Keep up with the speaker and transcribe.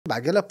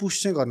भाग्यलाई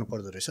push चाहिँ गर्नु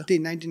पर्दो रहेछ त्यही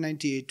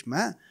 1998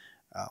 मा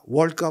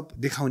वर्ल्ड कप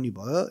देखाउने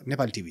भयो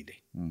नेपाल टिभीले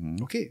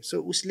ओके सो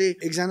उसले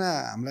एकजना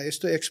हामीलाई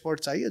यस्तो एक्सपर्ट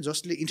चाहियो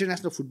जसले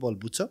इन्टरनेसनल फुटबल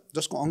बुझ्छ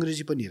जसको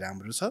अङ्ग्रेजी पनि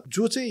राम्रो छ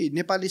जो चाहिँ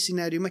नेपाली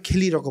सिनारीमा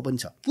खेलिरहेको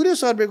पनि छ पुरै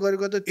सर्वे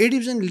गरेको त ए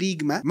डिभिजन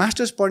लिगमा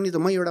मास्टर्स पढ्ने त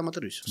म एउटा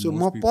मात्र रहेछु सो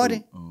म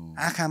पढेँ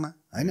आँखामा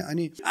होइन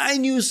अनि I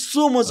knew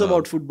so much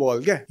about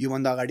football क्या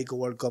योभन्दा अगाडिको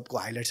वर्ल्ड कपको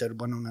हाइलाइट्सहरू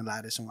बनाउन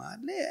लाएर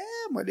उहाँहरूले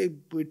मैले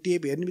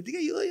टेप हेर्ने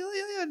बित्तिकै यो यो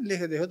यो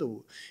लेखेको देख्यो त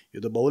यो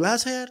त बौला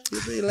छ यार यो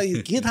त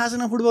यसलाई के थाहा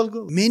छैन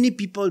फुटबलको many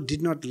people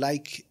did not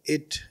like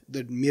it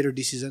that मेरो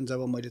डिसिजन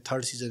जब मैले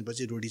थर्ड सिजन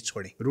पछि रोडिज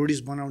छोडेँ रोडिज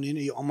बनाउने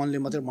नै यो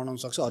अमनले मात्रै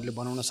बनाउन सक्छ अरूले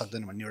बनाउन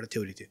सक्दैन भन्ने एउटा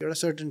थ्योरी थियो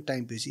एउटा सर्टन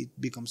टाइम पछि इट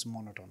बिकम्स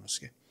मोनोटोनस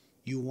क्या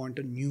you want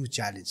a new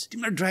challenge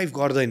तिमीलाई ड्राइभ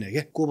गर्दैन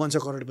क्या को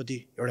बन्छ करोडपति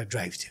एउटा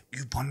ड्राइभ थियो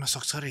यो भन्न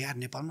सक्छ र यार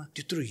नेपालमा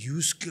त्यत्रो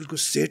huge स्केलको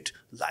set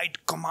light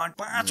command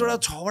 5वटा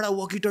 6वटा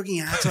walkie talkie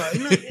यहाँ छ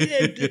होइन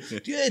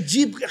त्यो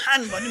जिप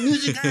हान भन्ने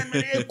म्युजिक हान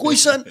भन्ने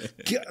question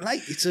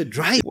like it's a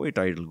drive poet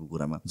टाइटलको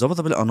कुरामा जब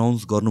तपाईँले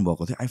अनाउन्स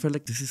गर्नुभएको थियो I feel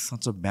like this is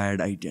such a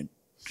bad idea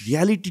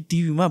reality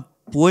टिभीमा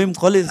पोएम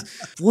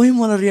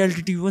वाला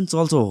रियालिटी टिभी पनि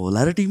चल्छ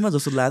होला र टिभीमा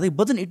जस्तो लाग्दै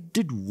but then it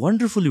did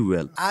wonderfully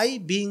well I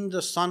being the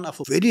sun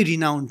of a very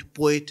renowned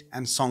poet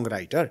and song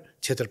writer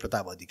क्षेत्र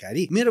प्रताप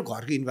अधिकारी मेरो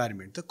घरको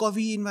इन्भाइरोमेन्ट त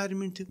कवि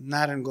इन्भाइरोमेन्ट थियो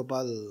नारायण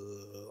गोपाल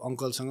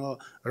अङ्कलसँग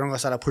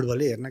रङ्गशाला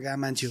फुटबलै हेर्न गएको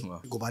मान्छे हो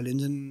गोपाल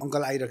योन्जन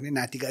अङ्कल आइराख्ने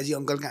नातिकाजी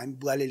अङ्कलका हामी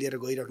बुवाले लिएर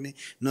गइराख्ने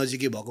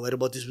नजिकै भएको भएर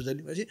 32 बजे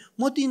पछि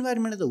म त्यो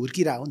इन्भाइरोमेन्ट त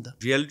हुर्किरहेको नि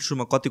त रियालिटी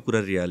सोमा कति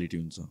कुरा रियालिटी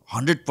हुन्छ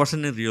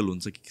 100% नै रियल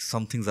हुन्छ कि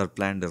some things are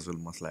planned as well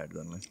masala add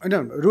गर्नलाई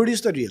होइन रोडिज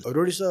त रियल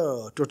रोडिज त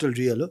टोटल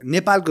रियल हो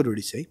नेपालको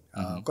रोडिज चाहिँ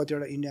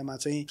कतिवटा इन्डियामा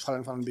चाहिँ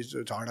फलान बिच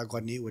झगडा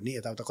गर्ने ओर्ने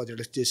यताउता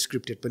कतिवटा चाहिँ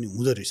स्क्रिप्टेड पनि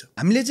हुँदो रहेछ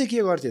हामीले चाहिँ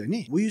के गर्थ्यौँ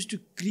भने we use to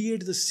create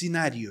the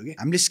scenario कि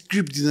हामीले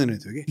स्क्रिप्ट दिँदैन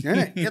थियो कि होइन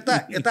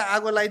यता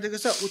आगो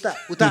लगाइदिएको छ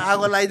उता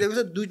आगो लगाइदिएको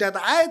छ दुईटा त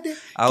आयो त्यो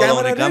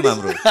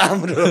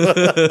हाम्रो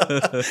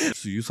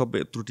यो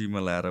सबै यत्रो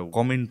टिममा ल्याएर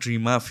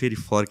कमेन्ट्रीमा फेरि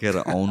फर्केर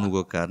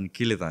आउनुको कारण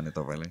केले ताने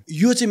तपाईँलाई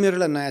यो चाहिँ मेरो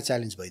लागि नयाँ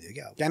च्यालेन्ज भइदियो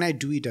क्या can I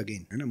do it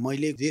again होइन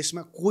मैले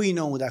देशमा कोही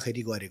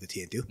नहुँदाखेरि गरेको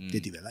थिएँ त्यो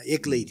त्यति बेला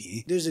एक्लै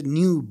थिएँ there is a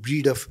new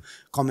breed of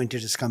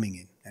commentators coming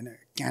in होइन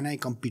can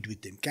I compete with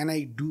them can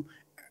I do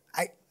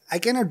I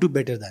cannot do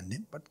better than them,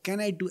 but can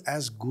I do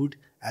as good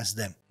as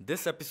them?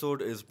 This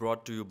episode is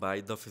brought to you by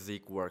The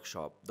Physique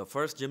Workshop, the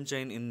first gym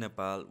chain in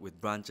Nepal with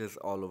branches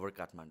all over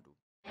Kathmandu.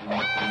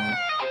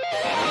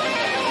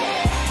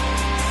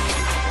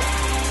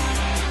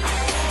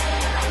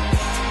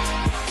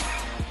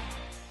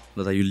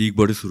 Lata, यो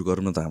league सुरु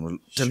गरौँ न त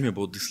हाम्रो. Tell me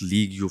about this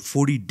league. यो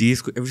 40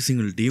 days को every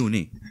single day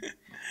हुने.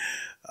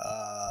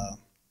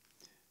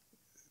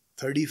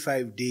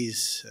 35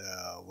 days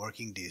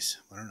working days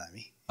भनौँ न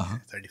हामी.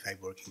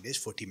 35 working days,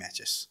 40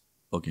 matches.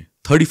 Okay.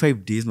 35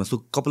 days ma, so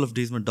couple of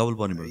days ma double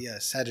पर्ने भयो. Yeah,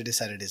 Saturday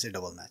चाहिँ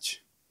double match.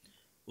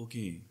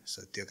 Okay.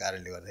 So त्यो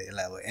कारणले गर्दा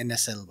यसलाई अब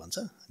NSL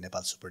भन्छ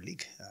नेपाल सुपर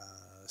लिग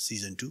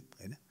सिजन 2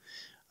 हैन.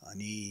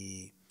 अनि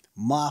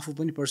म आफू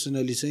पनि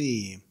पर्सनली चाहिँ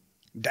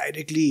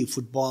डाइरेक्टली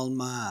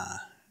फुटबलमा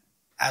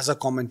एज अ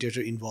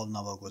कमेन्टेटर इन्भल्भ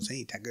नभएको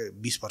चाहिँ ठ्याक्कै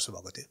 20 वर्ष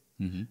भएको थियो.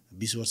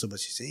 20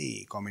 वर्षपछि चाहिँ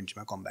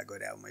कमेन्ट्रीमा कम ब्याक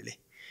गरे अब मैले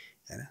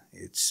हैन.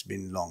 It's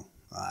been long.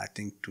 I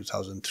think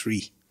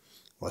 2003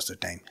 was the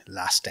time,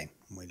 last time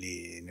मैले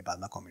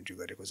नेपालमा कमेन्ट्री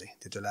गरेको चाहिँ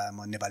त्यति बेला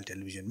म नेपाल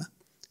टेलिभिजनमा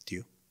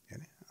थियो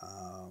हैन.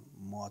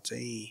 म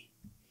चाहिँ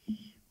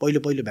पहिलो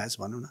ब्याच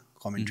भनौँ न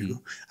कमेन्ट्रीको.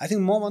 आई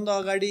थिङ्क मभन्दा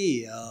अगाडि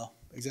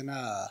एकजना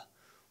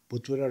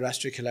भूतपूर्व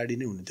राष्ट्रिय खेलाडी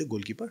नै हुनुहुन्थ्यो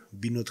गोलकिपर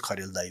विनोद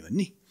खरेल दाई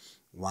भन्ने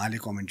उहाँले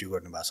कमेन्ट्री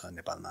गर्नुभएको छ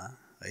नेपालमा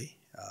है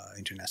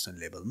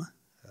इन्टरनेसनल लेभलमा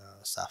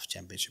साफ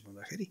च्याम्पियनसिप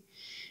हुँदाखेरि.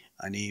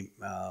 अनि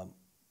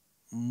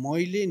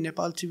मैले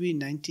नेपाल टिभी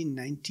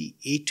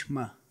 1998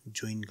 मा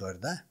जोइन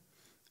गर्दा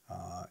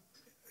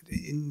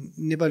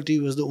Nepal TV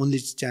was the only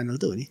channel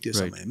त हो नि त्यो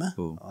समयमा.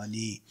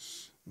 अनि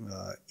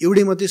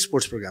एउटै मात्रै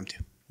स्पोर्ट्स प्रोग्राम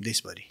थियो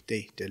देशभरि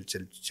त्यही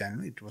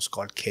च्यानल. इट वाज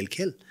कल्ड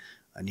खेल.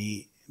 अनि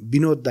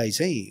विनोद दाई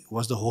चाहिँ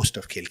वाज द होस्ट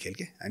अफ खेल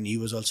के. अनि he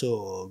was also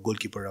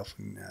goalkeeper of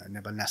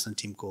Nepal national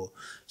टिमको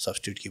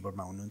सब्स्टिट्युट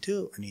किपरमा हुनुहुन्थ्यो.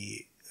 अनि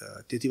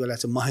त्यति बेला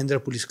चाहिँ महेन्द्र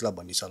पुलिस क्लब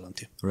भन्ने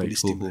चलाउँथ्यो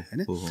पुलिस टिम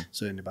होइन.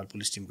 सो नेपाल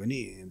पुलिस टिमको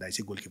नि दाई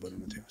चाहिँ गोलकिपर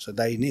हुनुहुन्थ्यो. सो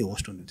दाई नै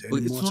होस्ट हुनुहुन्थ्यो.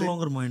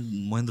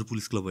 महेन्द्र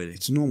पुलिस क्लब अहिले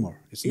it's no more.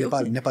 It's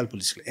Nepal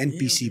police club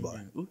एनपिसी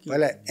भयो.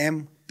 पहिला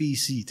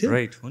एमपिसी थियो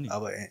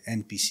अब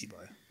एनपिसी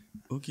भयो.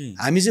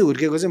 हामी चाहिँ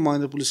हुर्केको चाहिँ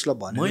महेन्द्र पुलिस क्लब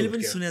भन्यो. मैले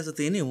पनि सुनेको छ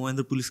त्यही नै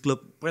महेन्द्र पुलिस क्लब.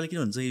 पहिला के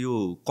भन्छ यो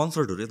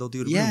कन्सर्टहरू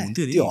यताउतिर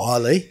हुन्थ्यो नि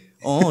हल है.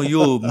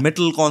 यो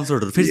मेटल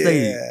कन्सर्टहरू फेरि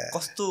चाहिँ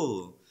कस्तो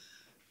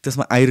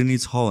त्यसमा आइरनी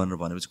छ भनेर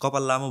भनेपछि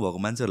कपाल लामो भएको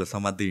मान्छेहरूलाई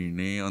समात्दै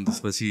हिँड्ने. अनि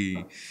त्यसपछि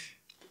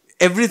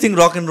एभ्रिथिङ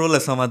रक एन्ड रोललाई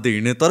समात्दै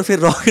हिँड्ने. तर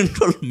फेरि rock and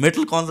role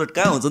metal concert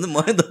कहाँ हुन्छ नि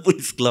महेन्द्र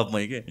पुलिस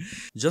क्लबमै के.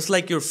 Just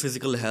like your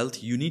physical health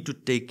you need to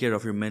take care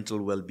of your mental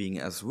well being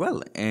as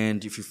well.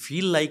 And if you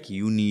feel like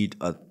you need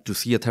to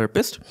see a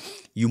therapist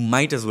you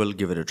might as well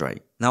give it a try.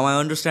 Now I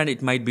understand it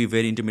might be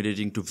very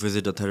intimidating to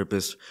visit a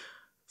therapist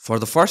for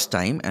the first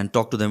time and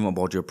talk to them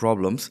about your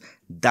problems,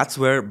 that's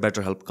where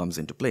BetterHelp comes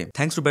into play.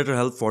 Thanks to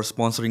BetterHelp for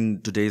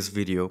sponsoring today's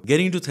video.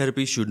 Getting into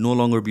therapy should no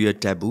longer be a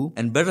taboo,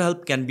 and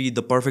BetterHelp can be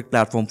the perfect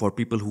platform for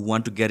people who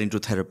want to get into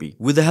therapy.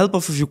 With the help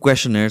of a few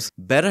questionnaires,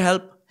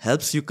 BetterHelp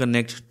helps you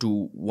connect to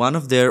one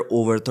of their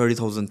over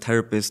 30,000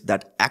 therapists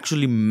that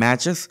actually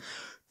matches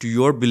to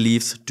your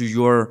beliefs, to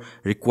your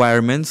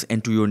requirements,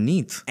 and to your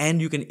needs.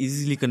 And you can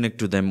easily connect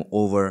to them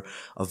over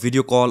a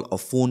video call, a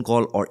phone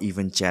call, or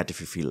even chat if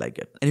you feel like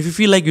it. And if you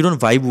feel like you don't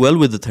vibe well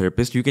with the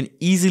therapist, you can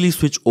easily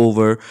switch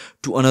over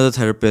to another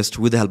therapist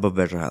with the help of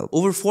BetterHelp.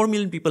 Over 4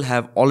 million people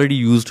have already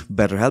used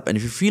BetterHelp, and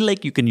if you feel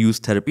like you can use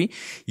therapy,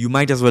 you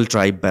might as well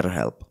try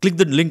BetterHelp. Click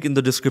the link in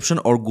the description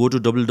or go to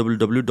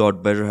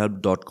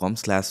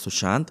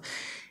www.betterhelp.com/Sushant.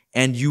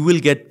 And you will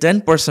get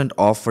 10%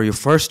 off for your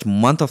first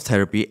month of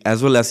therapy,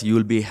 as well as you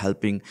will be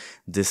helping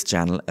this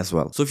channel as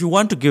well. So if you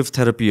want to give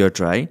therapy a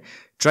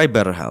try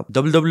BetterHelp.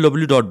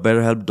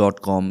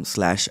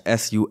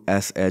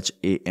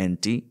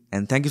 www.betterhelp.com/SUSHANT.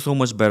 And thank you so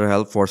much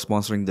BetterHelp for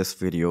sponsoring this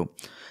video.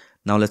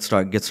 Now let's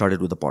get started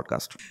with the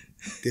podcast.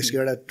 त्यसको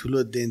एउटा ठुलो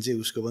then चाहिँ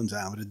उसको पनि छ,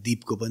 हाम्रो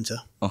दीपको पनि छ.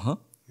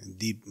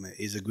 दीप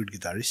is a good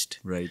guitarist,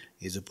 right,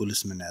 is a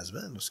पुलिसम्यान as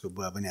well. उसको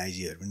बुवा पनि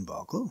आइजीहरू पनि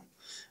भएको.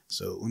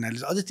 सो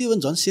उनीहरूले अझै त्यो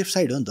पनि झन् सेफ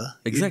साइड हो नि त.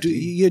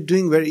 You're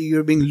doing very,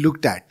 you're being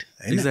looked at,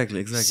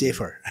 exactly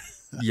safer.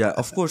 Yeah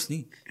of course नि,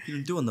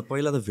 किनभने त्योभन्दा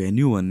पहिला त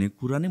भेन्यू भन्ने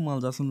कुरा नै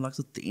मलाई जसम्म लाग्छ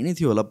त्यही नै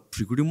थियो होला.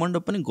 फ्रिकुटी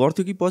मण्डप पनि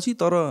गर्थ्यो कि पछि,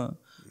 तर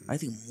I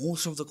think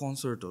most of the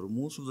कन्सर्टहरू,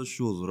 most of the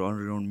सोजहरू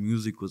underground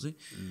म्युजिकको चाहिँ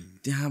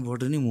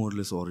त्यहाँबाट नै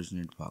मोरलेस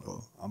ओरिजिनेट भएको.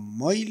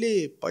 मैले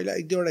पहिला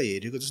एक दुईवटा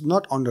हेरेको जस्तो,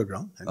 not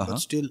underground but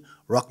still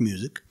rock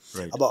music.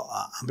 अब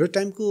हाम्रो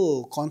टाइमको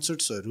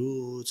कन्सर्ट्सहरू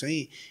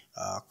चाहिँ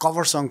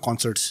कभर सङ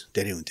कन्सर्ट्स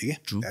धेरै हुन्थ्यो कि.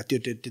 त्यो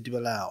त्यति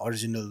बेला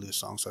अरिजिनल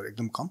सङ्ग्सहरू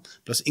एकदम कम,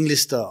 प्लस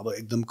इङ्ग्लिस त अब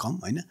एकदम कम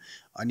होइन.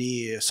 अनि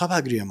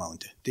सभागृहमा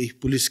हुन्थ्यो, त्यही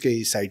पुलिसकै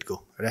साइडको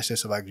राष्ट्रिय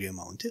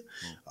सभागृहमा हुन्थ्यो.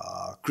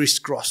 क्रिस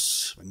क्रस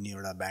भन्ने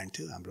एउटा ब्यान्ड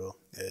थियो हाम्रो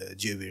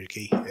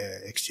जेभियरकै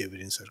एक्स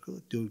जेभियरियन्सहरूको.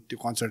 त्यो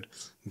कन्सर्ट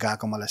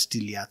गएको मलाई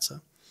स्टिल याद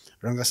छ.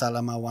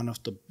 रङ्गशालामा one of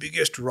the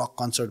biggest rock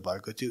concert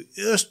भएको थियो.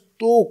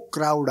 यस्तो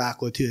क्राउड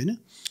आएको थियो होइन.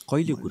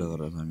 कहिले कुरा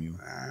गरेर हामी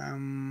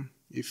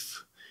इफ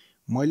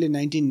मैले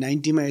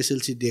 1990मा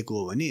एसएलसी दिएको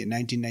हो भने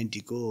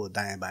 1990को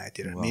दायाँ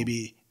बायाँतिर,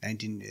 मेबी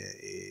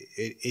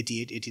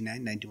 1988,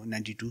 89, 91,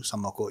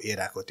 92सम्मको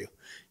एराको थियो.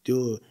 त्यो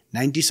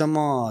 90सम्म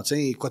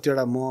चाहिँ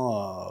कतिवटा, म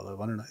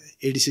भनौँ न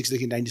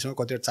 86देखि 90सम्म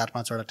कतिवटा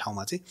 4-5वटा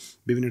ठाउँमा चाहिँ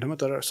विभिन्न ठाउँमा,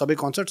 तर सबै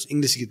कन्सर्ट्स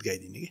इङ्ग्लिस गीत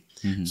गाइदिने कि.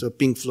 सो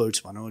पिङ्क फ्लोइड्स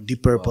भनौँ,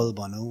 डिप पर्पल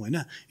भनौँ होइन,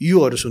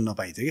 योहरू सुन्न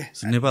पाइन्थ्यो क्या.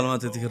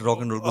 नेपालमा त्यतिखेर रक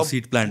एन्ड रोलको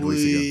सिट प्लान्ट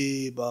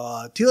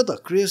थियो त.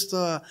 क्रेज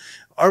त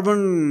अर्बन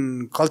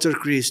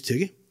कल्चर क्रेज थियो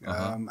कि.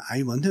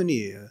 हामी भन्थ्यौँ नि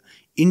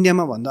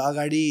इन्डियामा भन्दा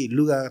अगाडि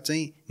लुगा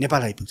चाहिँ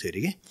नेपाल आइपुग्थ्यो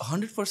अरे कि.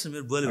 100%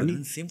 मेरो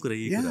बुवाले सेम कुरा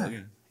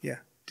या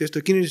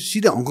त्यस्तो, किनभने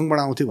सिधै हङकङबाट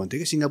आउँथ्यो भन्थ्यो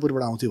कि,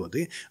 सिङ्गापुरबाट आउँथ्यो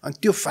भन्थ्यो कि.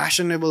 अनि त्यो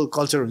फेसनेबल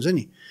कल्चर हुन्छ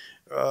नि.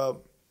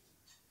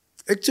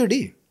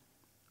 एकचोटि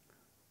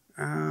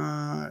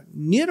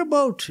नियर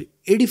अबाउट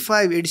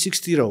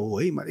 85-86तिर हो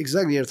है, मलाई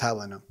एक्ज्याक्ट इयर थाहा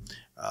भएन.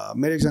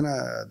 मेरो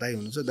एकजना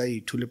दाई हुनुहुन्छ,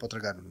 दाई ठुलो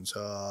पत्रकार हुनुहुन्छ,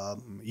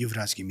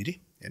 युवराज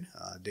घिमिरे होइन,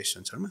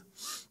 देश संसारमा.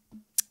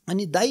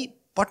 अनि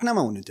दाई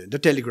पटनामा हुनुहुन्थ्यो द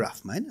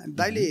टेलिग्राफमा होइन.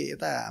 दाइले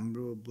यता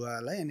हाम्रो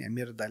बुवालाई अनि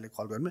मेरो दाइले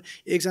कल गर्नु,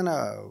 एकजना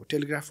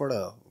टेलिग्राफबाट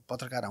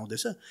पत्रकार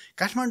आउँदैछ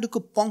काठमाडौँको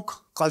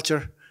पङ्क कल्चर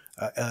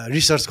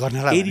रिसर्च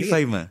गर्नलाई.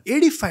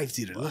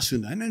 85तिर ल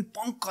सुन होइन.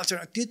 पङ्क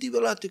कल्चर त्यति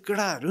बेला त्यो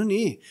केटाहरू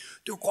नि,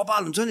 त्यो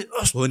कपाल हुन्छ नि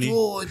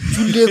यस्तो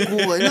चुलेको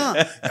होइन,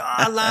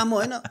 लामो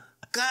होइन,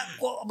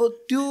 कहाँको.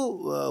 अब त्यो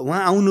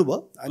उहाँ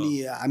आउनुभयो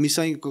अनि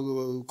हामीसँग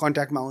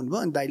कन्ट्याक्टमा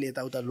आउनुभयो. अनि दाइले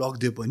यताउता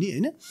लगिदियो पनि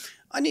होइन.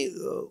 अनि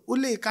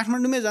उसले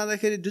काठमाडौँमै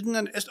जाँदाखेरि दुई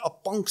तिनजना यस्तो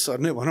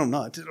पङ्क्सहरू नै भनौँ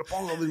न, त्यो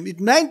पङ्क अब इट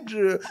माइट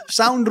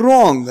साउन्ड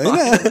रङ होइन.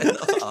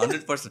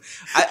 100%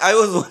 I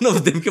was one of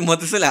them कि म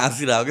त्यसैले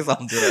हाँसिरहेको कि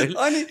साउन्ड.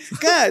 अनि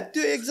कहाँ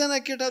त्यो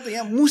एकजना केटा त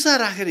यहाँ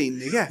मुसा राखेर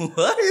हिँड्ने क्या,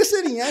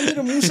 यसरी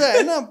यहाँनिर मुसा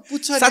होइन,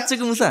 पुच्छ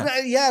साँच्चैको मुसा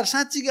यार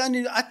साँच्चीको.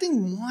 अनि आई थिङ्क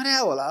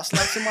मर्या होला जस्तो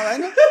लाग्छ मलाई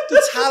होइन. त्यो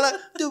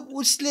छाला, त्यो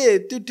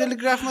उसले त्यो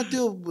टेलिग्राफमा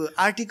त्यो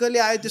आर्टिकलै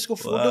आयो, त्यसको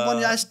फोटो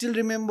पनि आई स्टिल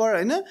रिमेम्बर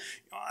होइन.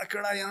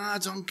 केटा यहाँ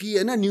जङ्की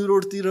होइन, न्यु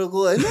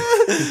रोडतिरको होइन.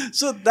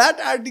 So that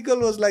article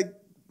was like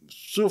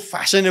so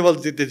fashionable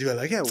त्यति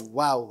बेला क्या.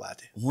 वाउ भएको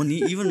थियो हो नि.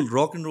 इभन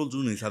रक एन्ड रोल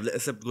जुन हिसाबले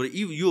एक्सेप्ट गरे,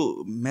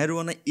 यो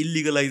म्यारिजुआना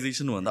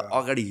इलिगलाइजेसनभन्दा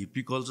अगाडि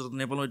हिप्पी कल्चर त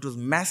नेपालमा इट वाज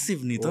म्यासिभ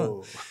नि त.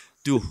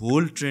 त्यो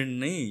होल ट्रेन्ड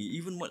नै.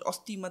 इभन मैले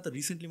अस्ति मात्र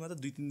रिसेन्टली मात्र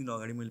 2-3 दिन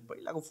अगाडि मैले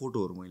पहिलाको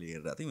फोटोहरू मैले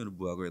हेरिरहेको थिएँ मेरो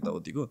बुवाको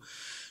यताउतिको.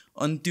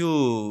 अनि त्यो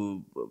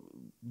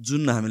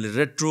जुन हामीले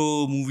रेट्रो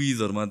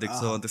मुभिजहरूमा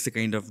देख्छ त्यस्तै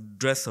काइन्ड अफ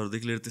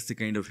ड्रेसहरूदेखि लिएर त्यस्तै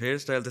काइन्ड अफ हेयर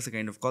स्टाइल, त्यस्तै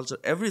काइन्ड अफ कल्चर,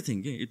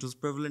 एभ्रिथिङ के इट वाज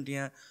प्रेभलेन्ट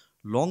यहाँ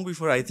लङ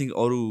बिफोर आई थिङ्क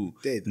अरू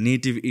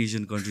नेटिभ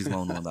एसियन कन्ट्रिजमा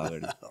आउनुभन्दा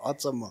अगाडि.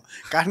 अचम्म.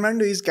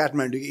 Kathmandu is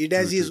Kathmandu, it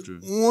has is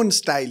own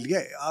style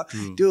क्या.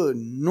 त्यो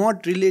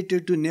not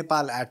related to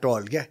Nepal at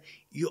all क्या.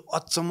 यो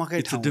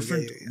अचम्मकै ठाउँ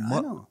डिफ्रेन्ट.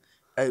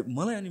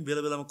 मलाई अनि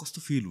बेला बेलामा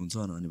कस्तो फिल हुन्छ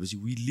भनेपछि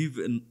we live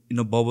in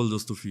a bubble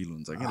जस्तो फिल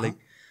हुन्छ क्या. लाइक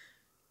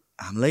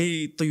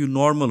हामीलाई त यो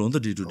नर्मल हो नि त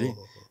day to day.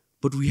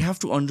 But we have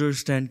to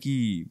understand कि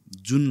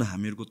जुन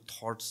हामीहरूको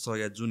थट्स छ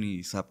या जुन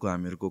हिसाबको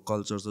हामीहरूको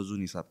कल्चर छ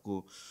जुन हिसाबको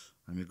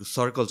हामीहरूको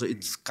सर्कल छ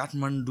इट्स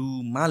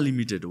काठमाडौँमा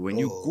लिमिटेड हो when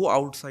you go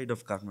outside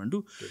of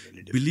Kathmandu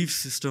belief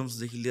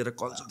सिस्टम्सदेखि लिएर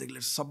कल्चरदेखि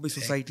लिएर सबै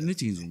सोसाइटी नै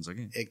चेन्ज हुन्छ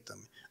कि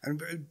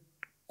एकदमै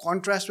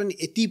कन्ट्रास्ट पनि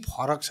यति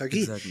फरक छ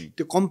कि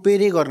त्यो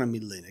कम्पेयरै गर्न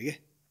मिल्दैन क्या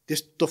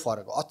त्यस्तो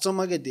फरक हो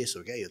अचम्मकै देश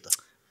हो क्या यो त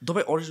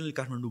तपाईँ ओरिजिनली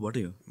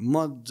काठमाडौँबाटै हो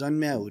म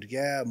जन्मिया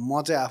हुर्किया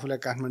म चाहिँ आफूलाई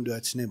काठमाडौँ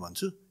एच नै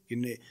भन्छु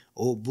किनभने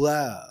हो बुवा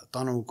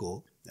तनहुको हो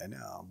होइन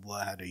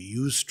बुवा ह्याड अ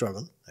ह्युज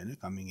स्ट्रगल होइन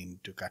coming in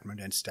to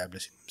Kathmandu and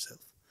establishing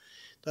himself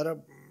तर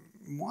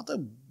म त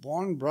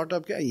बर्न ब्रट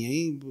अप क्या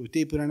यहीँ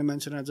त्यही पुरानो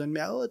मान्छेमा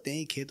जन्मिया हो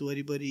त्यहीँ खेत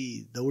वरिपरि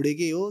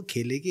दौडेकै हो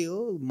खेलेकै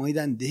हो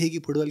मैदान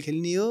देखेकै फुटबल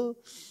खेल्ने हो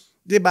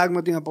त्यही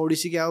बागमतीमा पौडी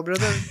सिक्या हो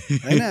ब्रदर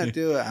होइन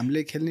त्यो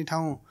हामीले खेल्ने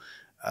ठाउँ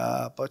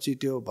पछि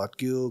त्यो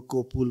भत्कियोको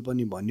पुल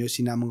पनि भन्यो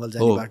सिनामङ्गल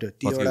जाने बाटो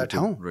त्यो एउटा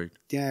ठाउँ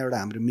त्यहाँ एउटा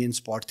हाम्रो मेन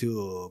स्पट थियो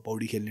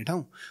पौडी खेल्ने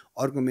ठाउँ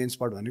अर्को मेन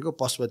स्पट भनेको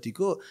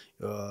पशुपतिको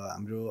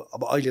हाम्रो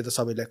अब अहिले त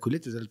सबैलाई खुल्यो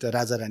त्यो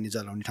राजा रानी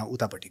जलाउने ठाउँ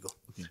उतापट्टिको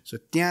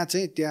सो त्यहाँ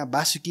चाहिँ त्यहाँ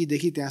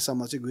बासुकीदेखि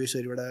त्यहाँसम्म चाहिँ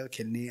गुहेश्वरीबाट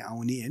खेल्ने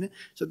आउने होइन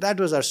so that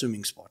was our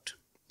swimming spot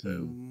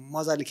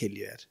मजाले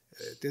खेलियो यार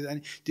त्यो अनि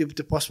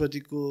त्यो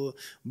पशुपतिको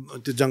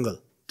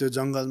त्यो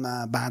जङ्गलमा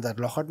बाँदर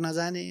लखट्न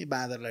जाने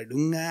बाँदरलाई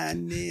ढुङ्गा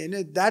हान्ने होइन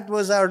द्याट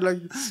वाज आवर लाइक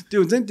त्यो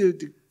हुन्छ नि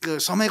त्यो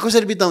समय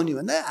कसरी बिताउने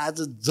भन्दा आज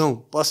जाउँ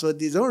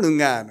पशुपति जाउँ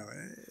ढुङ्गा हानौँ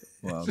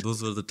दोज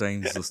वर द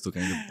टाइम्स जस्तो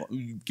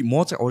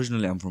म चाहिँ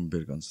originally I'm from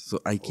Birgunj so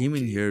I came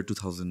in here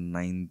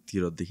 2009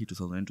 2010देखि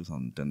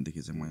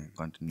चाहिँ म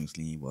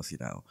कन्टिन्युसली यहीँ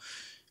बसिरहेको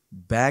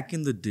back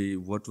in the day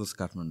what was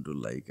Kathmandu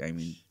like I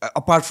mean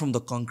apart from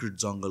the concrete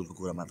जङ्गलको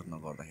कुरा मात्र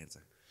नगर्दाखेरि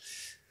चाहिँ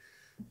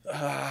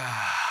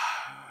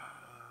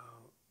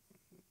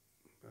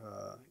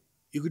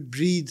you could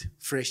breath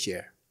fresh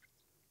air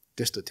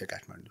त्यस्तो थियो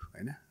काठमाडौँ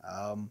होइन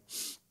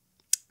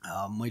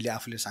मैले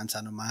आफूले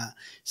सानोमा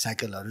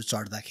साइकलहरू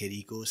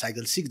चढ्दाखेरिको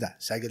साइकल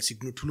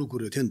सिक्नु ठुलो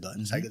कुरो थियो नि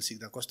त साइकल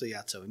सिक्दा कस्तो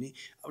याद छ भने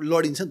अब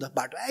लडिन्छ नि त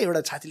बाटो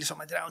एउटा छातीले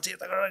समातेर आउँछ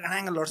यता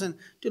घाँङ लड्छ नि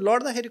त्यो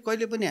लड्दाखेरि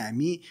कहिले पनि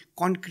हामी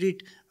कन्क्रिट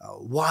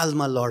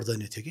वालमा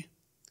लड्दैन थियो कि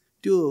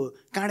त्यो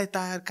काँडे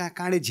तार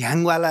काँडे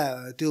झ्याङवाला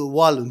त्यो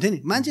वाल हुन्थ्यो नि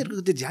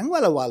मान्छेहरूको त्यो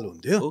झ्याङवाला वाल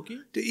हुन्थ्यो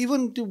त्यो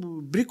इभन त्यो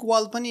ब्रिक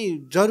वाल पनि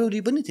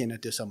जरुरी पनि थिएन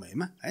त्यो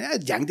समयमा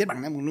होइन झ्याङतिर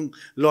भाङ्ना मुनुङ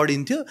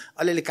लडिन्थ्यो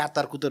अलिअलि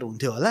कातार कुतर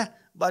हुन्थ्यो होला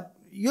but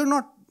you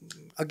not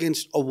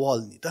against a wall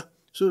नि त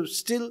सो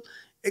स्टिल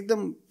एकदम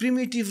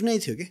प्रिमिटिभ नै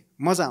थियो कि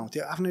मजा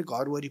आउँथ्यो आफ्नै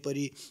घर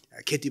वरिपरि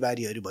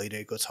खेतीबारीहरू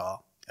भइरहेको छ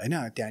होइन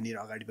त्यहाँनिर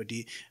अगाडिपट्टि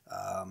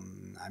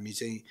हामी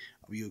चाहिँ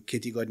अब यो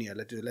खेती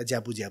गर्नेहरूलाई त्यसलाई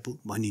ज्यापु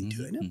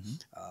भनिन्थ्यो होइन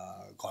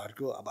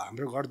घरको अब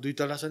हाम्रो घर 2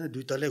 तला छ भने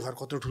 2 तल्लै घर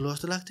कत्रो ठुलो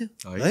जस्तो लाग्थ्यो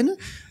होइन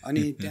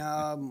अनि त्यहाँ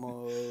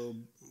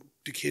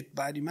त्यो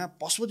खेतबारीमा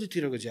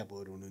पशुपतितिरको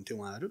ज्यापुहरू हुनुहुन्थ्यो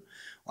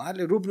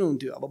उहाँहरूले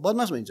रोप्नुहुन्थ्यो अब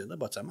बदमास भइन्छ नि त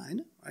बच्चामा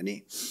होइन अनि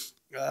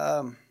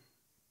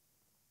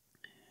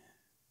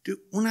त्यो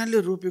उनीहरूले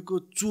रोपेको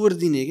चोर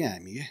दिने क्या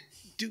हामी क्या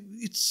त्यो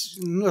इट्स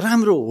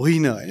राम्रो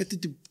होइन होइन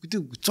त्यो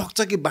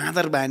चकचके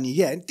बाँदर बानी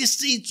क्या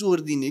त्यसै चोर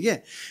दिने क्या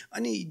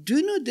अनि do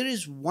you know there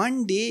is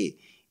one day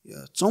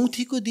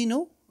चौथीको दिन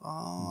हो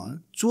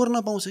चोर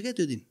नपाउँछ क्या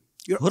त्यो दिन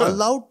यु आर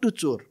अलाउड टु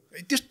चोर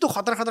त्यस्तो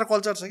खतरा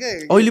कल्चर छ क्या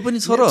अहिले पनि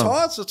छ र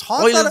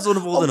अहिले चोर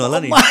पाउँदैन होला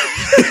नि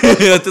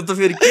त्यो त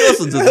फेरि के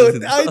हुन्छ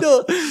होइन त्यो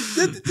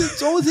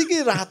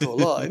चौथीकै रात हो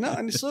ल होइन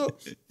अनि सो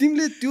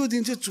तिमीले त्यो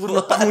दिन चाहिँ चोर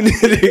नपाउने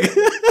रे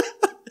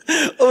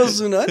अब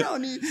सुन होइन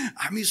अनि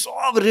हामी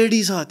सब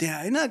रेडी छ त्यहाँ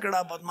होइन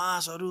केटा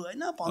बदमासहरू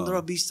होइन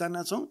 15-20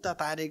 जना छौँ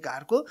तारे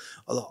घरको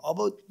अब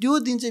त्यो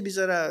दिन चाहिँ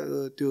बिचरा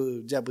त्यो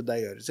ज्यापु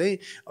दाईहरू चाहिँ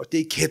अब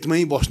त्यही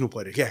खेतमै बस्नु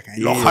पऱ्यो क्या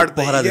लखड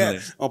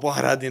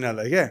पहरा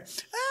दिनलाई क्या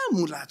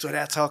मुला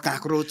चोर्या छ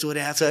काँक्रो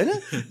चोर्या छ होइन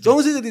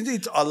चौथीको दिन चाहिँ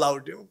इट्स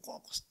अलाउड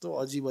कस्तो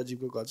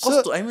अजिबको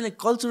कस्तो I mean like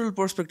cultural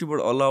पर्सपेक्टिभबाट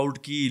allowed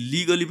कि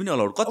लिगली पनि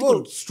अलाउड कतिको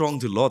स्ट्रङ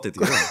थियो ल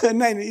त्यति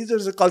नाइ it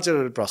was a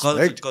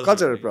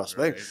cultural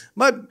prospect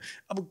but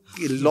अब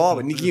ल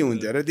भन्ने के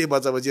हुन्थ्यो अरे त्यही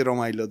बच्चा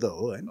रमाइलो त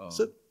हो होइन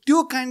सो त्यो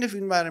काइन्ड अफ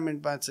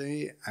इन्भाइरोमेन्टमा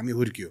चाहिँ हामी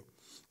हुर्क्यौँ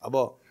अब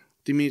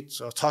तिमी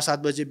 6-7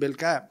 बजे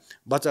बेलुका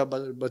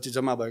बच्ची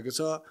जम्मा भएको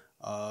छ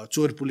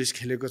चोर पुलिस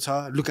खेलेको छ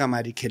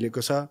लुकामारी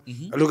खेलेको छ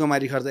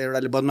लुकामारी गर्दा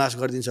एउटाले बदमास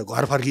गरिदिन्छ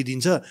घर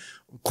फर्किदिन्छ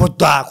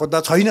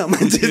खोज्दा छैन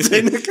मान्छे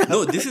छैन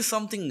नो दिस इज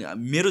समथिङ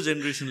मेरो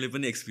जेनेरेसनले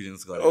पनि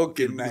एक्सपिरियन्स गर्यो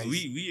ओके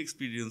वी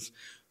एक्सपिरियन्स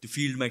त्यो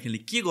फिल्डमा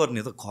खेल्ने के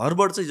गर्ने त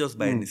घरबाट चाहिँ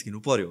जस्ट बाहिर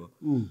निस्किनु पर्यो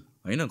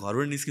होइन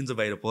घरबाट निस्किन्छ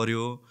बाहिर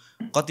पर्यो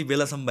कति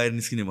बेलासम्म बाहिर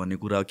निस्किने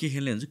भन्ने कुरा के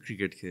खेल्ने हुन्छ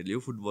क्रिकेट खेल्यो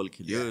फुटबल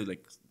खेल्यो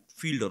लाइक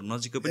फिल्डहरू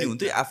नजिकै पनि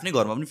हुन्थ्यो आफ्नै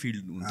घरमा पनि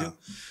फिल्ड हुन्थ्यो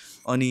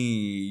अनि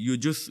यो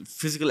जस्ट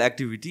फिजिकल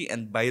एक्टिभिटी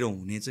एन्ड बाहिर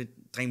हुने चाहिँ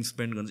टाइम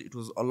स्पेन्ड गर्न इट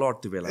वाज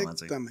अलट त्यो बेलामा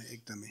चाहिँ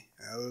एकदमै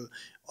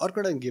अर्को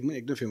एउटा गेम पनि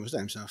एकदम फेमस थियो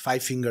हामीसँग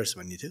 5 फिङ्गर्स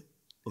भन्ने थियो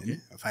ओके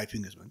 5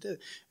 फिङ्गर्स भन्थ्यो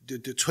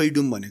त्यो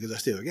छोइडुम भनेको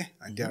जस्तै हो क्या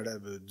अनि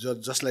त्यहाँबाट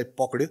जसलाई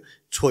पक्ड्यो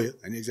छोयो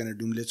अनि एकजना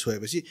डुमले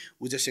छोएपछि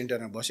ऊ चाहिँ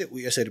सेन्टरमा बस्यो ऊ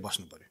यसरी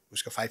बस्नु पऱ्यो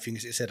उसको 5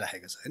 फिङ्गर्स यसरी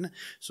राखेको छ होइन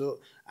सो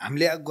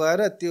हामीले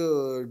गएर त्यो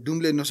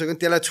डुमले नसक्यो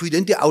त्यसलाई छुइदियो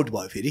नि त्यो आउट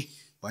भयो फेरि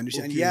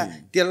भनेपछि अनि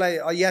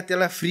या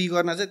त्यसलाई फ्री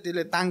गर्न चाहिँ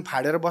त्यसले ताङ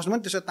फाडेर बस्नु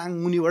भने त्यसो ताङ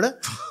मुनिबाट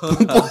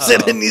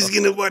पसेर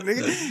निस्किनु पर्ने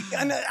कि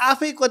अनि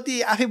आफै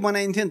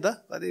बनाइन्थ्यो नि त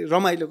कति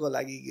रमाइलोको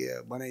लागि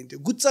बनाइन्थ्यो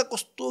गुच्चा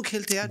कस्तो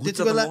खेल्थ्यो यार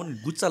त्यति बेला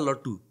गुच्चा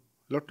लट्टु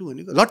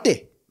भनेको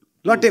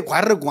लट्टे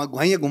घुवाएर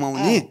घुवाइया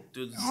घुमाउने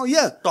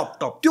या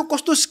टप त्यो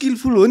कस्तो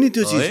स्किलफुल हो नि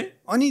त्यो चिज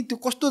अनि त्यो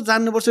कस्तो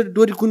जान्नुपर्छ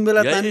डोरी कुन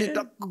बेला तान्ने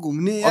टक्क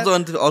घुम्ने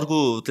अनि अर्को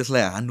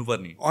त्यसलाई हान्नु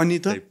पर्ने अनि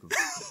त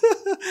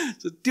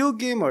त्यो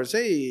गेमहरू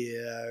चाहिँ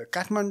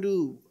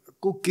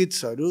काठमाडौँको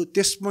किड्सहरू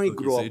त्यसमै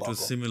ग्रो अप भएको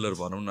सिमिलर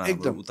भनौँ न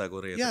एकदम उताको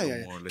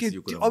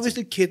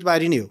अभियसली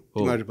खेतबारी नै हो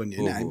तिमीहरू पनि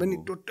होइन हामी पनि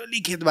टोटल्ली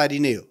खेतबारी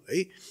नै हो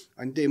है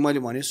अनि त्यही मैले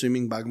भने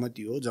स्विमिङ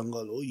बागमती हो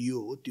जङ्गल हो यो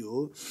हो त्यो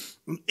हो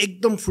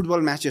एकदम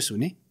फुटबल म्याचेस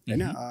हुने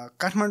होइन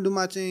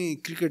काठमाडौँमा चाहिँ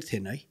क्रिकेट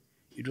थिएन है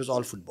इट वाज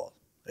अल फुटबल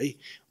है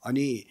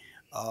अनि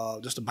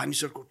जस्तो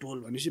बानेश्वरको टोल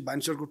भनेपछि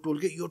बानेश्वरको टोल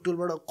के यो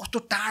टोलबाट कस्तो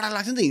टाढा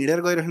लाग्छ नि त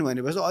हिँडेर गइराख्नु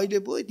भनेपछि अहिले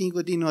पो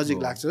त्यहीँको त्यहीँ नजिक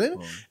लाग्छ होइन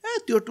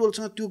त्यो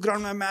टोलसँग त्यो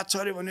ग्राउन्डमा म्याच छ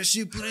अरे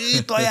भनेपछि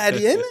पुरै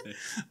तयारी होइन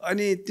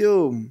अनि त्यो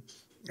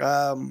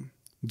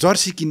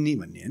जर्सी किन्ने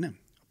भन्ने होइन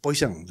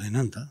पैसा हुँदैन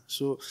नि त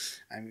सो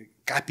हामी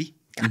कापी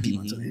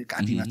भन्छौँ होइन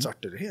कापीमा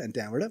चट्टेर है अनि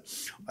त्यहाँबाट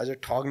अझ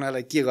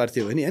ठग्नलाई के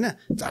गर्थ्यो भने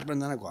होइन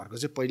 4-5जना घरको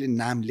चाहिँ पहिले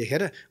नाम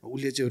लेखेर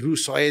उसले चाहिँ रु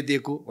 100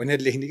 दिएको भनेर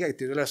लेख्ने क्या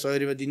त्यो बेला 100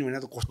 रुपियाँ दिनु भने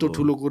त कस्तो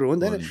ठुलो कुरो हो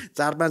नि त होइन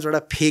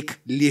 4-5वटा फेक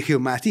लेख्यो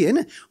माथि होइन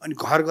अनि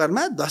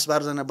घरमा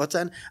 10-12जना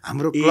बच्चा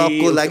हाम्रो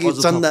क्लबको लागि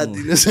चन्दा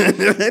दिनुहोस्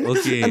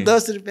होइन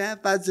 10 रुपियाँ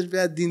 5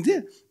 रुपियाँ दिन्थ्यो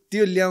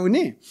त्यो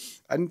ल्याउने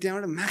अनि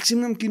त्यहाँबाट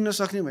म्याक्सिमम् किन्न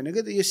सक्ने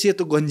भनेको त यो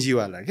सेतो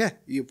गन्जीवाला क्या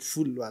यो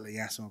फुलवाला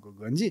यहाँसम्मको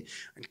गन्जी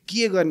अनि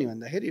के गर्ने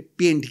भन्दाखेरि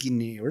पेन्ट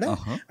किन्ने एउटा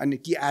अनि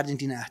कि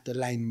अर्जेन्टिना जस्तो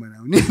लाइन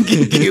बनाउने कि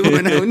के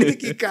बनाउने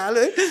कि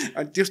कालो है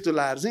अनि त्यस्तो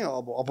लाएर चाहिँ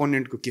अब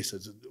अपोनेन्टको केस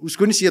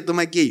उसको नि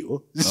सेतोमा केही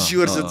हो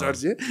स्योर छ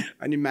जर्सी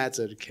अनि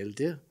म्याचहरू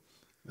खेल्थ्यो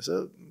so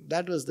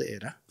that was the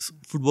era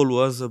football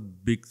was a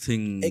big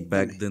thing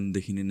back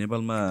देनदेखि नै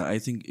नेपालमा आई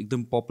थिङ्क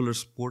एकदम पपुलर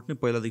स्पोर्ट नै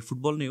पहिलादेखि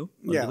फुटबल नै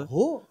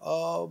हो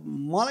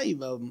मलाई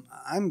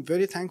I am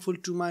very thankful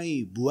to my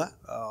बुवा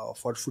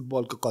फर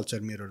फुटबलको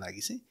कल्चर मेरो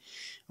लागि चाहिँ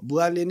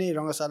बुवाले नै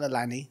रङ्गशाला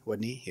लाने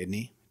भन्ने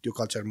हेर्ने त्यो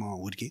कल्चरमा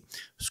हुर्केँ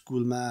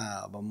स्कुलमा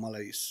अब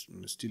मलाई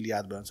स्टिल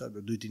याद भन्छ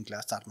 2-3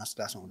 क्लास 4-5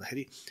 क्लासमा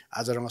हुँदाखेरि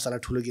आज रङ्गशाला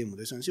ठुलो गेम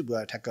हुँदैछ भने चाहिँ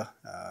बुवा ठ्याक्क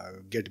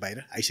गेट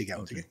बाहिर आइसकेको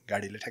हुन्थ्यो कि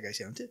गाडीले ठ्याक्क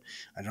आइसकेको हुन्थ्यो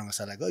अनि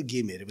रङ्गशालाको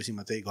गेम हेरेपछि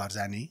मात्रै घर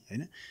जाने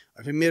होइन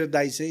अनि मेरो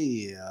दाइ चाहिँ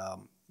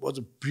वाज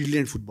अ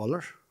ब्रिलियन्ट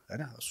फुटबलर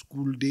होइन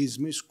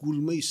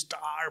स्कुलमै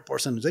स्टार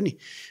पर्सन हुन्छ नि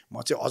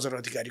म चाहिँ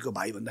अजर अधिकारीको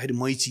भाइ भन्दाखेरि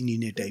मै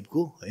चिनिने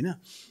टाइपको होइन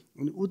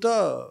अनि ऊ त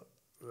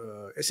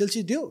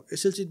एसएलसी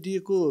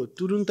दिएको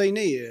तुरुन्तै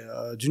नै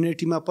जुनियर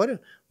टिममा पऱ्यो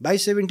by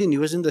 17 he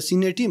was in the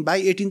senior team by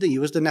 18 त he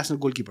was the national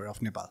goalkeeper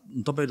of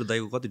Nepal तपाईँ र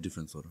दाइको कति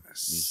डिफ्रेन्स हो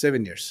 7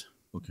 इयर्स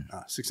ओके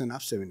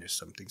 6.5 7 इयर्स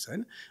समथिङ छ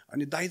होइन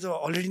अनि दाइ त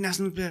अलरेडी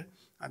नेसनल प्लेयर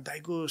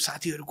दाइको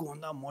साथीहरूको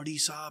भन्दा मडी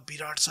शाह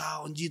विराट शाह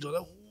अन्जित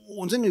होला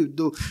हुन्छ नि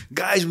त्यो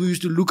guys we use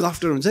to look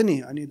after हुन्छ नि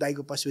अनि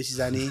दाइको पछि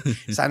जाने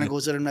सानो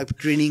गोचरमा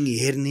ट्रेनिङ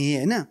हेर्ने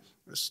होइन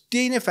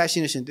त्यही नै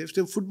फेसिनेसन थियो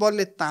त्यो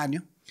फुटबलले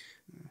तान्यो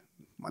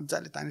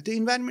मजाले तान्यो त्यो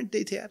इन्भाइरोमेन्ट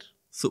त्यही थियो यार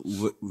so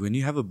when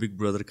you have a big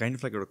brother kind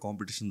of like एउटा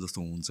कम्पिटिसन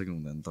जस्तो हुन्छ कि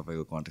हुँदैन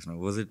तपाईँको कन्टेक्समा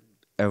वाज इट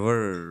एभर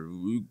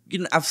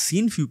किन I've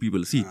scene few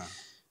people C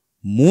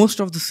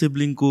most of the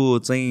सिब्लिङको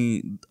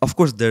चाहिँ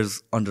of course there is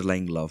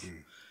underlying love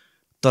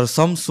तर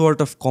some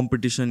sort of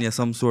competition yeah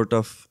some sort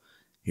of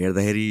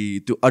हेर्दाखेरि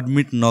त्यो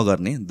एडमिट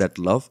नगर्ने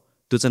द्याट लभ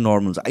त्यो चाहिँ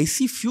नर्मल हुन्छ आई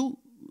सी फ्यु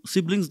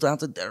सिब्लिङ्स जहाँ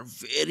चाहिँ दे आर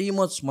भेरी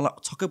मच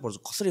मलाई छक्कै पर्छ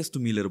कसरी यस्तो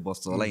मिलेर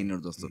बस्छ होला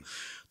यिनीहरू जस्तो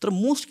तर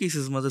मोस्ट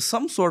केसेसमा चाहिँ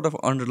some sort of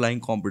underlying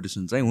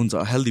competition चाहिँ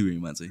हुन्छ हेल्दी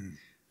वेमा चाहिँ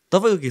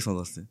तपाईँको केसमा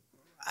जस्तै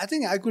I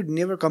think I could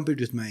never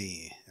compete with my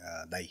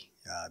दाइ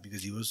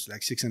because he was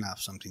like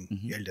 6.5 something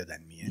Elder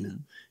than me होइन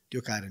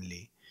त्यो कारणले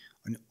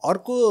अनि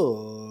अर्को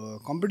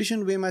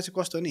कम्पिटिसन वेमा चाहिँ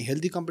कस्तो भने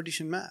हेल्दी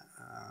कम्पिटिसनमा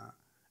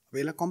अब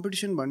यसलाई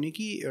कम्पिटिसन भन्ने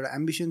कि एउटा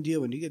एम्बिसन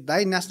दियो भने कि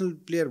दाइ नेसनल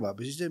प्लेयर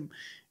भएपछि चाहिँ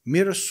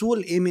मेरो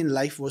sole am in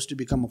life was to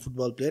become a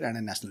football player and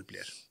a national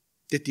player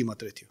त्यति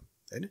मात्रै थियो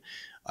होइन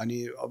अनि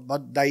अब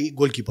दाइ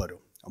गोलकिपर हो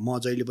म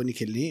जहिले पनि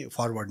खेल्ने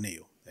फरवर्ड नै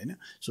हो होइन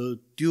सो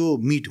त्यो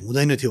मिट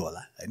हुँदैन थियो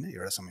होला होइन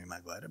एउटा समयमा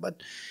गएर बट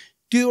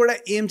त्यो एउटा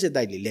एम चाहिँ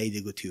दाइले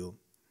ल्याइदिएको थियो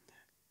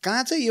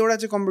कहाँ चाहिँ एउटा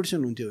चाहिँ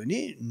कम्पिटिसन हुन्थ्यो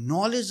भने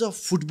नलेज अफ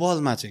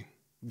फुटबलमा चाहिँ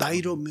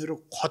दाइ र मेरो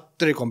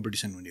खत्रै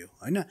कम्पिटिसन हुने हो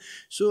होइन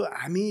सो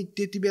हामी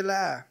त्यति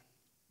बेला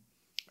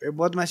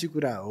बदमासी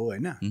कुरा हो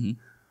होइन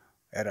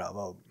हेर अब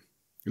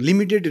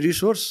लिमिटेड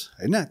रिसोर्स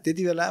होइन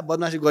त्यति बेला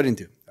बदमासी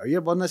गरिन्थ्यो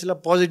यो बदमासीलाई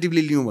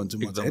पोजिटिभली लिउँ भन्छु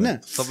म चाहिँ होइन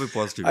सबै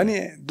पोजिटिभ अनि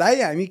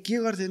दाइ हामी के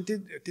गर्थ्यौँ भने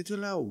त्यति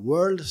बेला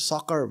वर्ल्ड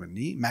सकर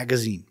भन्ने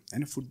म्यागजिन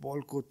होइन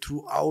फुटबलको थ्रु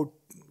आउट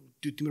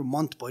त्यो तिम्रो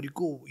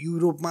मन्थभरिको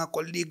युरोपमा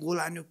कसले गोल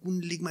हान्यो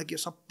कुन लिगमा के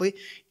सबै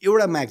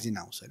एउटा म्यागजिन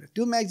आउँछ होइन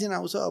त्यो म्यागजिन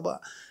आउँछ अब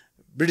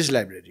ब्रिटिस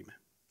लाइब्रेरीमा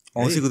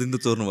औँसीको दिन त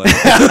चोर्नु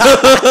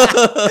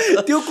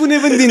भयो त्यो कुनै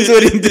पनि दिन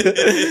चोरिन्थ्यो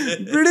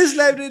ब्रिटिस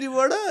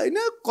लाइब्रेरीबाट होइन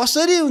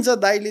कसरी हुन्छ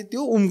दाइले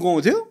त्यो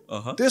उम्काउँथ्यो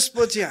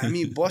त्यसपछि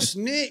हामी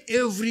बस्ने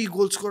एभ्री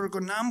गोल स्कोररको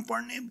नाम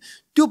पढ्ने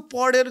त्यो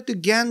पढेर त्यो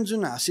ज्ञान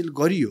जुन हासिल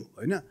गरियो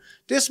होइन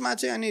त्यसमा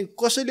चाहिँ अनि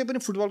कसैले पनि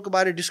फुटबलको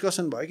बारे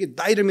डिस्कसन भयो कि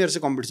दाइ र मेरो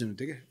चाहिँ कम्पिटिसन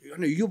हुन्थ्यो कि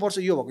अनि यो वर्ष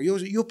यो भएको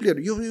यो प्लेयर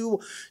यो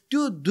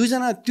त्यो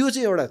दुईजना त्यो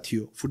चाहिँ एउटा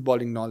थियो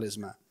फुटबलिङ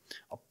नलेजमा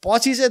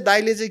पछि चाहिँ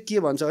दाइले चाहिँ के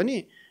भन्छ भने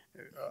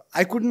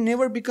I could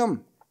never become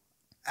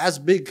as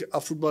big a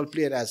football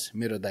player as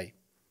मेरो दाइ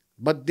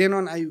but then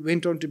on I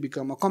went on to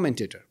become a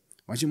commentator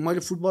भनेपछि मैले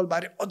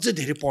फुटबलबारे अझै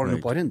धेरै पढ्नु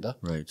पऱ्यो नि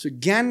त सो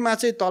ज्ञानमा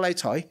चाहिँ तँलाई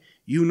छ है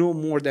you know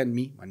more than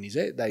me भन्ने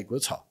चाहिँ दाइको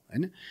छ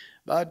होइन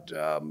बट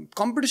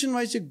कम्पिटिसन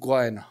वाइज चाहिँ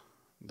गएन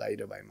दाइ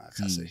र भाइमा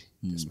खासै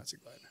त्यसमा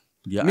चाहिँ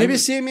गएन मेबी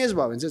सेम एज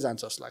भयो भने चाहिँ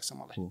जान्छ जस्तो लाग्छ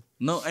मलाई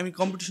न आई मिन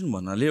कम्पिटिसन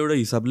भन्नाले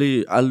एउटा हिसाबले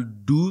आई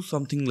डु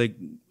समथिङ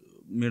लाइक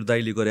मेरो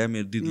दाइले गरे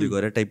मेरो दिदीले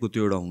गरे टाइपको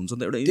त्यो एउटा हुन्छ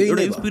नि त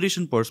एउटा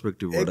इन्सपिरेसन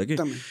पर्सपेक्टिभबाट कि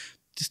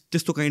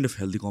त्यस्तो काइन्ड अफ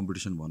हेल्दी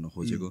कम्पिटिसन भन्न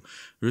खोजेको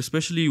र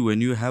specially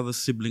when you have a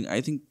sibling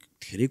I think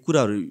धेरै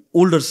कुराहरू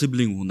ओल्डर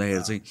सिब्लिङ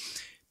हुँदाखेरि चाहिँ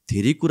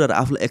धेरै कुराहरू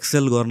आफूलाई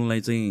एक्सेल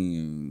गर्नलाई चाहिँ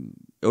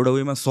एउटा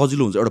वेमा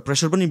सजिलो हुन्छ एउटा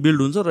प्रेसर पनि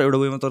बिल्ड हुन्छ र एउटा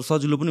वेमा तर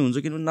सजिलो पनि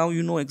हुन्छ किनभने नाउ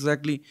यु नो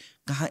एक्ज्याक्टली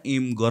कहाँ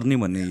एम गर्ने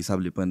भन्ने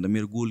हिसाबले पनि त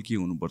मेरो गोल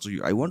के हुनुपर्छ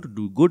I want to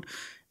do good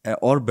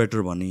or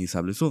better भन्ने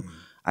हिसाबले so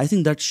I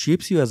think that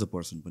ceps you as a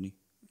person पनि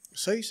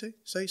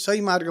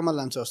सही मार्गमा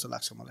लान्छ जस्तो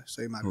लाग्छ मलाई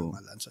सही मार्गमा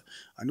लान्छ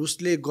अनि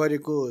उसले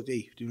गरेको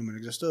त्यही तिमीले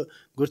भनेको जस्तो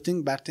good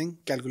thing bad thing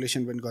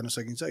calculation पनि गर्न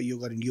सकिन्छ यो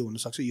गरेर यो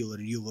हुनसक्छ यो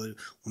गरेर यो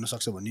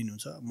हुनसक्छ भन्ने नि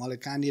हुन्छ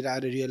मलाई कहाँनिर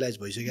आएर रियलाइज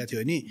भइसकेको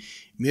थियो भने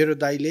मेरो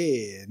दाइले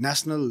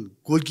नेसनल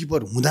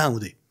गोलकिपर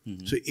हुँदै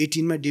सो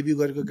 18मा डेब्यू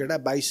गरेको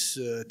केटा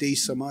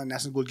 22-23सम्म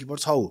नेसनल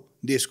गोलकिपर छ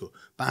देशको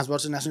 5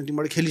 वर्ष national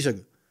टिमबाट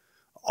खेलिसक्यो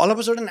all of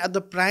a sudden at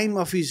the prime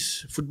of his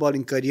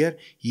फुटबलिङ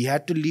career Hee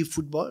had to leave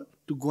football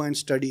to go and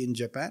study in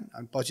Japan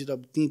अनि पछि त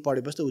त्यहीँ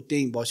पढेपछि त ऊ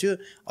त्यहीँ बस्यो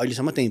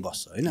अहिलेसम्म त्यहीँ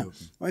बस्छ होइन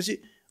भनेपछि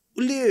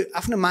उसले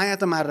आफ्नो माया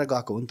त मारेर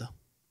गएको हो नि त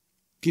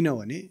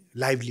किनभने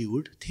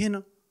लाइभलीहुड थिएन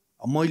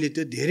मैले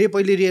त्यो धेरै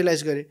पहिले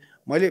रियलाइज गरेँ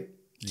मैले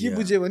के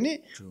बुझेँ भने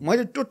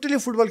मैले टोटली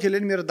फुटबल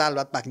खेलेँ नि मेरो दाल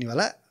भात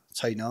पाक्नेवाला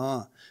छैन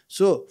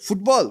so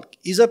football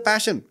is a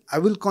passion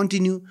I will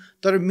continue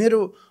तर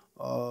मेरो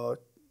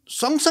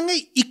सँगसँगै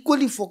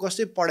इक्वली फोकस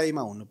चाहिँ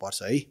पढाइमा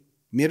हुनुपर्छ है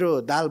मेरो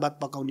दाल भात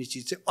पकाउने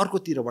चिज चाहिँ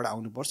अर्कोतिरबाट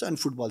आउनुपर्छ अनि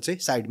फुटबल चाहिँ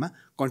साइडमा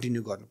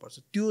कन्टिन्यू गर्नुपर्छ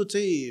त्यो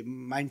चाहिँ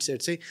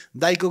माइन्डसेट चाहिँ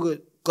दाइको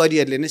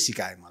करियरले नै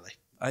सिकायो मलाई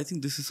I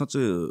think this is such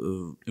a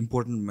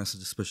important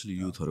message specially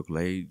युथहरूको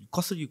लागि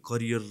कसरी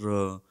करियर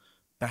र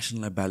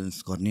प्यासनलाई ब्यालेन्स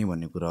गर्ने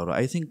भन्ने कुराहरू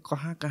आई थिङ्क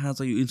कहाँ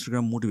चाहिँ यो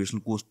इन्स्टाग्राम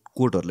मोटिभेसनल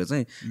कोटहरूले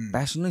चाहिँ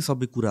प्यासन नै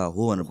सबै कुरा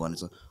हो भनेर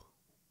भनेछ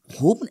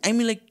हो पनि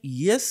I mean like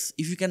yes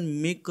if you can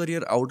make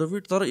career out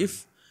of it तर इफ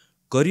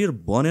करियर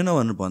बनेन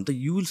भनेर भन्छ त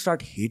you will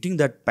start hating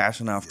that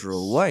passion after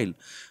a while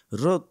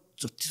र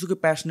जतिसुकै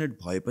प्यासनेट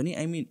भए पनि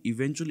I mean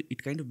eventually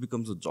it kind of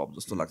becomes a जब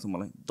जस्तो लाग्छ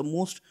मलाई द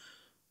मोस्ट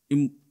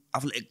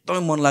आफूलाई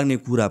एकदमै मन लाग्ने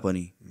कुरा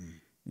पनि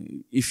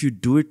if you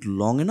do it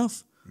long enough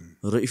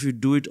र if you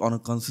do it on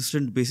a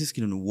consistent basis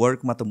किनभने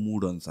वर्कमा त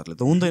मुड अनुसारले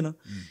त हुँदैन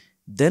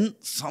then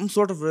some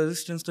sort of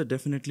resistance त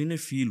डेफिनेटली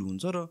नै फिल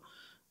हुन्छ र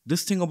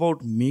this thing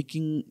about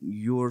making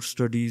your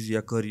studies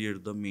yeah career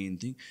the main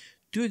thing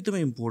त्यो एकदमै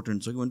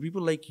इम्पोर्टेन्ट छ कि when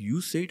people like you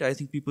say it I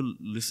think people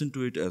listen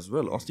to it as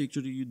well अस्ति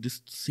actually this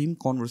same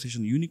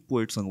conversation unique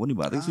पोएटसँग पनि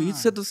भएको थियो so he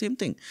said the same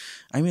thing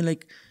I mean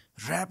like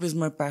rap is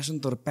my passion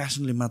तर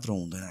प्यासनले मात्र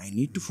हुँदैन I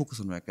need to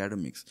focus on my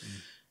academics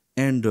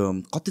and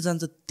कति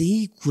जान्छ त्यही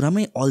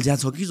कुरामै अल्झ्या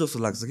छ कि जस्तो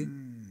लाग्छ कि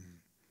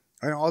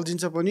होइन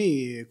अल्झिन्छ पनि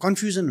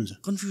कन्फ्युजन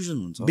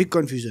हुन्छ बिग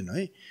कन्फ्युजन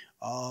है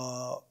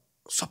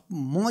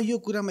म यो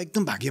कुरामा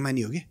एकदम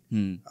भाग्यमानी हो कि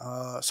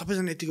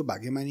सबैजना यतिको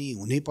भाग्यमानी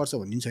हुनैपर्छ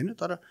भन्ने छैन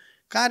तर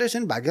कहाँ रहेछ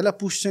नि भाग्यलाई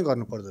पुस चाहिँ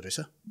गर्नु पर्दो रहेछ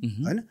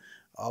होइन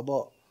अब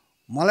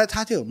मलाई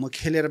थाहा थियो म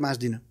खेलेर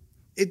बाँच्दिनँ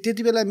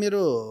त्यति बेला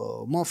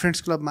म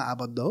फ्रेन्ड्स क्लबमा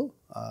आबद्ध हो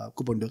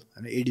कुपन्डोल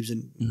होइन ए डिभिजन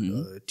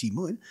टिम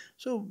हो होइन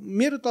सो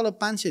मेरो तलब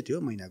 500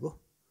 थियो महिनाको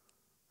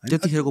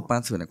त्यतिखेरको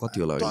 500 भने कति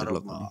होला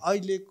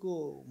अहिलेको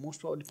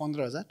मोस्ट प्रोबब्ली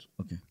 15,000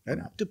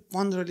 होइन त्यो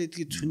 15ले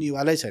त्यति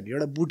छुनेवालै छैन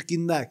एउटा बुट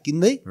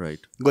किन्दै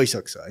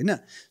गइसक्छ होइन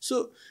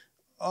सो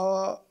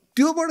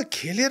त्योबाट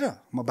खेलेर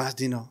म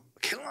बाँच्दिनँ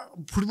खेल्न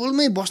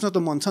फुटबलमै बस्न त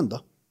मन छ नि त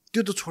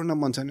त्यो त छोड्न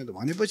मन छैन त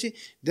भनेपछि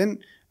देन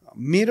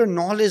मेरो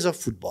नलेज अफ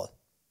फुटबल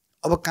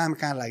अब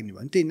कहाँ लाग्ने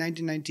भयो त्यही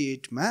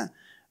 1998मा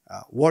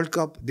वर्ल्ड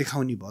कप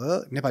देखाउने भयो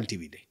नेपाल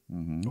टिभीले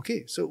ओके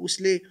सो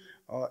उसले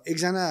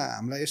एकजना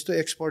हामीलाई यस्तो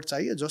एक्सपर्ट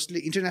चाहियो जसले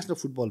इन्टरनेसनल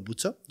फुटबल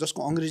बुझ्छ जसको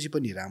अङ्ग्रेजी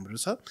पनि राम्रो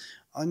छ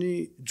अनि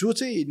जो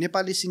चाहिँ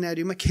नेपाली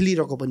सिनारीमा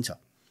खेलिरहेको पनि छ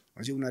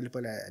चाहिँ उनीहरूले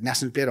पहिला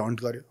नेसनल प्लेयर हन्ट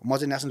गर्यो म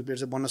चाहिँ नेसनल प्लेयर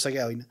चाहिँ बन्न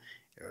सकेको होइन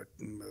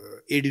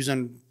ए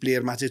डिभिजन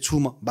प्लेयरमा चाहिँ छु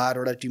म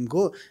 12वटा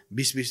टिमको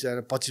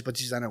 20-20जना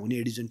 25-25जना हुने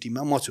ए डिभिजन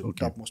टिममा म छु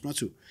टप मोस्टमा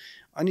छु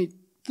अनि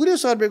पुरै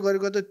सर्वे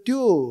गरेको त त्यो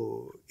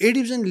ए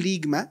डिभिजन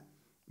लिगमा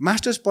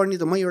मास्टर्स पढ्ने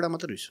त म एउटा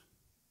मात्र रहेछु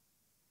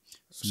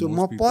सो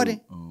म पढेँ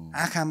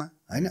आँखामा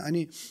होइन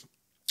अनि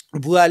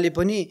बुवाले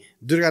पनि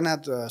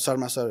दुर्गानाथ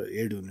शर्मा सर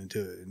हेड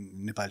हुनुहुन्थ्यो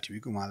नेपाल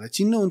टिभीको उहाँलाई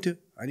चिन्नुहुन्थ्यो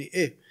अनि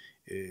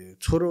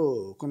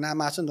छोरोको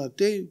नाम आएको छ नि त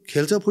त्यही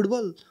खेल्छ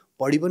फुटबल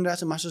पढि पनि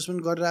रहेछ मास्टर्स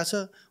पनि गरिरहेछ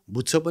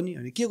बुझ्छ पनि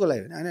अनि के को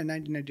लागि होइन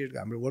 1998को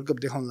हाम्रो वर्ल्ड कप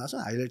देखाउनु लाग्छ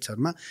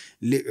हाइलाइट्सहरूमा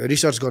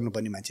रिसर्च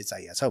गर्नुपर्ने मान्छे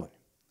चाहिएको छ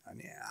भने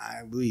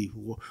अनि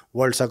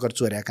वर्ल्ड सकर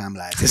चोर्या काम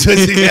लाग्यो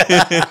त्यसपछि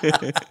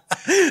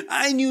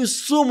I knew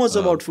so much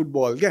about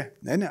football क्या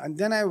होइन. अनि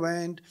देन आई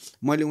वेन्ट,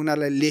 मैले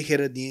उनीहरूलाई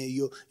लेखेर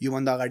दिएँ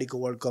योभन्दा अगाडिको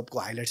वर्ल्ड कपको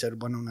हाइलाइट्सहरू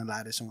बनाउन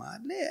लाएर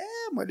उहाँहरूले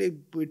मैले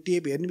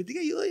टेप हेर्ने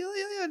बित्तिकै यो यो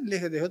यो यो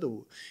लेखेर देख्यो त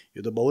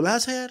यो त बौला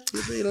छ यार,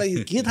 यो त यसलाई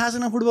के थाहा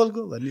छैन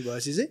फुटबलको भन्ने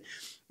भएपछि चाहिँ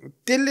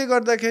त्यसले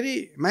गर्दाखेरि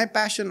my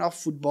passion of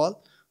football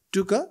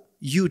took a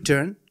you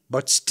turn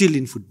but still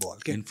in football.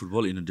 In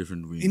football in a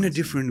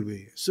different way.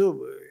 So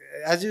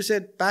as you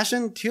said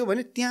passion थियो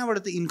भने त्यहाँबाट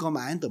त इन्कम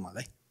आयो नि त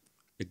मलाई.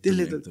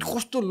 त्यसले त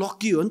कस्तो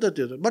लकी हो नि त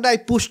त्यो त. But I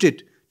pushed it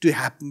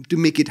to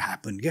make it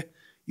happen क्या.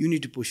 You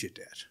need to push it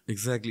यार.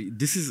 Exactly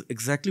this is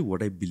exactly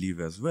what I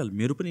believe as well.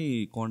 मेरो पनि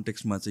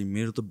कन्टेक्स्टमा चाहिँ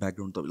मेरो त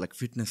ब्याकग्राउन्ड त लाइक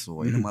फिटनेस हो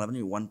होइन. मलाई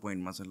पनि वान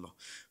पोइन्टमा चाहिँ ल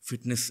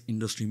फिटनेस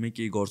इन्डस्ट्रीमै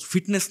केही गर्छु,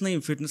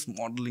 फिटनेस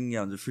मोडलिङ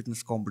या हुन्छ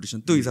फिटनेस कम्पिटिसन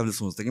त्यो हिसाबले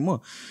सोच्थेँ कि म.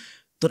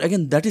 तर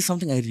again that is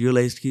something I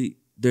realise कि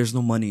there is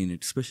no money in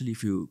it, specially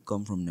if you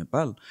come from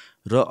Nepal.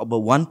 र अब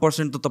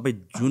 1% त तपाईँ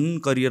जुन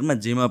करियरमा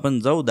जेमा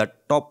पनि जाऊ द्याट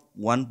टप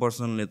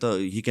 1%ले त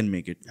हि क्यान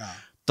मेक इट.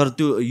 तर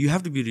त्यो you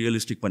have to be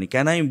realistic पनि.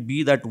 क्यान आई बी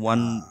द्याट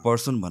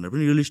 1% भनेर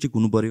पनि रियलिस्टिक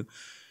हुनु पऱ्यो.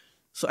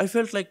 So I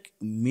felt like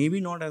maybe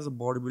not as a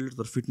body builder,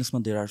 तर फिटनेसमा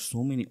देयर आर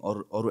सो मेनी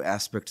अरू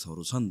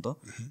एस्पेक्ट्सहरू छ नि त.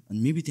 अनि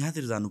मेबी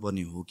त्यहाँतिर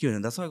जानुपर्ने हो कि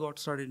होइन. That's why got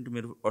started into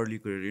मेरो early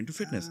career into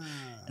fitness.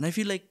 And I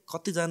feel like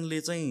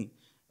कतिजनाले चाहिँ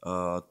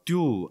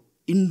त्यो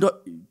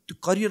त्यो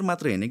करियर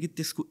मात्र होइन कि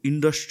त्यसको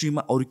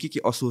इन्डस्ट्रीमा अरू के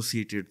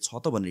एसोसिएटेड छ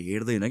त भनेर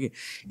हेर्दैन कि.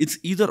 It's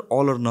either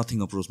all or nothing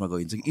अप्रोचमा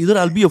गइन्छ कि इदर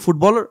आल बी अ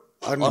फुटबलर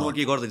अरू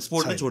के गर्दैन,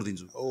 स्पोर्ट नै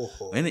छोडिदिन्छु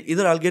होइन.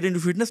 इदर आल गेट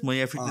इन्टु फिटनेस, म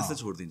यहाँ फिटनेस नै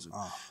छोडिदिन्छु.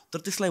 तर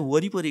त्यसलाई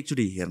वरिपरि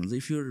एकचोटि हेर्नु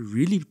चाहिँ if you're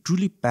really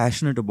truly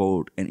passionate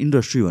about an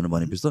industry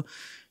भनेपछि त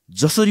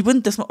जसरी पनि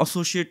त्यसमा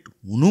एसोसिएट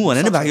हुनु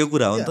भने नै भाग्यको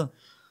कुरा हो नि त.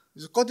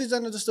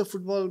 कतिजना जस्तो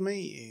फुटबलमै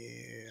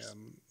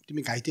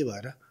तिमी घाइते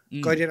भएर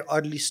करियर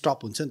अर्ली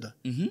स्टप हुन्छ नि त.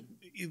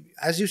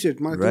 As you said,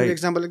 my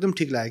example एकदम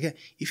ठीक लाग्यो क्या.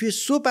 If he is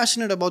so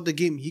passionate about the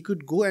game, he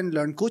could go and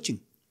learn coaching.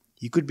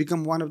 He could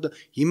become one of the.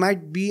 He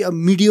might be a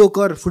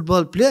mediocre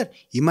football player.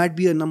 He might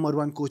be a number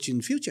 1 coach in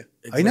future.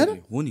 होइन र?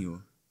 हो नि हो.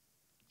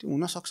 त्यो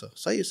हुन सक्छ.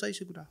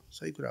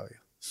 सही कुरा हो यो.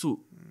 So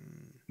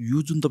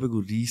यो जुन तपाईँको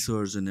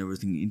research and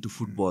everything into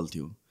football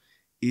थियो,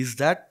 is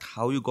that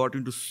how you got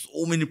into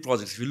so many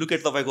projects? You look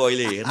at तपाईँको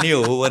अहिले हेर्ने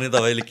हो भने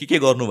तपाईँले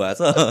के गर्नुभएको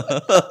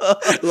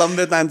छ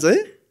लम्बे तान्छ है,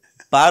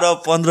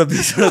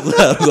 12-15-20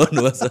 कुराहरू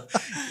गर्नुभएको छ.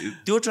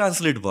 त्यो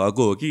ट्रान्सलेट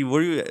भएको हो कि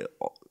वर you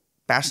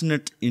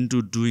passionate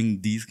into doing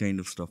this kind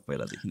of stuff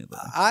पहिलादेखि नै?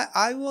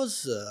 I was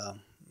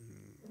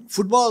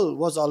football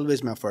was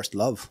always my first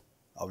love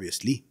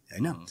obviously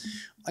होइन.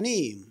 अनि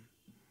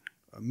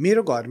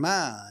मेरो घरमा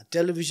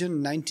टेलिभिजन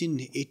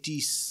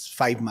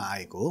 1985मा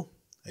आएको हो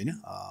होइन.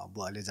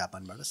 बुवाले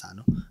जापानबाट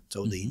सानो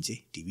 14 इन्चे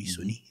टिभी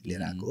सोनी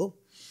लिएर आएको हो.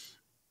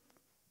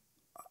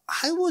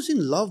 I was in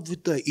love with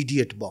the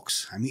idiot box.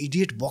 हामी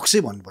इडियट बक्सै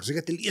भन्नुपर्छ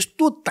क्या. त्यसले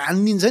यस्तो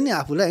तानिदिन्छ नि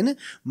आफूलाई होइन.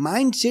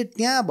 माइन्ड सेट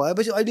त्यहाँ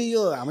भएपछि अहिले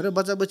यो हाम्रो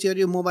बच्चा बच्चीहरू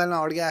यो मोबाइलमा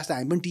अड्किया जस्तो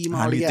हामी पनि टिभीमा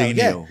अड्किया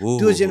क्या.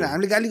 त्यो चाहिँ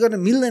हामीले गाली गर्न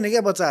मिल्दैन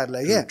क्या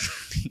बच्चाहरूलाई क्या.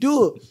 त्यो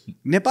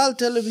नेपाल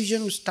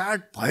टेलिभिजन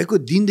स्टार्ट भएको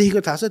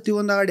दिनदेखिको थाहा छ.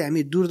 त्योभन्दा अगाडि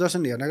हामी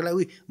दूरदर्शन हेर्नको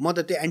लागि म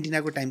त त्यो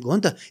एन्टिनाको टाइमको हो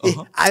नि त.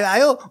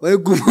 आयो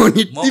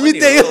घुमाउने तिमी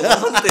त्यही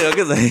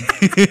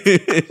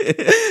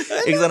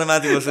एकजना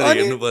माथि बसेर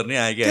हेर्नुपर्ने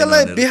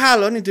त्यसलाई बेहाल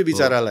हो नि त्यो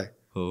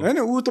बिचरालाई होइन.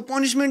 ऊ त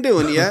पनिसमेन्टै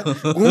हो नि यार.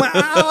 घुमा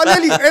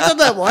अलिअलि यता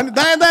त भन्यो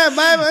दायाँ दायाँ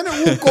बायाँ होइन.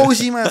 ऊ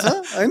कौसीमा छ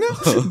होइन,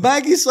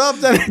 बाँकी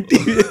सबजना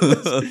टिभी.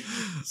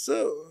 सो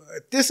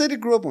त्यसरी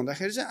ग्रोअप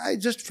हुँदाखेरि चाहिँ I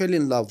just fail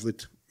in love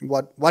with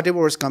what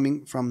ever was coming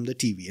from the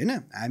TV होइन.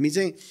 हामी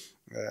चाहिँ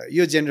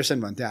यो जेनेरेसन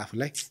भन्थ्यो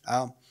आफूलाई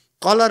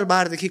कलर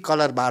बारदेखि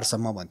कलर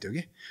बारसम्म भन्थ्यो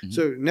कि.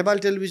 सो नेपाल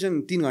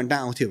टेलिभिजन 3 घन्टा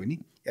आउँथ्यो भने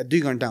या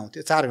 2 घन्टा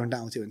आउँथ्यो, 4 घन्टा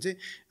आउँथ्यो भने चाहिँ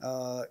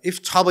इफ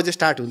 6 बजे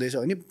स्टार्ट हुँदैछ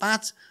भने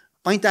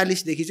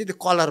 5:45 चाहिँ त्यो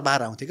कलर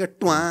बार आउँथ्यो क्या.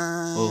 ट्वा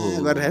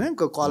गरेर होइन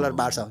कलर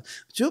बार छ.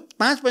 त्यो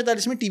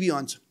 5:45मा टिभी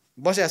अन छ,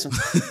 बसिहाल्छौँ.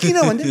 किन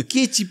भन्दै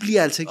के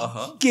चिप्लिहाल्छ कि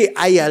के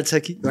आइहाल्छ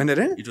कि भनेर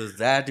होइन.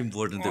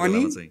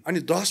 अनि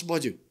 10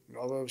 बज्यो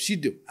अब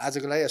सिद्धो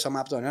आजको लागि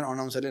समाप्त भनेर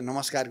अनाउन्सरले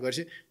नमस्कार गर्छ.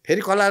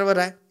 फेरि कलर बार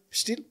आयो,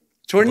 स्टिल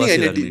छोड्ने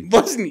होइन टिभी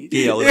बस्ने.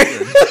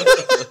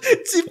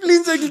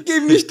 चिप्लिन्छ कि के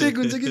मिस्टेक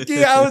हुन्छ कि के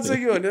आउँछ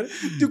कि भनेर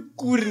त्यो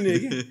कुर्ने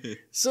कि.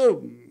 सो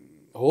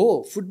हो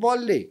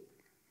फुटबलले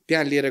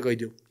त्यहाँ लिएर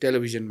गइदियो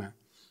टेलिभिजनमा.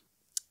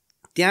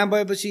 त्यहाँ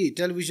भएपछि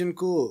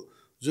टेलिभिजनको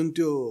जुन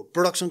त्यो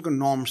प्रोडक्सनको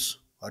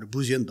नर्म्सहरू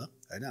बुझ्यो नि त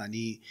होइन.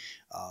 अनि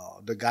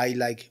द गाई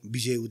लाइक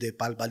विजय उदय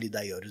पालपाली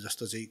दाईहरू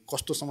जस्तो चाहिँ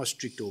कस्तोसँग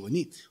स्ट्रिक्ट हो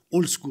भने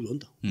ओल्ड स्कुल हो नि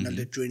त.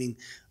 उनीहरूले ट्रेनिङ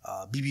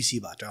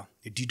बिबिसीबाट,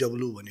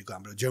 डिडब्ल्यू भनेको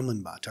हाम्रो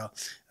जर्मनबाट,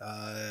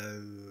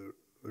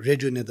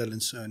 रेडियो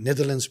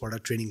नेदरल्यान्ड्सबाट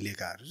ट्रेनिङ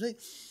लिएकाहरू चाहिँ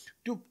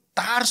त्यो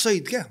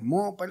तारसहित क्या.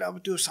 म पहिला अब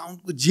त्यो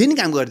साउन्डको जे नि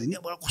काम गरिदिने.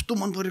 अब कस्तो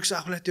मन परेको छ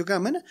आफूलाई त्यो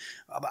काम होइन.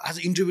 अब आज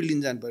इन्टरभ्यू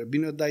लिन जानु पऱ्यो.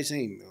 विनोद दाई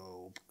चाहिँ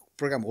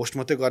प्रोग्राम होस्ट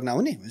मात्रै गर्न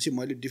आउने भनेपछि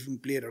मैले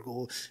डिफ्रेन्ट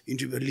प्लेयरहरूको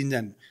इन्टरभ्यू लिन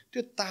जानु.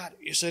 त्यो तार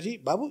यसरी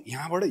बाबु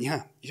यहाँबाट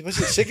यहाँ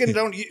त्यसपछि सेकेन्ड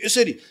राउन्ड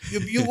यसरी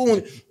यो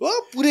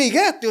पुरै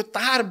क्या. त्यो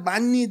तार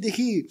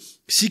बान्नेदेखि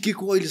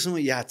सिकेको अहिलेसम्म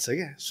याद छ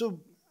क्या. So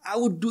I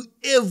would do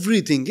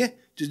everything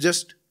to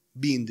just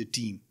be in the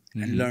team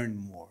and learn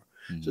more.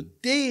 So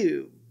त्यही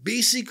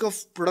बेसिक अफ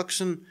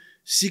प्रोडक्सन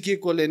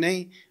सिकेकोले नै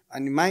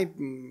अनि माई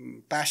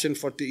प्यासन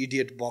फर त्यो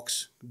इडियट बक्स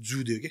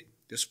जुद्यो कि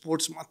त्यो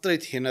स्पोर्ट्स मात्रै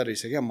थिएन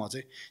रहेछ क्या म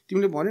चाहिँ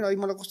तिमीले भन्यो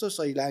अहिले मलाई कस्तो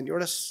सही लाग्यो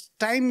एउटा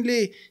टाइमले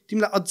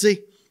तिमीलाई अझै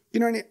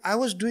किनभने I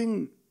was doing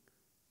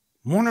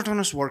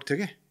monotonous work थियो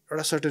क्या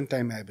एउटा सर्टन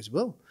टाइम आएपछि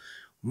भयो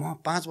म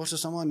 5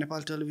 वर्षसम्म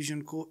नेपाल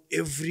टेलिभिजनको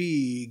एभ्री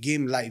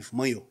गेम लाइभ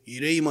मै हो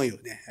हिरै मै हो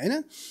त्यहाँ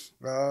होइन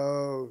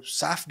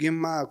साफ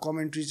गेममा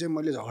कमेन्ट्री चाहिँ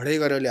मैले झगडै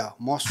गरेर ल्याएँ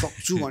म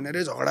सक्छु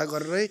भनेरै झगडा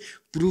गरेरै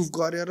प्रुभ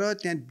गरेर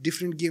त्यहाँ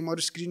डिफ्रेन्ट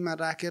गेमहरू स्क्रिनमा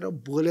राखेर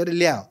बोलेर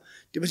ल्यायो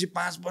त्यसपछि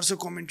 5 वर्ष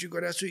कमेन्ट्री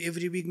गरेको छु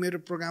एभ्री विक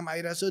मेरो प्रोग्राम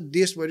आइरहेको छ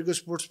देशभरिको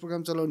स्पोर्ट्स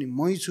प्रोग्राम चलाउने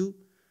मै छु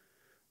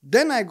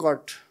then I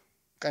got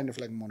kind of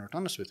like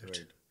monotonous with it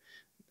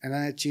and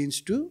I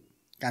change to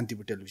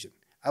Kantipur television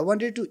I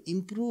wanted to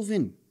improve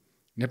in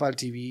Nepal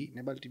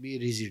TV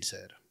rigid छ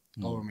हेर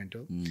गभर्मेन्ट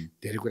हो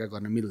धेरै कुरा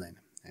गर्न मिल्दैन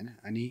होइन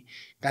अनि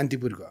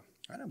कान्तिपुरको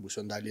होइन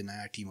भूषण दाले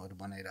नयाँ टिमहरू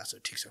बनाइरहेको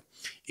छ ठिक छ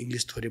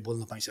इङ्ग्लिस थोरै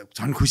बोल्न पाइन्छ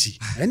झन् खुसी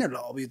होइन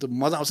ल अब यो त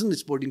मजा आउँछ नि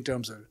स्पोर्टिङ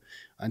टर्म्सहरू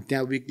अनि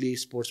त्यहाँ विकली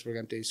स्पोर्ट्स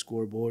प्रोग्राम त्यही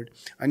स्कोर बोर्ड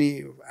अनि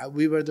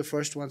we were the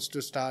first once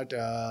to start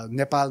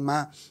नेपालमा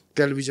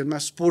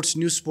टेलिभिजनमा स्पोर्ट्स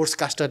न्युज स्पोर्ट्स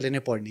कास्टरले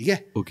नै पढ्ने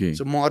क्या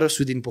सो म र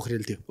सुदिन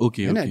पोखरेल थियो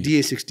होइन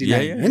DA69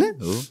 होइन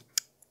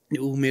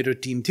ऊ मेरो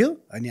टिम थियो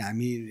अनि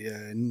हामी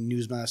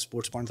न्युजमा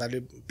स्पोर्ट्स पढ्न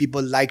थाल्यो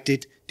पिपल लाइक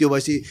इट त्यो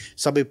भएपछि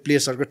सबै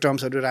प्लेयर्सहरूको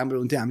टर्म्सहरू राम्रो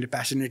हुन्थ्यो हामीले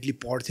प्यासनेटली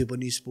पढ्थ्यो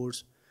पनि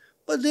sports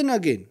but then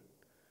again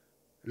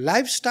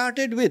life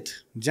started with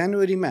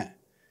जनवरीमा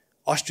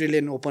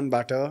Australian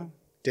ओपनबाट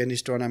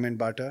tennis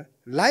टुर्नामेन्टबाट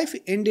life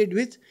ended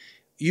with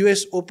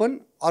US open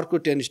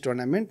अर्को टेनिस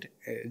टुर्नामेन्ट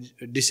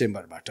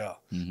डिसेम्बरबाट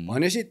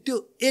भनेपछि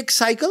त्यो एक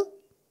साइकल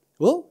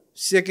हो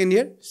second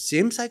year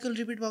same cycle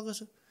repeat भएको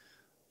छ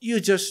you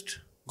just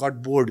got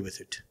bored with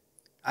it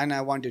and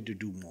I wanted to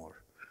do more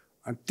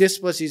and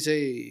त्यसपछि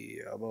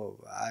चाहिँ अब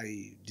I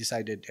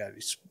decided यार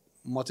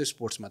म चाहिँ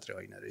स्पोर्ट्स मात्रै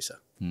होइन रहेछ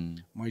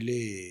मैले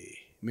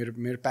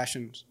मेरो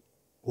प्यासन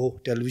हो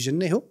टेलिभिजन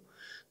नै हो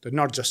तर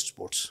नट जस्ट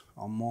स्पोर्ट्स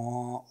म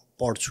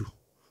पढ्छु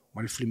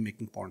मैले फिल्म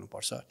मेकिङ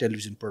पढ्नुपर्छ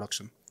टेलिभिजन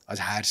प्रोडक्सन अझ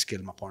हायर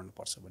स्केलमा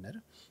पढ्नुपर्छ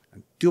भनेर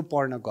अनि त्यो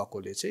पढ्न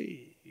गएकोले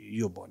चाहिँ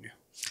यो बन्यो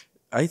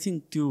आई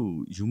थिङ्क त्यो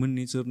ह्युमन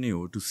नेचर नै हो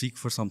to sick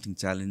for something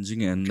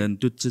challenging and then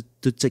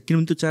त्यो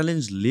किनभने त्यो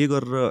च्यालेन्जले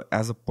गरेर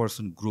एज अ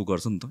पर्सन ग्रो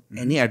गर्छ नि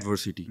त एनी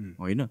एडभर्सिटी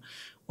होइन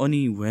अनि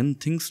when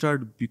things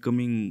start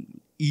becoming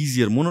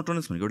easier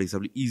monotonous भनेको एउटा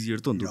हिसाबले इजियर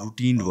त हो नि त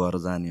रुटिन भएर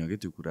जाने हो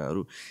क्या त्यो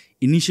कुराहरू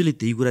इनिसियली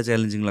त्यही कुरा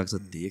च्यालेन्जिङ लाग्छ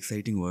त्यही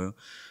एक्साइटिङ भयो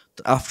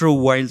आफ्टर अ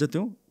वाइल चाहिँ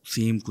त्यो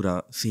सेम कुरा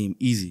same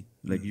easy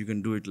like you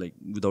can do it like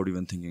without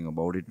even thinking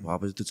about it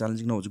भएपछि त्यो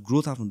च्यालेन्जिङ नभएपछि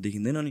ग्रोथ आफ्नो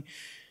देखिँदैन अनि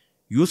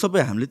यो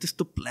सबै हामीले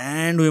त्यस्तो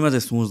प्लान्ड वेमा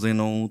चाहिँ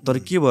सोच्दैनौँ तर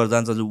के भएर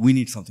जान्छ we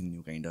need something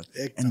new kind of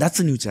and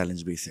that's a new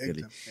challenge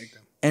basically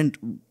and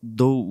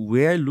the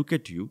way I look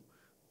at you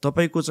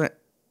तपाईँको चाहिँ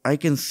I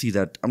can see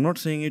that I'm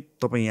not सेङ it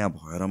तपाईँ यहाँ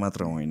भएर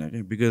मात्र होइन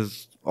क्या बिकज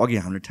अघि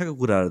हामीले ठ्याक्क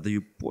कुराहरू त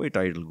यो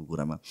पोएट आइडलको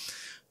कुरामा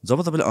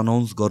जब तपाईँले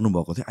अनाउन्स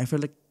गर्नुभएको थियो I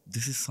feel like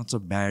this is such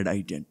a bad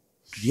idea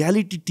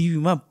reality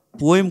टिभीमा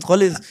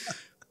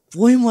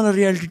पोएमवाला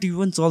रियालिटी टिभी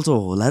पनि चल्छ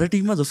होला र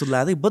टिभीमा जस्तो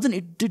लाग्दै but then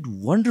it did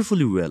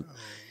wonderfully well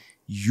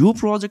यो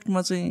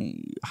प्रोजेक्टमा चाहिँ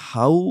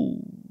हाउ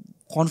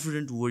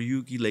कन्फिडेन्ट वर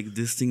यु कि लाइक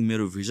दिस थिङ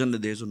मेरो भिजनले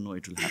देखेको नो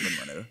इट विल ह्यापन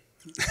भनेर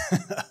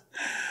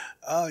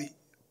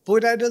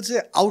पोएट आइडल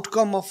चाहिँ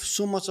outcome of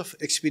so much of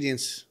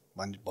experience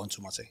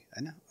भन्छु म चाहिँ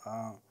होइन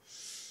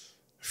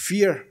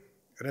फियर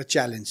र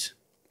च्यालेन्ज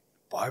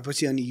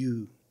भएपछि अनि यु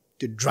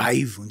त्यो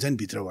ड्राइभ हुन्छ नि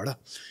भित्रबाट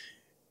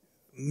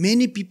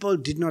many people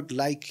did not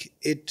like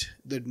it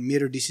the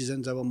मेरो डिसिजन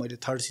जब मैले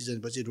 3rd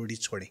सिजनपछि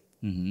रोडिज छोडेँ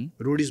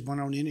रोडिज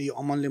बनाउने नै यो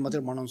अमनले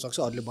मात्रै बनाउन सक्छ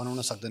अरूले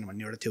बनाउन सक्दैन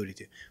भन्ने एउटा थ्योरी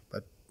थियो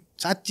बट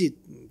साँच्ची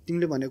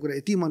तिमीले भनेको कुरा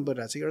यति मन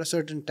परिरहेको छ एउटा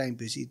सर्टन टाइम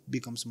पछि इट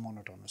बिकम्स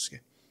मोनोटोनस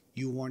क्या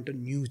you want a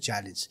new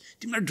challenge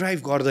तिमीलाई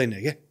ड्राइभ गर्दैन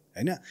क्या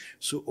होइन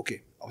सो ओके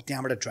अब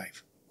त्यहाँबाट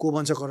ड्राइभ को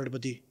बन्छ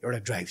करोडपति एउटा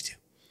ड्राइभ थियो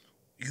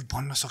यो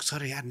भन्न सक्छ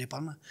र यार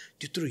नेपालमा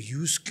त्यत्रो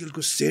huge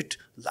स्केलको set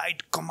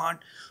light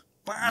command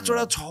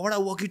 5वटा 6वटा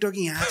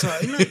walkie talkie यहाँ छ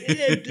होइन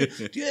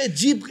त्यो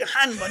जिप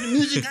हान भन्ने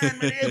म्युजिक हान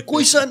भने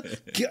question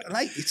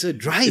like it's a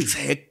drive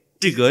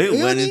hectic है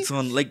व्हेन इट्स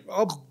अन लाइक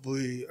अब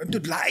त्यो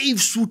लाइभ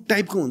सुट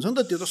टाइपको हुन्छ नि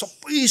त त्यो त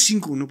सबै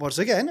सिङ्क हुनुपर्छ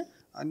क्या होइन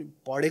अनि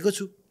पढेको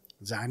छु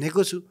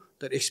जानेको छु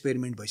तर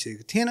एक्सपेरिमेन्ट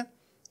भइसकेको थिएन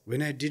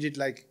when I did it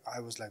like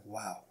I was like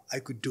wow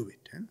I could do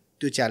it होइन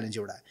त्यो च्यालेन्ज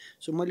एउटा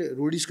सो मैले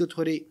रोडिसको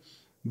थोरै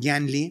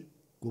ज्ञान लिएँ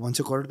को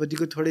भन्छ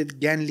करोडपतिको थोरै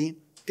ज्ञान लिएँ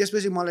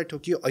त्यसपछि मलाई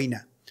ठोकियो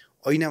ऐना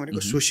भनेको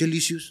सोसियल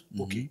इस्युज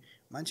ओके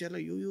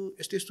मान्छेहरूलाई यो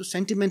यस्तो यस्तो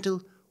सेन्टिमेन्टल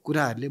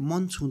कुराहरूले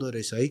मन छुँदो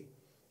रहेछ है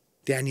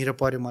त्यहाँनिर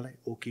पऱ्यो मलाई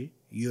ओके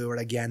यो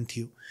एउटा ज्ञान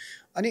थियो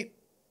अनि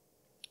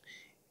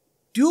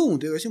त्यो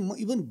हुँदै गएपछि म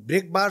इभन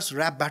ब्रेक बार्स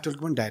ऱ्याप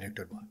ब्याटलको पनि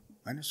डाइरेक्टर भयो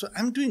होइन सो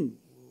आइएम डुइङ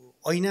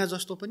ऐना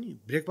जस्तो पनि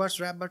ब्रेक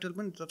बार्स ऱ्याप ब्याटल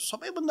पनि तर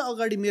सबैभन्दा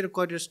अगाडि मेरो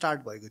करियर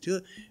स्टार्ट भएको थियो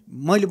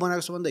मैले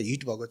बनाएको सबभन्दा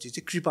हिट भएको चिज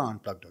चाहिँ कृपा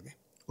अनप्लग्ड हो क्या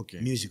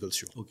म्युजिकल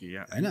सो ओके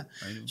या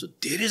होइन सो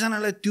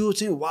धेरैजनालाई त्यो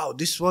चाहिँ wow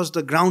this was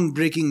the ground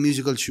breaking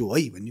musical so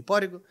है भन्ने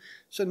परेको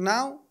so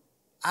now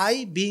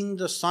I being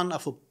the sun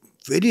of a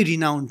very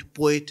renowned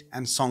poet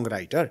and song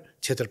writer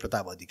क्षेत्र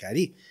प्रताप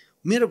अधिकारी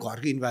मेरो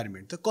घरको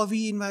इन्भाइरोमेन्ट त कवि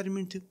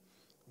इन्भाइरोमेन्ट थियो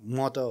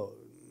म त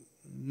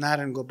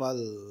नारायण गोपाल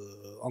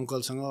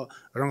अङ्कलसँग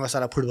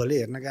रङ्गशाला फुटबलै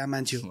हेर्न गएको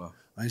मान्छे हो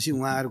भनेपछि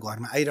उहाँहरू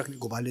घरमा आइराख्ने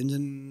गोपाल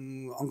व्यञ्जन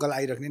अङ्कल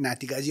आइराख्ने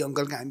नातिकाजी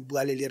अङ्कलका हामी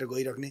बुवाले लिएर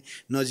गइराख्ने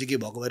नजिकै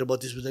भएको भएर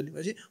 32 बजेली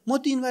भनेपछि म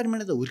त्यो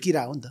इन्भाइरोमेन्टमा त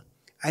हुर्किरहेको हो नि त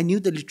I knew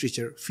the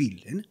literature field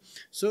होइन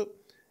so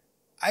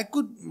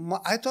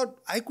I thought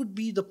I could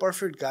be the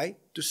perfect गाई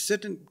टु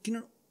सेट एन्ड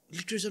किन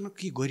लिट्रेचरमा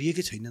के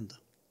गरिएकै छैन नि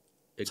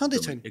त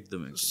सधैँ छैन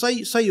एकदमै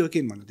सही हो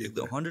किन भन्नु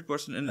त्यो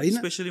 100% एन्ड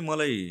स्पेसली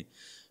मलाई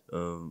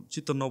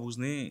चित्त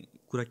नबुझ्ने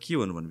कुरा के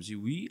भन्नु भनेपछि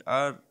वी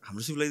आर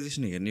हाम्रो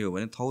सिभिलाइजेसन हेर्ने हो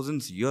भने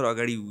थाउजन्ड्स इयर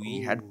अगाडि we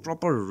had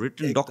proper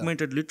return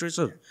documented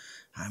literature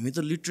हामी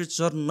त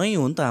लिट्रेचर नै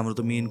हो नि त हाम्रो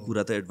त मेन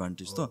कुरा त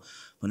एडभान्टेज त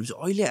भनेपछि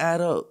अहिले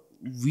आएर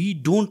वी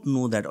डोन्ट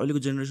नो द्याट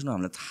अहिलेको जेनेरेसनमा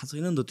हामीलाई थाहा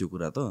छैन नि त त्यो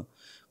कुरा त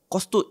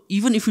कस्तो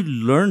even if you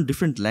learn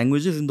different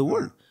languages in the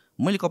world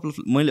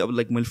मैले अब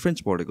लाइक मैले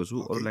फ्रेन्च पढेको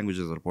छु अरू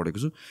ल्याङ्ग्वेजेसहरू पढेको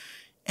छु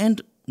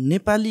एन्ड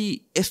नेपाली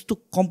यस्तो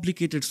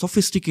कम्प्लिकेटेड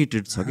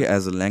सफिस्टिकेटेड छ कि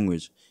as a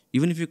language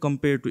even if you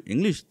compare to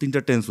English 3टा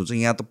tense हुन्छ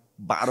यहाँ त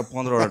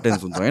 12-15वटा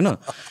टेन्स हुन्छ होइन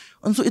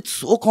अनि सो इट्स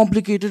सो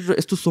कम्प्लिकेटेड र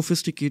यस्तो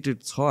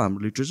सोफिस्टिकेटेड छ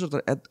हाम्रो लिट्रेचर तर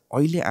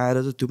अहिले आएर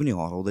चाहिँ त्यो पनि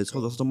हराउँदैछ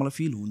जस्तो मलाई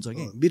फिल हुन्छ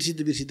कि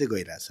बिर्सिँदै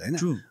गइरहेछ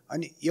होइन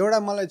अनि एउटा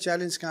मलाई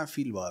च्यालेन्ज कहाँ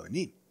फिल भयो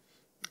भने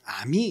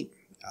हामी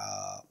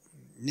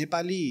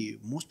नेपाली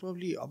मोस्ट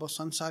प्रोबब्ली अब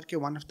संसारकै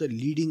वान अफ द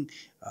लिडिङ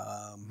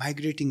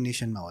माइग्रेटिङ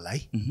नेसनमा होला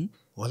है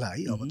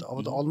अब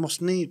त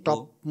अलमोस्ट नै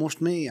टप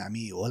मोस्ट नै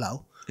हामी होला हो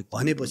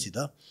भनेपछि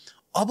त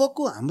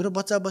अबको हाम्रो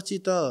बच्चा बच्ची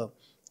त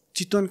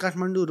चितवन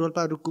काठमाडौँ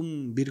रोल्पा रुकुम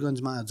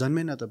वीरगन्जमा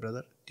जन्मेन त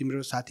ब्रदर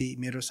तिम्रो साथी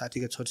मेरो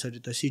साथीका छोरछोरी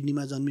त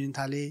सिडनीमा जन्मिन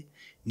थाले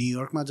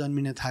न्युयोर्कमा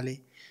जन्मिन थाले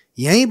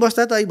यहीँ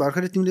बस्दा त अहिले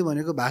भर्खरै तिमीले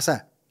भनेको भाषा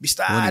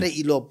बिस्तारै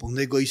इलोप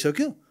हुँदै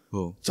गइसक्यो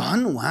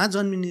झन् उहाँ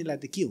जन्मिनेलाई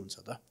त के हुन्छ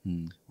त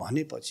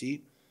भनेपछि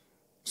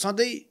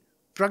सधैँ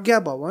प्रज्ञा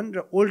भवन र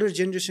ओल्डर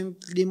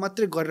जेनेरेसनले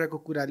मात्रै गरिरहेको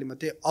कुराले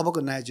मात्रै अबको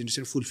नयाँ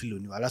जेनेरेसन फुलफिल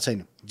हुनेवाला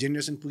छैन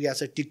जेनेरेसन पुगेको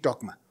छ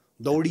टिकटकमा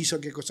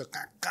दौडिसकेको छ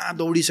कहाँ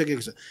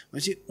दौडिसकेको छ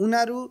भनेपछि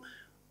उनीहरू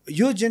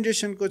यो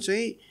जेनेरेसनको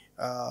चाहिँ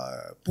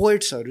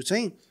पोएट्सहरू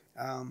चाहिँ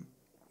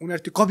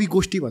उनीहरू त्यो कवि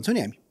गोष्ठी भन्छौँ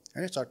नि हामी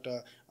होइन चट्ट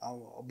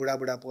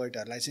बुढा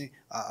पोएटहरूलाई चाहिँ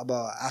अब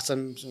आसन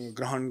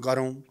ग्रहण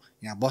गरौँ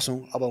यहाँ बसौँ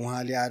अब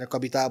उहाँले आएर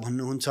कविता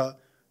भन्नुहुन्छ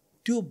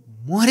त्यो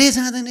मरे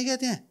जाँदैन क्या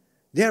त्यहाँ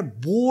they are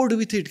board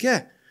with it क्या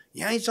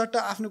यहीँ चट्ट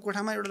आफ्नो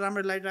कोठामा एउटा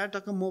राम्रो लाइट आएर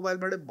टक्क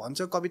मोबाइलबाट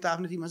भन्छ कविता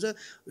आफ्नो ती भन्छ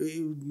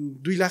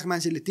 2 लाख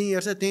मान्छेले त्यहीँ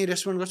हेर्छ त्यहीँ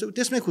रेस्पोन्ड गर्छ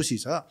त्यसमै खुसी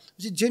छ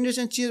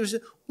जेनेरेसन चेन्ज भएपछि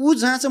ऊ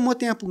जहाँ चाहिँ म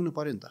त्यहाँ पुग्नु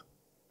पऱ्यो नि त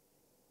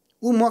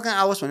ऊ म कहाँ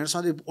आओस् भनेर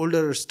सधैँ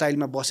ओल्डर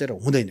स्टाइलमा बसेर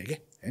हुँदैन क्या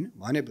होइन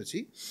भनेपछि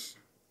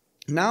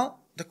now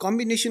the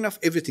combination of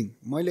everything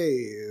मैले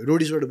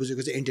रोडिजबाट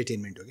बुझेको चाहिँ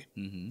इन्टरटेनमेन्ट हो क्या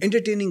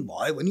इन्टरटेनिङ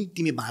भयो भने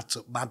तिमी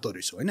बाँच्दो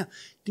रहेछौ होइन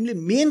तिमीले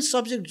मेन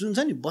सब्जेक्ट जुन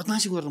छ नि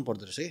बदमासी गर्नु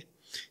पर्दो रहेछ क्या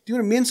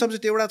तिम्रो मेन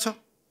सब्जेक्ट एउटा छ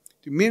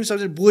त्यो मेन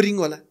सब्जेक्ट बोरिङ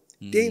होला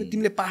त्यही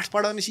तिमीले पाठ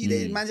पढाउने सिधै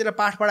मान्छेलाई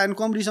पाठ पढायो भने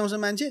कम रिसाउँछ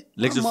मान्छे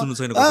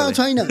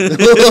छैन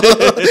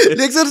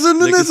लेक्चर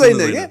सुन्नु नै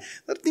छैन क्या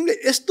तर तिमीले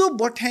यस्तो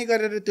बठ्याइ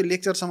गरेर त्यो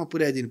लेक्चरसम्म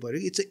पुर्याइदिनु पऱ्यो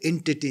कि इट्स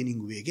इन्टरटेनिङ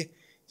वे के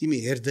तिमी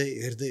हेर्दै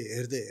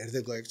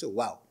गएको छ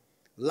वाउ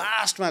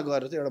लास्टमा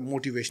गएर चाहिँ एउटा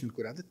मोटिभेसनल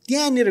कुरा त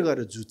त्यहाँनिर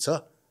गएर जुत्छ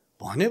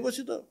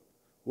भनेपछि त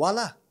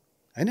वाला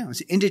होइन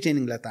भनेपछि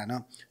इन्टरटेनिङलाई तान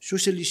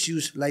सोसियल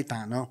इस्युजलाई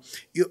तान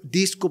यो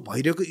देशको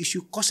भइरहेको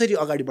इस्यु कसरी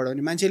अगाडि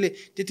बढाउने मान्छेले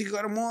त्यतिकै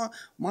गरेर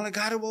मलाई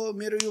गाह्रो भयो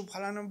मेरो यो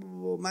फलाना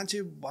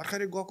मान्छे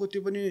भर्खरै गएको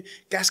त्यो पनि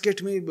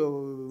क्यास्केटमै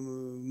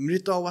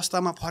मृत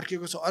अवस्थामा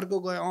फर्केको छ अर्को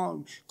गयो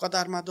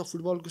कतारमा त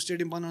फुटबलको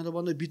स्टेडियम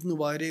बनाउँदा बित्नु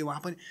भयो अरे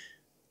उहाँ पनि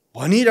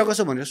भनिरहेको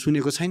छ भनेर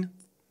सुनेको छैन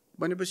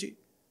भनेपछि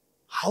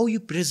हाउ यु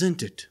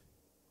प्रेजेन्ट इट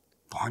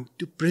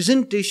त्यो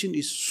प्रेजेन्टेसन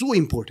इज सो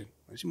इम्पोर्टेन्ट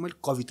भनेपछि मैले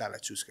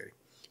कवितालाई चुज गरेँ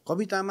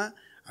कवितामा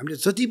हामीले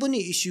जति पनि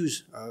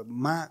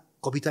इस्युजमा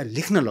कविता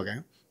लेख्न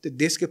लगायौँ त्यो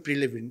देशकै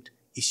प्रिलेभेन्ट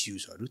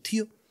इस्युजहरू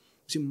थियो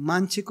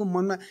मान्छेको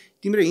मनमा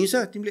तिम्रो हिँड्छ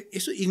तिमीले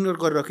यसो इग्नोर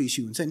गरिरहेको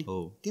इस्यु हुन्छ नि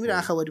तिम्रो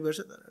आँखा वरिपरि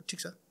छ ठिक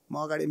छ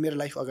म अगाडि मेरो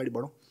लाइफ अगाडि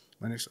बढौँ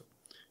भनेको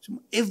सो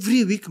एभ्री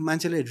विक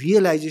मान्छेलाई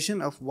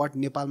रियलाइजेसन अफ वाट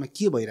नेपालमा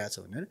के भइरहेछ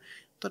भनेर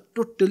त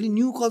टोटल्ली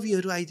न्यू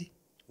कविहरू आइदिए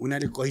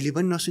उनीहरूले कहिले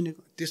पनि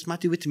नसुनेको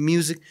त्यसमाथि विथ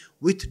म्युजिक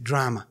विथ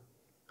ड्रामा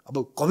अब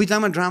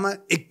कवितामा ड्रामा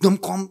एकदम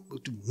कम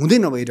हुँदै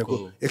नभइरहेको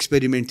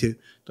एक्सपेरिमेन्ट थियो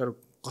तर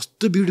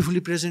कस्तो ब्युटिफुल्ली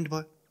प्रेजेन्ट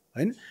भयो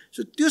होइन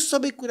सो त्यो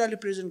सबै कुराले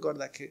प्रेजेन्ट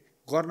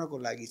गर्नको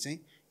लागि चाहिँ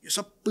यो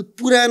सबै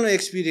पुरानो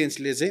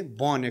एक्सपिरियन्सले चाहिँ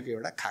बनेको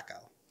एउटा खाका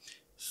हो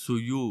सो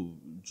यो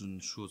जुन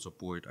सो छ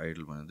पोएट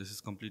आइडल भनेर दिस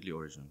इज कम्प्लिटली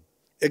ओरिजिनल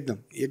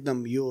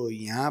एकदम यो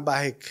यहाँ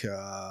बाहेक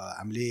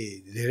हामीले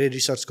धेरै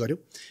रिसर्च गऱ्यौँ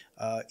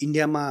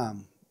इन्डियामा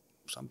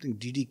समथिङ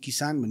डिडी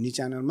किसान भन्ने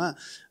च्यानलमा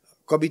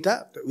कविता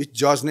विथ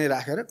जज नै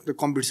राखेर त्यो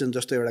कम्पिटिसन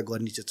जस्तो एउटा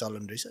गर्ने चाहिँ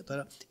चलन रहेछ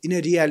तर in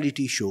a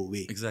reality so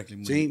way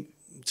exactly चाहिँ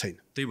छैन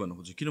त्यही भन्नु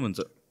खोज्छु किन भन्छ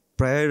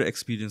प्रायर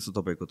एक्सपिरियन्स त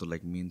तपाईँको त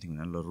लाइक मेन थिङ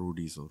ल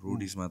रोडिज हो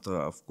रोडिजमा त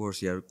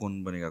अफकोर्स यार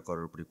कोन बनेका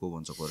करोडपति को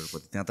भन्छ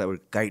करोडपति त्यहाँ त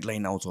एउटा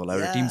गाइडलाइन आउँछ होला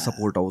एउटा टिम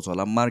सपोर्ट आउँछ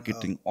होला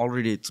मार्केटिङ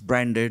अलरेडी इट्स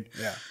ब्रान्डेड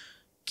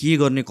के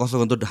गर्ने कसो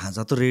गर्ने त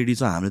ढाँचा त रेडी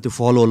छ हामीले त्यो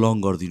फलो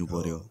अलङ गरिदिनु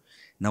पऱ्यो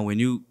now when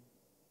you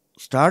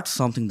start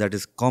something that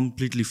is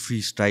completely free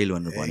style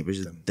भनेर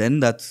भनेपछि देन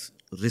द्याट्स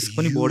रिस्क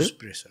पनि बढ्यो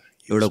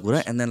एउटा कुरा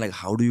and then like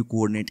how do you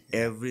coordinate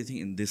everything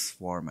in this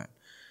format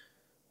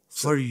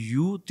for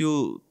you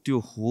त्यो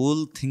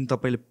होल थिङ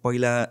तपाईँले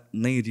पहिला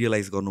नै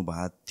रियलाइज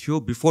गर्नुभएको थियो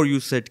बिफोर यु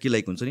सेट कि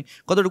लाइक हुन्छ नि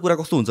कतिवटा कुरा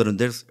कस्तो हुन्छ भने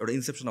देयर्स एउटा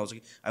इन्सेप्सन आउँछ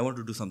कि I want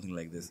to do something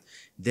like this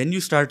then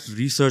you start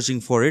researching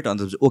for it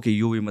अन्त ओके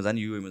यो वेमा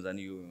जाने यो वेमा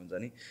जाने यो वेमा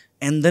जाने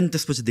एन्ड देन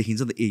त्यसपछि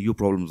देखिन्छ नि त यो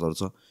प्रब्लम्सहरू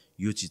छ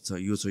यो चिज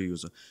छ यो छ यो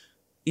छ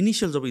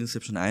इनिसियल जब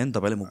इन्सेप्सन आयो नि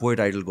तपाईँले म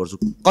पोएट आइडल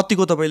गर्छु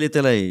कतिको तपाईँले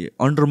त्यसलाई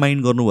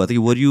अन्डरमाइन गर्नुभएको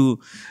थियो कि वर यु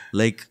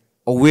लाइक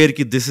अवेर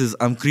कि this is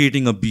I'm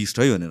creating a Bisht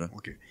है भनेर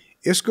ओके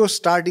यसको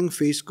स्टार्टिङ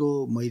फेजको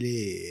मैले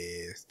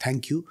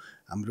थ्याङ्क यू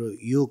हाम्रो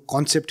यो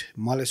कन्सेप्ट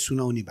मलाई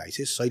सुनाउने भाइ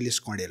चाहिँ शैलेश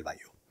कँडेल भाइ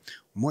हो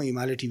म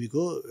हिमालय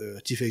टिभीको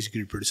चिफ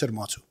एक्जिक्युटिभ प्रोड्युसर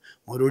म छु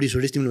म रोडिस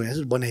तिमीले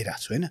भनेको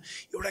बनाइरहेको छु होइन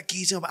एउटा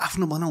केही चाहिँ अब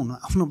आफ्नो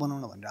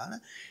बनाउन भनेर होइन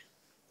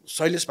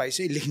शैलेश भाइ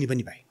चाहिँ लेख्ने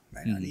पनि भाइ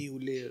होइन अनि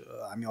उसले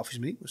हामी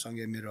अफिसमै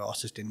उसँगै मेरो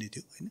असिस्टेन्ट नै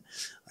थियो होइन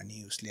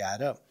अनि उसले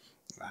आएर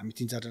हामी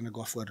 3-4जना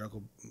गफ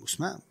गरेरको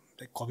उसमा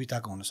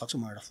कविताको हुनसक्छ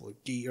म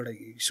एउटा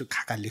यसो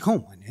खाका लेखौँ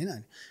भने होइन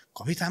अनि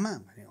कवितामा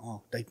भने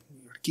टाइप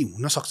के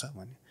हुनसक्छ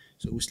भने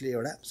सो उसले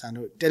एउटा सानो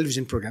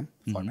टेलिभिजन प्रोग्राम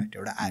फर्मेट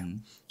एउटा आयो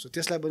सो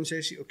त्यसलाई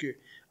बनिसकेपछि ओके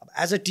अब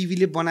एज अ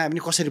टिभीले बनायो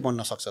भने कसरी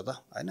बन्न सक्छ त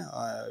होइन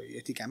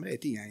यति क्यामेरा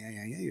यति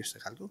यहाँ यस्तो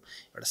खालको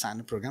एउटा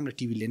सानो प्रोग्राम र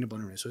टिभीले नै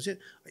बनाउने सोचे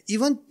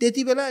इभन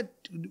त्यति बेला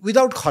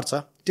विदाउट खर्च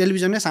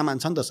टेलिभिजनमै सामान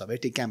छ नि त सबै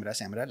त्यो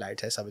क्यामेरा लाइट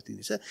छ सबै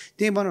तिनी छ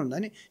त्यहीँ बनाउँदा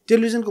नि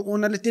टेलिभिजनको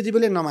ओनरले त्यति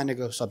बेलै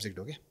नमानेको सब्जेक्ट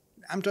हो कि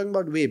I'm talking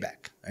about way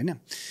back होइन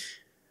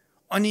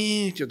अनि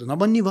त्यो त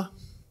नबन्ने भयो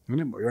होइन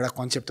एउटा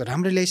कन्सेप्ट त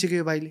राम्रो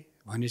ल्याइसक्यो भाइले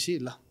भनेपछि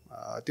ल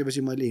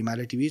त्योपछि मैले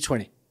हिमालय टिभी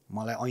छोडेँ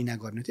मलाई ऐना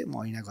गर्नु थियो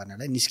म ऐना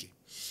गर्नलाई निस्केँ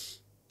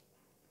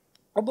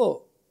अब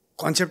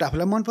कन्सेप्ट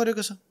आफूलाई मन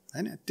परेको छ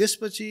होइन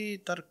त्यसपछि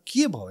तर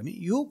के भयो भने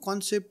यो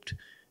कन्सेप्ट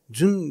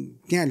जुन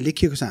त्यहाँ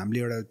लेखिएको छ हामीले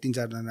एउटा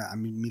 3-4जना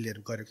हामी मिलेर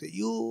गरेको थियो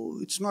यो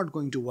it's not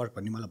going to work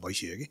भन्ने मलाई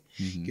भइसक्यो कि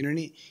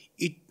किनभने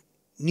it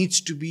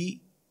needs to be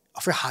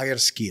of a higher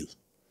scale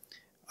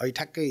अहिले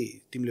ठ्याक्कै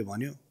तिमीले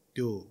भन्यो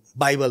त्यो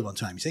बाइबल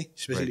भन्छौँ हामी चाहिँ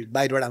स्पेसली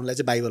बाहिरबाट हामीलाई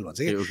चाहिँ बाइबल भन्छ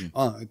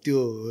कि त्यो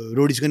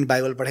रोडिजको पनि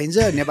बाइबल पठाइन्छ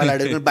नेपाल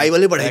आइडलको पनि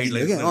बाइबलै पठाइदिन्छ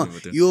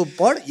कि यो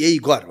पढ यही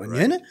गर भन्ने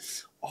होइन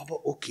अब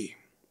ओके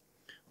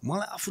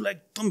मलाई आफूलाई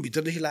एकदम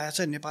भित्रदेखि लागेको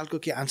छ नेपालको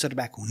के आन्सर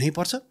ब्याक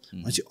हुनैपर्छ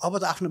भनेपछि अब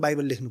त आफ्नो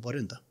बाइबल लेख्नु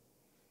पऱ्यो नि त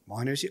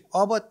भनेपछि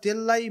अब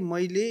त्यसलाई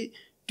मैले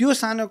त्यो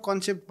सानो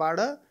कन्सेप्टबाट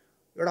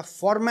एउटा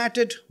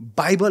फर्मेटेड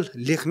बाइबल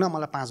लेख्न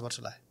मलाई 5 वर्ष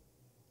लाग्यो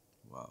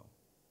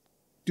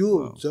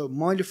त्यो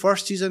मैले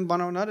फर्स्ट सिजन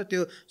बनाउन र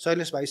त्यो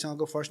शैलेश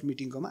भाइसँगको फर्स्ट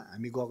मिटिङकोमा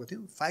हामी गएको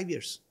थियौँ 5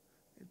 इयर्स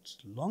इट्स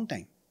लङ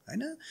टाइम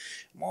होइन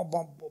म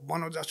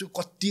बनाउँदा जान्छु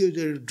कति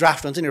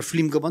ड्राफ्ट हुन्छ नि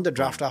फिल्मको पनि त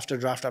ड्राफ्ट आफ्टर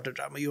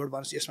ड्राफ्टमा यो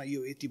बनाउँछु यसमा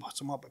यो यति भन्छ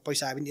म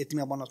पैसा आयो भने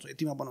यतिमा बनाउँछु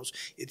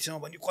यतिसम्म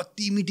भने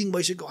कति मिटिङ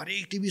भइसक्यो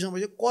हरेक टिभीसँग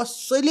भइसक्यो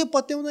कसैले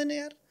पत्याउँदैन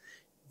यार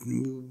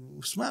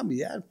उसमा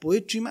यार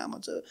पोएट्रीमा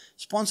भन्छ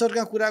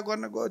स्पोन्सरका कुरा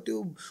गर्न गयो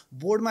त्यो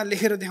बोर्डमा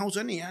लेखेर देखाउँछ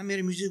नि यहाँ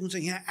मेरो म्युजिक हुन्छ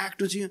यहाँ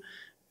एक्ट हुन्छ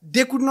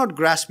they could not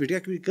grasp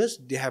it because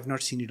they have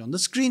not seen it on the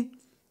screen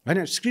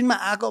होइन स्क्रिनमा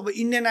आएको अब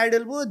इन्डियन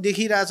आइडल पो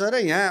देखिरहेछ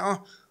र यहाँ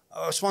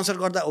स्पोन्सर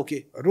गर्दा ओके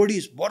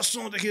रोडिज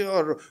वर्षौँदेखि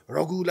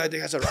रघुलाई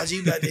देखाएको छ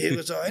राजीवलाई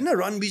देखेको छ होइन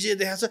रन विजय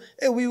देखाएको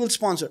छ वी विल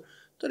स्पोन्सर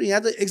तर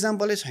यहाँ त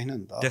एक्जाम्पलै छैन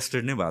नि त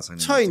टेस्टेड नै भएको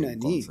छैन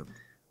नि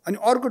अनि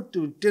अर्को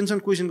टेन्सन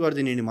क्वेसन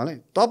गरिदिने नि मलाई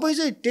तपाईँ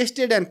चाहिँ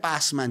टेस्टेड एन्ड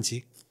पास मान्छे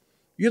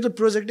यो त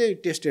प्रोजेक्टै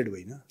टेस्टेड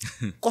होइन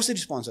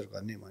कसरी स्पोन्सर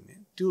गर्ने भन्ने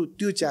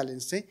त्यो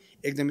च्यालेन्ज चाहिँ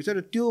एकदमै छ र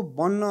त्यो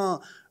बन्न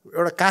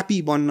एउटा कापी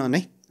बन्न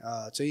नै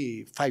चाहिँ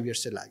 5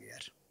 इयर्स चाहिँ लाग्यो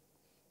यार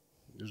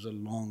it was a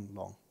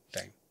long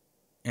time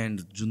and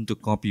जुन त्यो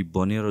कपी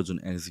बनेर जुन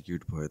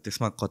एक्जिक्युट भयो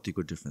त्यसमा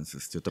कतिको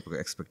डिफ्रेन्सेस थियो तपाईँको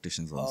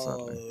एक्सपेक्टेसन्स अनुसार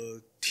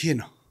थिएन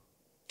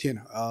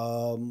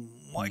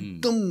म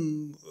एकदम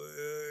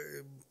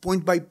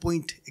पोइन्ट बाई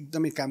पोइन्ट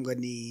एकदमै काम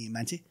गर्ने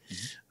मान्छे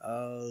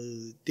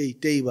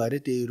त्यही भएर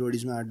त्यही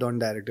रोडिजमा डन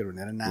डाइरेक्टर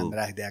भनेर नाम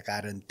राखिदिएको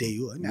कारण त्यही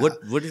हो होइन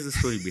what is the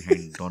story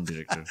behind done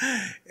director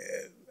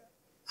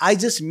I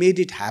just made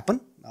it happen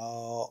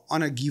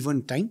on a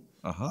given time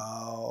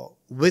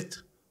with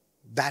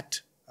that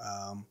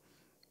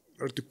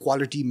त्यो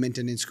क्वालिटी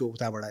मेन्टेनेन्सको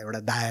उताबाट एउटा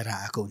दायरा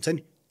आएको हुन्छ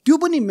नि त्यो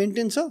पनि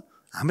मेन्टेन छ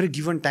हाम्रो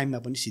गिभन टाइममा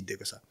पनि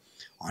सिद्धिएको छ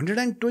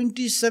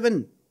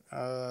 127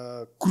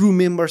 क्रू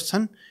मेम्बर्स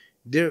छन्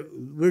they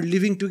where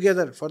living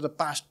together for the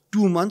past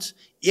 2 months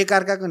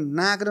एकअर्काको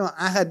नाक र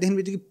आँखा देख्ने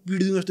बित्तिकै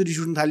पिडिदिउँ जस्तो रिस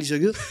उठ्न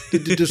थालिसक्यो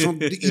त्यो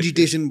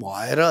इरिटेसन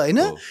भएर होइन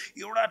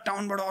एउटा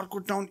टाउनबाट अर्को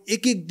टाउन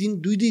एक दिन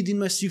 2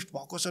 दिनमा सिफ्ट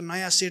भएको छ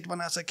नयाँ सेट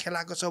बनाएको छ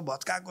खेलाएको छ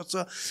भत्काएको छ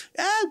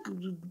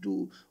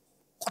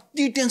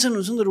कति टेन्सन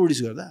हुन्छ नि त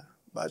रोडिस गर्दा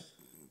but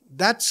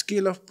that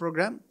scale of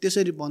programme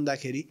त्यसरी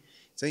बन्दाखेरि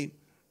चाहिँ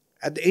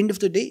at the and of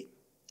the day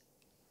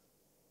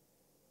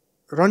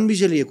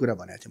रणविजयले यो कुरा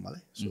भनेको थियो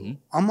मलाई so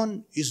Aman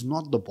is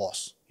not the bus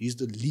he is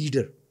the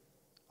leader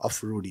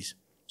of Roadies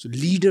so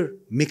leader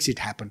makes it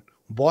happen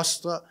बस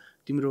त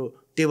तिम्रो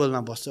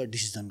टेबलमा बस्छ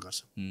डिसिजन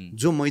गर्छ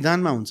जो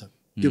मैदानमा हुन्छ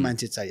त्यो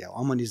मान्छे चाहियो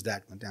अमन इज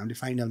द्याट भन्थ्यो हामीले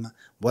फाइनलमा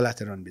बोलाएको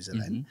थियो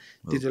रणविजयलाई होइन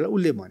त्यति बेला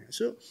उसले भन्यो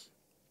so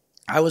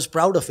I was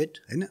proud of it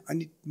होइन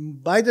अनि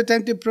बाई द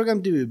टाइम त्यो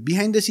प्रोग्राम त्यो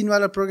बिहाइन्ड द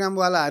सिनवाला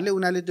प्रोग्रामवालाहरूले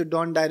उनीहरूले त्यो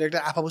डन डाइरेक्टर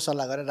आफू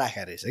सल्लाह गरेर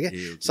राखेको रहेछ क्या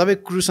सबै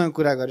क्रुसँग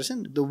कुरा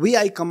गरेछन् the way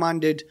I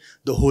कमान्डेड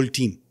the whole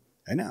team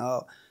होइन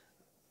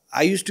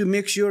I use to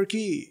make sure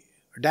कि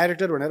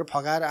डाइरेक्टर भनेर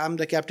फकाएर आम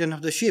द क्याप्टेन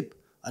अफ द सिप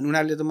अनि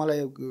उनीहरूले त मलाई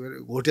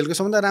होटेलको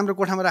सबभन्दा राम्रो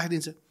कोठामा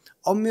राखिदिन्छ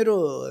अब मेरो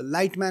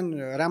लाइटम्यान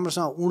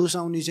राम्रोसँग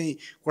उनी चाहिँ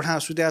कोठामा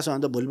सुतेको छ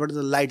भने त भोलिपल्ट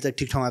त लाइट त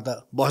ठिक ठाउँमा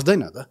त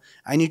बस्दैन त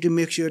I need to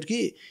make sure कि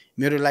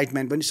मेरो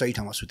लाइटम्यान पनि सही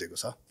ठाउँमा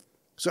सुतेको छ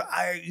so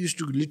I use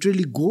to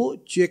literally go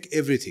check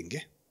everything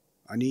के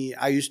अनि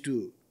आई युज टु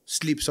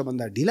स्लिप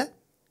सबभन्दा ढिला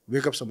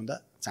वेकअप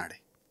सबभन्दा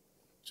चाँडै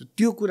सो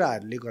त्यो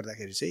कुराहरूले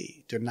गर्दाखेरि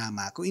चाहिँ त्यो नाम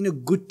आएको इन अ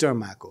गुड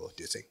टर्म आएको हो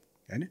त्यो चाहिँ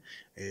होइन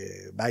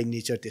बाई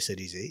नेचर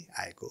त्यसरी चाहिँ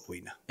आएको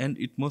होइन and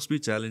it must be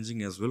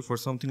challenging as well for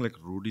something like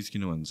Roadies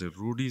किनभने चाहिँ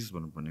रोडिज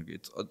भन्नु भनेको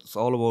इट्स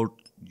अल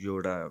अबाउट यो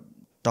एउटा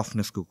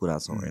टफनेसको कुरा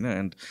छ होइन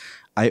एन्ड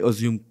आई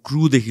अज्युम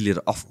क्रुदेखि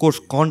लिएर अफकोर्स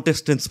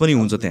कन्टेस्टेन्ट्स पनि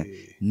हुन्छ त्यहाँ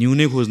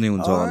न्युनै खोज्ने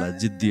हुन्छ होला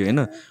जिद्दी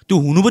होइन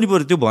त्यो हुनु पनि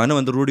पऱ्यो त्यो भएन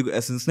भने त रोडीको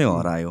एसेन्स नै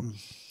हरायो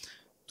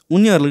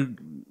उनीहरूले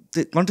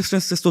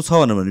कन्टेस्टेन्ट्स त्यस्तो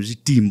छ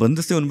भनेपछि टिम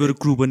पनि त्यस्तै हुनु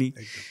पऱ्यो क्रु पनि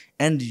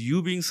and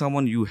you being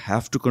Saman you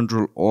have to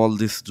control all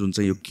this जुन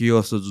चाहिँ यो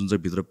केयस जुन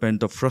चाहिँ भित्र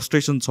पेन्ट अफ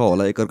फ्रस्ट्रेसन छ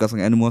होला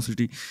एकअर्कासँग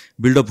एनिमोसिटी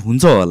बिल्डअप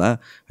हुन्छ होला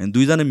होइन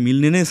दुईजना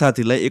मिल्ने नै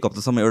साथीलाई एक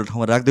हप्तासम्म एउटा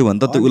ठाउँमा राख्दियो भने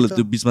त त्यो उसलाई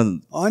त्यो बिचमा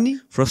अनि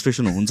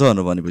फ्रस्ट्रेसन हुन्छ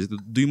भनेपछि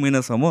त्यो 2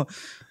 महिनासम्म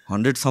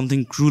 100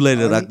 समथिङ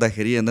क्रुलाई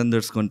राख्दाखेरि एन्ड देन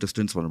देयर्स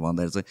कन्टेस्टेन्ट्स भनेर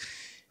भन्दाखेरि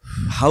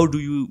चाहिँ how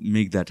do you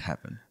make that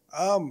happen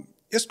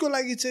यसको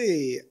लागि चाहिँ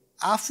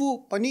आफू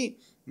पनि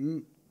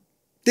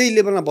त्यही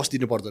लेभलमा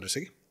बस्दिनु पर्दो रहेछ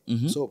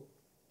कि so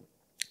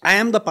I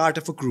am the part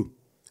of a crew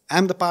I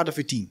am the part of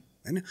a team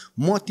होइन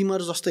म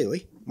तिमीहरू जस्तै हो है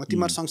म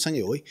तिमीहरू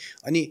सँगसँगै हो है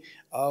अनि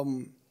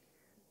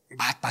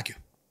भात पाक्यो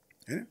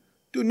होइन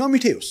त्यो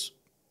नमिठै होस्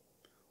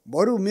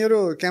बरु मेरो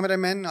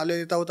क्यामेराम्यान अलि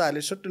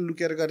यताउताहरूले सट्ट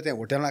लुकेर गएर त्यहाँ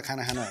होटेलमा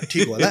खाना खान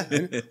ठिक होला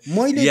होइन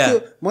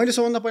मैले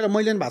सबभन्दा पहिला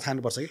मैले पनि भात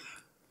खानुपर्छ कि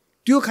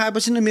त्यो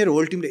खाएपछि नै मेरो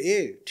होल टिमले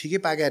ठिकै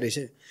पाके रहेछ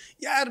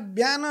यार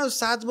बिहान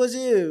 7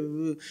 बजे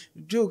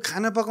त्यो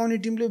खाना पकाउने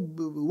टिमले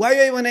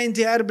वाइवाई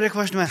बनाइन्थ्यो यार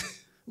ब्रेकफास्टमा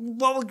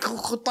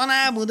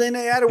तनाव हुँदैन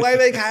यार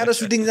वाइवाई खाएर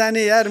सुटिङ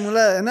जाने यार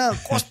मलाई होइन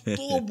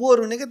कस्तो बोर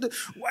हुने क्या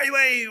त्यो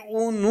वाइवाई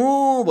ओ नो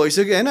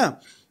भइसक्यो होइन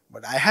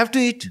but I have to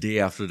it day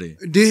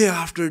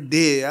after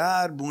day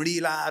यार भुँडी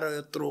लाएर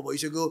यत्रो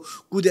भइसक्यो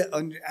कुदे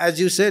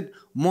एज यु सेड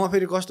म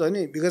फेरि कस्तो हो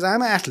नि बिकज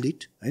आइ एम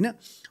एथलिट होइन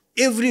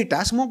एभ्री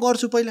टास्क म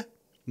गर्छु पहिला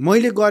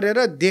मैले गरेर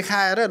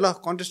देखाएर ल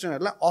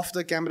कन्टेस्टेन्टहरूलाई अफ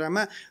द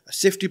क्यामेरामा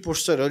सेफ्टी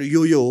पोस्चरहरू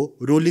यो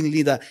हो रोलिङ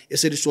लिँदा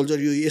यसरी सोल्जर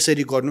यो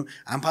यसरी गर्नु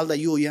हामफाल्दा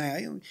यो यहाँ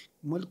है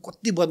मैले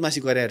कति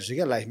बदमासी गराएर छु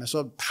क्या लाइफमा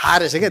सब थाहा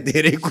रहेछ क्या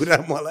धेरै कुरा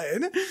मलाई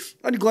होइन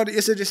अनि गरेर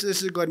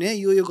यसरी गर्ने है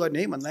यो गर्ने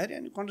है भन्दाखेरि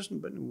अनि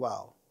कन्टेस्टेन्ट पनि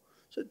वाउ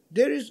सो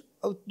देयर इज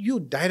अब यो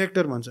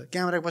डाइरेक्टर भन्छ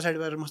क्यामेराको पछाडि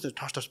गएर मस्त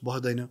ठस ठस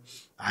बस्दैन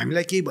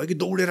हामीलाई केही भयो कि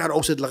दौडेर आएर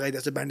औषध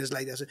लगाइदिएको छ ब्यान्डेज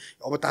लगाइदिएको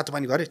छ अब तातो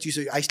पानी गरे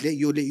चिसो आइसले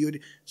योले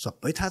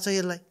सबै थाहा छ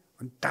यसलाई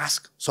अनि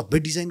टास्क सबै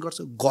डिजाइन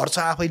गर्छ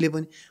आफैले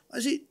पनि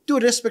अनि त्यो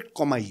रेस्पेक्ट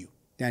कमाइयो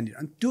त्यहाँनिर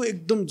अनि त्यो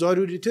एकदम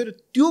जरुरी थियो र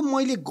त्यो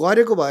मैले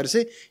गरेको भएर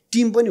चाहिँ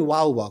टिम पनि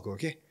वाउ भएको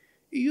के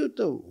यो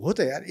त हो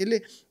त यार यसले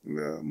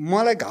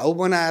मलाई घाउ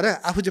बनाएर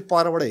आफू चाहिँ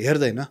परबाट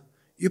हेर्दैन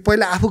यो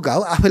पहिला आफू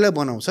घाउ आफैलाई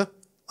बनाउँछ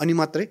अनि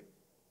मात्रै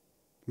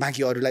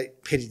बाँकी अरूलाई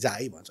फेरि जा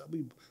है भन्छ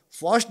अब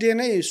फर्स्ट डे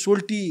नै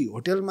सोल्टी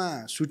होटेलमा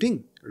सुटिङ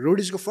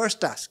रोडिजको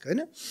फर्स्ट टास्क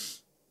होइन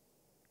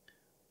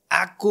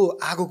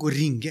आगोको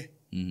रिङ के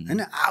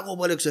होइन आगो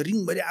बलेको छ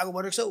रिङभरि आगो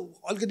बलेको छ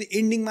अलिकति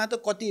एन्डिङमा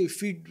त कति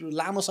फिट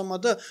लामोसम्म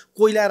त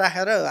कोइला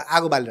राखेर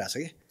आगो बालिरहेको छ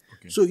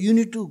क्या so you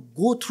need to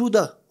go through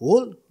the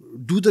whole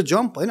do the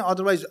jump होइन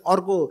अदरवाइज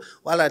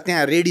अर्कोवाला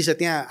त्यहाँ रेडी छ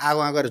त्यहाँ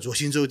आगोमा गएर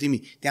झोसिन्छौ तिमी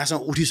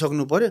त्यहाँसँग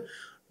उठिसक्नु पऱ्यो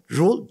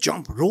रोल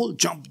जम्प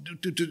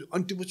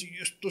अनि त्यो पछि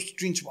यस्तो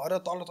स्ट्रिन्च भएर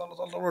तल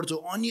बढ्छौ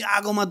अनि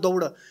आगोमा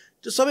दौड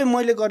त्यो सबै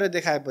मैले गरेर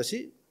देखाएपछि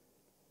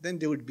देन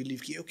दे वुड बिलिभ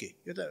कि ओके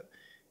यो त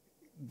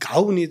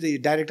घाउ हुने त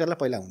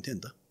डाइरेक्टरलाई पहिला हुन्थ्यो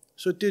नि त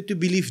सो त्यो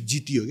बिलिफ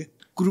जितियो क्या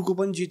क्रुको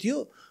पनि जित्यो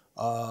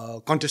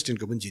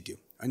कन्टेस्टेन्टको पनि जित्यो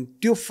अनि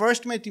त्यो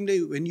फर्स्टमै तिमीले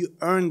when you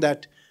earn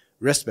that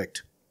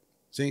respect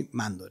चाहिँ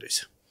मान्दो रहेछ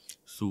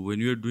so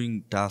when you're doing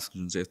task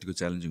जुन चाहिँ यतिको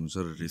च्यालेन्जिङ हुन्छ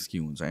र रिस्की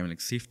हुन्छ I mean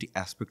like safety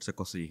aspect चाहिँ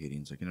कसरी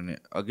हेरिन्छ किनभने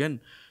again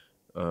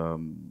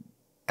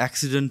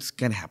accidents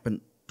can happen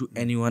to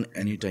any one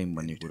any time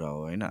भन्ने कुरा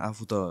हो होइन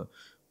आफू त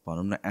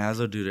भनौँ न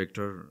एज अ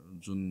डिरेक्टर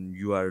जुन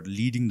you're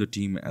leading the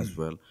team as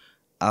well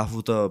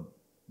आफू त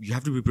you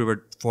have to be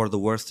prepared for the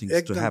worst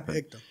things to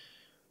happen.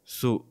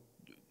 So,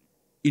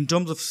 in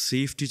terms of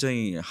safety,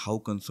 how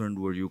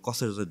concerned were you?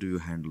 How do you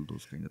handle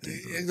those kind of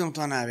things? एकदम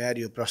तनाव यार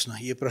यो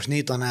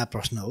प्रश्नै तनाव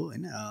प्रश्न हो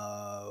होइन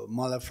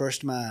मलाई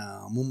फर्स्टमा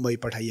मुम्बई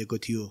पठाइएको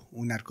थियो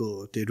उनीहरूको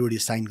त्यो रोडी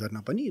साइन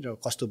गर्न पनि र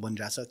कस्तो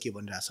बनिरहेछ के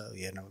बनिरहेछ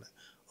हेर्नको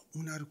लागि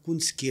उनीहरू कुन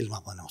स्केलमा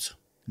बनाउँछ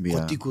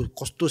कतिको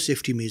कस्तो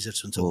सेफ्टी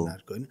मेजर्स हुन्छ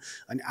उनीहरूको होइन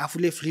अनि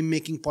आफूले फिल्म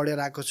मेकिङ पढेर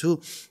आएको छु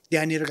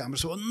त्यहाँनिर हाम्रो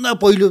सबभन्दा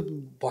पहिलो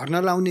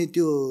भर्न लाउने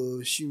त्यो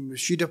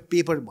सिट अफ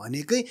पेपर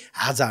भनेकै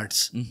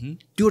ह्याजार्ड्स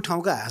त्यो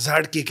ठाउँका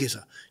ह्याजार्ड के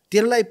छ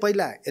त्यसलाई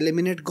पहिला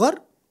एलिमिनेट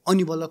गर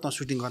अनि बल्ल त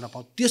सुटिङ गर्न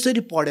पाऊ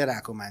त्यसरी पढेर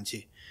आएको मान्छे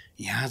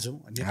यहाँ जाउँ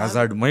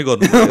ह्याजार्डमै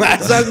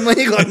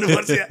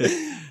गर्नुपर्छ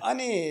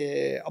अनि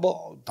अब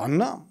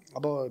धन्न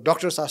अब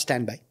doctors are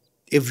stand by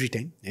every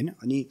time होइन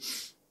अनि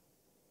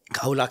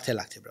घाउ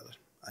लाग्थ्यो ब्रदर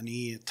अनि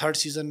थर्ड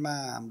सिजनमा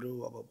हाम्रो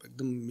अब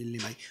एकदम मिल्ने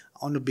भाइ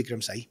अनुप विक्रम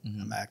साई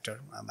हाम्रो एक्टर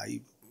भाइ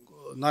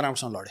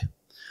नराम्रोसँग लड्यो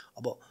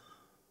अब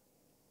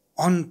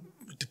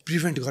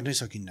प्रिभेन्ट गर्नै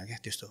सकिन्न क्या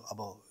त्यस्तो अब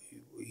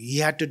ही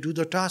had to do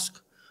the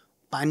task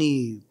पानी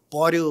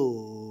पर्यो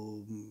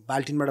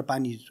बाल्टिनबाट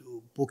पानी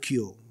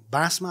पोखियो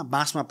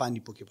बाँसमा पानी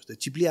पोखेपछि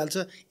चिप्लिहाल्छ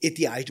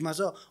यति हाइटमा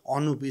छ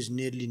अनुप इज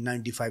नियरली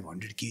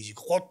 9500 kg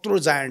कत्रो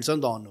जायन्ट छ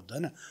नि त अनुप त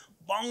होइन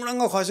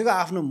बङडङ्ग खसेको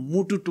आफ्नो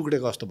मुटु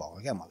टुक्रेको जस्तो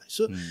भएको क्या मलाई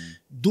सो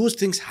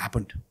दोज थिङ्स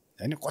ह्यापन्ड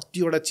होइन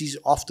कतिवटा चिज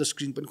अफ द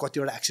स्क्रिन पनि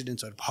कतिवटा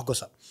एक्सिडेन्ट्सहरू भएको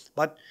छ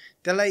बट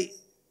त्यसलाई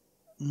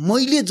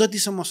मैले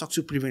जतिसम्म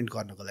सक्छु प्रिभेन्ट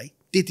गर्नको लागि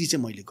त्यति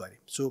चाहिँ मैले गरेँ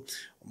सो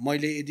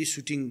मैले यदि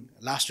सुटिङ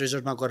लास्ट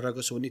रिजल्टमा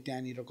गरिरहेको छु भने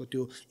त्यहाँनिरको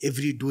त्यो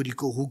एभ्री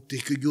डोरीको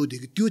हुकदेखि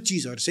योदेखि त्यो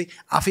चिजहरू चाहिँ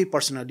आफै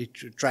पर्सनली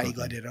ट्राई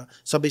गरेर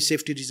सबै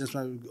सेफ्टी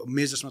रिजन्समा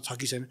मेजर्समा छ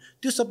कि छैन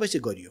त्यो सबै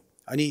चाहिँ गरियो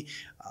अनि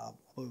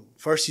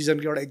फर्स्ट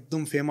सिजनको एउटा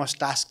एकदम फेमस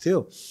टास्क थियो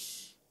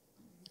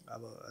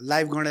अब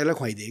लाइभ गणेलाई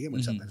खुवाइदिएँ क्या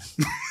मैले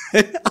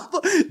सबैलाई अब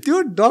त्यो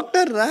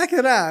डक्टर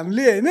राखेर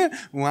हामीले होइन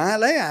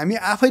उहाँलाई हामी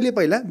आफैले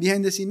पहिला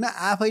बिहाइन्ड द सिनमा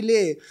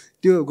आफैले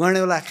त्यो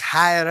गणेउला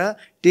खाएर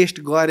टेस्ट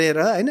गरेर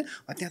होइन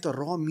त्यहाँ त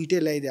र मिटै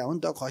ल्याइदियो हो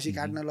नि त खसी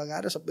काट्न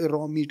लगाएर सबै र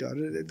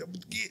मिटहरू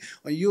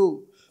यो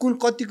कुन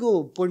कतिको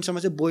पोइन्टसम्म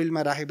चाहिँ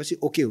बोइलमा राखेपछि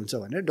ओके हुन्छ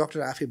भनेर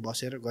डक्टर आफै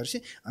बसेर गरेपछि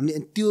हामीले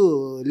त्यो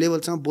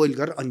लेभलसँग बोइल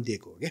गरेर अनि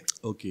दिएको हो क्या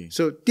ओके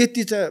सो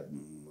त्यति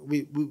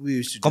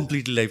चाहिँ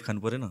कम्प्लिटली लाइफ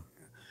खानु परेन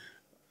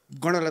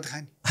गणेला त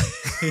खाने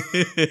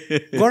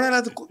गणेला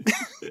त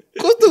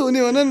कस्तो हुने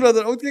भन नि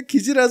ब्रदर अब त्यहाँ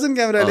खिचिरहेको छ नि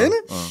क्यामेराले होइन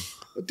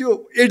त्यो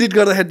एडिट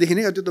गर्दाखेरिदेखि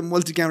नै त्यो त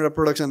मल्टी क्यामेरा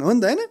प्रोडक्सन हो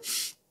नि त होइन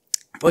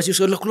पछि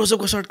उसको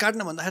क्लोजअपको सर्ट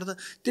काट्न भन्दाखेरि त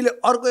त्यसले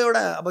अर्को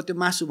एउटा अब त्यो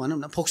मासु भनौँ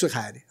न फोक्सो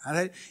खायो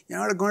अरे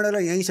यहाँबाट गणेला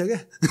यहीँ छ क्या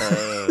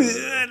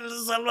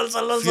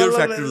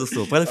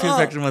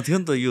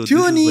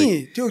थियो नि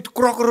त्यो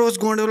क्रकरोच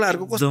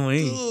गणेलाहरूको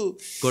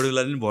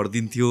गणेला नि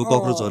भरिदिन्थ्यो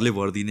ककरोचहरूले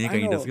भरिदिने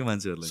काइन्ड अफ के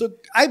मान्छेहरूलाई so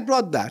I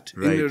brought that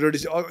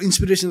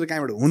inspiration त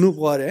कहाँबाट हुनु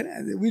पऱ्यो होइन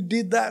वी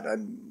डिड द्याट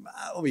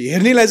अब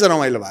हेर्नेलाई चाहिँ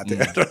रमाइलो भएको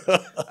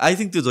थियो आई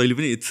थिङ्क त्यो जहिले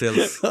पनि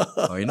इट्सेल्फ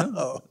होइन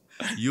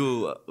यो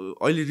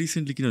अहिले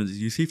रिसेन्टली किन भन्छ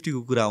यो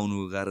सेफ्टीको कुरा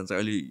आउनुको कारण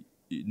चाहिँ अहिले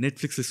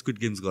नेटफ्लिक्सले स्क्विड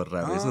गेम्स गरेर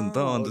रहेछ नि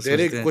त अन्त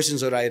धेरै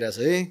क्वेसन्सहरू आइरहेछ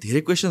है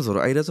धेरै क्वेसन्सहरू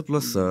आइरहेछ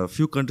प्लस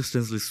फ्यु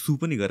कन्टेस्टेन्ट्सले सु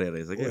पनि गरेर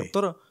रहेछ क्या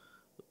तर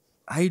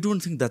I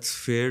don't think that's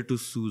fair to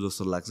सु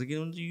जस्तो लाग्छ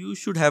किनभने you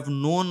should have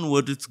known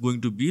what it's going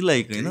to be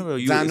like होइन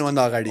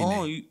जानुभन्दा अगाडि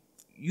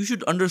you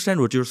should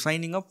understand what your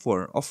shining up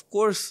for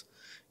of course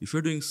if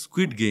you're doing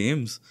squid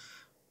games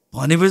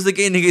भनेपछि त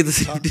केही न केही त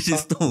सेफ्टी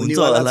त्यस्तो हुन्छ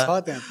होला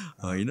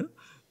होइन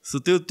सो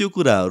त्यो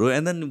कुराहरू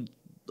एन्ड देन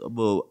अब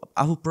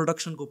आफू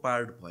प्रोडक्सनको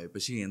पार्ट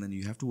भएपछि and then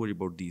you have to worry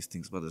about this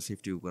things but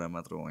सेफ्टीको कुरा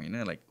मात्र होइन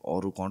लाइक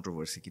अरू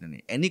कन्ट्रोभर्सी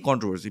किनभने any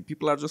controversy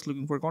people are just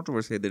looking for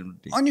controversy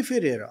अनि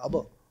फेरि हेर अब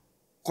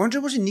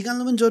कन्ट्रोभर्सी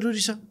निकाल्नु पनि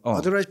जरुरी छ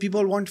otherwise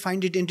people want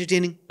find it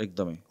entertaining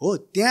एकदमै हो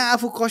त्यहाँ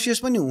आफू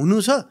कसियस पनि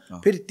हुनु छ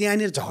फेरि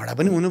त्यहाँनिर झगडा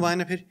पनि हुनु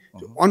भएन फेरि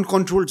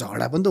अनकन्ट्रोल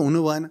झगडा पनि त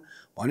हुनु भएन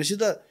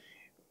भनेपछि त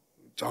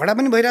झगडा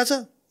पनि भइरहेछ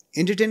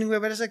एन्टरटेनिङ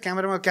भइरहेछ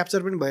क्यामेरामा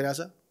क्याप्चर पनि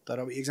भइरहेछ तर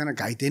अब एकजना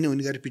घाइते नै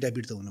हुने गरी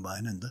पिटापिट त हुनु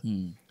भएन नि त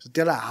सो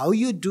त्यसलाई how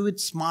you do it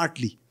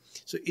smartly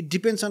so it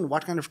depends on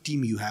what kind of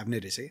team you have नै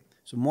रहेछ क्या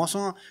सो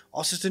मसँग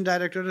असिस्टेन्ट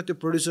डाइरेक्टर र त्यो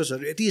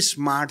प्रड्युसर्सहरू यति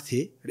स्मार्ट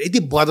थिए र यति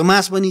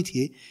बदमास पनि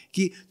थिए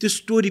कि त्यो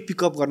स्टोरी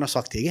पिकअप गर्न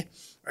सक्थे क्या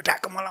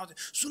ट्याक्क मलाई आउँथ्यो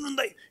सुन्नु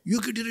दाइ यो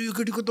केटी र यो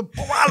केटीको त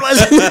बवाल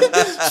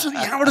भएछ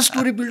यहाँबाट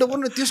स्टोरी बिल्डअप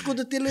गर्नु त्यसको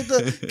त त्यसले त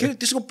के अरे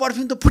त्यसको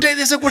पर्फ्युम त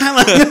फुटाइदिएछ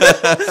कोठामा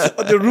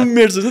त्यो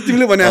रुममेट्स हुन्छ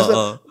तिमीले भने जस्तो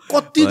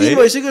कति दिन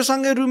भइसक्यो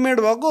सँगै रुममेट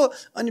भएको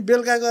अनि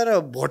बेलुका गएर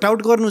भोट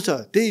आउट गर्नु छ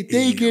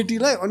त्यही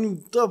केटीलाई अनि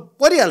त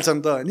परिहाल्छ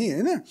नि त अनि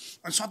होइन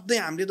अनि सधैँ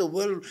हामीले त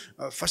वेल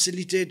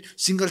फेसिलिटेड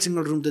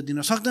सिङ्गल रुम त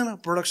दिन सक्दैन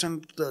प्रोडक्सन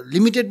त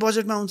लिमिटेड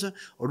बजेटमा हुन्छ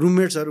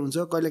रुममेट्सहरू हुन्छ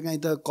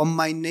कहिलेकाहीँ त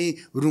कम्बाइन नै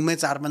रुममै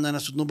 4-5जना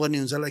सुत्नुपर्ने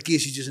हुन्छ होला के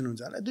सिचुएसन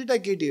हुन्छ होला दुइटा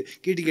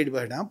केटी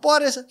बसेर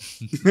परेछ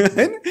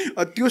होइन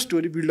त्यो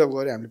स्टोरी बिल्डअप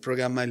गऱ्यो हामीले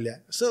प्रोग्राममा ल्यायो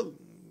सो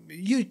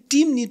यो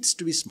team needs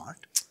to be smart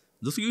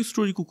जस्तो यो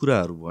स्टोरीको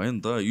कुराहरू भयो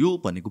नि त यो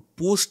भनेको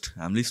पोस्ट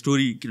हामीले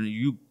स्टोरी किनभने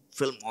you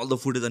film all the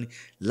footage अनि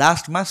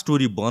लास्टमा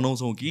स्टोरी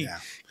बनाउँछौँ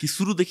कि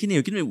सुरुदेखि नै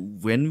हो किनभने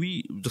वेन वी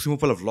जस्तो म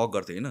पहिला भ्लग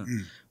गर्थेँ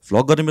होइन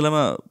भ्लग गर्ने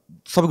बेलामा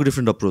सबैको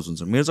डिफ्रेन्ट अप्रोच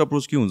हुन्छ मेरो चाहिँ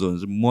अप्रोच के हुन्छ भने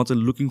चाहिँ म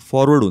चाहिँ लुकिङ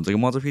फरवर्ड हुन्छ कि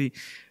म चाहिँ फेरि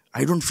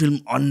आई डोन्ट फिल्म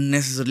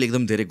अननेसेसरीली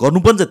एकदम धेरै गर्नु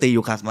पनि छ त्यही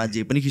हो खासमा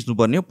जे पनि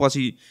खिच्नुपर्ने हो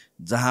पछि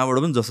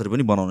जहाँबाट पनि जसरी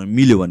पनि बनाउनु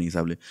मिल्यो भने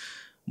हिसाबले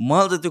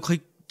मलाई त त्यो खै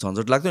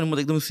झन्झट लाग्थ्यो नि म त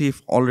एकदम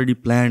सेफ अलरेडी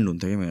प्लान्ड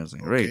हुन्थ्यो क्या मेरो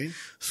चाहिँ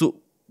right so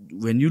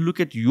when you look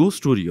at your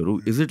story,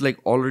 is it like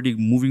already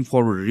moving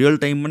forward real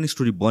time many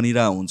story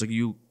banira huncha ki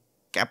you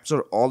capture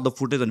all the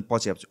footage अनि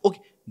पछि आएपछि ओके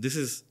दिस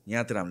इज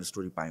यहाँतिर हामीले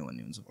story पायौँ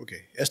भन्ने हुन्छ ओके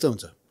यस्तो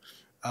हुन्छ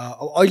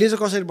अब अहिले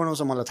चाहिँ कसरी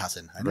बनाउँछ मलाई थाहा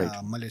छैन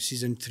होइन मैले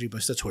सिजन 3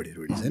 पछि त छोडेँ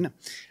रोडिज होइन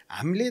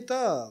हामीले त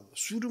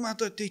सुरुमा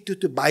त त्यही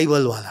त्यो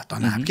बाइबलवाला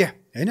तनाव क्या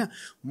होइन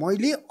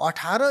मैले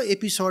 18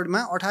 एपिसोडमा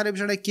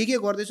के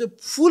गर्दैछु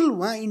फुल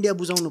उहाँ इन्डिया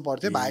बुझाउनु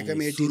पर्थ्यो भाइका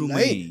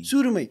मेटीलाई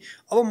सुरुमै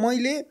अब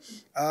मैले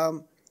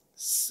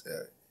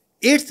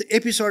 8th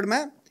एपिसोडमा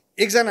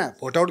एकजना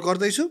भोट आउट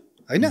गर्दैछु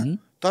होइन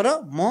तर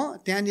म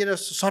त्यहाँनिर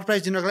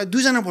सरप्राइज दिनको लागि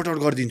 2 जना भोट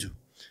आउट गरिदिन्छु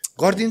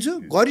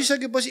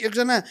गरिसकेपछि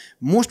एकजना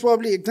मोस्ट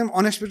प्रोबब्ली एकदम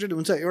अनएक्सपेक्टेड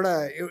हुन्छ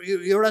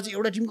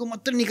एउटा टिमको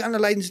मात्रै निकाल्न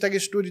लगाइदिन्छ ताकि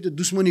स्टोरी त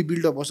दुश्मनी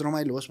बिल्डअप होस्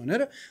रमाइलो होस्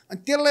भनेर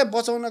अनि त्यसलाई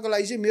बचाउनको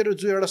लागि चाहिँ मेरो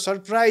जो एउटा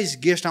सरप्राइज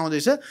गेस्ट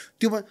आउँदैछ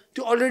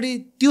त्यो अलरेडी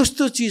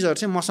त्यस्तो चिजहरू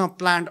चाहिँ मसँग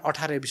प्लान्ड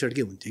 18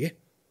 एपिसोडकै हुन्थ्यो क्या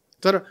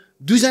तर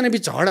 2 जना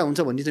बिच झगडा हुन्छ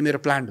भन्ने त मेरो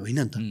प्लान्ड होइन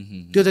नि त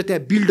त्यो त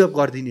त्यहाँ बिल्डअप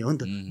गरिदिने हो नि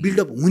त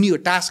बिल्डअप हुने हो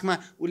टास्कमा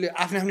उसले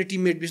आफ्नै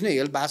टिममेट बिच नै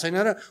हेल्प भएको छैन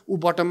र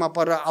ऊ बटममा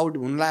परेर आउट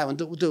हुन लाग्यो भने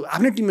त ऊ त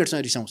आफ्नै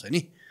टिममेटसँग रिसाउँछ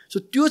नि सो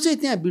त्यो चाहिँ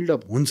त्यहाँ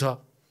बिल्डअप हुन्छ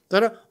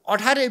तर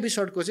 18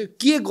 एपिसोडको चाहिँ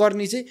के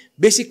गर्ने चाहिँ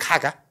बेसिक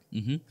खाका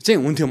चाहिँ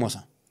हुन्थ्यो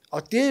मसँग अब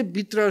त्यही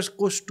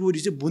भित्रको स्टोरी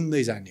चाहिँ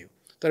बुन्दै जाने हो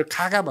तर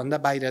खाकाभन्दा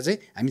बाहिर चाहिँ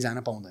हामी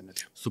जान पाउँदैन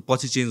थियो सो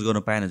पछि चेन्ज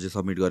गर्न पाएन चाहिँ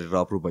सबमिट गरेर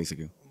अप्रुभ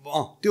भइसक्यो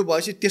त्यो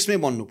भएपछि त्यसमै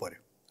बन्नु पऱ्यो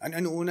अनि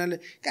उनीहरूले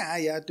कहाँ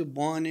या त्यो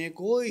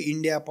बनेको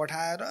इन्डिया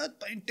पठाएर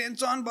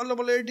टेन्सन बल्ल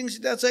बल्ल एडिटिङ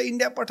सिधा छ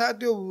इन्डिया पठायो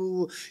त्यो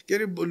के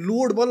अरे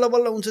लोड बल्ल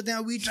बल्ल हुन्छ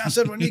त्यहाँ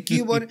ट्रान्सफर भन्ने के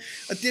भन्यो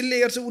त्यसले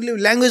हेर्छ उसले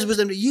ल्याङ्ग्वेज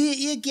बुझ्दैन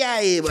ये क्या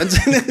आए भन्छ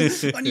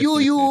अनि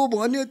यो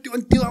भन्यो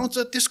त्यो आउँछ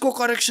त्यसको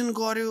करेक्सन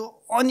गर्यो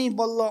अनि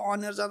बल्ल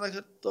अनेर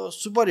जाँदाखेरि त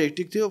सुपर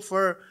हेक्टिक थियो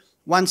फर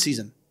 1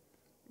 सिजन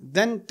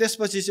देन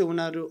त्यसपछि चाहिँ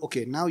उनीहरू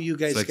okay now you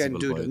guys can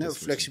do it होइन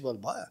फ्लेक्सिबल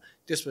भयो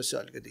त्यसपछि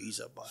अलिकति इज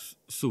अप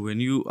भयो so when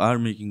you are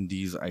making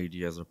these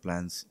ideas र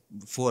प्लान्स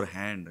फोर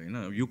ह्यान्ड होइन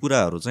यो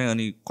कुराहरू चाहिँ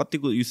अनि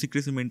कतिको यो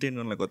सिक्रेसी मेन्टेन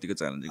गर्नलाई कतिको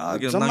च्यालेन्जिङ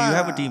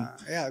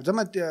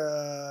जम्मा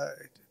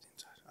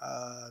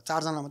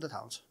 4 जना मात्रै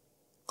थाहा हुन्छ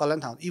कसलाई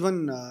पनि थाहा हुन्छ इभन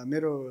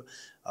मेरो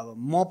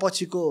म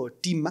पछिको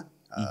टिममा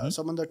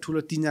सबभन्दा ठुलो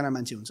 3 जना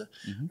मान्छे हुन्छ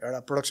एउटा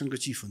प्रोडक्सनको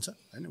चिफ हुन्छ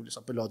होइन उसले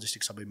सबै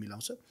लजिस्टिक सबै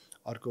मिलाउँछ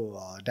अर्को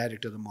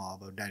डाइरेक्टर त म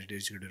अब डाइरेक्टर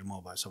एक्जिक्युटिभ म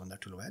भयो सबभन्दा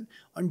ठुलो भयो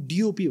अनि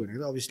डिओपी भनेको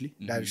त अभियसली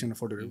डाइरेक्सन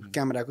फोटोग्राफी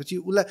क्यामेराको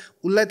चाहिँ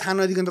उसलाई थाहा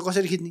नदिकन त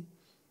कसरी खिच्ने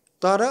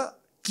तर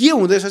के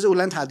हुँदैछ चाहिँ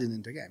उसलाई पनि थाहा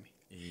दिँदैन थियो क्या हामी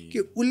कि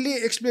उसले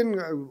एक्सप्लेन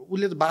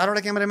उसले त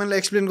 12वटा क्यामेराम्यानलाई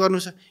एक्सप्लेन गर्नु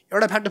छ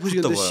एउटा फ्याट्टा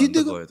फुस्कियो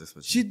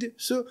सिधै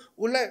सो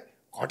उसलाई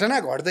घटना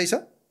घट्दैछ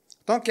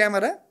त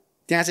क्यामेरा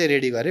त्यहाँ चाहिँ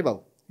रेडी गरे भाउ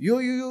यो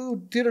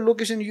तेरो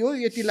लोकेसन यो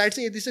यति लाइट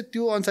चाहिँ यति छ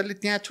त्यो अनुसारले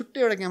त्यहाँ छुट्टै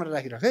एउटा क्यामेरा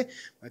राखिराख है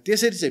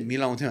त्यसरी चाहिँ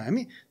मिलाउँथ्यौँ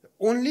हामी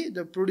only the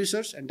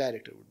producers and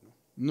director would know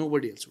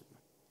nobody else would know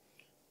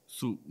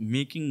so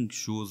making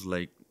shows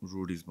like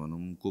Roadies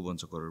भनौँ को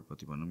बन्छ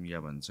करोडपति भनौँ या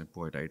भन्छ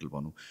पोएट आइडल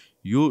भनौँ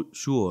यो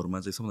सोहरूमा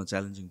चाहिँ सबभन्दा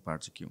च्यालेन्जिङ पार्ट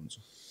चाहिँ के हुन्छ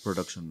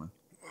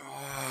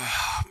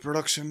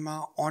प्रोडक्सनमा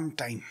अन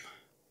टाइम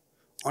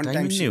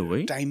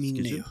टाइमिङ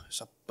नै हो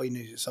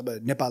सबै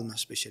नेपालमा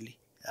स्पेसली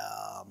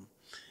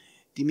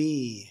तिमी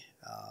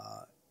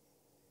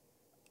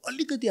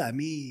अलिकति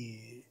हामी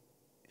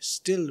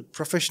still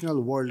professional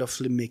world of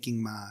film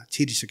मेकिङमा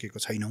छिरिसकेको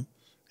छैनौँ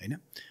होइन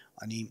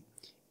अनि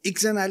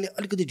एकजनाले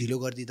अलिकति ढिलो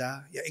गरिदिँदा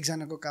या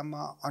एकजनाको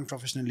काममा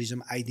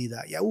अनप्रोफेसनलिजम आइदिँदा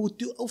या ऊ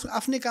त्यो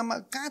आफ्नै काममा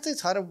कहाँ चाहिँ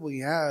छ र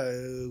यहाँ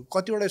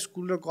कतिवटा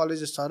स्कुल र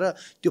कलेजेस छ र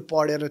त्यो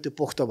पढेर त्यो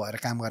पोख्त भएर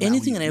काम गरेर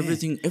एनिथिङ एन्ड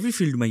एभ्रिथिङ एभ्री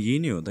फिल्डमा यही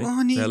नै हो त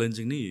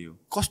च्यालेन्जिङ नै यही हो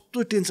कस्तो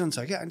टेन्सन छ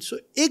क्या अनि सो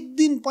एक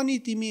दिन पनि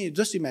तिमी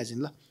जस्ट इमेजिन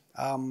ल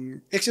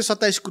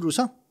 127 क्रू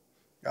छ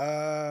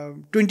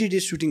 20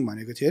 डेज सुटिङ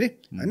भनेको थियो अरे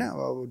होइन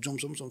अब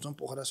झुमझुम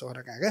पोखरा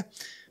सोखरा कहाँ कहाँ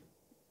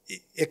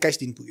 21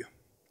 दिन पुग्यो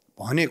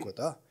भनेको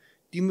त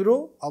तिम्रो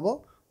अब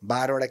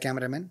 12वटा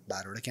क्यामेराम्यान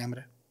 12वटा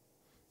क्यामेरा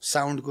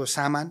साउन्डको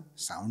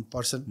साउन्ड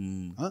पर्सन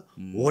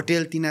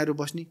होटेल तिनीहरू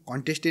बस्ने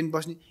कन्टेस्टेन्ट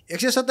बस्ने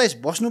 127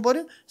 बस्नु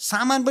पऱ्यो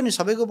सामान पनि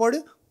सबैको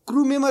बढ्यो क्रू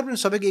मेम्बर पनि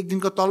सबैको एक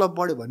दिनको तलब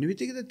बढ्यो भन्ने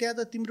बित्तिकै त त्यहाँ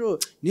त तिम्रो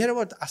नियर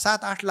अबाउट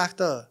 7-8 लाख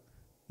त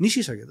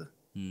निस्किसक्यो त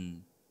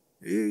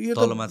यो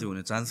तलमाथि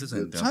हुने चान्सेस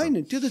छैन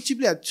त्यो त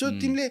चिप्ल्या सो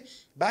तिमीले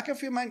ब्याक अफ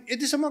यो माइन्ड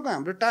यतिसम्मको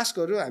हाम्रो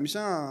टास्कहरू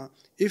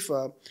हामीसँग इफ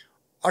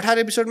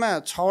 18 एपिसोडमा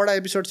 6वटा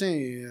एपिसोड चाहिँ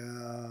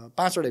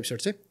 5वटा एपिसोड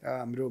चाहिँ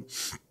हाम्रो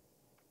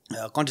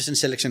कन्टेस्टेन्ट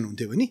सेलेक्सन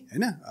हुन्थ्यो भने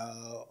होइन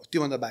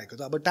त्योभन्दा बाहेकको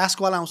त अब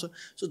टास्कवाला आउँछ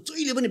सो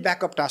जहिले पनि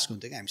ब्याकअप टास्क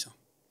हुन्थ्यो क्या हामीसँग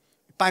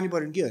पानी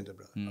पऱ्यो भने के हो नि त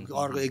ब्रो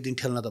अर्को एक दिन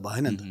ठेल्न त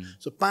भएन नि त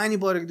सो पानी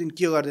परेको दिन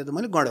के गरिदिएँ त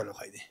मैले गडलो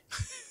खुवाइदिएँ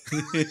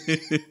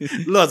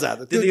ल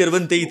जाँदा त्यतिखेर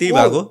पनि त्यही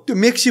भएको त्यो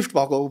मेकसिफ्ट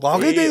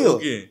भएकै त्यही हो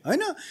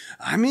होइन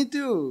हामी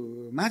त्यो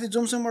माथि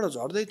जमसङबाट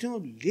झर्दै थियौँ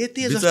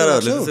लेते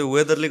जस्तो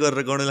वेदरले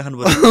गरेर गडला खानु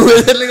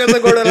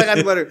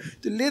पऱ्यो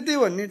त्यो लेते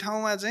भन्ने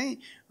ठाउँमा चाहिँ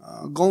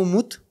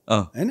गौमुत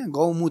होइन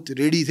गौमुत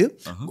रेडी थियो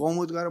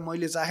गौमुत गएर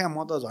मैले चाखेँ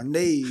म त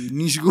झन्डै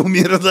निस्को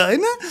मेरो त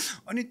होइन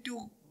अनि त्यो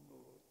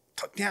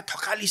त्यहाँ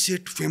थकाली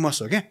सेट फेमस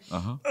हो क्या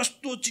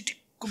यस्तो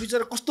चिटिक्को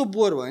बिचरा कस्तो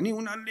बोर भयो नि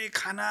उनीहरूले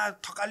खाना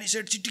थकाली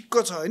सेट चिटिक्क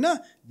छ होइन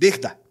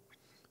देख्दा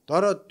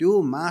तर त्यो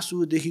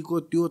मासुदेखिको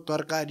त्यो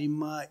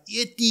तरकारीमा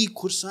यति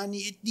खुर्सानी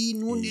यति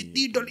नुन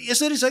यति डल्ले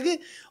यसरी छ कि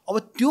अब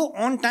त्यो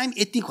अन टाइम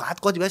यति भात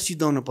कति भात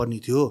सिद्धाउनु पर्ने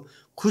थियो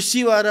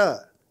खुसी भएर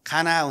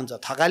खाना हुन्छ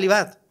थकाली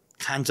भात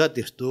खान्छ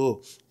त्यस्तो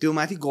त्यो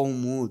माथि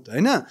गहुँमुत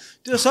होइन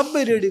त्यो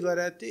सबै रेडी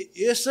गरेर त्यो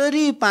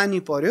यसरी पानी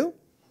पर्यो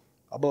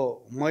अब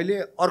मैले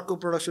अर्को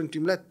प्रोडक्सन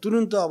टिमलाई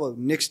तुरुन्त अब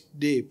नेक्स्ट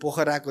डे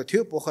पोखराको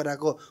थियो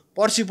पोखराको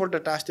पर्सिपल्ट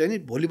टास्क थियो नि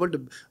भोलिपल्ट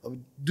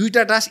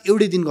दुईवटा टास्क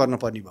एउटै दिन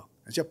गर्नुपर्ने भयो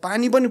अच्छा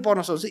पानी पनि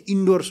पर्न सक्छ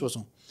इन्डोर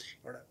सोचौँ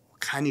एउटा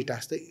खाने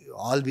टास्क चाहिँ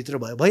हलभित्र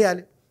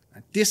भइहाल्यो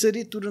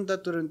त्यसरी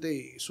तुरुन्तै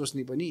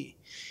सोच्ने पनि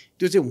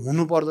त्यो चाहिँ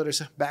हुनुपर्दो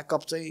रहेछ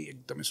ब्याकअप चाहिँ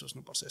एकदमै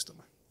सोच्नुपर्छ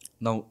यस्तोमा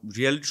नाउ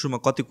रियालिटी सोमा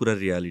कति कुरा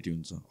रियालिटी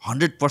हुन्छ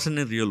 100%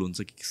 नै रियल हुन्छ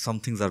कि some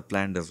things are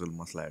planned as well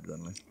masala add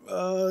गर्नलाई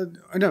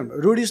होइन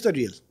रोडिज त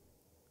रियल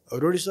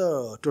रोडिज त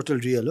टोटल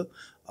रियल हो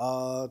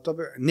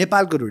तपाईँ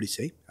नेपालको रोडिज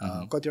चाहिँ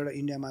कतिवटा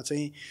इन्डियामा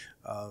चाहिँ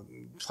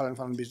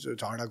फलान बिच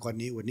झगडा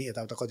गर्ने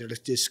यताउता कतिवटा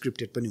त्यो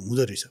स्क्रिप्टेड पनि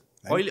हुँदो रहेछ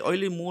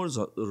अहिले मोर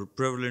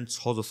प्रेभलेन्ट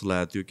छ जस्तो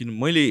लागेको थियो किन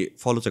मैले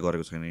फलो चाहिँ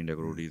गरेको छैन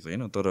इन्डियाको रोडिज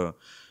होइन तर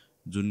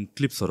जुन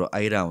क्लिप्सहरू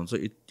आइरहेको हुन्छ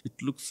इट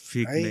लुक्स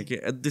फेक नै कि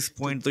एट दिस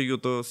पोइन्ट त यो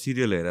त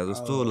सिरियल हेरेर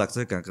जस्तो लाग्छ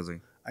कहाँको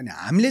चाहिँ अनि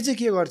हामीले चाहिँ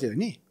के गर्थ्यो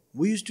भने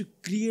we use to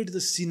create the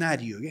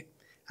scenario के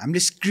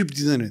हामीले स्क्रिप्ट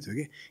दिँदैन थियो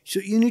कि so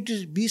you need to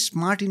be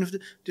smart enough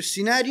त्यो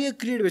सिनारियो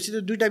क्रिएट भएपछि त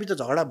दुइटा बिच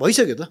झगडा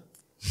भइसक्यो त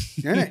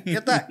होइन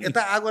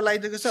यता आगो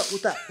लगाइदिएको छ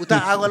उता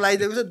आगो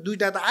लगाइदिएको छ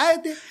दुइटा त आयो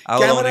त्यो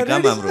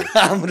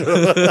हाम्रो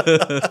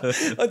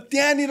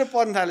त्यहाँनिर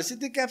पर्न थालेपछि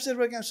त्यो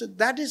capture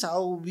that is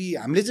how we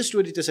हामीले चाहिँ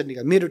स्टोरी त्यसरी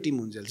निकाल्यो मेरो टिम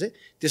हुन्जेल चाहिँ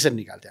त्यसरी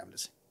निकाल्थ्यो हामीले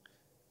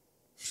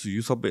चाहिँ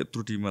यो सबै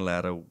यत्रो टिममा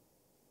ल्याएर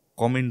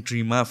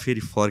कमेन्ट्रीमा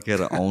फेरि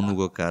फर्केर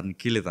आउनुको कारण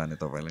केले ताने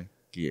तपाईँलाई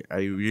कि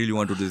I really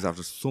want to do this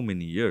after so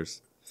many years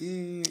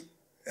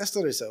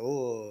यस्तो रहेछ हो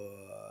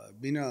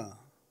बिन अ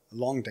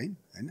लङ टाइम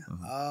होइन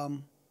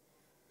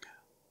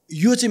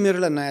यो चाहिँ मेरो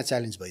लागि नयाँ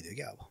च्यालेन्ज भइदियो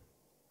क्या अब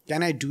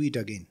can I do it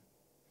again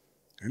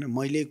होइन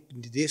मैले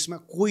देशमा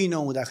कोही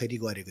नहुँदाखेरि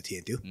गरेको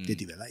थिएँ त्यो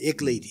त्यति बेला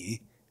एक्लै थिएँ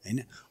होइन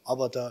अब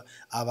त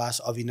आवास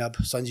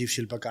अभिनव सञ्जीव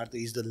शिल्पकार त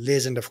is the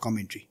legend of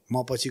commentary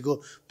म पछिको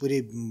पुरै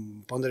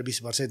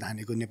 15-20 वर्षै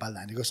धानेको नेपाल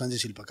धानेको सञ्जीव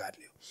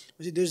शिल्पकारले हो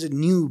पछि there is a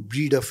new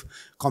breed of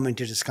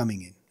commentators coming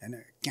in होइन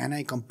can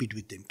I compete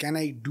with them can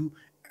I do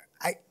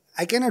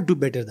I cannot do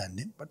better than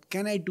them but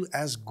can I do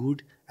as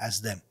good as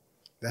them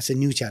that's a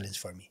new challenge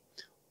for me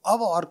अब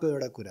अर्को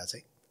एउटा कुरा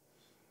चाहिँ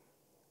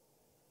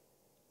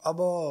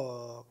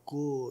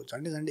अबको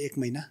झन्डै 1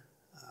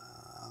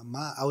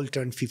 महिनामा I will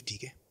turn 50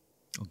 के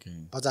okay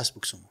 50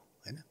 पुग्छु म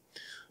होइन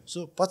सो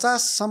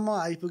 50सम्म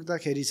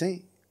आइपुग्दाखेरि चाहिँ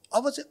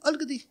अब चाहिँ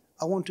अलिकति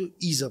I want to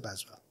is up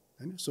as well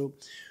होइन so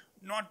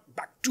not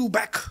back to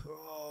back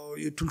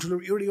यो ठुल्ठुलो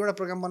एउटा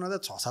प्रोग्राम बनाउँदा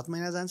 6-7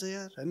 महिना जान्छ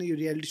यार होइन यो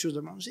रियालिटी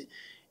सोजमा आउँछ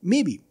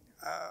मेबी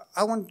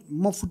आई वान्ट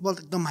म फुटबल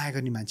त एकदम माया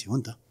गर्ने मान्छे हो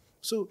नि त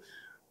so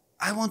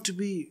I want to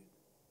be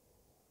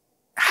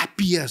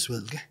happy as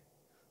well क्या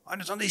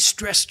अनि सधैँ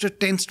स्ट्रेस र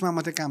टेन्समा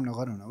मात्रै काम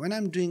नगरौँ न when I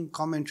am doing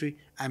commentary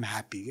I am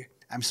happy क्या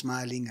आइ am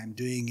smiling I am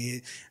doing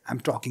it I am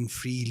talking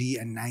freely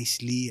and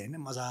nicely होइन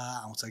मजा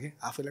आउँछ क्या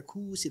आफूलाई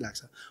खुसी लाग्छ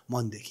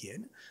मनदेखि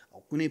होइन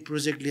कुनै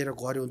प्रोजेक्ट लिएर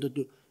गऱ्यो भने त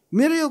त्यो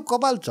मेरो यो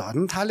कपाल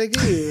झर्न थाल्यो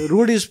कि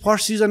रोडिज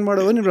फर्स्ट सिजनबाट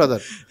हो नि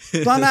ब्रदर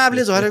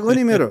तनावले झरेको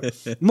नि मेरो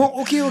म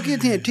ओके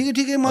थिएँ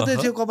ठिकै मात्रै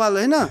थियो कपाल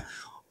होइन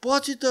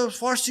पछि त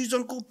फर्स्ट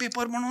सिजनको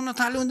पेपर बनाउन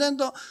थाल्यो हुँदा नि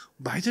त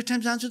भाइ द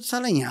टाइम जान्छु त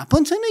साला यहाँ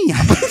पनि छैन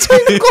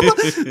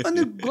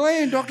अनि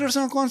गएँ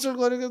डक्टरसँग कन्सल्ट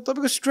गरेको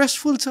तपाईँको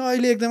स्ट्रेसफुल छ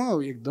अहिले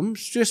एकदम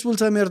स्ट्रेसफुल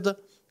छ मेरो त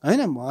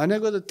होइन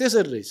भनेको त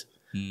त्यसरी रहेछ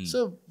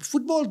so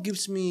football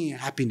gives me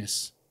happiness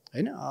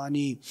होइन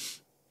अनि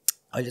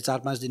अहिले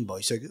 4-5 दिन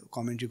भइसक्यो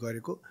कमेन्ट्री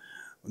गरेको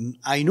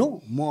आई नो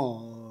म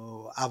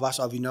आवास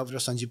अभिनव र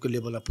सञ्जीवको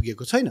लेभलमा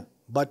पुगेको छैन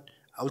but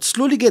I will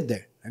slowly get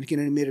there होइन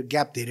किनभने मेरो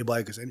ग्याप धेरै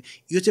भएको छ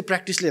यो चाहिँ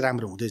प्र्याक्टिसले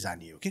राम्रो हुँदै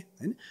जाने हो कि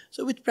होइन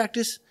so with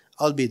practice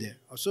all be there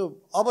so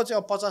अब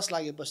चाहिँ 50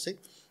 लागेपछि चाहिँ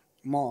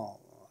म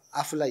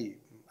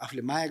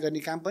आफूले माया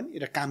गर्ने काम पनि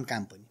र काम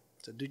पनि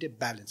सो दुइटै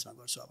ब्यालेन्समा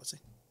गर्छु अब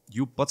चाहिँ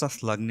यो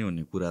 50 लाग्ने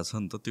भन्ने कुरा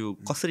छ नि त त्यो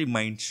कसरी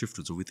माइन्ड सिफ्ट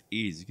हुन्छ विथ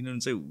एज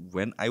किनभने चाहिँ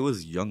वेन आई वाज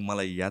यङ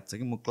मलाई याद छ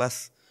कि म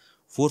क्लास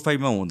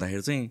 4-5मा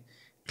हुँदाखेरि चाहिँ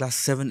क्लास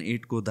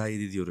 7-8 को दाइ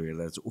दिदीहरू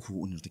हेर्दा चाहिँ ओहो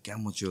उनीहरू त क्या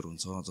मच्योर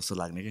हुन्छ जस्तो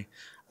लाग्ने कि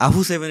आफू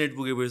 7-8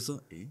 पुगेपछि त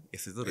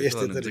यस्तै त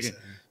रहेछ कि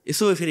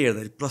यसो फेरि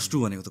हेर्दाखेरि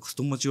 +2 भनेको त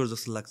कस्तो मच्योर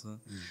जस्तो लाग्छ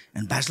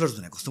एन्ड ब्याचलर्स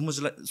भनेको कस्तो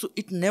मच्योर लाग्छ सो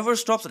इट नेभर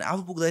स्टप्स अनि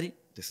आफू पुग्दाखेरि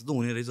त्यस्तो त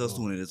हुने रहेछ जस्तो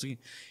हुने रहेछ कि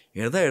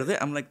हेर्दै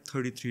आम लाइक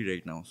 33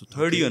 राइट नाउ सो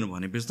 30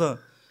 भनेपछि त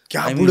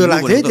क्या बुढो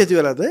लाग्थ्यो है त्यति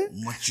बेला त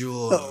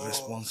mature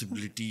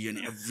responsibility and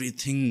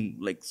everything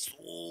like so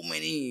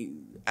many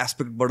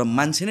एस्पेक्टबाट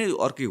मान्छे नै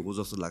अर्कै हो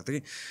जस्तो लाग्थ्यो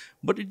कि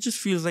but it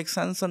just feels like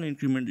सानो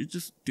इन्क्रिमेन्ट इट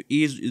जस्ट त्यो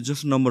एज इज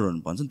जस्ट नम्बर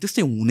भनेर भन्छ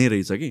त्यस्तै हुने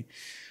रहेछ कि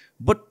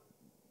but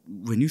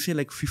when you say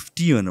like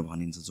 50 भनेर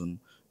भनिन्छ जुन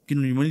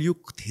किनभने मैले यो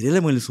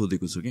धेरैलाई मैले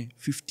सोधेको छु कि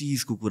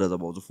 50sको कुरा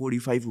जब आउँछ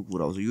 45को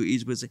कुरा आउँछ यो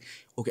एजपछि चाहिँ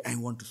okay I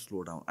want to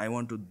slow down I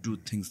want to do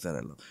things that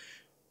I love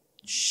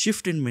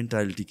shift in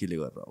mentality केले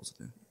गरेर आउँछ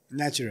त्यो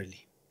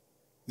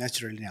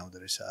नेचुरली नै आउँदो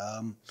रहेछ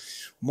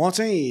म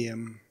चाहिँ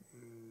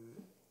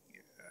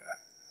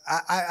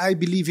I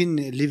believe in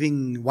living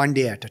one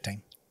day at a time.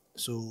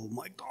 So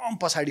म एकदम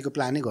पछाडिको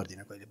प्लानै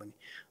गर्दिनँ कहिले पनि.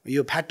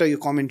 यो फ्याट यो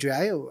कमेन्ट्री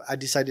आयो, आई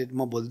डिसाइडेड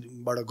म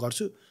भोलिबाट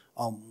गर्छु,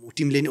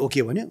 टिमले नि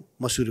ओके भन्यो,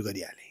 म सुरु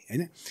गरिहालेँ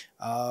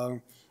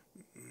होइन.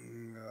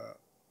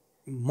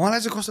 मलाई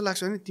चाहिँ कस्तो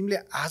लाग्छ भने तिमीले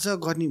आज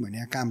गर्ने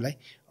भने कामलाई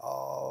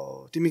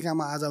तिमी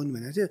कहाँमा आज आउने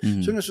भनेको थियो.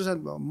 सुन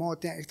सुशान्त, म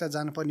त्यहाँ एकता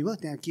जानुपर्ने भयो,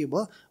 त्यहाँ के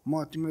भयो,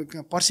 म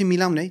तिमीले पर्सि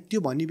मिलाउँ न है.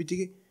 त्यो भन्ने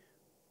बित्तिकै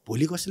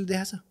भोलि कसैले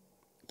देखाएको छ,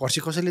 पर्सि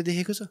कसैले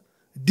देखेको छ,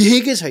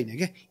 देखेकै छैन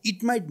क्या.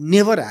 इट माइट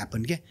नेभर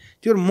ह्यापन क्या.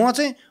 त्यो म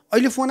चाहिँ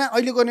अहिले फोन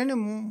अहिले गर्ने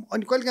भने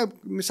अनि कहिले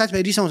काहीँ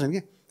साथीभाइ रिसाउँछन्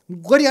क्या,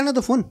 गरिहाल्न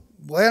त फोन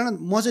भइहाल्न.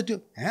 म चाहिँ त्यो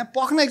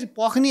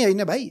पख्ने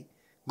होइन भाइ,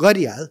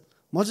 गरिहाल.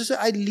 म चाहिँ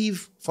I leave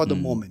for the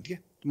moment क्या.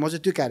 म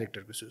चाहिँ त्यो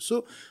क्यारेक्टरको छु.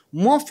 सो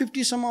म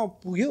 50सम्म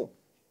पुग्यो,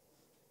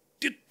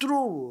 त्यत्रो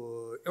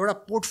एउटा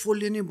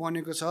पोर्टफोलियो नै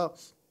बनेको छ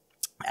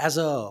as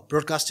a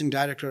broadcasting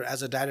director,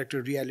 as a director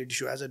reality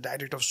so, as a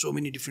director of so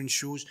many different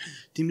सोज.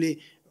 तिमीले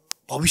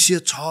भविष्य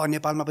छ,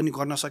 नेपालमा पनि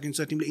गर्न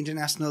सकिन्छ, तिमीले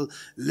इन्टरनेसनल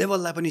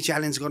लेभललाई पनि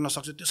च्यालेन्ज गर्न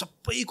सक्छौ. त्यो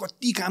सबै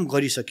कति काम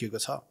गरिसकिएको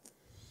छ.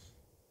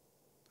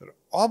 तर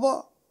अब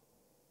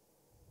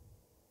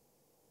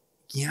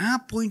यहाँ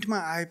पोइन्टमा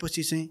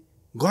आएपछि चाहिँ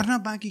गर्न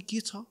बाँकी के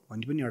छ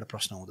भन्ने पनि एउटा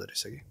प्रश्न हुँदो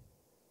रहेछ कि.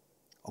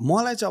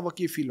 मलाई चाहिँ अब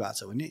के फिल भएको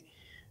छ भने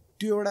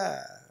त्यो एउटा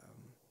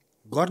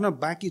गर्न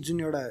बाँकी जुन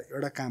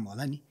एउटा काम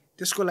होला नि,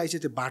 त्यसको लागि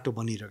चाहिँ त्यो बाटो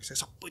बनिरहेको छ.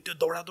 सबै त्यो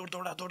दौडा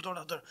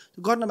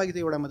गर्न बाँकी त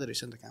एउटा मात्रै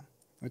रहेछ नि त काम.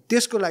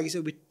 त्यसको लागि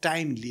चाहिँ विथ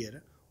टाइम लिएर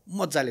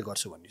मजाले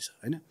गर्छु भन्ने छ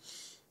होइन.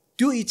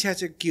 त्यो इच्छा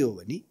चाहिँ के हो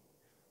भने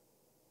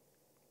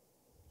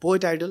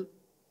पोएट आइडल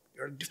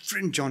एउटा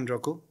डिफ्रेन्ट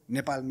जनरको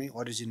नेपालमै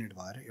ओरिजिनेट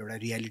भएर एउटा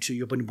रियालिटी सो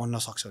यो पनि बन्न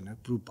सक्छ भनेर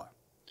प्रुभ भयो.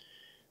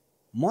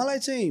 मलाई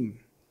चाहिँ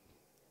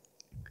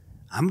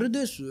हाम्रो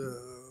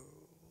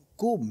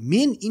देशको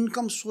मेन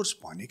इन्कम सोर्स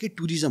भनेकै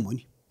टुरिज्म हो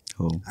नि.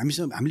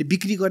 हामीले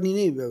बिक्री गर्ने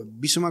नै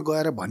विश्वमा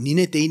गएर भन्ने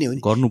नै त्यही नै हो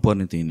नि,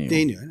 गर्नुपर्ने त्यही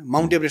नै होइन.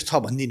 माउन्ट एभरेस्ट छ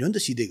भनिदिने हो नि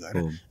त सिधै गएर.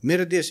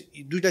 मेरो देश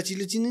दुईवटा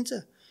चिजले चिनिन्छ,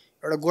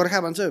 एउटा गोर्खा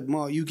भन्छ,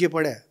 म युके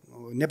पढाएँ,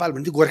 नेपाल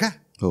भन्थ्यो गोर्खा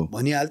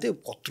भनिहाल्थ्यो,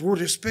 कत्रो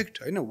रेस्पेक्ट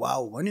होइन,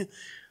 वाउ भन्यो.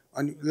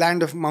 अनि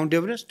land of Mount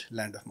Everest,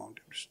 land of Mount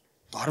Everest.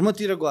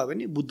 धर्मतिर गयो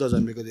भने बुद्ध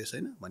जन्मेको देश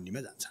होइन भन्नेमा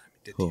जान्छ हामी,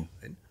 त्यति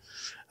होइन.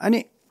 अनि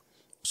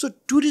सो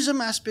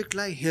टुरिज्म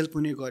एस्पेक्टलाई हेल्प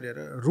हुने गरेर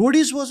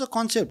रोडिज वाज अ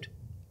कन्सेप्ट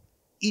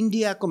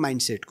इन्डियाको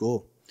माइन्डसेटको,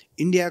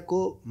 इन्डियाको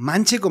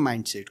मान्छेको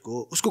माइन्डसेटको,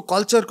 उसको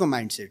कल्चरको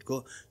माइन्डसेटको.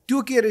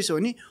 त्यो के रहेछ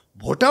भने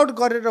भोट आउट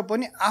गरेर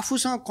पनि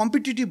आफूसँग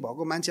कम्पिटिटिभ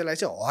भएको मान्छेलाई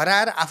चाहिँ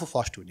हराएर आफू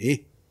फर्स्ट हुने.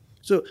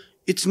 So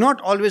it's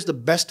not always the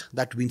best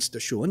that wins the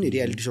so हो नि.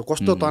 रियालिटी सो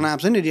कस्तो तनाव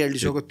छ नि रियालिटी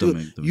सोको,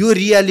 त्यो यो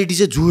रियालिटी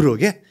चाहिँ झुर हो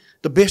क्या.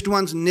 The best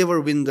once never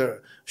win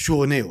the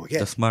so नै हो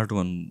क्या. Smart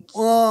one.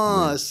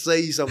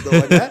 सही शब्द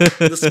हो,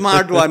 द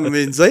स्मार्ट वान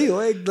विन्स है.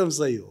 हो एकदम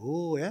सही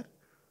हो यार.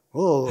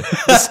 हो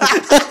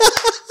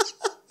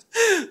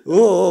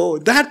oh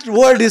that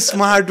word is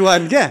smart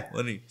one क्या.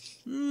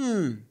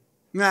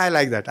 I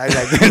like that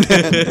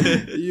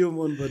यो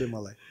मन पर्यो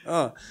मलाई.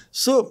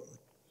 सो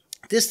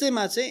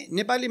त्यस्तैमा चाहिँ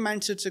नेपाली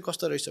माइन्डसेट चाहिँ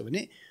कस्तो रहेछ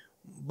भने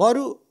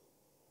बरु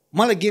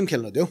मलाई गेम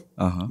खेल्न देऊ,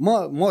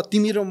 म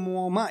तिमी र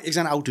ममा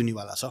एकजना आउट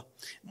हुनेवाला छ,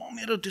 म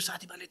मेरो त्यो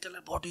साथीभाइले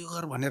त्यसलाई बट्यो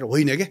गर भनेर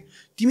होइन क्या.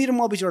 तिमी र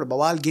म बिच एउटा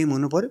बवाल गेम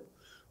हुनु पऱ्यो.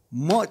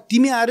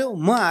 तिमी हार्यो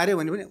म हार्यो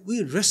भने वी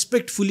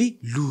रेस्पेक्टफुली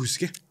लुज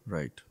क्या.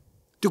 राइट.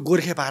 त्यो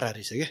गोर्खे पारा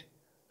रहेछ क्या.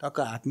 टक्क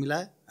हात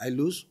मिलायो, I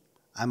loose,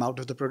 I am out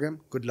of the programme,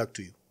 good lock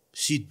to you,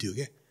 सिद्धि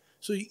क्या.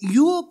 सो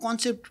यो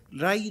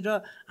कन्सेप्टलाई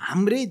र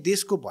हाम्रै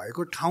देशको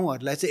भएको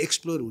ठाउँहरूलाई चाहिँ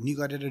एक्सप्लोर हुने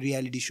गरेर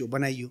रियालिटी सो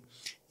बनाइयो.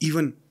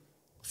 इभन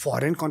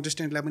फरेन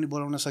कन्टेस्टेन्टलाई पनि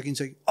बोलाउन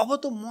सकिन्छ कि. अब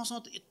त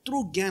मसँग त यत्रो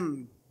ज्ञान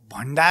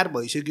भण्डार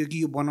भइसक्यो कि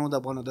यो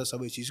बनाउँदा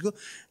सबै चिजको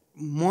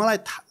मलाई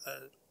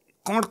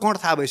कण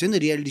थाहा भइसक्यो नि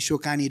रियालिटी सो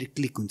कहाँनिर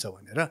क्लिक हुन्छ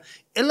भनेर.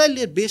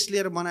 यसलाई बेस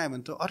लिएर बनायो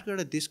भने त अर्को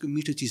एउटा देशको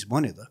मिठो चिज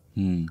बन्यो त.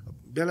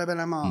 बेला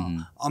बेलामा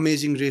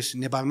अमेजिङ रेस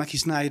नेपालमा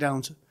खिच्न आइरहेको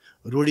हुन्छ,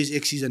 रोडिज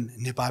एक सिजन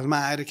नेपालमा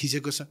आएर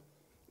खिचेको छ.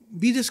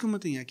 विदेशको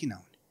मात्रै यहाँ किन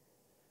आउने,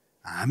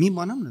 हामी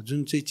बनाऊँ न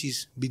जुन चाहिँ चिज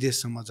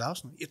विदेशसम्म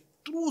जाओस् न.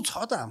 यत्रो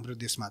छ त हाम्रो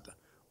देशमा त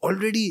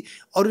अलरेडी.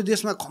 अरू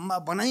देशमा खम्बा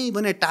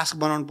बनाइ टास्क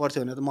बनाउनु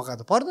पर्थ्यो भने त मौका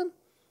त पर्दैन.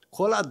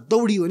 खोला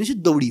दौडी भनेपछि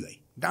दौडी भाइ,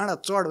 डाँडा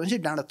चढ भनेपछि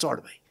डाँडा चढ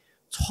भाइ,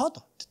 छ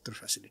त त्यत्रो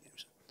फेसिलिटी.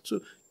 सो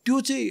त्यो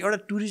चाहिँ एउटा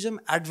टुरिज्म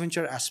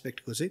एडभेन्चर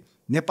एस्पेक्टको चाहिँ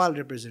नेपाल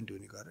रिप्रेजेन्ट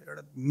हुने गरेर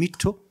एउटा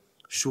मिठो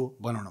सो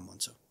बनाउन मन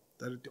छ.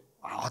 तर त्यो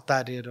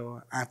हतारेर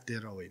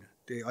आँतेर होइन.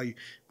 त्यही अहिले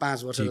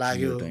 5 वर्ष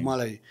लाग्यो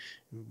मलाई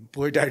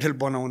पोएट आइडल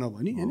बनाउन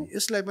भने होइन.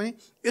 यसलाई पनि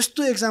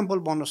यस्तो एक्जाम्पल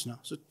बनोस् न.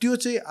 सो त्यो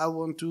चाहिँ आई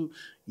वान्ट टु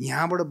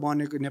यहाँबाट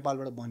बनेको,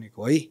 नेपालबाट बनेको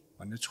है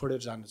भनेर छोडेर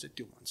जानु चाहिँ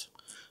त्यो मन छ.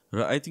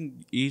 र आई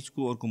थिङ्क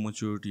एजको अर्को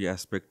मेच्योरिटी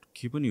एस्पेक्ट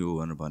के पनि हो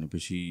भनेर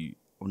भनेपछि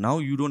now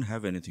you don't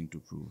have anything to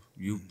prove.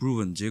 You've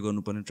proven जे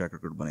गर्नुपर्ने ट्र्याक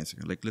रेकर्ड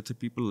बनाइसक्यो. Like let's say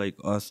people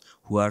like us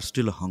who are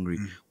still hungry,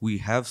 we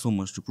have so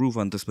much to prove.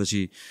 अनि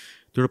त्यसपछि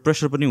त्यो एउटा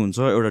प्रेसर पनि हुन्छ,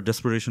 एउटा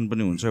डेस्परेसन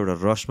पनि हुन्छ, एउटा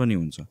रस पनि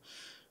हुन्छ.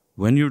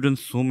 When you done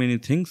so many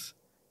things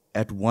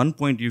at one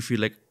point you feel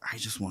like I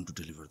just want to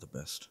deliver the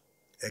best.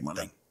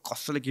 मलाई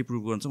कसैले के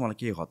प्रुभ गर्छ, मलाई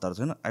केही हतार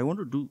छैन, आई वान्ट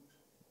टु डु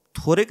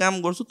थोरै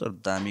काम गर्छु तर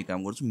दामी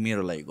काम गर्छु,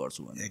 मेरो लागि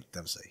गर्छु भने.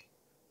 एकदम सही.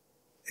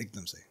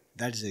 एकदम सही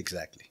द्याट इज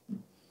एक्ज्याक्टली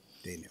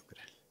त्यही नै हो कुरा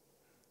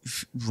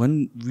when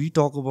we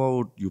talk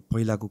about यो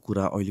पहिलाको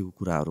कुरा अहिलेको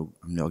कुराहरू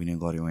हामीले अघि नै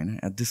गऱ्यौँ होइन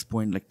at this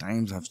point like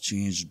times have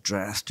change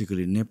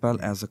drastically Nepal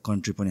as a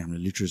country पनि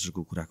हामीले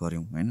लिटरेचरको कुरा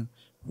गऱ्यौँ होइन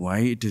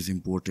वाइ इट इज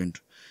इम्पोर्टेन्ट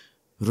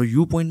र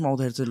यो पोइन्टमा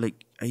आउँदाखेरि चाहिँ like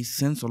I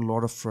sense a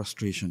lot of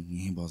frustration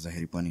यहीँ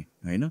बस्दाखेरि पनि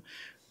होइन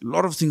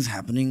लट अफ थिङ्स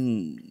ह्यापनिङ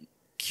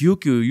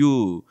के यो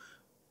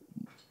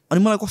अनि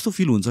मलाई कस्तो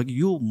फिल हुन्छ कि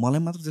यो मलाई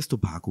मात्र त्यस्तो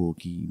भएको हो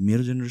कि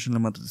मेरो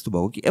जेनेरेसनलाई मात्र त्यस्तो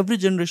भएको कि एभ्री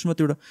जेनेरेसनमा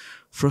त्यो एउटा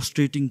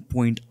फ्रस्ट्रेटिङ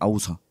पोइन्ट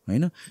आउँछ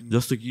होइन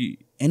जस्तो कि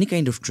any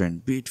kind of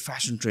trend be it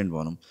fashion trend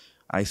भनौँ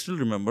आई स्टिल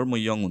रिमेम्बर म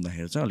यङ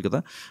हुँदाखेरि चाहिँ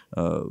अलिकता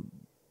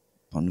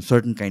भनौँ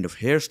certain kind of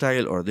hair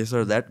style or this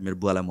or that मेरो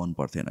बुवालाई मन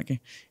पर्थेन कि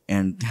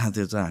एन्ड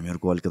त्यहाँतिर चाहिँ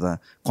हामीहरूको अलिकता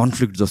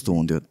कन्फ्लिक्ट जस्तो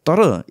हुन्थ्यो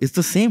तर इट्स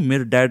द सेम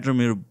मेरो ड्याड र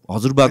मेरो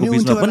हजुरबाको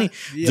बिचमा पनि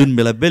जुन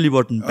बेला बेली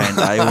बटन प्यान्ट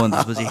आयो अनि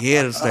त्यसपछि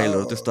हेयर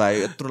स्टाइलहरू त्यस्तो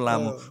आयो यत्रो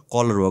लामो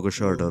कलर भएको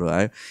सर्टहरू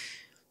आयो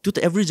त्यो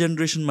त एभ्री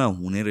जेनेरेसनमा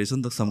हुने रहेछ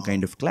नि त some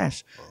kind of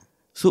clash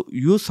so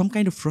यो सम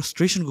काइन्ड अफ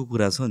फ्रस्ट्रेसनको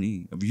कुरा छ नि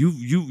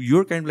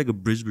your kind like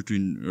a bridge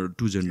between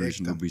two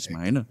जेनेरेसनको बिचमा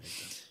होइन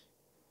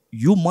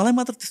यो मलाई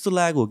मात्र त्यस्तो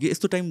लागेको हो कि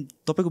यस्तो टाइम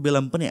तपाईँको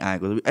बेलामा पनि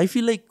आएको I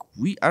feel like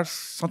we are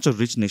such a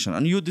rich nation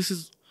अनि यो दिस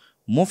इज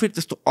म फेरि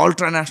त्यस्तो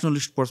अल्ट्रा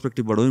नेसनलिस्ट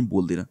पर्सपेक्टिभबाट पनि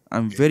बोल्दिनँ आइ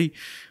एम भेरी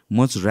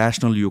मच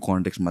ऱ्यासनल यो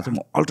कन्टेक्स्टमा चाहिँ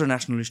म अल्ट्रा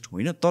नेसनलिस्ट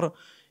होइन तर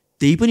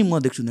त्यही पनि म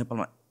देख्छु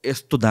नेपालमा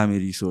यस्तो दामी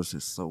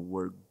रिसोर्सेस छ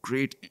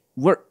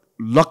वर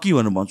लकी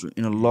भनेर भन्छु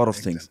in a lot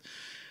of things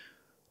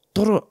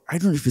तर I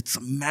don't if it's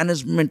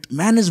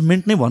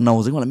management नै भन्न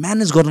आउँछ कि मलाई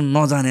म्यानेज गर्न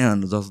नजाने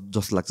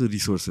जस्तो लाग्छ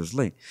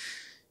रिसोर्सेसलाई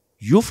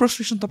यो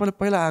फ्रस्ट्रेसन तपाईँलाई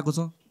पहिला आएको छ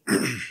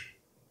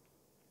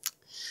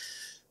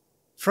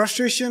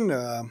frustration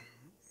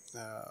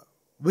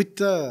with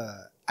the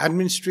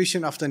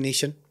administration of the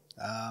nation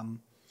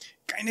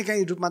काहीँ न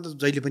काहीँ रूपमा त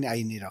जहिले पनि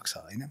आइ नै रहेछ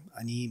होइन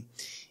अनि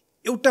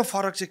एउटा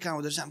फरक चाहिँ कहाँ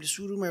हुँदो रहेछ हामीले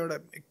सुरुमा एउटा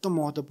एकदम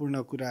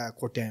महत्त्वपूर्ण कुरा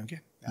कोट्यायौँ क्या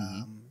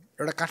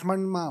एउटा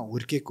काठमाडौँमा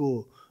हुर्केको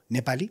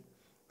नेपाली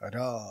र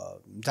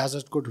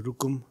जाजरकोट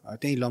रुकुम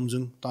त्यहीँ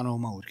लमजुङ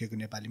तनहुमा हुर्केको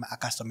नेपालीमा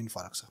आकाश जमिन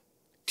फरक छ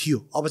थियो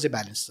अब चाहिँ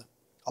ब्यालेन्स छ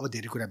अब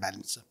धेरै कुरा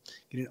ब्यालेन्स छ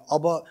किनभने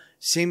अब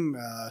same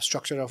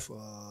structure of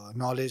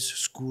knowledge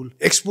school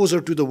exposure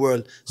to the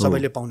world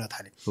सबैले पाउन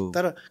थाले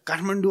तर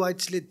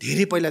काठमाडौँवाइट्सले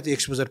धेरै पहिला त्यो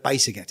एक्सपोजर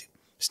पाइसकेका थियो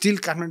स्टिल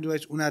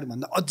काठमाडौँवाइट्स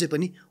उनीहरूभन्दा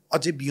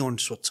अझै बियोन्ड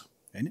सोध्छ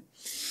होइन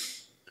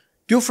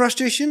त्यो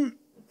फ्रस्ट्रेसन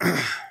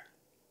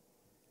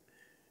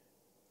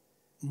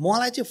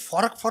मलाई चाहिँ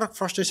फरक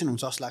फ्रस्ट्रेसन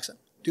हुन्छ जस्तो लाग्छ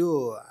त्यो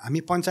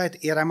हामी पञ्चायत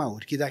एरामा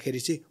हुर्किँदाखेरि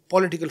चाहिँ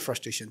पोलिटिकल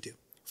फ्रस्ट्रेसन थियो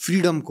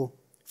फ्रिडमको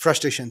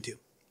फ्रस्ट्रेसन थियो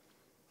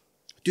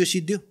त्यो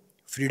सिद्धियो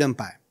फ्रिडम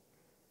पायो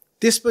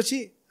त्यसपछि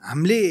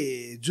हामीले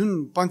जुन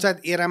पञ्चायत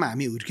एरामा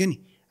हामी हुर्क्यौँ नि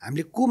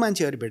हामीले को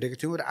मान्छेहरू भेटेको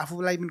थियौँ र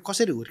आफूलाई पनि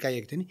कसरी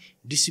हुर्काइएको थियो नि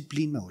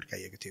डिसिप्लिनमा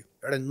हुर्काइएको थियो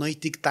एउटा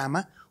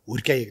नैतिकतामा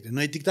हुर्काइएको थियो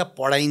नैतिकता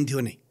पढाइन्थ्यो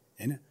नै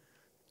होइन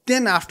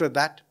देन आफ्टर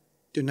द्याट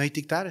त्यो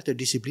नैतिकता र त्यो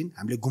डिसिप्लिन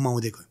हामीले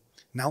गुमाउँदै गयौँ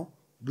now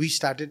we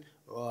started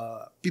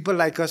people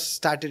like us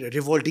started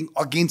revolting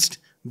against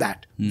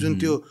that जुन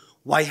त्यो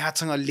वाइ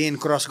हातसँग लेन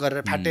क्रस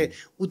गरेर फ्याटे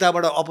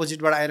उताबाट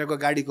अपोजिटबाट आइरहेको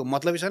गाडीको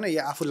मतलबै छैन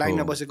या आफू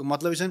लाइनमा बसेको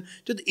मतलबै छैन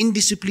त्यो त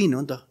इन्डिसिप्लिन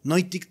हो नि त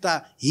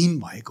नैतिकताहीन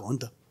भएको हो नि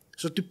त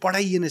सो त्यो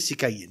पढाइएन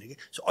सिकाइएन कि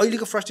सो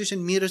अहिलेको फ्रस्ट्रेसन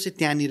मेरो चाहिँ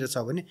त्यहाँनिर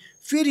छ भने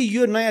फेरि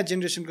यो नयाँ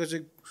जेनेरेसनको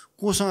चाहिँ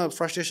कोसँग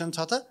फ्रस्ट्रेसन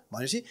छ त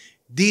भनेपछि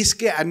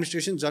देशकै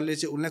एडमिनिस्ट्रेसन जसले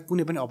चाहिँ उनलाई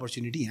कुनै पनि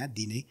अपर्च्युनिटी यहाँ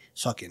दिनै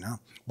सकेन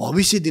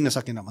भविष्य दिन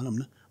सकेन भनौँ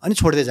न अनि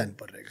छोड्दै जानु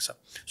परिरहेको छ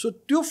सो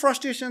त्यो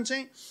फ्रस्ट्रेसन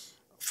चाहिँ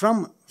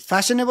from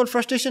fashionable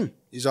frustration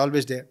is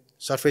always there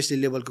surfacely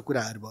लेभलको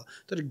कुराहरू भयो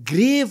तर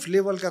ग्रेभ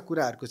लेभलका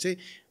कुराहरूको चाहिँ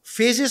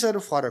फेजेसहरू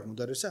फरक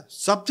हुँदो रहेछ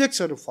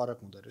सब्जेक्ट्सहरू फरक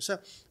हुँदो रहेछ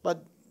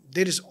but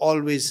there is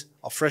always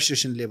a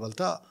frustration level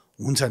त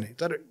हुन्छ नै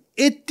तर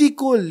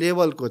यतिको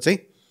लेभलको चाहिँ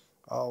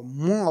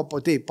म अब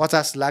त्यही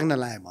 50 लाग्न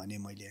लाएँ भने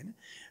मैले होइन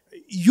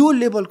यो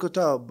लेभलको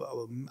त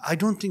आई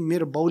डोन्ट थिङ्क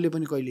मेरो बाउले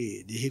पनि कहिले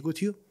देखेको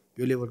थियो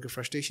यो लेभलको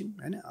फ्रस्ट्रेसन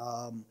होइन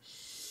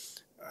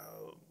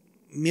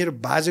मेरो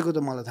बाजेको त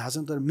मलाई थाहा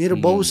छैन तर मेरो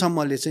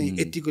बाउसम्मले चाहिँ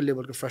यतिको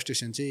लेभलको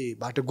फ्रस्ट्रेसन चाहिँ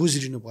बाटो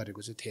गुज्रिनु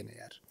परेको चाहिँ थिएन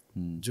यार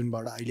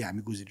जुनबाट अहिले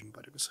हामी गुज्रिनु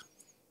परेको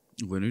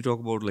छ when we talk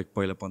about like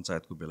पहिला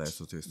पञ्चायतको बेला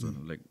यस्तो थियो यस्तो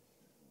लाइक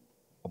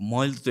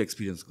मैले त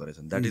एक्सपिरियन्स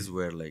गरेको छु द्याट इज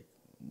वेयर लाइक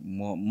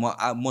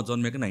म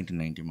जन्मेको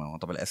 1990 मा हो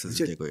तपाईँले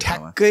एसएससी दिएको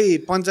ठ्याक्कै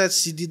पञ्चायत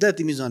सिद्धिदा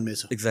तिमी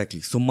जन्मेछौ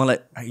एक्ज्याक्टली सो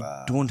मलाई I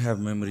don't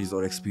have memories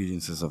or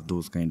experiences of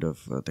those kind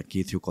of त्यहाँ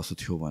के थियो कसो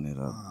थियो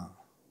भनेर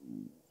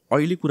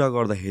अहिले कुरा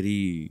गर्दाखेरि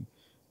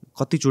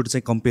कतिचोटि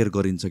चाहिँ कम्पेयर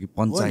गरिन्छ कि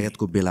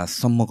पञ्चायतको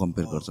बेलासम्म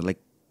कम्पेयर गर्छ लाइक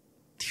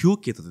थियो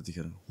के त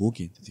त्यतिखेर हो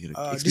कि त्यतिखेर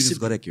एक्सपिरियन्स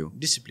गरे के हो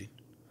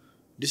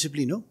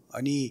डिसिप्लिन हो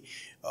अनि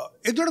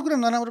एक दुईवटा कुरा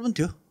नराम्रो पनि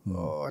थियो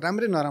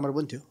राम्रै नराम्रो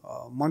पनि थियो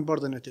मन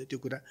पर्दैन थियो त्यो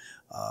कुरा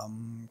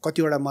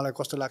कतिवटा मलाई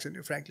कस्तो लाग्छ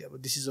नि फ्रेङ्कली अब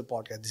this is a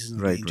podcast this is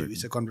not interview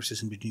it's a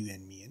conversation between you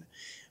and me होइन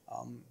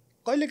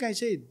कहिलेकाहीँ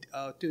चाहिँ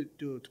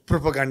त्यो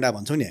प्रोपोगन्डा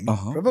भन्छौँ नि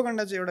हामी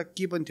प्रोपोगन्डा चाहिँ एउटा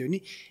के पनि थियो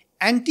नि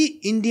एन्टी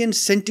इन्डियन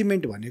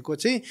सेन्टिमेन्ट भनेको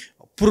चाहिँ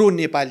प्रो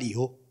नेपाली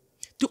हो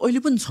त्यो अहिले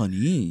पनि छ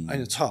नि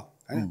होइन छ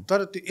होइन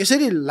तर त्यो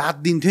यसरी लात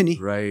दिन्थ्यो नि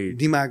Right.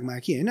 दिमागमा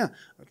कि होइन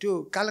त्यो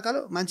कालो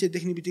कालो मान्छे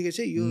देख्ने बित्तिकै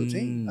चाहिँ यो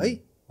चाहिँ है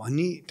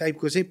भन्ने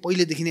टाइपको चाहिँ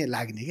पहिलेदेखि नै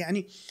लाग्ने कि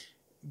अनि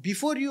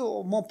बिफोर यो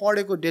म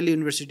पढेको दिल्ली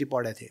युनिभर्सिटी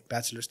पढाएको थिएँ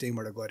ब्याचलर्स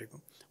त्यहीँबाट गरेको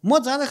म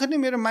जाँदाखेरि नै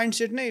मेरो माइन्ड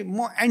सेट नै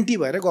म एन्टी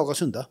भएर गएको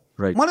छु नि त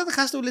Right. मलाई त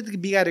खास त उसले त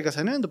बिगारेको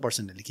छैन नि त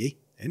पर्सनली केही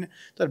होइन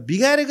तर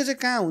बिगारेको चाहिँ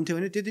कहाँ हुन्थ्यो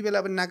भने त्यति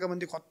बेला पनि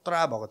नाकाबन्दी खतरा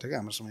भएको थियो क्या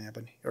हाम्रो समयमा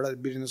पनि एउटा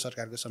वीरेन्द्र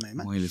सरकारको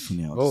समयमा मैले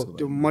सुने हो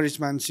त्यो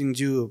मरिचमान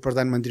सिंहज्यू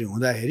प्रधानमन्त्री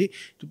हुँदाखेरि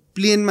त्यो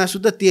प्लेनमा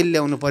सुद्धा तेल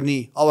ल्याउनु पर्ने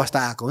अवस्था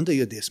आएको हो नि त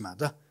यो देशमा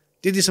त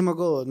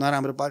त्यतिसम्मको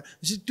नराम्रो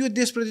त्यो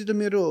देशप्रति त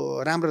मेरो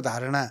राम्रो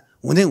धारणा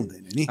हुँदैन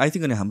नि आई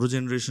थिङ्क अनि हाम्रो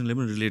जेनेरेसनले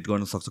पनि रिलेट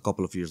गर्न सक्छ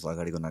कपाल अफ इयर्स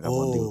अगाडिको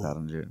नाकाबन्दीको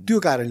कारणले त्यो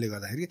कारणले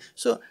गर्दाखेरि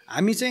सो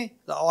हामी चाहिँ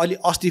अलि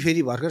अस्ति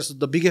फेरि भर्खर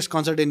the biggest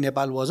concert in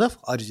Nepal was of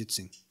Arijit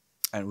Singh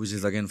and which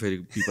is again फेरि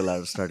people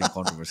are starting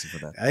controversy for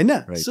that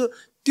होइन सो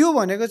त्यो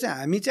भनेको चाहिँ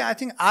हामी चाहिँ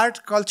I think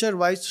art culture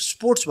wise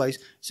sports wise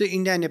चाहिँ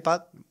इन्डिया नेपाल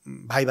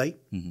भाइ भाइ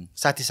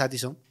साथी साथी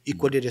छौँ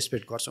इक्वली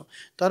रेस्पेक्ट गर्छौँ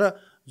तर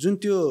जुन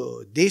त्यो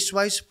देश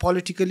वाइज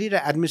पोलिटिकली र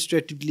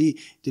एडमिनिस्ट्रेटिभली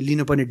त्यो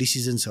लिनुपर्ने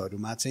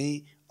डिसिजन्सहरूमा चाहिँ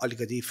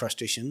अलिकति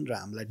फ्रस्ट्रेसन र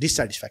हामीलाई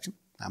डिससेटिस्फ्याक्सन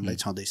हामीलाई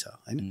छँदैछ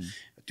होइन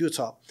त्यो छ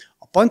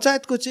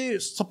पञ्चायतको चाहिँ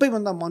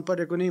सबैभन्दा मन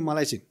परेको नै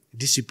मलाई चाहिँ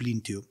डिसिप्लिन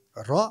थियो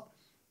र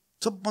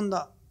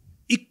सबभन्दा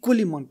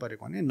इक्वली मन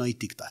परेको भने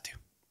नैतिकता थियो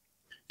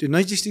त्यो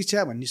नैतिक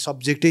शिक्षा भन्ने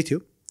सब्जेक्टै थियो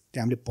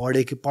त्यो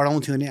हामीले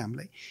पढाउँथ्यो नि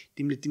हामीलाई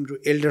तिमीले तिम्रो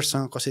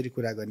एल्डरसँग कसरी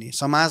कुरा गर्ने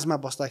समाजमा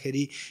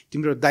बस्दाखेरि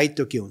तिम्रो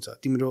दायित्व के हुन्छ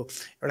तिम्रो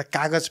एउटा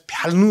कागज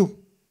फ्याल्नु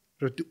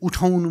र त्यो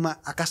उठाउनुमा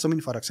आकाशसम्म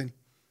पनि फरक छ नि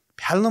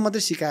फ्याल्न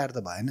मात्रै सिकाएर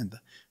त भएन नि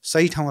त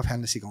सही ठाउँमा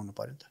फ्याल्न सिकाउनु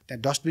पऱ्यो नि त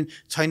त्यहाँ डस्टबिन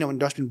छैन भने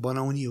डस्टबिन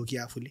बनाउने हो कि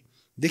आफूले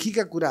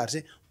देखिका कुराहरू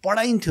चाहिँ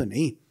पढाइन्थ्यो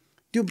नि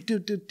त्यो त्यो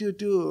त्यो त्यो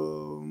त्यो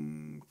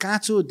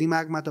काँचो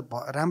दिमागमा त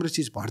राम्रो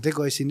चिज भर्दै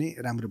गएपछि नै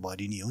राम्रो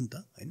भरिने हो नि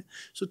त होइन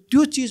सो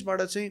त्यो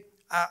चिजबाट चाहिँ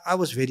आई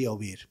वाज भेरी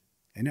अवेर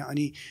होइन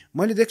अनि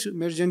मैले देख्छु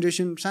मेरो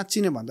जेनेरेसन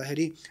साँच्ची नै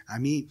भन्दाखेरि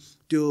हामी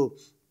त्यो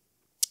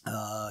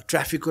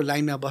ट्राफिकको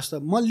लाइनमा बस्दा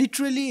म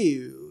लिटरली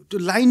त्यो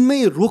लाइनमै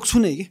रोक्छु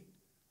नै कि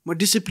म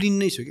डिसिप्लिन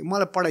नै छु कि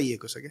मलाई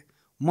पढाइएको छ क्या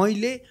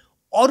मैले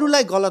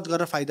अरूलाई गलत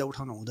गरेर फाइदा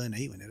उठाउन हुँदैन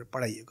है भनेर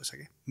पढाइएको छ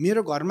क्या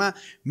मेरो घरमा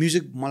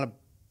म्युजिक मलाई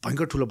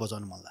भयङ्कर ठुलो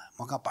बजाउनु मन लाग्छ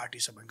म कहाँ पार्टी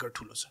छ भयङ्कर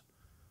ठुलो छ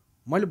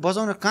मैले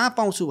बजाउन कहाँ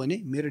पाउँछु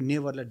भने मेरो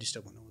नेबरलाई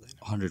डिस्टर्ब हुनु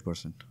हुँदैन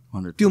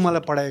 100% त्यो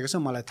मलाई पढाएको छ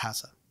मलाई थाहा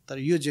छ तर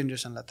यो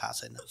जेनेरेसनलाई थाहा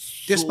छैन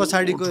त्यस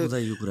पछाडिको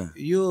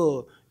यो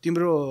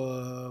तिम्रो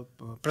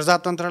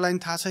प्रजातन्त्रलाई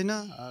पनि थाहा छैन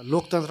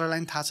लोकतन्त्रलाई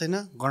पनि थाहा छैन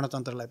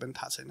गणतन्त्रलाई पनि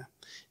थाहा छैन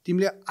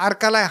तिमीले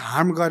अर्कालाई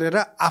हार्म गरेर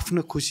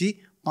आफ्नो खुसी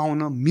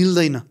पाउन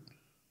मिल्दैन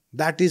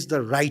द्याट इज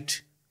द राइट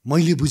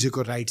मैले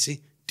बुझेको राइट चाहिँ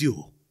त्यो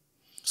हो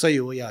सही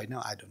हो या होइन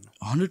आई डोन्ट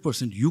नो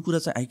 100% यो कुरा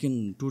चाहिँ आई क्यान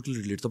टोटली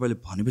रिलेट तपाईँले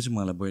भनेपछि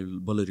मलाई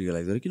बल्ल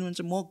रियलाइज गरेँ किनभने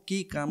चाहिँ म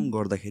केही काम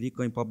गर्दाखेरि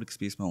कहीँ पब्लिक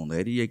स्पेसमा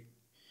हुँदाखेरि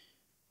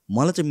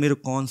मलाई चाहिँ मेरो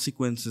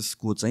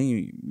कन्सिक्वेन्सेसको चाहिँ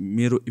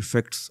मेरो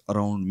इफेक्ट्स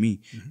अराउन्ड मी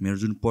मेरो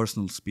जुन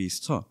पर्सनल स्पेस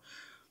छ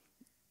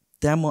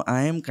त्यहाँ म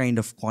I am kind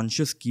of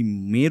conscious कि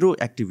मेरो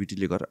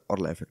एक्टिभिटीले गर्दा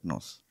अरूलाई इफेक्ट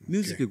नहोस्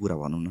म्युजिककै कुरा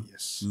भनौँ न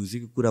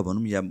म्युजिकको कुरा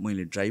भनौँ या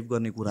मैले ड्राइभ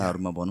गर्ने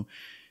कुराहरूमा भनौँ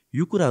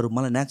यो कुराहरू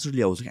मलाई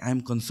नेचुरली आउँछ कि आई एम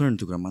कन्सर्न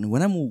त्यो कुरामा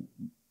वान आम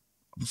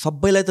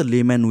सबैलाई त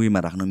लेम्यान वेमा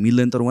राख्न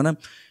मिल्दैन तर one I'm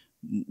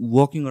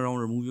walking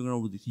around moving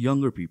around with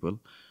younger people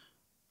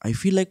I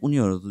feel like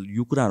उनीहरू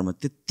यो कुराहरूमा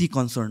त्यति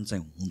कन्सर्न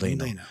चाहिँ हुँदैन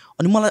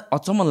अनि मलाई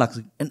अचम्म लाग्छ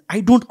and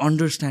I don't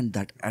understand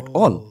that at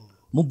all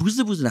म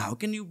बुझ्दैन how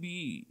can you be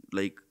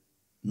like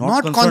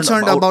not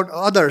concerned about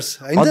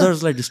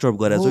अदर्सलाई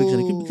disturb गरेर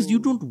because you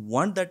don't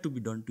want that to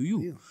be done to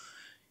you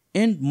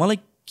and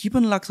मलाई के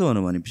पनि लाग्छ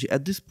भनेपछि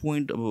एट दिस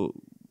पोइन्ट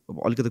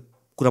अब अलिकति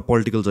कुरा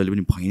पोलिटिकल जहिले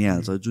पनि भइ नै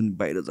हाल्छ जुन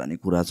बाहिर जाने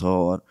कुरा छ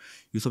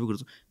यो सबै कुरा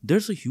छ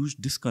there is a huge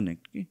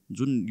disconnect कि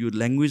जुन यो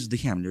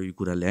ल्याङ्ग्वेजदेखि हामीले यो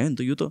कुरा ल्यायो नि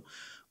त यो त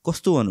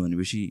कस्तो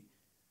भनेपछि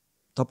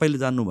तपाईँले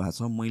जान्नु भएको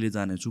छ मैले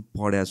जानेछु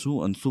पढाएको छु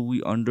अनि सो वी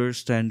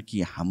अन्डरस्ट्यान्ड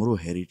कि हाम्रो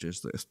हेरिटेज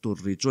त यस्तो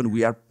रिच हो अनि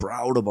we are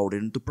proud about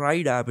it त्यो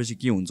प्राइड आएपछि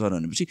के हुन्छ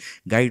भनेपछि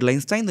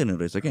गाइडलाइन्स चाहिँदैन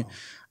रहेछ क्या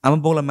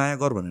आमा बाउलाई माया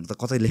गर भनेर त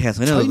कतै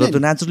लेखाएको छैन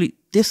त्यो नेचुरली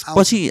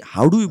त्यसपछि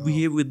how do you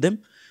behave with them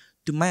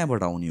त्यो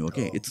मायाबाट आउने हो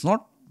क्या इट्स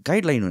नट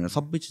गाइडलाइन होइन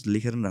सबै चिज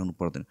लेखेर पनि राख्नु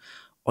पर्दैन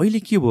अहिले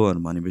के भयो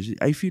भनेपछि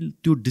आई फिल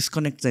त्यो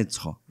डिस्कनेक्ट चाहिँ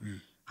छ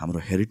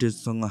हाम्रो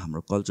हेरिटेजसँग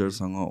हाम्रो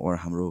कल्चरसँग ओर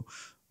हाम्रो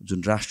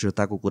जुन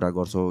राष्ट्रियताको कुरा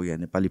गर्छौँ या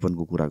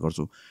नेपालीपनको कुरा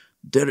गर्छौँ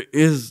देयर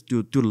इज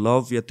त्यो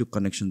लभ या त्यो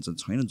कनेक्सन चाहिँ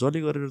छैन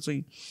जसले गरेर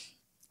चाहिँ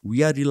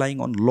वी आर रिलाइङ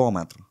अन ल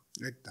मात्र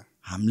एकदम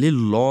हामीले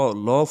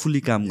लफुली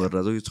काम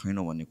गरेर चाहिँ यो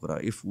छैन भन्ने कुरा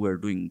if we are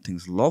doing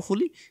things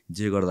लफुली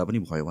जे गर्दा पनि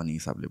भयो भन्ने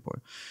हिसाबले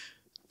भयो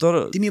तर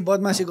तिमी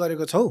बदमासी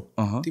गरेको छौ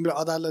तिम्रो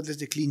अदालतले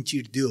चाहिँ क्लिन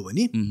चिट दियो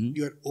भने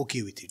you are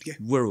okay with it के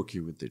we are okay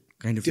with it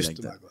kind of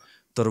like that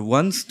तर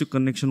वान्स त्यो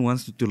कनेक्सन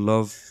वान्स त्यो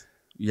love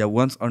yeah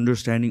once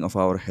understanding of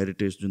our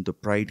heritage जुन त्यो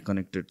प्राइड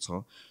कनेक्टेड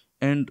छ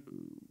and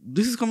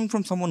this is coming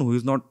from someone who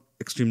is not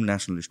extreme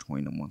nationalist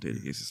होइन म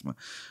धेरै केसेसमा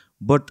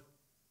but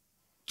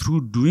through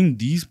doing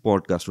these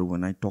पडकास्टहरू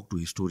when I talk to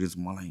historians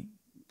मलाई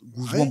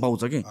गुजबम्प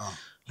पाउँछ कि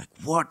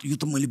लाइक वाट यो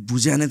त मैले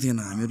बुझे नै थिएन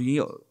हामीहरू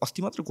यही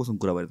अस्ति मात्र कोसँग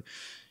कुरा गरेको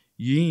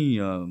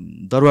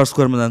यहीँ दरबार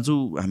स्क्वायरमा जान्छु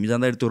हामी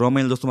जाँदाखेरि त्यो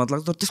रमाइलो जस्तो मात्र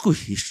लाग्छ तर त्यसको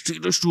हिस्ट्री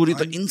र स्टोरी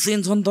त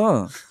इन्सेन छ नि त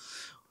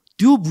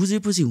त्यो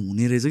बुझेपछि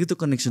हुने रहेछ कि त्यो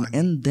connection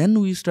and then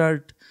we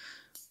start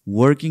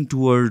working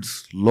towards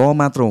ल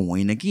मात्र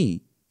होइन कि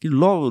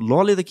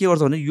लले त के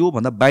गर्छ भने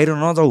योभन्दा बाहिर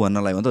नजाऊ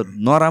भन्नलाई हो नि त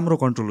नराम्रो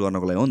कन्ट्रोल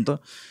गर्नको लागि हो नि त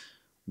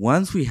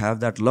once we have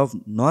that love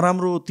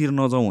नराम्रोतिर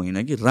नजाउँ होइन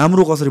कि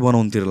राम्रो कसरी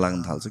बनाउनुतिर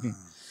लाग्न थाल्छ कि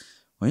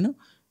होइन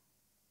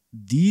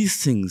दिज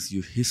थिङ्स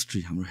यो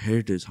हिस्ट्री हाम्रो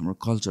हेरिटेज हाम्रो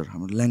कल्चर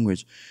हाम्रो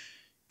ल्याङ्ग्वेज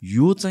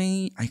यो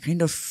चाहिँ I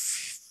kind of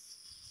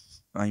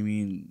I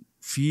mean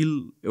feel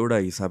एउटा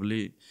हिसाबले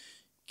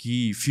कि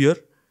फियर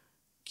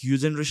कि यो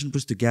जेनेरेसन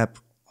पछि त्यो ग्याप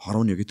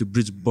हराउने हो कि त्यो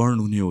ब्रिज बर्न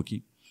हुने हो कि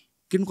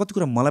किनभने कति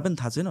कुरा मलाई पनि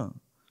थाहा छैन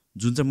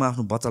जुन चाहिँ म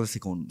आफ्नो बच्चालाई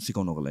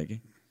सिकाउनको लागि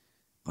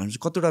भनेपछि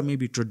कतिवटा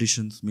मेबी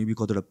ट्रेडिसन्स मेबी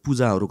कतिवटा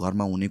पूजाहरू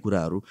घरमा हुने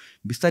कुराहरू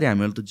बिस्तारै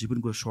हामीहरूले त जे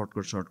पनि कुरा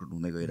सर्टकट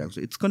हुँदै गइरहेको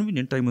छ इट्स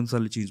कन्भिनियन्ट टाइम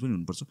अनुसारले चेन्ज पनि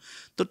हुनुपर्छ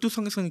तर त्यो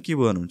सँगसँगै के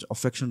भयो भने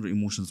अफेक्सन र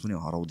इमोसन्स पनि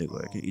हराउँदै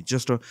गयो कि it's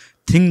just a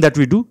thing that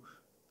we do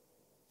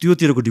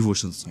त्योतिरको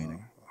डिभोसन्स छैन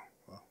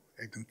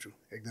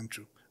एकदम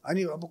ट्रु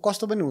अनि अब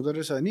कस्तो पनि हुँदो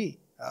रहेछ नि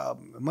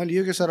मैले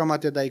योगेश्वर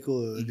रमात्य दाईको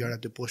एउटा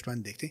त्यो पोस्टमा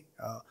पनि देख्थेँ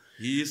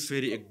हि इज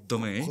फेरि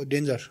एकदमै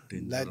डेन्जर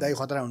दाई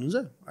खतरा हुनुहुन्छ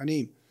अनि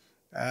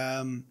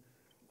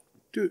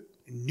त्यो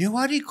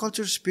नेवारी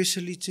कल्चर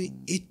स्पेसली चाहिँ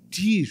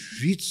यति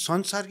रिच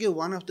संसारकै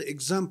वान अफ द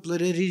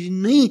एक्जाम्पलरी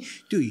नै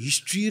त्यो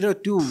हिस्ट्री र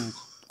त्यो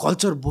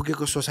कल्चर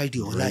बोकेको सोसाइटी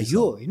होला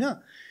यो होइन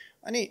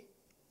अनि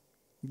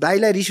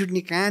दाईलाई रिस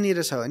उठ्ने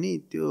कहाँनिर छ भने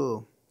त्यो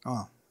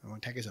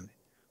ठ्याक्कै छ भने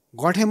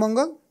गठे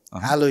मङ्गल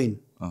ह्यालोइन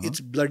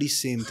इट्स ब्लडी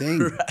सेम थिङ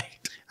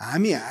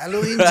हामी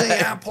ह्यालोइन चाहिँ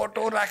यहाँ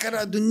फोटो राखेर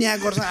दुनियाँ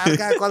गर्छौँ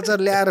अर्का कल्चर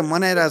ल्याएर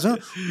मनाइरहेछौँ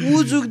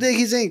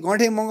उजुकदेखि चाहिँ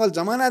गठे मङ्गल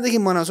जमानादेखि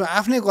मनाउँछौँ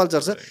आफ्नै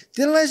कल्चर छ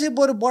त्यसलाई चाहिँ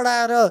बरु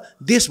बढाएर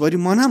देशभरि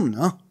मनाऊँ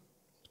न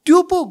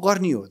त्यो पो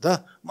गर्ने हो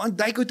त म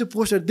दाइको त्यो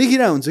पोस्टर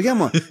देखिरहेको हुन्छ क्या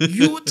म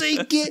यो चाहिँ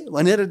के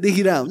भनेर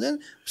देखिरहेको हुन्छ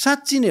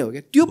साँच्ची नै हो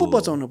क्या त्यो पो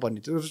बचाउनु पर्ने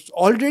त्यो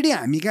अलरेडी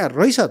हामी कहाँ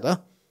रहेछ त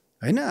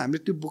होइन हामीले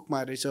त्यो बुकमा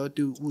रहेछ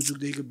त्यो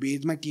उजुकदेखिको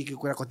बेजमा के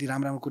कुरा कति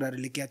राम्रो कुराहरू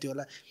लेखिएको थियो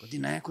होला कति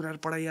नयाँ कुराहरू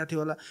पढाइएको थियो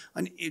होला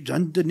अनि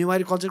झन् त्यो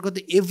नेवारी कल्चरको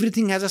त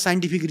everything has a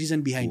scientific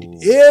reason behind eat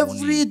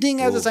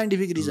everything has a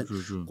scientific reason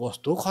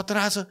कस्तो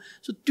खतरा छ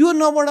सो त्यो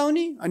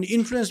नबढाउने अनि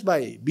इन्फ्लुएन्स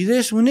बाई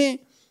विदेश हुने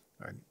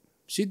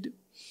सिद्धि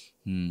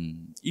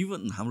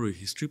इभन हाम्रो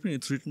हिस्ट्री पनि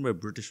इट्स रिटन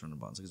बाई ब्रिटिस भनेर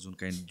भन्छ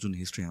कि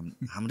जुन हिस्ट्री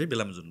हाम्रै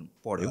बेलामा जुन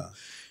पढ्यो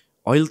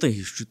अहिले त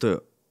हिस्ट्री त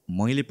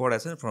मैले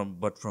पढाएको छैन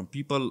but from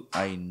people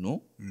I know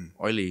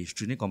अहिले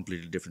हिस्ट्री नै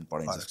कम्प्लिटली डिफ्रेन्ट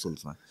पढाइन्छ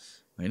स्कुल्समा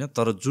होइन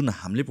तर जुन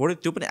हामीले पढ्यो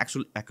त्यो पनि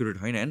एक्चुअल एक्युरेट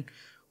होइन and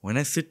when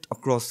I sit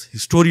across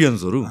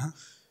हिस्टोरियन्सहरू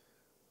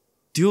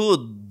त्यो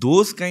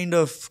those kind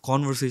of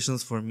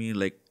conversations for me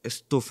like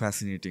यस्तो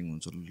फेसिनेटिङ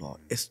हुन्छ ल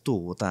यस्तो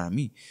हो त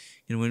हामी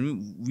किनभने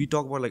we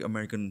talk about like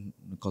American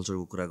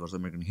कल्चरको कुरा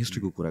गर्छ अमेरिकन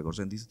हिस्ट्रीको कुरा गर्छ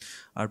एन्ड दिस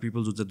आर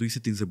पिपल जुन चाहिँ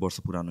 200-300 वर्ष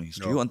पुरानो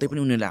हिस्ट्री हो अनि त्यही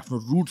पनि उनीहरूले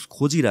आफ्नो रुट्स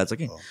खोजिरहेछ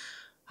कि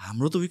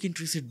हाम्रो त we can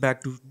trace it back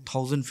to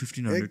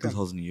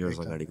 1500-2000 years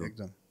अगाडिको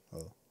एकदम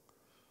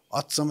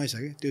अचम्मै छ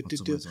कि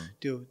त्यो त्यो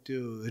त्यो त्यो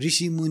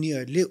ऋषि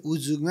मुनिहरूले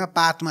उजुगमा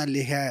पातमा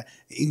लेखा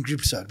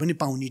इन्क्रिप्ट्सहरू पनि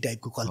पाउने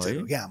टाइपको कल्चर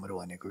हो क्या हाम्रो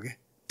भनेको क्या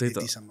त्यही त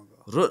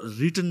र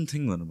रिटन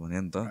थिङ भन्नु भने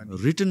नि त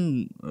रिटन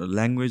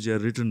ल्याङ्ग्वेज या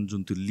रिटन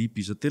जुन त्यो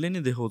लिपि छ त्यसले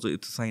नै देखाउँछ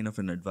it's sign of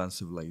an advance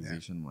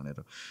civilisation भनेर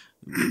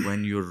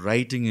when your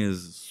writing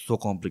is so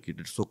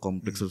complicated so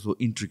complex so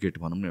intricate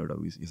भनौँ न एउटा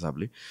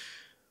हिसाबले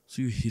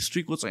सो यो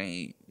हिस्ट्रीको चाहिँ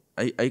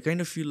I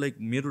kind of feel like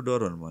मेरो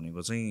डरहरू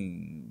भनेको चाहिँ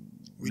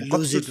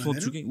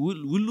सोच्छु कि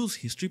विल लुज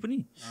हिस्ट्री पनि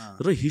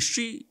र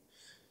हिस्ट्री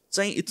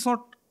चाहिँ it's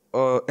not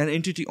an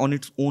entity on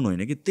its own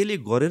होइन कि त्यसले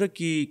गरेर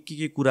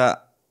के कुरा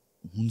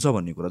हुन्छ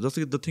भन्ने कुरा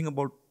जस्तो कि the thing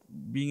about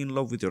being in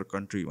love with your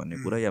country भन्ने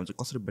कुरा या हुन्छ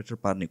कसरी बेटर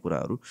पार्ने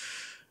कुराहरू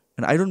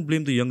and I don't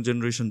blame the young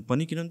generation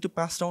पनि किनभने त्यो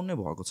पास डाउन नै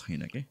भएको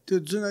छैन कि त्यो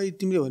जुन अहिले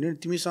तिमीले भन्यो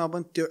तिमीसँग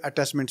पनि त्यो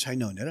एट्याचमेन्ट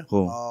छैन भनेर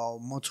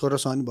म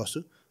छोरासँग नि बस्छु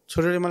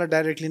छोराले मलाई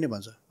डाइरेक्टली नै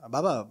भन्छ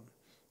बाबा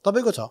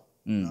तपाईँको छ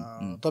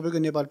तपाईँको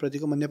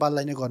नेपालप्रतिको म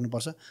नेपाललाई नै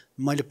गर्नुपर्छ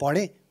मैले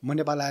पढेँ म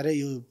नेपाल आएर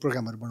यो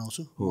प्रोग्रामहरू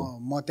बनाउँछु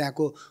म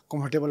त्यहाँको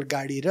कम्फर्टेबल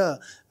गाडी र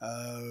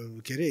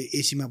के अरे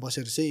एसीमा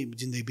बसेर चाहिँ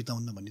जिन्दगी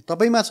बिताउन भन्ने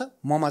तपाईँमा छ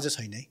ममा चाहिँ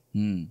छैन है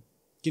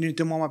किनभने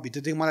त्यो ममा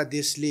भित्रदेखि मलाई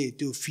देशले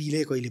त्यो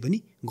फिलै कहिले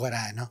पनि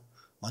गराएन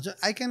भन्छ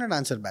I cannot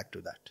answer back to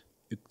that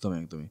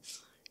एकदमै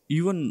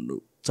इभन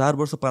 4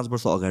 वर्ष 5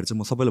 वर्ष अगाडि चाहिँ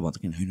म सबैले भन्छ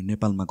किन होइन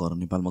नेपालमा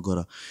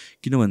गर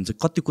किनभने चाहिँ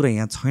कति कुरा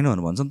यहाँ छैन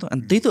भनेर भन्छ नि त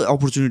अनि त्यही त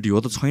अपर्च्युनिटी हो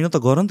त छैन त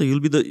गर नि त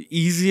युल बी द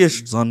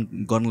इजिएस्ट झन्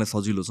गर्नलाई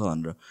सजिलो छ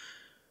भनेर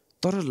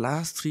तर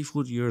लास्ट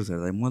 3-4 इयर्स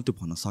हेर्दा मैले त्यो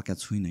भन्न सकेको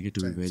छुइनँ कि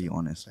to be very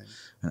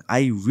honest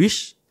I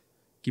विस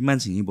कि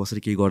मान्छे यहीँ बसेर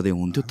केही गर्दै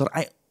हुन्थ्यो तर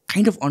आई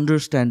काइन्ड अफ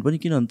अन्डरस्ट्यान्ड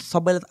पनि किनभने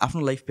सबैलाई त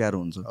आफ्नो लाइफ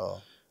प्यारो हुन्छ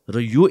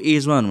र यो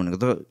एजमा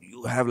भनेको त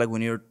you have like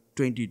when your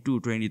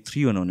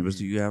 22-23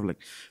 भनेपछि you have like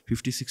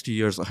 50-60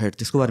 years ahead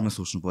त्यसको बारेमा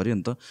सोच्नु पऱ्यो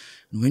नि त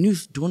when you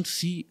don't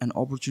C N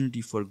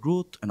opportunity for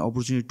growth an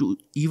opportunity to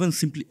even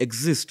simply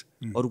exist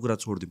अरू कुरा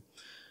छोडिदिउँ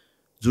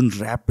जुन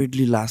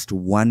ऱ्यापिडली लास्ट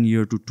 1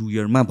 year to 2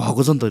 yearमा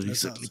भएको छ नि त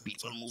recently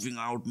people moving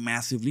out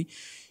massively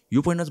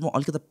यो पोइन्टमा चाहिँ म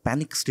अलिकति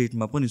प्यानिक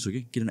स्टेटमा पनि छु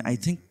कि किनभने आई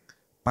थिङ्क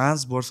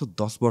 5 वर्ष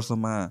 10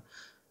 वर्षमा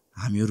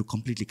हामीहरू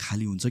कम्प्लिटली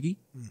खाली हुन्छ कि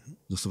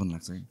जस्तो पनि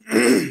लाग्छ है।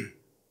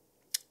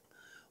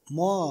 म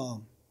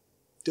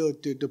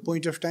त्यो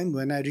point of time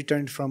when I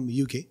return from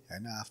UK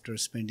होइन आफ्टर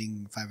स्पेन्डिङ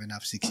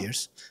 5.5-6 years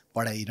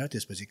पढाइ र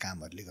त्यसपछि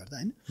कामहरूले गर्दा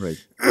होइन राइट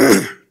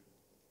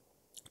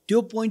त्यो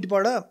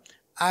पोइन्टबाट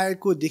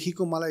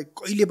आएकोदेखिको मलाई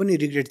कहिले पनि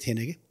रिग्रेट थिएन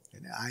कि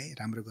होइन आएँ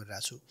राम्रो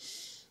गरिरहेको छु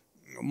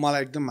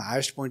मलाई एकदम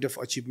हायेस्ट पोइन्ट अफ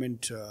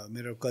अचिभमेन्ट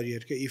मेरो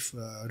करियरकै इफ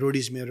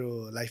रोडिज मेरो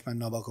लाइफमा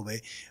नभएको भए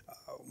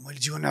मैले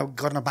जीवनमा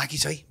गर्न बाँकी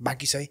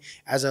छ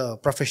एज अ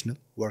प्रोफेसनल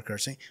वर्कर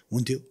चाहिँ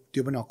हुन्थ्यो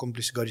त्यो पनि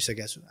अकम्प्लिस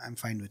गरिसकेको छु आइएम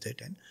फाइन विथ इट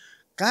होइन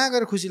कहाँ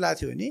गएर खुसी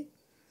लाग्थ्यो भने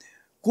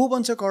को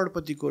बन्छ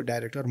करोडपतिको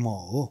डाइरेक्टर म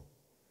हो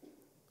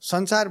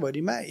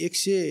संसारभरिमा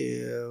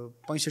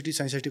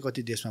 165-66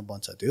 कति देशमा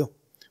बन्छ त्यो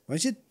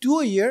भनेपछि त्यो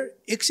इयर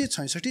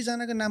 166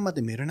 जनाको नाममा त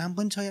मेरो नाम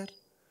पनि छ यार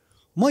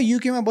म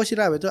युकेमा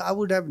बसिरहेको भए त I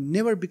would have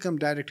never become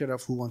director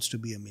of who wants to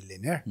be a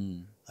millionaire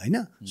होइन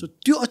सो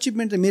त्यो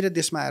अचिभमेन्ट त मेरो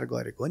देशमा आएर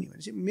गरेको हो नि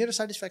भनेपछि मेरो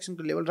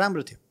सेटिस्फ्याक्सनको लेभल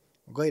राम्रो थियो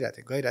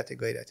गइरहेको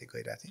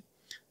थिएँ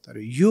तर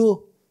यो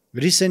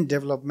recent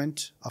development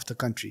of the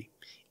country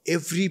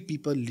every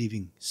people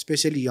living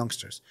specially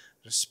youngsters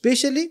र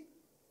स्पेसली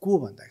को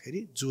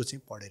भन्दाखेरि जो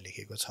चाहिँ पढे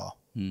लेखेको छ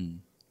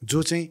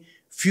जो चाहिँ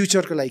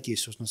फ्युचरको लागि के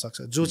सोच्न सक्छ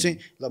जो चाहिँ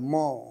ल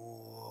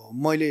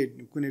मैले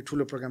कुनै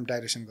ठुलो प्रोग्राम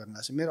डाइरेक्सन गर्न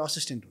लाग्छ मेरो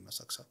असिस्टेन्ट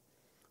हुनसक्छ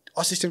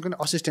असिस्टेन्टको नि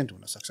असिस्टेन्ट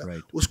हुनसक्छ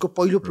उसको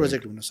पहिलो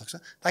प्रोजेक्ट हुनसक्छ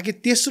ताकि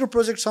तेस्रो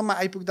प्रोजेक्टसम्म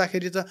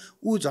आइपुग्दाखेरि त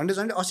ऊ झन्डै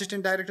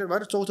असिस्टेन्ट डाइरेक्टर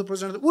भएर चौथो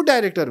प्रोजेक्ट ऊ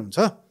डाइरेक्टर हुन्छ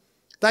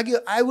ताकि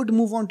I would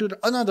move on to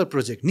another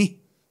project नि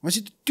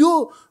भनेपछि त्यो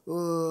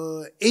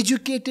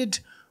एजुकेटेड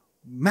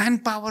म्यान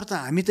पावर त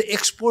हामी त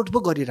एक्सपोर्ट पो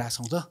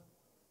गरिरहेछौँ त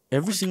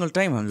एभ्री सिङ्गल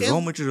टाइम हामी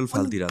र मटेरियल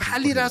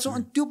फालिरहेछौँ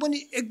अनि त्यो पनि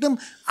एकदम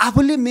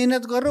आफूले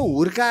मेहनत गरेर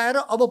हुर्काएर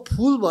अब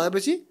फुल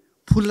भएपछि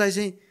फुललाई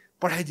चाहिँ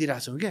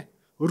पठाइदिइरहेछौँ क्या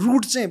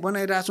रुट चाहिँ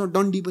बनाइरहेछौँ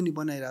डन्डी पनि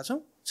बनाइरहेछौँ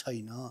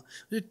छैन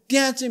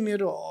त्यहाँ चाहिँ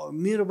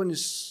मेरो पनि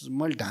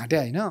मैले ढाँटेँ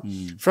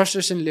होइन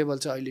फ्रस्ट्रेसन लेभल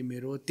चाहिँ अहिले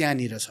मेरो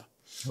त्यहाँनिर छ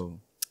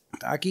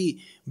ताकि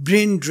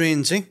ब्रेन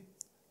ड्रेन चाहिँ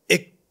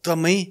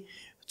एकदमै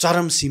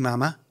चरम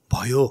सीमामा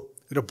भयो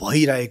र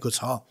भइरहेको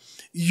छ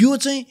यो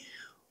चाहिँ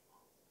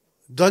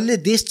जसले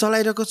देश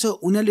चलाइरहेको छ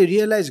उनीहरूले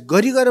रियलाइज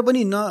गरिगर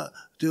पनि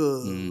त्यो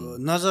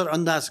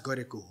नजरअन्दाज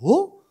गरेको हो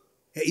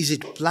इज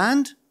इट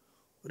प्लान्ड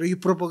र यो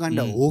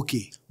प्रोपोगन्डा हो कि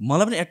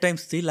मलाई पनि एट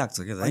टाइम्स त्यही लाग्छ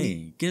क्या दाइ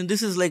किन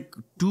this is like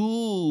to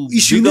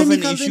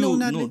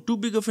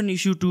big of an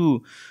issue to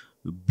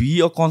be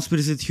a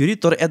conspiracy theory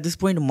तर एट दिस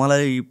पोइन्ट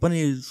मलाई पनि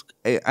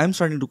I am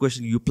starting to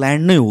question यो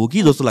प्लान नै हो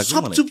कि जस्तो लाग्छ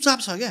सब चुपचाप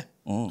छ क्या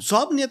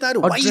सब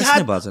नेताहरू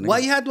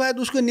वाइहात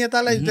उसको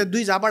नेतालाई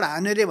दुई झापड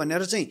हाने रे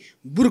भनेर चाहिँ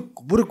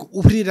बुरुक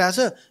उफ्रिरहेछ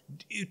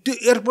त्यो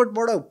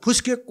एयरपोर्टबाट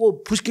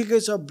फुस्केकै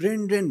छ ब्रेन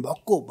ड्रेन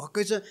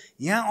भक्कै छ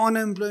यहाँ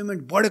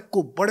अनएम्प्लोइमेन्ट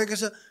बढेकै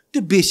छ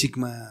त्यो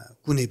बेसिकमा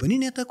कुनै पनि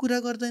नेता कुरा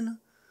गर्दैन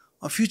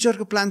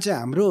फ्युचरको प्लान चाहिँ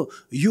हाम्रो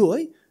यो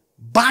है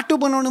बाटो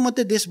बनाउनु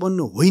मात्रै देश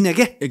बन्नु होइन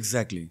क्या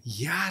एक्ज्याक्टली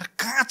यार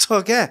कहाँ छ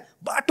क्या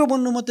बाटो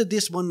बन्नु मात्रै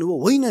देश बन्नु हो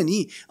होइन नि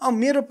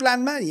मेरो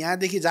प्लानमा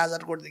यहाँदेखि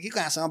जाजरकोटदेखि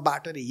कहाँसम्म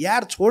बाटो रे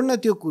यार छोड न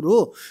त्यो कुरो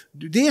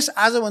देश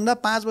आजभन्दा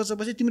 5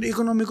 वर्षपछि तिम्रो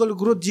इकोनोमिकल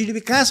ग्रोथ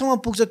जिडिपी कहाँसम्म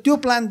पुग्छ त्यो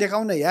प्लान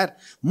देखाउ न यार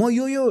म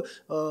यो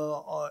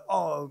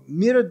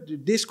मेरो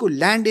देशको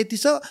ल्यान्ड यति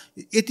छ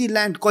यति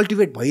ल्यान्ड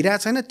कल्टिभेट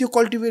भइरहेको छैन त्यो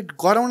कल्टिभेट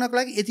गराउनको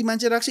लागि यति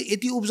मान्छे राख्छ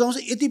यति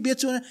उब्जाउँछ यति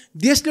बेच्छु भने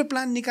देशले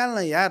प्लान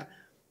निकाल्न यार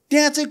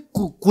त्यहाँ चाहिँ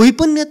कोही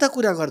पनि नेता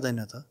कुरा गर्दैन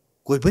त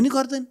कोही पनि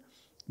गर्दैन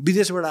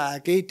विदेशबाट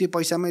आएकै त्यो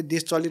पैसामै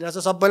देश चलिरहेछ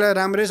सबैलाई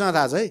राम्रैसँग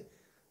थाहा छ है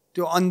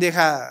त्यो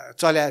अनदेखा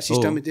चल्या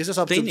सिस्टम त्यसो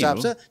सब चुपचाप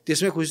छ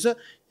त्यसमै खुसी छ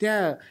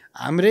त्यहाँ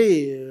हाम्रै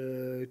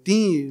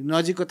त्यहीँ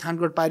नजिकको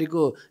थानकोट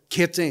पारीको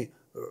खेत चाहिँ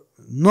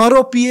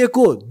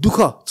नरोपिएको दुःख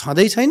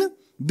छँदै छैन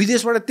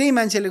विदेशबाट त्यही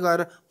मान्छेले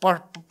गएर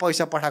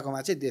पैसा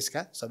पठाएकोमा चाहिँ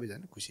देशका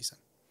सबैजना खुसी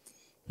छन्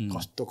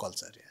कस्तो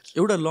कल्चर यार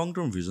एउटा लङ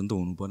टर्म भिजन त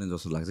हुनुपर्ने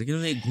जस्तो लाग्छ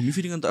किनभने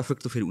घुमिफिरिकन त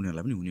एफेक्ट त फेरि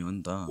उनीहरूलाई पनि हुने हो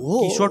नि त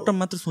सर्ट टर्म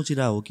मात्र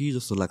सोचिरहेको हो कि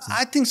जस्तो लाग्छ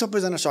आई थिङ्क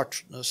सबैजना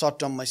सर्ट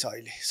टर्ममै छ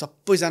अहिले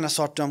सबैजना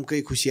सर्ट टर्मकै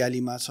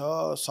खुसियालीमा छ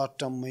सर्ट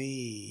टर्ममै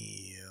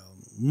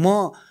म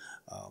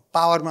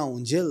पावरमा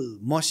हुन्जेल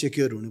म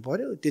सेक्योर हुनु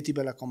पऱ्यो त्यति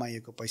बेला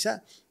कमाइएको पैसा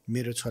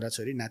मेरो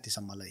छोराछोरी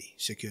नातिसम्मलाई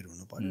सेक्योर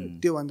हुनु पऱ्यो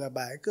त्योभन्दा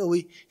बाहेक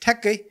उही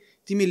ठ्याक्कै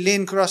तिमी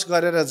लेन क्रस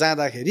गरेर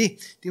जाँदाखेरि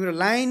तिम्रो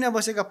लाइनमा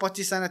बसेका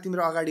 25 जना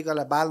तिम्रो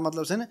अगाडिकोलाई बाल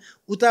मतलब छैन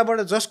उताबाट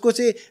जसको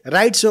चाहिँ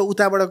राइट छ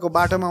उताबाटको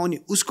बाटोमा आउने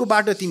उसको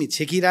बाटो तिमी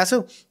छेकिरहेछौ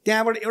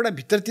त्यहाँबाट एउटा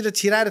भित्रतिर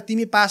छिराएर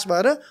तिमी पास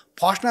भएर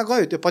फर्स्टमा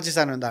गयो त्यो 25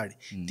 जनाभन्दा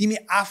अगाडि तिमी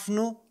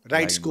आफ्नो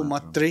राइट्सको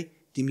मात्रै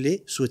तिमीले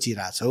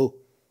सोचिरहेछौ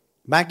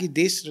बाँकी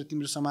देश र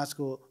तिम्रो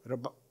समाजको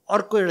र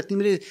अर्को एउटा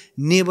तिमीले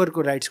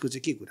नेबरको राइट्सको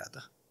चाहिँ के कुरा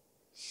त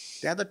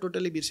त्यहाँ त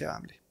टोटली बिर्स्यौ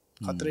हामीले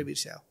खत्रै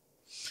बिर्स्यौ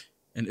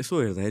एन्ड यसो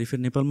हेर्दाखेरि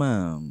फेरि नेपालमा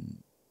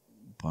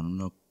भनौँ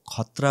न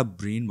खतरा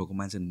ब्रेन भएको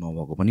मान्छे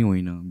नभएको पनि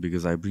होइन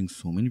because I bring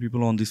so many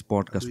people on this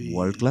podcast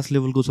world class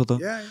लेभलको छ त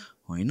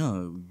होइन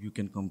you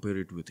can compare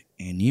it with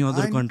any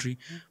other country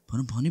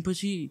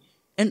भनेपछि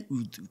एन्ड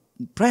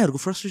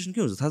प्रायःहरूको फ्रस्ट्रेसन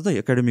के हुन्छ थाहा छ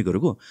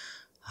एकाडेमिकहरूको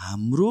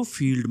हाम्रो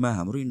फिल्डमा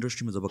हाम्रो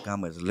इन्डस्ट्रीमा जब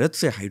काम भइरहेछ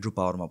लेट्स से हाइड्रो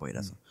पावरमा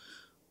भइरहेछ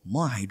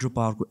म हाइड्रो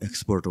पावरको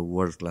एक्सपर्ट हो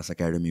वर्ल्ड क्लास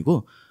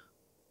एकाडेमीको,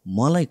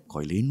 मलाई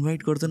कहिले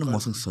इन्भाइट गर्दैन,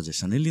 मसँग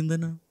सजेसनै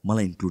लिँदैन,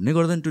 मलाई इन्क्लुड नै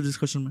गर्दैन त्यो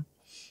डिस्कसनमा।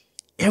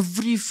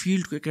 एभ्री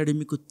फिल्डको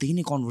एकाडेमीको त्यही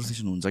नै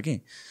कन्भर्सेसन हुन्छ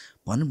कि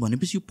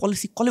भनेपछि यो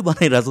पोलिसी कसले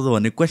बनाइरहेछ त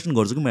भन्ने क्वेसन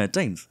गर्छु कि म एट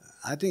टाइम्स।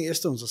 आई थिङ्क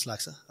यस्तो हुन्छ जस्तो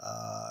लाग्छ,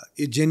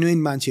 यो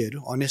जेन्युइन मान्छेहरू,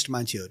 अनेस्ट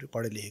मान्छेहरू,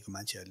 पढे लेखेको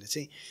मान्छेहरूले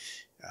चाहिँ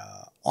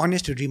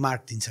अनेस्ट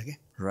रिमार्क दिन्छ क्या,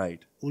 राइट,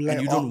 उसलाई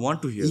you don't want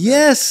to hear,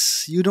 yes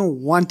you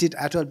don't want it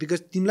at all,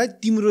 because तिमीलाई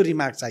तिम्रो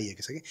रिमार्क चाहिएको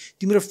छ कि,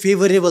 तिम्रो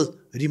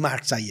फेभरेबल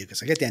रिमार्क चाहिएको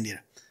छ क्या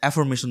त्यहाँनिर,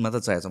 एफर्मेसन मात्र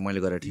चाहिएको छ मैले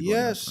गरेर ठिक।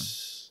 यस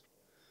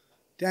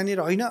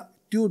त्यहाँनिर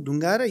होइन त्यो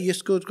ढुङ्गा र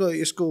यसको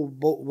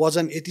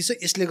वजन यति छ,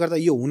 यसले गर्दा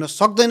यो हुन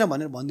सक्दैन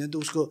भनेर भनिदियो त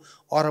उसको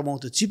अरबाउ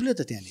त चिप्ल्यो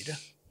त त्यहाँनिर,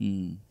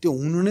 त्यो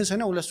हुनु नै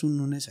छैन, उसलाई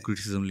सुन्नु नै छैन,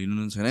 क्रिटिसिजम लिनु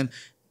नै छैन।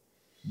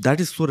 That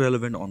is so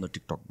relevant on the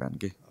TikTok ब्यान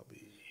के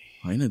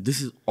होइन, दिस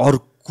इज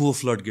अर्को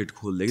फ्लड गेट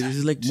खोल्दै कि, दिस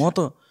इज लाइक म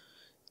त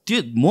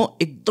म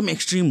एकदम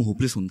एक्सट्रिम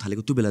होपलेस हुन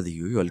थालेको त्यो बेलादेखि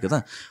हो कि अलिकता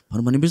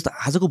भनेपछि त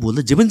आजको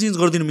भोलि त जे पनि चेन्ज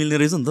गरिदिनु मिल्ने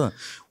रहेछ नि त,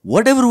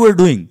 what ever where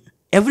doing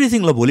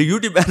everything. ल भोलि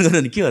युट्युब ब्यान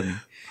गरेर के गर्ने,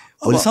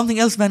 भोलि समथिङ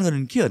एल्स ब्यान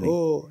गरेर के गर्ने,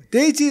 हो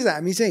त्यही चिज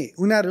हामी चाहिँ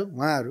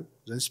उहाँहरू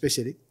झन्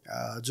स्पेसली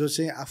जो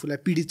चाहिँ आफूलाई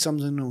पीडित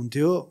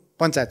सम्झनुहुन्थ्यो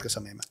पञ्चायतको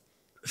समयमा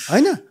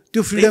होइन,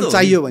 त्यो फ्रिडम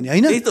चाहियो भने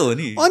होइन,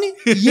 अनि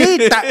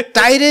यही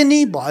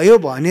टाइरेनी भयो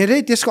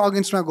भनेरै त्यसको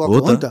अगेन्स्टमा गएको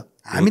हो नि त।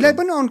 हामीलाई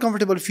पनि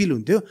अनकम्फर्टेबल फिल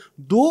हुन्थ्यो।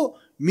 दो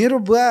मेरो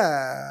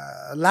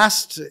बुवा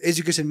लास्ट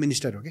एजुकेसन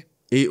मिनिस्टर हो कि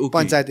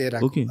पञ्चायत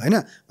एराको होइन,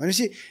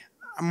 भनेपछि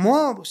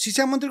म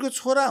शिक्षा मन्त्रीको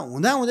छोरा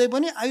हुँदै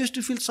पनि I use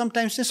to feel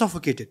sometimes चाहिँ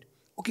सफोकेटेड।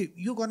 ओके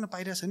यो गर्न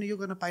पाइरहेछ भने यो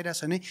गर्न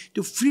पाइरहेछ भने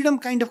त्यो फ्रिडम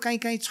काइन्ड अफ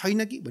काहीँ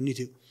छैन कि भन्ने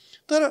थियो।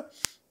 तर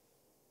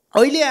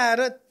अहिले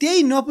आएर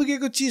त्यही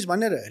नपुगेको चिज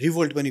भनेर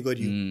रिभोल्ट पनि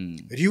गरियो,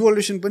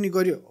 रिभोल्युसन पनि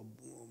गरियो।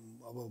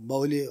 अब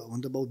बाउले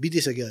हुन त बाउ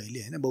बितिसक्यो अहिले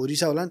होइन, बाउ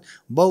रिसा होला नि,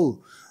 बाउ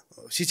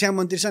शिक्षा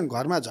मन्त्री छन्,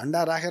 घरमा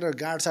झन्डा राखेर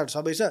गाडसाड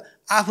सबै छ,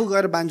 आफू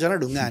गएर बान्छालाई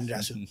ढुङ्गा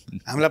हानिरहेको छु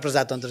हामीलाई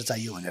प्रजातन्त्र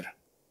चाहियो भनेर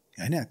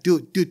होइन,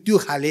 त्यो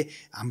खाले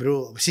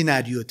हाम्रो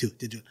सिनारियो थियो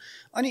त्यो।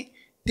 अनि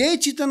त्यही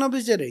चित्त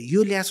नबुझेर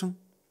यो ल्याछौँ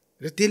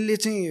र त्यसले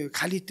चाहिँ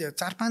खालि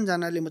 4-5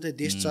 जनाले मात्रै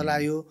देश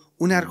चलायो,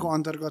 उनीहरूको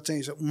अन्तर्गत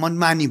चाहिँ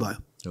मनमानी भन्यो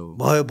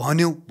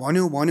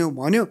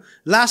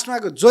लास्टमा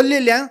जसले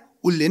ल्यायो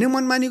उसले नै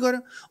मनमानी गर्यो।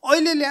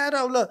 अहिले ल्याएर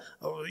अब ल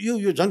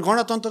यो झन्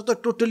गणतन्त्र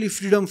त totally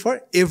freedom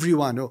for every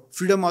one हो,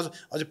 फ्रिडम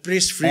अझ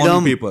प्रेस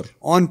फ्रिडम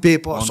अन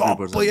पेपर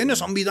सबै होइन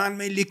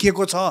संविधानमै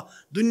लेखिएको छ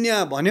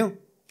दुनियाँ भन्यो,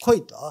 खोइ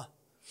त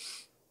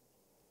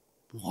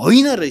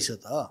होइन रहेछ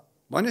त।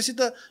 भनेपछि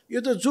त यो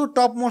त जो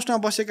टप मोस्टमा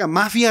बसेका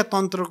माफिया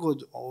तन्त्रको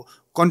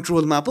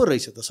कन्ट्रोलमा पो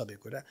रहेछ त सबै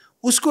कुरा।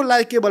 उसको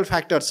लाइकेबल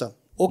फ्याक्टर छ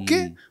ओके,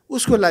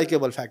 उसको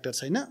लाइकेबल फ्याक्टर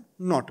छैन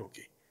नट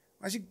ओके।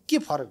 भनेपछि के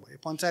फरक भयो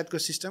पञ्चायतको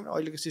सिस्टम र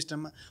अहिलेको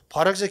सिस्टममा?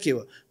 फरक चाहिँ के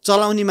हो,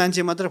 चलाउने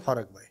मान्छे मात्र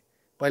फरक भयो।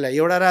 पहिला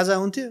एउटा राजा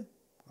हुन्थ्यो,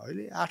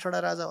 अहिले 8वटा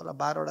राजा होला,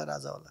 12वटा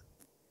राजा होला।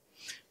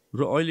 र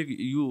अहिले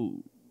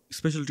यो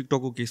स्पेसल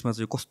टिकटकको केसमा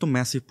चाहिँ कस्तो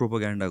म्यासिभ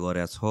प्रोपोगेन्डा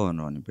गरेको छ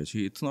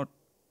भनेपछि इट्स नट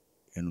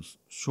हेर्नु,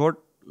 सर्ट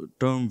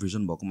टर्म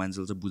भिजन भएको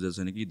मान्छेले चाहिँ बुझेको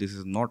छैन कि this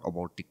is not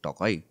about TikTok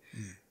है।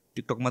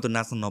 टिकटकमा त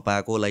नाच्न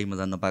नपाएको, लाइभमा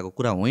जान नपाएको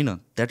कुरा होइन,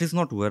 that is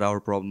not where our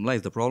problem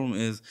lies. The problem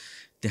is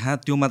त्यहाँ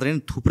त्यो मात्रै होइन,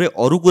 थुप्रै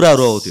अरू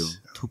कुराहरू आउँथ्यो,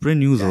 थुप्रै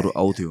न्युजहरू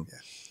आउँथ्यो,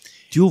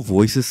 त्यो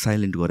भोइसेस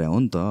साइलेन्ट गरे हो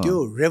नि त। त्यो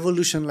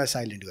रेभोल्युसनलाई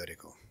साइलेन्ट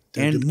गरेको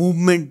एन्ड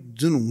मुभमेन्ट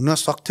जुन हुन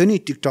सक्थ्यो नि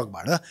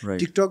टिकटकबाट।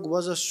 TikTok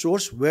was a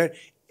source where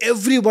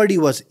everybody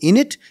was in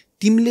it.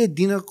 तिमीले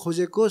दिन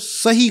खोजेको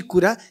सही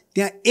कुरा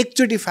त्यहाँ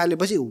एकचोटि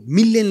फालेपछि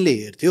मिलियनले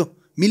हेर्थ्यो,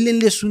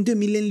 मिलियनले सुन्थ्यो,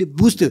 मिलियनले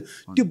बुझ्थ्यो।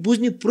 त्यो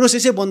बुझ्ने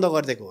प्रोसेसै बन्द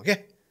गरिदिएको हो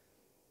क्या।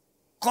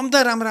 कम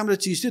त राम्रो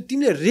चिज थियो,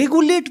 तिमीले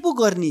रेगुलेट पो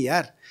गर्ने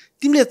यार।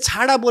 तिमीले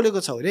छाडा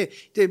बोलेको छौ अरे,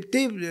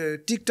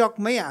 त्यही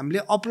टिकटकमै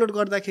हामीले अपलोड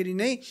गर्दाखेरि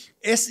नै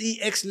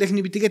SEX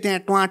लेख्ने बित्तिकै त्यहाँ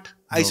ट्वाट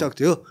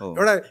आइसक्थ्यो।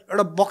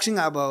 एउटा बक्सिङ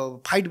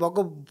अब फाइट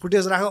भएको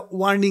फुटेज राख,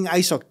 वार्निङ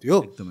आइसक्थ्यो।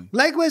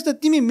 लाइकवाइज त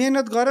तिमी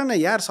मेहनत गर न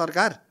यार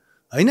सरकार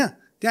होइन।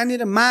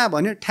 त्यहाँनिर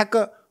भन्यो ठ्याक्क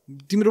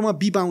तिम्रोमा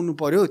बी पाउनु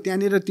पऱ्यो।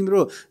 त्यहाँनिर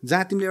तिम्रो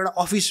जहाँ तिमीले एउटा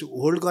अफिस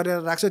होल्ड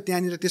गरेर राख्छौ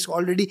त्यहाँनिर त्यसको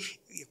अलरेडी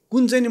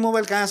कुन चाहिँ नि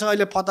मोबाइल कहाँ छ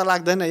अहिले पत्ता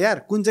लाग्दैन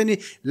यार, कुन चाहिँ नि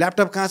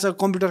ल्यापटप कहाँ छ,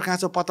 कम्प्युटर कहाँ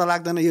छ पत्ता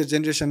लाग्दैन यो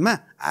जेनेरेसनमा।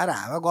 आएर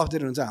हावा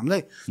गफ्दिएर हुन्छ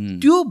हामीलाई।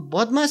 त्यो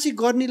बदमासी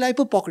गर्नेलाई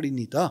पो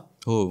पक्रिने त,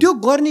 त्यो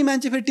गर्ने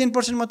मान्छे फेरि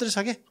 10% मात्रै छ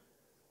क्या,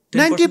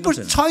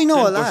 90% छैन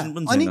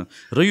होला। अनि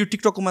र यो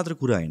टिकटकको मात्र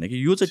कुरा होइन कि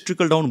यो चाहिँ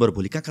ट्रिकल डाउन भएर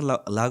भोलि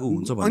कहाँ लागु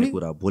हुन्छ भन्ने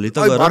कुरा। भोलि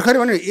त भर्खरै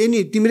भन्यो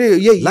नि तिमीले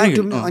यही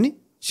युट्युबमा अनि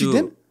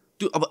सिधै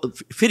त्यो अब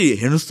फेरि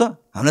हेर्नुहोस् त,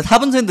 हामीलाई थाहा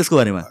पनि छैन त्यसको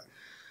बारेमा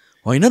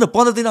होइन र।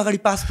 15 दिन अगाडि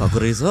पास भएको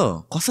रहेछ,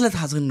 कसैलाई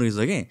थाहा छैन रहेछ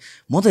कि।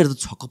 म त हेर्दा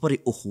छक्क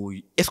परेँ, ओहो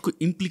यसको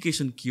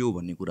इम्प्लिकेसन के हो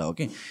भन्ने कुरा हो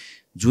कि।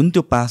 जुन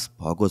त्यो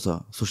पास भएको छ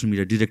सोसियल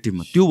मिडिया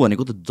डिरेक्टिभमा, त्यो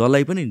भनेको त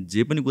जसलाई पनि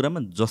जे पनि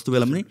कुरामा जस्तो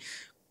बेला पनि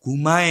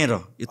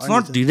घुमाएर, इट्स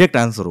नट डिरेक्ट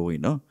आन्सर हो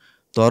होइन,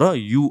 तर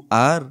यु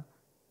आर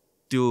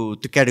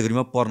त्यो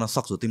क्याटेगोरीमा पर्न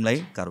सक्छौ,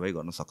 तिमीलाई कारवाही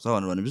गर्न सक्छ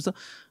भनेपछि त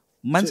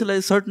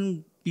मान्छेलाई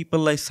सर्टन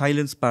पिपललाई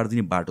साइलेन्स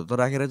पारिदिने बाटो त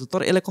राखेर छ।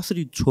 तर यसलाई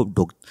कसरी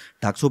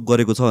ढाकछोप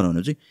गरेको छ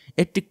भने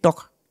चाहिँ टिकटक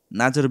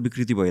नाचेर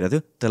विकृति भइरहेको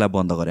थियो त्यसलाई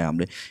बन्द गरे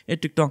हामीले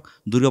टिकटक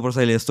दुर्गा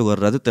प्रसादले यस्तो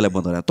गरिरहेको थियो त्यसलाई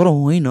बन्द गरे तर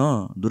होइन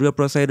दुर्गा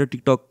प्रसाद र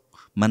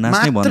टिकटकमा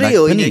नाच्ने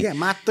भन्दा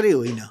मात्रै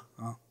होइन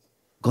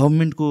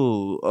गभर्मेन्टको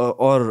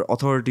अर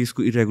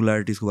अथोरिटिजको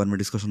इरेगुलारिटिजको बारेमा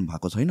डिस्कसन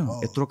भएको छैन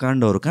यत्रो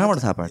काण्डहरू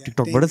कहाँबाट थाहा पायो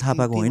टिकटकबाटै थाहा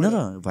पाएको होइन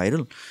र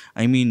भाइरल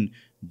आई मिन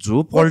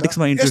जो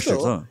पोलिटिक्समा इन्ट्रेस्टेड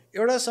छ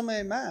एउटा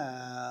समयमा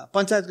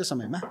पञ्चायतको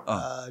समयमा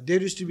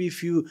there use to be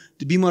few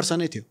विमर्श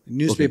नै थियो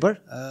न्युज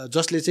पेपर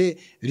जसले चाहिँ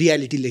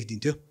रियालिटी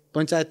लेखिदिन्थ्यो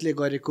पञ्चायतले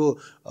गरेको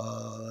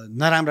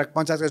नराम्रा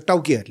पञ्चायतका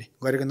टाउकीहरूले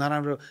गरेको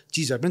नराम्रो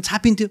चिजहरू पनि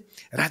छापिन्थ्यो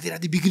राति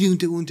राति बिक्री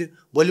हुन्थ्यो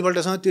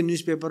भोलिपल्टसम्म त्यो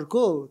न्युज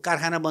पेपरको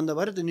कारखाना बन्द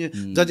भएर त्यो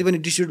जति पनि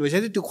डिस्ट्रिब्युट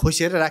भइसक्यो त्यो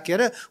खोसेर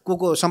राखेर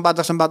को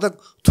सम्पादक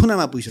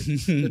थुनामा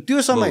पुगिसक्यो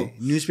त्यो समय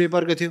न्युज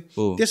पेपरको थियो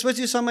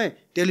त्यसपछि समय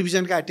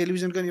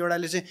टेलिभिजनको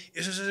एउटाले चाहिँ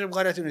यसो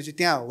गरेको थियो भने चाहिँ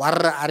त्यहाँ वार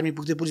आर्मी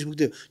पुग्थ्यो पुलिस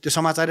पुग्थ्यो त्यो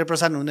समाचार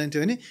प्रसारण हुँदैन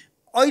थियो भने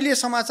अहिले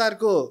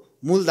समाचारको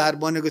मूलधार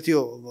बनेको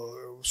थियो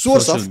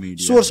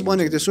सोर्स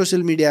बनेको थियो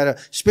सोसियल मिडिया र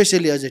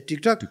स्पेसली अझै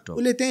टिकटक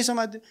उसले त्यहीँ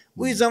समाज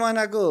उही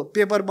जमानाको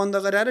पेपर बन्द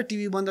गराएर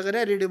टिभी बन्द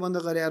गराएर रेडियो बन्द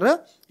गराएर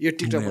यो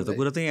टिकटक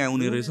कुरा त्यही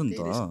आउने रहेछ नि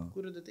त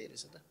कुरा त त्यही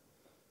रहेछ त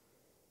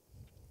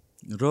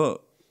र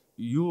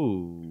यो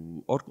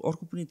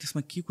अर्को पनि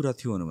त्यसमा के कुरा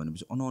थियो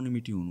भनेपछि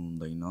अनोनिमिटी हुनु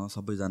हुँदैन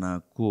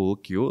सबैजनाको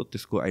के हो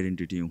त्यसको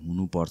आइडेन्टिटी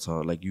हुनुपर्छ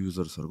लाइक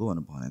युजर्सहरूको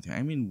भनेर भनेको थियो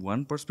आई मिन वान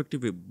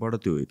पर्सपेक्टिभबाट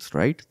त्यो इट्स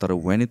राइट तर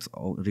when it's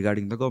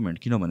regarding the government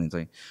किनभने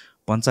चाहिँ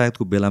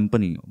पञ्चायतको बेलामा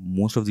पनि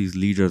मोस्ट अफ दिज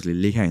लिडर्सले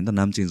लेखायो नि त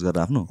नाम चेन्ज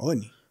गरेर आफ्नो हो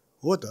नि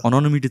हो त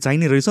अनोनिमिटी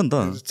चाहिने रहेछ नि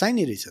त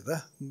चाहिने रहेछ त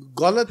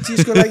गलत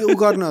चिजको लागि उ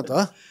गर्न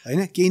त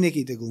होइन केही न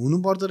केही त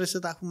हुनुपर्दो रहेछ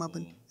त आफूमा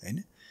पनि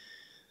होइन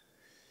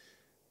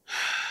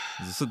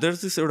So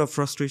there's this एउटा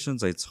फ्रस्ट्रेसन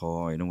चाहिँ छ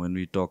होइन when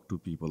we talk to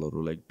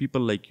पिपलहरू like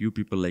people like you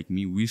people like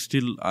me we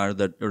still are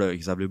that एउटा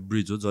हिसाबले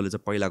ब्रिज हो जसले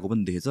चाहिँ पहिलाको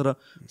पनि देखेछ र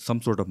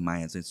सम सोर्ट अफ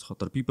माया चाहिँ छ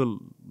तर पिपल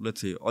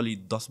लेट्स से अलि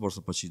 10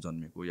 वर्षपछि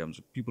जन्मेको या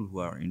people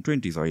who are in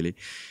 20s अहिले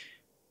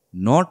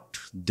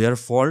not there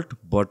fault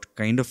but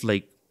kind of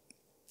like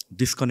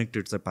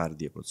disconnected चाहिँ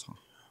पारिदिएको छ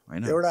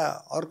होइन एउटा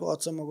अर्को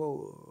अचम्मको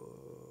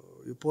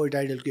यो पोइट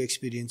आइडलको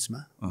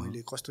एक्सपिरियन्समा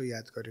मैले कस्तो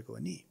याद गरेको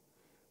भने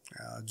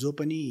जो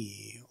पनि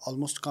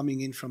almost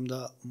coming in from the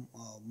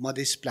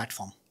Madhes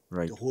platform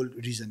the whole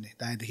reason नै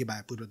दायाँदेखि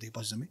बायाँ पूर्वदेखि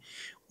पश्चिममै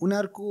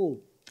उनीहरूको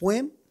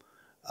पोएम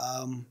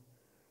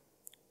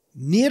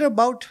नियर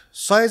अबाउट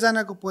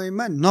 100जनाको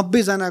पोएममा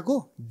 90जनाको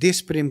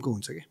देश प्रेमको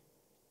हुन्छ क्या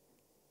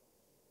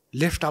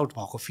लेफ्ट आउट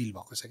भएको फिल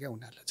भएको छ क्या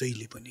उनीहरूलाई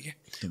जहिले पनि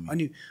क्या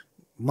अनि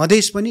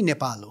मधेस पनि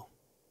नेपाल हो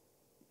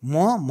म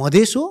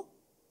मधेस हो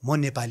म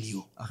नेपाली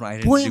हो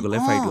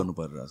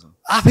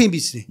आफै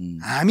बिच नै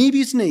हामी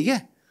बिच नै क्या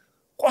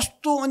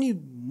कस्तो अनि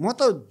म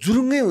त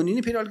जुरुङ्गै हुने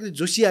नि फेरि अलिकति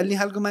जोसिहाल्ने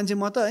खालको मान्छे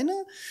म त होइन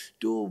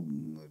त्यो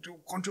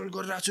कन्ट्रोल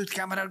गरिरहेको छु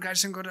क्यामेरा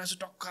गाडीसँग गरिरहेको छु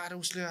टक्क आएर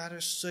उसले आएर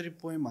यसरी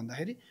पोएम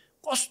भन्दाखेरि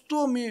कस्तो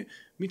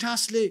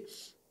मिठासले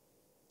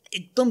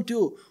एकदम त्यो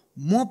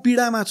म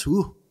पीडामा छु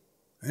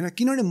होइन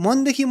किनभने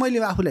मनदेखि मैले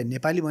आफूलाई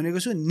नेपाली भनेको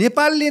छु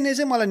नेपालले नै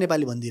चाहिँ मलाई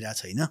नेपाली भनिदिरहेको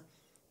छैन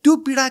त्यो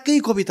पीडाकै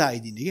कविता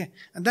आइदिने क्या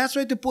द्याट्स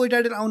वाइ त्यो पोइट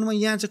आइडल आउनुमा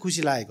यहाँ चाहिँ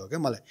खुसी लागेको क्या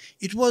मलाई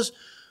इट वाज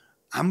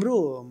हाम्रो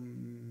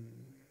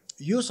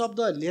यो शब्द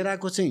लिएर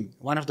आएको चाहिँ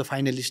वान अफ द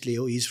फाइनलिस्टले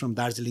हो इज फ्रम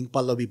दार्जिलिङ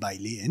पल्लवी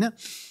भाइले होइन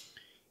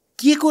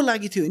के को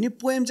लागि थियो भने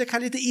पोएम चाहिँ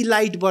खालि त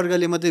इलाइट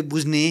वर्गले मात्रै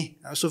बुझ्ने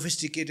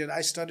sophisticated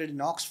I studied in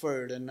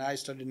Oxford and I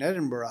studied in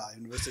Edinburgh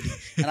university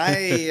and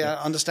I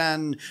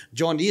understand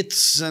John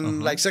it's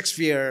and like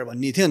Shakespeare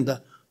भन्ने थियो नि त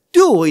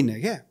त्यो होइन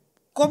क्या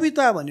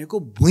कविता भनेको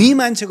भुइँ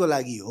मान्छेको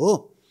लागि हो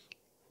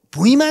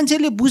भुइँ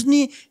मान्छेले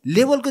बुझ्ने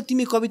लेभलको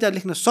तिमी कविता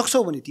लेख्न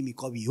सक्छौ भने तिमी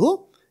कवि हो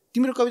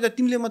तिम्रो कविता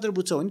तिमीले मात्र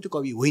बुझ्छौ भने त्यो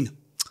कवि होइन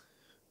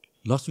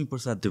लक्ष्मी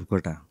प्रसाद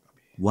देवकोटा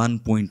वान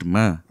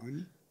पोइन्टमा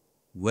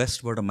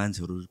वेस्टबाट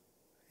मान्छेहरू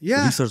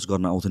रिसर्च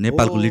गर्न आउँछ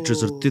नेपालको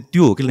लिट्रेचर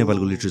त्यो हो कि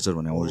नेपालको लिट्रेचर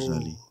भने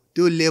ओरिजिनली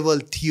त्यो लेभल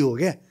थियो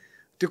क्या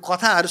त्यो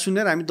कथाहरू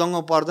सुनेर हामी दङ्ग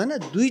पर्दैन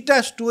दुईवटा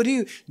स्टोरी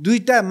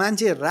दुईवटा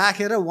मान्छे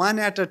राखेर वान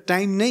एट अ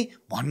टाइम नै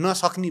भन्न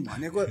सक्ने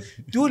भनेको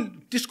त्यो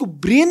त्यसको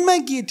ब्रेनमा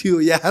के थियो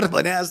यार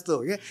भने जस्तो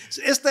हो क्या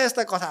यस्ता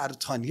यस्ता कथाहरू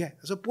छन् क्या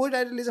सो पोइट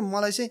आइडलले चाहिँ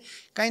मलाई चाहिँ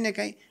काहीँ न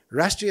काहीँ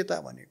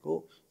राष्ट्रियता भनेको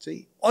चाहिँ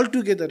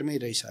अलटुगेदरमै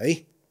रहेछ है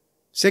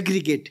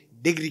सेग्रिगेट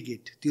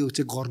डेग्रिगेट त्यो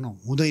चाहिँ गर्न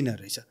हुँदैन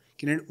रहेछ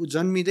किनभने ऊ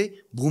जन्मिँदै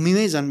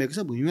भूमिमै जन्मेको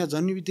छ भूमिमा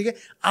जन्मे बित्तिकै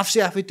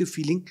आफै त्यो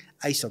फिलिङ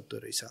आइसक्दो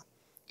रहेछ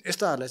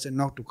यस्ताहरूलाई चाहिँ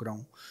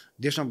नटुक्राउँ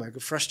देशमा भएको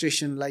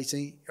फ्रस्ट्रेसनलाई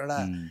चाहिँ एउटा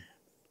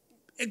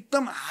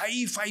एकदम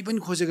हाई फाई पनि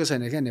खोजेको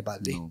छैन क्या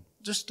नेपालले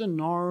जस्ट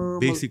नर्मल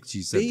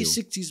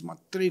बेसिक चिज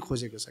मात्रै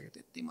खोजेको छ क्या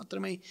त्यति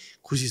मात्रमै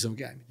खुसी छौँ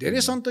क्या हामी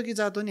धेरै सन्तोकी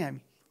जात हो नि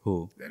हामी हो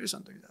धेरै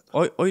सन्तोकी जात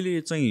अहिले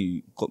चाहिँ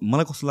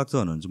मलाई कस्तो लाग्छ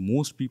भने चाहिँ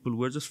most people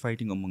where just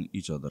fighting among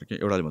each other क्या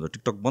एउटाले भन्छ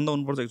टिकटक बन्द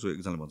हुनुपर्छ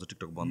एकजनाले भन्छ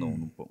टिकटक बन्द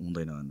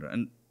हुँदैन भनेर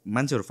एन्ड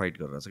मान्छेहरू फाइट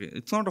गरिरहेको छ कि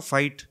it's not a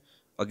fight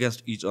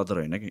against each other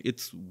होइन कि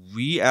it's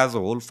we as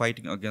a whole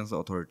fighting against the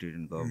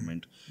authoritarian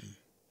government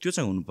त्यो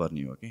चाहिँ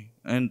हुनुपर्ने हो कि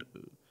एन्ड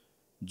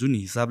जुन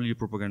हिसाबले यो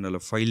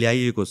प्रोपोगेन्डालाई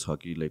फैल्याइएको छ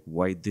कि like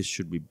why this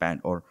should be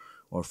band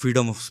or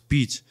freedom of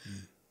speech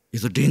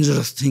is a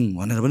dangerous thing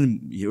भनेर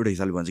पनि एउटा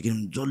हिसाबले भन्छ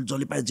किनभने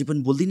जसले पाए जे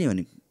पनि बोल्दिने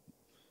भने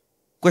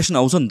क्वेसन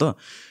आउँछ नि त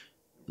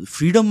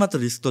फ्रिडममा त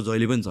रिस्क त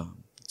जहिले पनि छ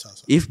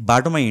इफ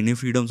बाटोमा हिँड्ने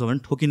फ्रिडम छ भने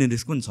ठोकिने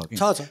रिस्क पनि छ कि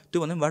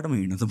त्यो भन्दा बाटोमा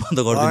हिँड्न त बन्द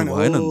गरिदिनु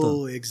भएन नि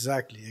त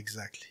एक्ज्याक्टली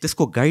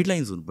त्यसको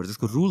गाइडलाइन्स हुनु पर्यो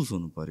त्यसको रुल्स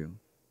हुनु पर्यो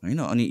होइन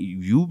अनि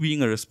you being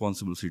a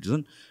responsible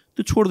citizen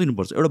त्यो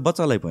छोडिदिनुपर्छ एउटा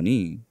बच्चालाई पनि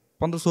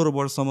 15-16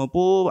 वर्षसम्म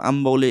पो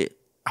आमाबाउले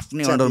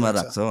आफ्नै अन्डरमा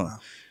राख्छ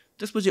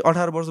त्यसपछि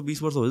 18 वर्ष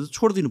 20 वर्ष भएपछि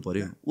छोडिदिनु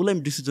पर्यो उसलाई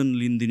पनि डिसिजन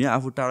लिन दिने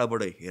आफू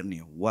टाढाबाट हेर्ने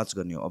हो वाच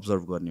गर्ने हो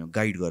अब्जर्भ गर्ने हो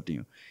गाइड गर्ने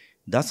हो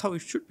that's how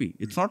it should be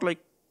it's not like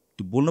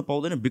त्यो बोल्न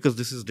पाउँदैन बिकज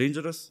दिस इज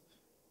डेन्जरस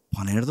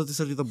भनेर त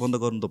त्यसरी त बन्द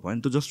गर्नु त भएन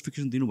त्यो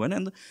जस्टिफिकेसन दिनु भएन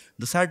and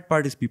the sad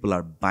part is people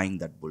are buying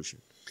that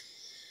bullshit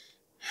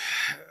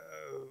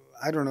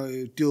I don't know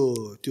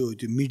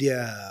त्यो मिडिया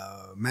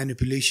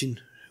म्यानिपुलेसन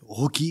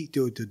हो कि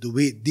त्यो the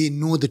way they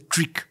know the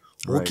trick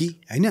हो कि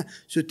होइन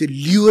सो त्यो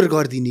ल्युर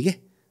गरिदिने क्या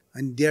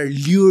अनि they are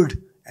ल्युर्ड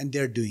and they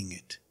are doing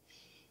it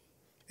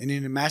and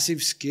in a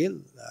massive scale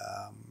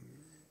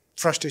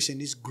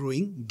frustration is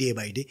growing day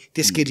by day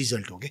त्यसकै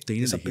रिजल्ट हो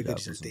क्या सबैको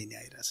रिजल्ट त्यही नै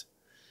आइरहेछ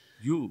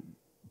यो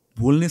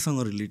बोल्नेसँग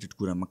रिलेटेड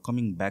कुरामा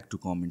coming back to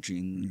commentary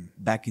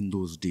back in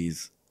those days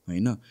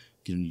होइन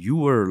किनभने you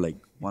were like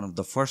one of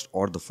the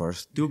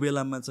first त्यो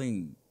बेलामा चाहिँ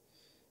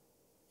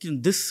किन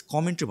दिस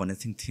कमेन्ट्री भन्ने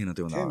थिङ थिएन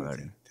त्योभन्दा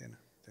अगाडि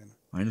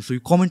होइन सो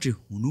यो कमेन्ट्री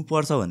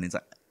हुनुपर्छ भन्ने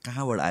चाहिँ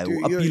कहाँबाट आयो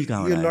अपिल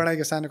कहाँबाट यो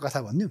लडाइँको सानो कथा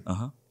भनिदिउँ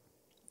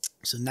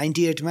सो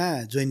 98 मा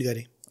जोइन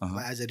गरेँ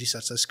as a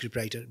researcher script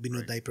writer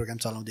Vinod दाई प्रोग्राम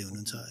चलाउँदै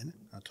हुनुहुन्छ होइन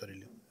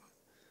थोरैले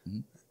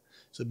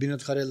सो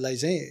विनोद खरेललाई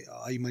चाहिँ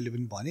अहिले मैले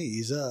पनि भने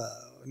हिज अ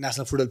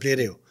नेसनल फुटबल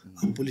प्लेयरै हो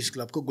पुलिस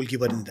क्लबको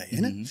गोलकिपर नि दाई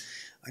होइन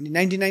अनि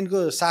 99 को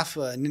साफ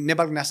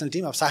नेपालको नेसनल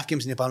टिम अब साफ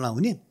गेम्स नेपालमा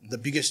हुने द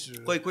बिगेस्ट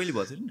कहिले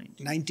भयो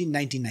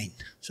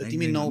 1999 सो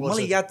तिमी 9 वर्ष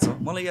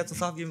मलाई याद छ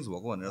साफ गेम्स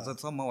भएको भनेर चाहिँ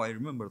सम आई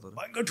रिमेम्बर तर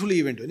भयङ्कर ठुलो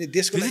इभेन्ट हो नि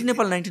देशको विजिट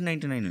नेपाल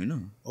 1999 होइन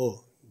हो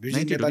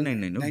विजिट नेपाल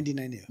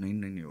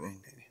 99 हो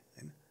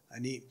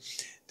अनि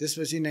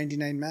त्यसपछि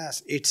 99 मा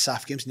 8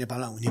 साफ गेम्स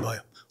नेपालमा हुने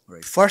भयो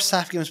फर्स्ट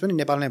साफ गेम्स पनि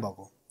नेपालमै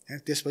भएको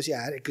त्यसपछि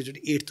आएर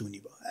एकैचोटि 8th हुने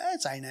भयो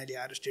चाइनाले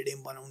आएर स्टेडियम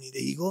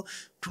बनाउनेदेखिको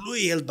ठुलो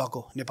हेल्प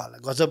भएको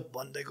नेपाललाई गजब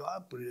बन्दै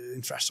गयो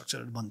इन्फ्रास्ट्रक्चर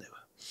बन्दै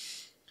गयो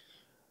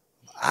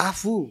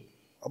आफू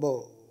अब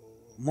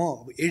म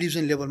ए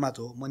डिभिजन लेभलमा त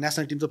हो म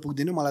नेसनल टिम त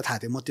पुग्दिनँ मलाई थाहा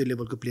थियो म त्यो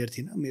लेभलको प्लेयर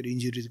थिइनँ मेरो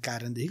इन्जुरीको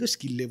कारणदेखिको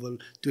स्किल लेभल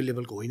त्यो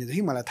लेभलको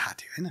होइनदेखि मलाई थाहा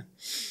थियो होइन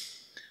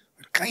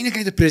काहीँ न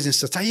काहीँ त प्रेजेन्स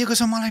त चाहिएको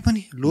छ मलाई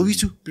पनि लोभी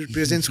छु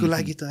प्रेजेन्सको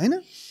लागि त होइन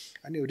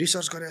अनि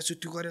रिसर्च गरेको छु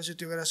त्यो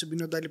गरेको छु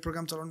विनोद दाइले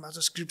प्रोग्राम चलाउनु भएको छ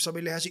स्क्रिप्ट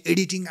सबै ल्याएको छु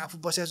एडिटिङ आफू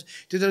बसेको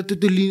छु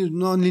त्यो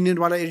नन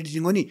लिनियरवाला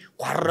एडिटिङ हो नि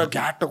घर्र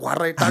घ्याट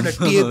घर्र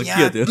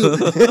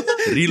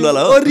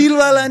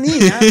रिलवाला नि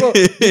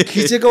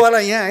खिचेकोवाला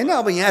यहाँ होइन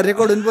अब यहाँ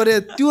रेकर्ड हुनु पऱ्यो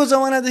त्यो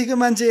जमानादेखिको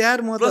मान्छे यार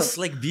म त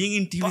लाइक बिइङ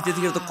इन टिभी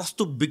त्यतिखेर त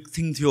कस्तो बिग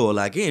थिङ थियो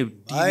होला कि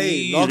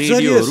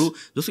रेडियोहरू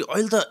जस्तो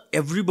अहिले त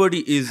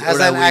एभ्रिबडी इज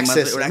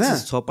एक्सेस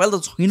छ पहिला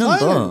त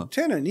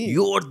छैन नि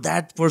यो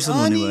द्याट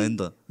पर्सन हुने भयो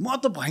नि त म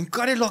त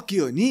भयङ्करै लकी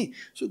हो नि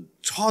सो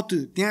छ त्यो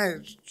त्यहाँ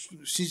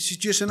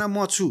सिचुएसनमा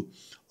म छु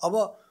अब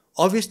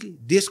अभियसली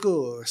देशको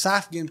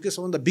साफ गेम्सकै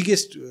सबभन्दा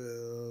बिगेस्ट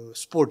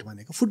स्पोर्ट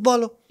भनेको फुटबल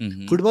हो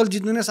फुटबल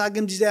जित्नु नै साफ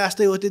गेम जिते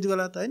जस्तै हो त्यति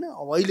बेला त होइन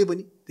अब अहिले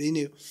पनि त्यही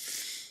नै हो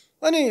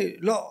अनि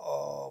ल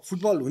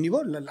फुटबल हुने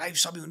भयो ल लाइभ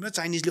सबै हुने भयो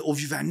चाइनिजले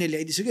ओभिभ्यान नै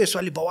ल्याइदिइसक्यो यसो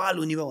अलि बवाल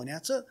हुने भयो भने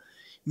छ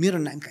मेरो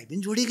नाम कहीँ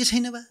पनि जोडिएकै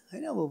छैन बा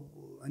होइन अब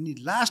अनि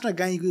लास्टमा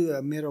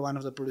गाईको मेरो वान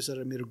अफ द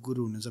प्रड्युसर मेरो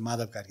गुरु हुनुहुन्छ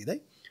माधव कार्की दाई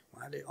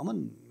उहाँले अमन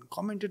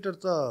कमेन्टेटर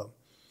त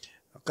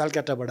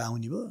कलकत्ताबाट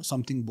आउने भयो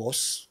समथिङ बस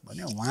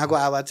भन्यो उहाँको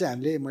आवाज चाहिँ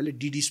हामीले मैले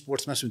डिडी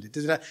स्पोर्ट्समा सुन्थेँ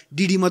त्यति बेला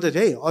डिडी मात्रै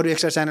थियो है अरू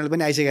एक्स्ट्रा च्यानल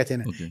पनि आइसकेको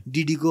थिएन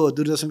डिडीको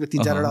दूरदर्शनको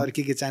 3-4वटा अरू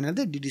के च्यानल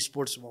थियो DD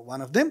sports one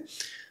of them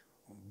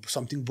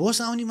something बस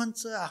आउने भन्छ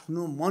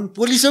आफ्नो मन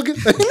पोलिसक्यो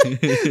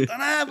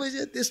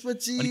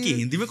त्यसपछि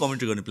हिन्दीमै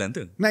कमेन्ट्री गर्ने प्लान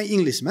थियो न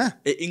इङ्ग्लिसमा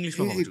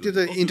त्यो त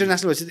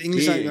इन्टरनेसनल भएपछि त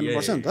इङ्ग्लिसमा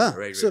गर्नुपर्छ नि त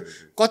सो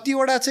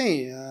कतिवटा चाहिँ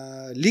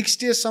लिग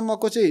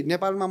स्टेजसम्मको चाहिँ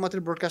नेपालमा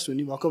मात्रै ब्रोडकास्ट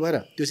हुने भएको भएर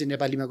त्यो चाहिँ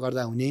नेपालीमा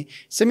गर्दा हुने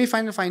सेमी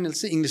फाइनल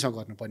चाहिँ इङ्ग्लिसमा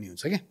गर्नुपर्ने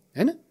हुन्छ क्या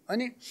होइन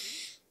अनि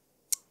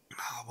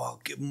अब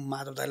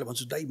माधव दाइले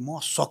भन्छु दाइ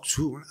म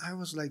सक्छु आई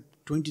वाज लाइक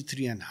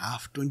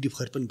 23.5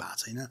 24 पनि भएको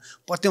छैन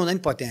पत्याउँदा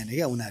नि पत्याएन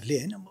क्या उनीहरूले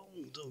होइन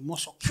म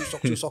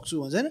सक्छु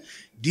भन्छ होइन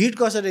डिट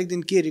कसरी एक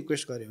दिन के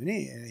रिक्वेस्ट गऱ्यो भने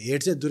हेड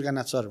चाहिँ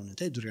दुर्गानाथ सर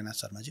हुनुहुन्थ्यो दुर्गानाथ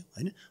शर्माज्यू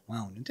होइन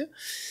उहाँ हुनुहुन्थ्यो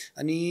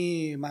अनि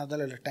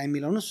माधवलाई टाइम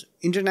मिलाउनुहोस्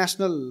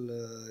इन्टरनेसनल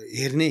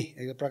हेर्ने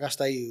प्रकाश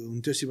दाई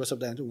हुन्थ्यो शिवशब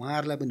दाई हुन्थ्यो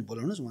उहाँहरूलाई पनि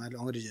बोलाउनुहोस् उहाँहरूले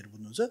अङ्ग्रेजीहरू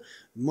बुझ्नुहुन्छ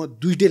म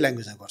दुइटै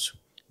ल्याङ्ग्वेजमा गर्छु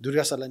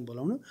दुर्गा सरलाई पनि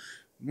बोलाउनु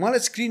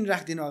मलाई स्क्रिन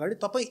राखिदिनु अगाडि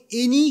तपाईँ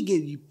any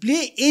game play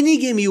any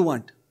game you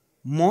want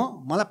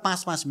मलाई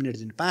 5 मिनट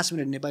दिनु 5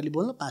 मिनट नेपाली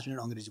बोल्नु 5 मिनट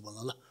अङ्ग्रेजी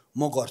बोल्नु ल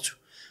म गर्छु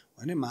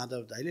भने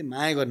माधव दाइले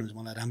माया गर्नुहुन्छ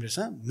मलाई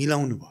राम्रोसँग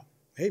मिलाउनु भयो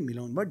है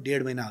मिलाउनु भयो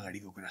 1.5 महिना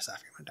अगाडिको कुरा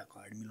साफैमा टक्क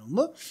अगाडि मिलाउनु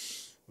भयो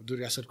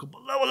दुर्गा सरको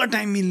बल्ल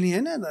टाइम मिल्ने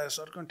होइन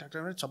सरको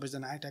ट्याक्टर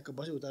सबैजना आए ट्याक्क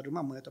बस्यो उता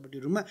रुममा म यतापट्टि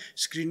रुममा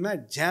स्क्रिनमा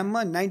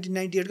ज्याममा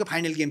 1998 को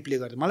फाइनल गेम प्ले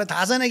गर्दै मलाई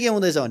थाहा छैन के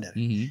हुँदैछ भनेर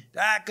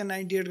ट्याक्क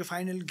 98 को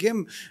final game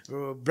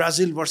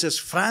Brazil versus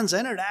France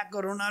होइन ट्याक्क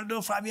रोनाल्डो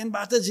फाबियन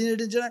बास्ता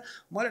जिनेडिन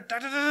मलाई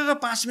टाटा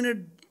 5 मिनट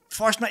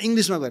फर्स्टमा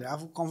इङ्ग्लिसमा गरेँ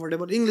आफू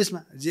कम्फर्टेबल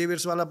इङ्ग्लिसमा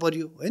जेबेर्सवाला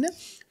पऱ्यो होइन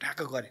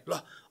ठ्याक्क गरेँ ल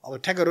अब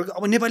ठ्याक्क रोक्यो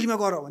अब नेपालीमा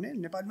गर भने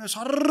नेपालीमा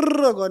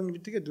सर्र गर्ने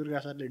बित्तिकै दुर्गा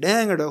सरले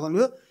ड्याङ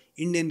ढोकाल्नुभयो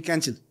इन्डियन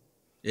क्यान्सल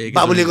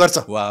बाबुले गर्छ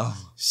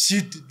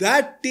seat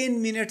that 10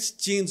 minutes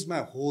change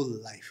my whole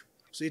life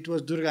so it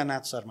was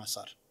Durganath Sharma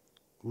sir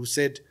who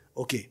shed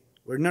okay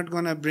we're not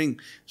gonna bring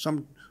some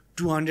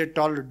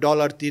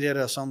 $200 तिरेर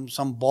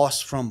some boss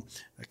from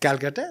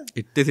Calcutta.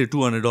 त्यति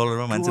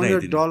 $200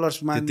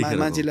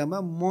 मान्छेलाई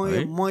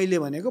मैले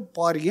भनेको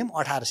पर गेम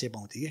 1800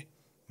 पाउँथेँ कि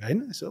होइन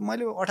सो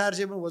मैले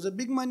 1800 was a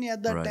big money at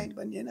that time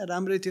पनि होइन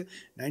राम्रै थियो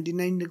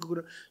 99 को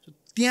कुरो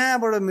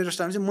त्यहाँबाट मेरो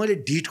स्टार्ट चाहिँ मैले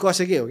ढिट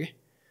कसेकै हो कि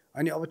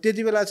अनि अब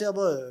त्यति बेला चाहिँ अब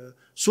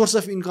सोर्स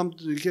अफ इन्कम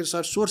के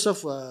सर सोर्स अफ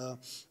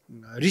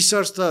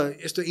रिसर्च त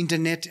यस्तो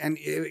इन्टरनेट एन्ड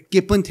के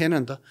पनि थिएन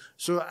नि त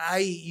so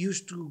I use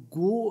to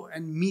go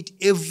and meet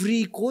every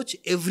coach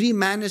every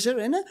manager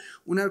होइन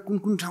उनीहरू कुन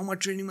कुन ठाउँमा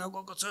ट्रेनिङमा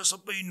गएको छ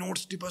सबै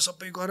नोट्स टिप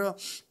सबै गर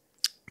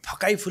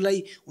फकाइ फुलाइ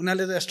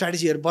उनीहरूले त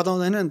स्ट्राटेजीहरू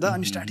बताउँदैन नि त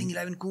अनि स्टार्टिङ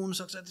 11 को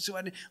हुनसक्छ त्यसो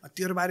भने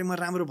तेरो बारेमा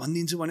राम्रो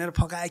भनिदिन्छु भनेर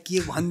फकाए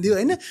के भनिदियो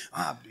होइन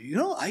you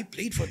know I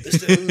played for this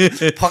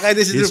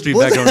फकाइदिएपछि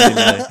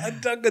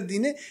टक्क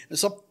दिने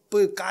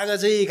सबै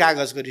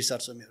कागजको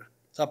रिसर्च हो मेरो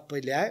सबै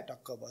ल्यायो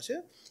टक्क बस्यो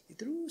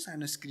यत्रो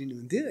सानो स्क्रिन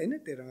हुन्थ्यो होइन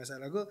 13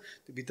 सालको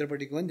त्यो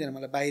भित्रपट्टिको पनि थिएन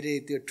मलाई बाहिरै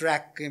त्यो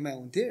ट्र्याकैमा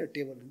हुन्थ्यो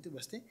टेबल हुन्थ्यो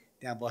बस्थेँ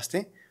त्यहाँ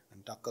बस्थेँ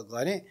अनि टक्क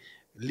गरेँ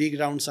लिग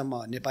राउन्डसम्म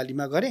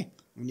नेपालीमा गरेँ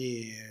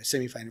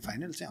अनि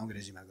फाइनल चाहिँ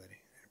अङ्ग्रेजीमा गरेँ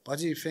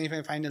पछि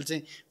फाइनल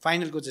चाहिँ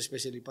फाइनलको चाहिँ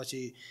स्पेसली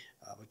पछि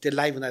अब त्यो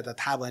लाइभ हुँदा त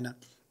थाहा भएन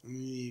अनि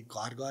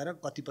घर गएर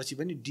कति पछि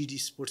पनि डिडी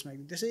स्पोर्ट्समा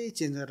एकदम त्यसै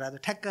चेन्ज गरेर आएर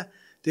ठ्याक्क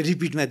त्यो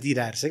रिपिटमा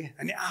दिइरहेको छ क्या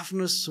अनि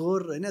आफ्नो स्वर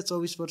होइन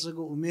 24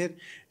 वर्षको उमेर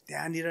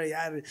त्यहाँनिर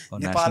यार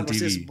नेपाल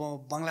भर्सेस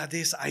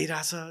बङ्गलादेश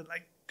आइरहेछ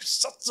like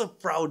such a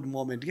proud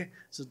moment क्या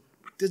सो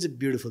त्यो चाहिँ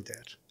ब्युटिफुल थियो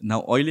यार नाउ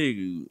अहिले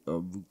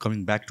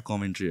coming back to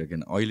commentary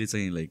again अहिले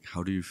चाहिँ like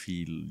how do you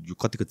feel यो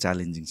कतिको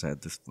च्यालेन्जिङ छ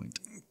एट दिस पोइन्ट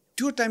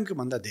त्यो टाइमको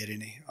भन्दा धेरै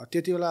नै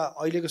त्यति बेला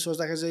अहिलेको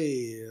सोच्दाखेरि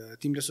चाहिँ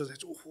तिमीले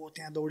सोच्दाखेरि ओहो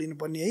त्यहाँ दौडिनु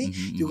पर्ने है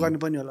त्यो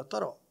गर्नुपर्ने होला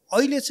तर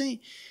अहिले चाहिँ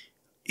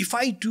if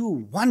I do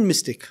one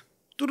mistake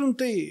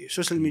तुरुन्तै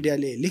सोसियल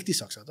मिडियाले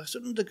लेखिदिइसक्छ त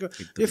तुरुन्तै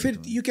यो फेरि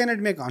you cannot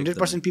make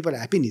 100% people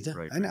happy नि त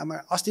होइन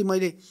अस्ति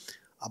मैले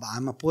अब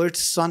आम अ पोएट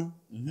सन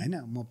होइन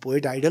म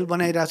पोएट आइडल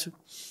बनाइरहेको छु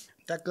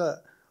ट्याक्क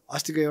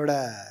अस्तिको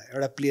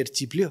एउटा प्लेयर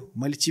चिप्लियो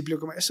मैले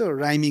चिप्लिएकोमा यसो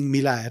राइमिङ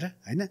मिलाएर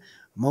होइन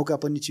मौका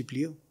पनि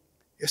चिप्लियो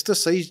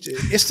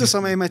यस्तो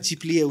समयमा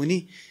चिप्लिए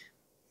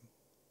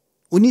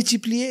उनी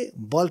चिप्लिए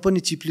बल पनि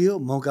चिप्लियो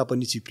मौका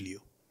पनि चिप्लियो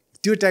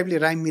त्यो टाइपले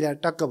राइम मिलाएर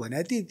टक्क भने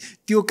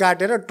त्यो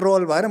काटेर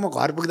ट्रोल भएर म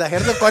घर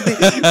पुग्दाखेरि त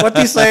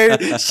कति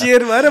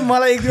सेयर भएर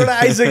मलाई एक दुईवटा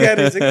आइसकेको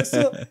रहेछ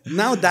सो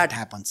नाउ द्याट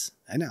ह्यापन्स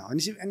होइन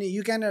अनि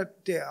यु क्यान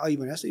अहिले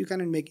भने जस्तो you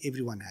can make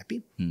every one happy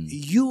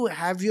you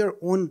have your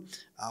own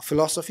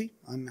philosophy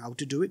on how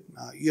to do it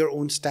your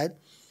own style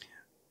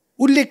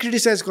उसले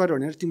क्रिटिसाइज गर्यो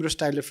भनेर तिम्रो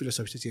स्टाइल र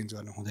फिलोसफी चाहिँ चेन्ज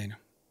गर्नु हुँदैन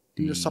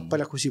तिमीले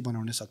सबैलाई खुसी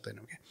बनाउन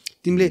सक्दैनौ क्या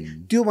तिमीले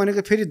त्यो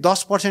भनेको फेरि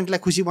 10%लाई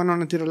खुसी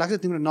बनाउनतिर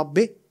लाग्छ तिम्रो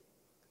 90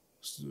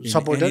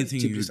 सपोर्टर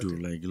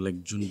लाइक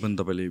जुन पनि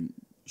तपाईँले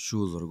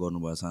सोजहरू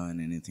गर्नुभएको छ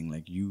and anything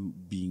like you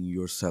being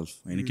your self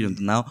होइन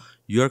किनभने now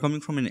you are coming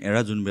from an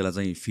era जुन बेला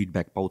चाहिँ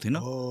feedback पाउँथेन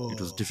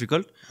it was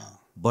difficult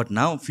but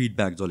now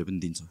feedback जसले पनि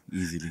दिन्छ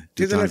इजिली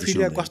त्यो बेला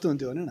फिडब्याक कस्तो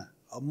हुन्थ्यो भने न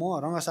अब म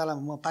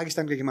रङ्गशालामा म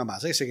पाकिस्तानको गेममा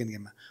भएको छ कि सेकेन्ड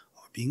गेममा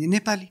भिङ्गे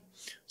नेपाली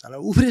साला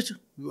उफ्रेछु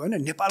होइन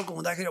नेपालको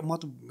हुँदाखेरि म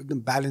त एकदम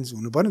ब्यालेन्स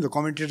हुनु पऱ्यो नि त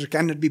commentator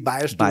can not be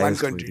bias to one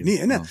country नि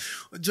होइन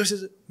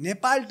जसले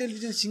नेपाल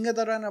टेलिभिजन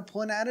सिंहदरबारमा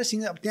फोन आएर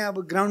त्यहाँ अब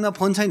ग्राउन्डमा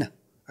फोन छैन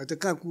त्यो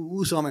कहाँ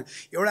ऊ समय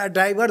एउटा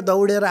ड्राइभर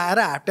दौडेर आएर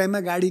हाफ टाइममा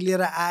गाडी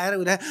लिएर आएर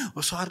उसलाई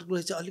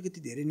सरले चाहिँ अलिकति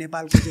धेरै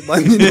नेपालको चाहिँ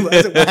भनिदिनु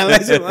भएको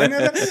छ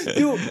भनेर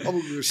त्यो अब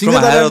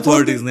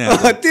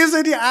सिंहदरबार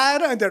त्यसरी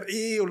आएर अन्त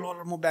ए ल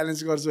म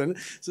ब्यालेन्स गर्छु होइन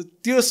सो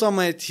त्यो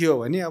समय थियो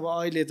भने अब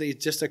अहिले त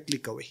it's just a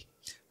click away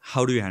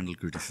How do you handle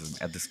criticism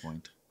at this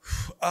point?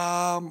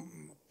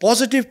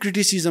 Positive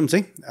criticism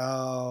चाहिँ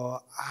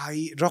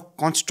र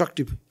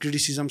कन्स्ट्रक्टिभ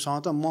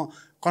क्रिटिसिजमसँग त म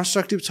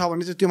कन्स्ट्रक्टिभ छ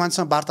भने चाहिँ त्यो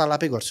मान्छेसँग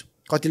वार्तालापै गर्छु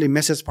कतिले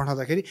मेसेज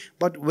पठाउँदाखेरि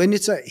but when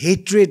it's a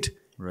hatred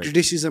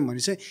criticism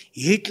भने चाहिँ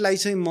हेटलाई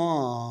चाहिँ म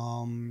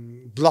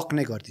ब्लक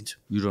नै गरिदिन्छु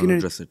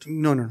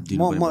किनभने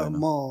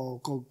म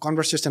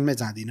कन्भर्सेसनमै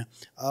जाँदिनँ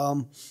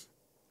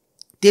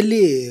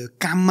त्यसले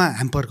काममा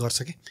ह्याम्पर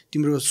गर्छ क्या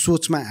तिम्रो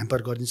सोचमा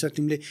ह्याम्पर गरिदिन्छ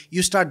तिमीले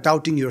you start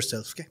doubting your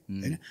self क्या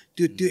होइन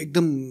त्यो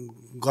एकदम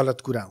गलत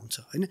कुरा हुन्छ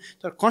होइन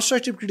तर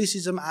कन्स्ट्रक्टिभ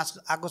क्रिटिसिजम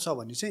आएको छ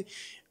भने चाहिँ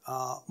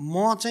म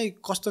चाहिँ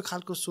कस्तो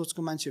खालको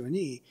सोचको मान्छे हो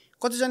भने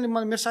कतिजनाले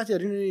मलाई मेरो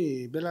साथीहरू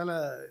नि बेला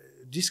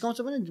जिस्काउँछ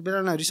पनि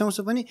बेला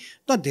रिसाउँछ पनि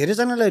त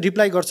धेरैजनालाई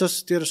रिप्लाई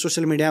गर्छस् तेरो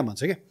सोसियल मिडियामा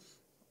भन्छ क्या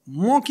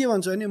म के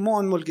भन्छु भने म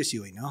अनमोल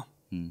केसी होइन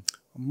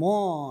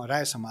म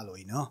राय समाल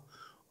होइन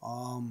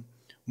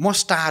म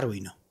स्टार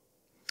होइन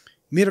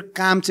मेरो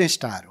काम चाहिँ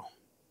स्टार हो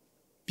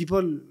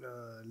people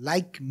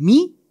like me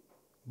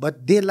but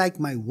they like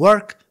my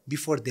work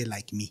before they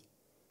like me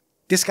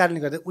त्यस कारणले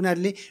गर्दा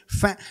उनीहरूले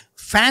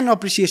फ्यान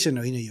अप्रिसिएसन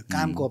होइन, यो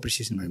कामको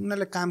अप्रिसिएसन भयो।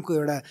 उनीहरूलाई कामको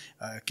एउटा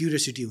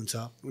क्युरियोसिटी हुन्छ।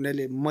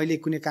 उनीहरूले मैले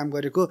कुनै काम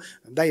गरेको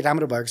दाइ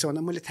राम्रो भएको छ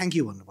भन्दा मैले थ्याङ्क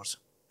यू भन्नुपर्छ,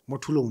 म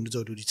ठुलो हुनु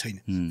जरुरी छैन।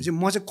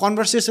 म चाहिँ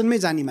कन्भर्सेसनमै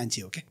जाने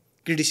मान्छे हो क्या,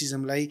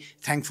 क्रिटिसिजमलाई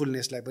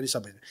थ्याङ्कफुलनेसलाई पनि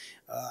सबै।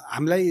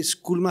 हामीलाई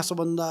स्कुलमा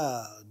सबभन्दा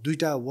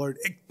 2टा वर्ड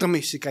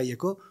एकदमै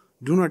सिकाइएको,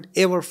 do not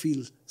ever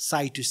feel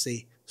Sai to say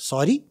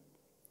sorry,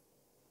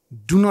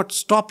 do not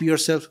stop your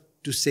self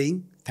to saying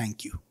thank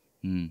you.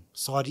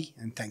 Sorry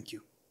and thank you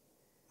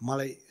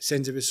मलाई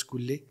सेन्ट जेभियर्स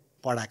स्कुलले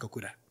पढाएको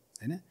कुरा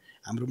होइन।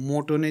 हाम्रो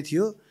मोटो नै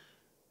थियो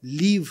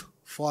leave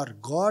for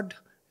God,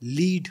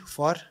 lead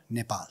for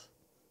Nepal.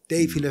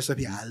 त्यही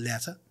फिलोसफी हालिदिएको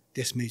छ,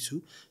 त्यसमै छु।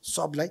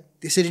 सबलाई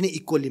त्यसरी नै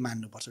इक्वली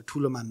मान्नुपर्छ,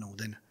 ठुलो मान्नु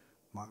हुँदैन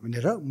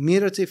भनेर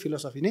मेरो चाहिँ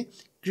फिलोसफी नै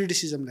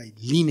क्रिटिसिजमलाई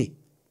लिने,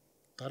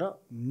 तर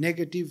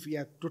नेगेटिभ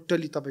या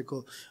टोटली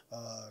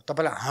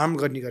तपाईँलाई हार्म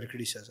गर्ने गरेर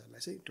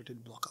क्रिटिसिजमलाई चाहिँ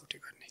टोटली ब्लकआउटै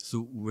गर्ने। सो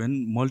वेन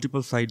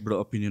मल्टिपल साइडबाट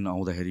ओपिनियन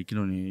आउँदाखेरि,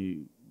 किनभने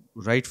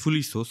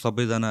राइटफुली सो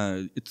सबैजना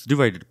इट्स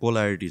डिभाइडेड,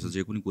 पोलारिटी छ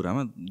जे कुनै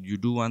कुरामा। यु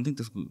डु वान थिङ,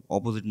 त्यसको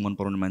अपोजिट मन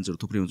पराउने मान्छेहरू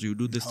थुप्रै हुन्छ, you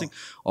do this thing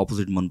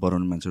opposite मन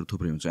पराउने मान्छेहरू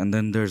थुप्रै हुन्छ। And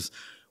then there is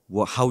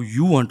how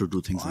you want to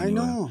do things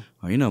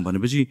होइन।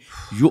 भनेपछि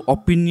यो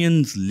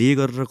ओपिनियन्सले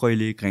गरेर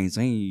कहिले काहीँ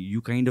चाहिँ you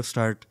kind of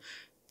start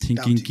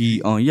thinking कि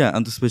या,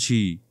 अनि त्यसपछि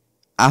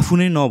आफू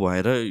नै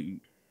नभएर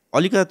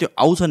अलिकति त्यो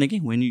आउँछ नि कि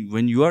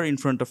when you are in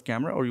front of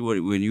camera or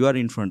when you are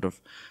in front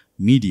of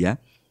media,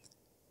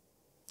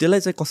 त्यसलाई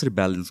चाहिँ कसरी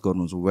ब्यालेन्स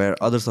गर्नुहुन्छ where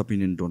others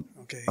opinion don't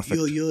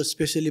affect? यो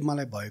स्पेसली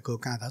मलाई भएको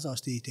कहाँ थाहा छ,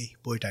 अस्ति त्यही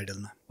पोइट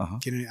आइडलमा,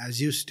 किनभने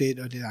एज यु स्टेट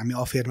हामी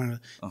अफेयरमा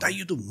त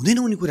यो त हुँदैन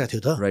हुने कुरा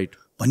थियो त राइट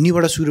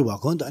भन्नेबाट सुरु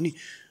भएको हो नि त। अनि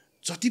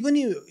जति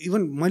पनि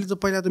इभन मैले त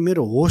पहिला त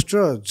मेरो होस्ट र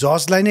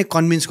जजलाई नै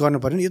कन्भिन्स गर्नु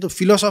पऱ्यो नि, यो त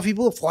फिलोसफी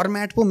पो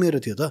फर्मेट पो मेरो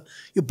थियो त,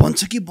 यो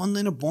बन्छ कि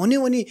बन्दैन, बन्यो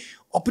भने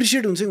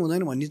अप्रिसिएट हुन्छ कि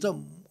हुँदैन भन्ने त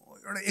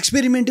एउटा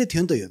एक्सपेरिमेन्टै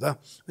थियो नि त यो त।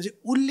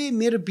 उसले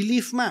मेरो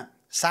बिलिफमा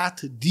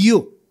साथ दियो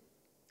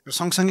र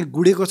सँगसँगै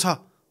गुडेको छ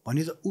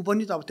भने त ऊ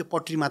पनि त अब त्यो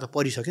पट्रीमा त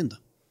परिसक्यो नि त।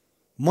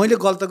 मैले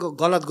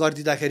गलत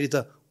गरिदिँदाखेरि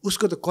त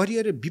उसको त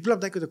करियर, विप्लव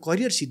दाइको त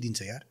करियर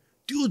सिद्धिन्छ यार,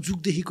 त्यो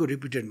जुगदेखिको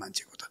रेपुटेड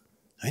मान्छेको त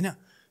होइन।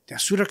 त्यहाँ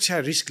सुरक्षा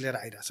रिस्क लिएर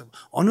आइरहेछ,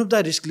 अनुप दा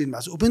रिस्क लिनु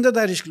भएको छ, उपेन्द्र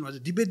दा रिस्क लिनु भएको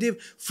छ, दिव्यदेव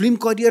फिल्म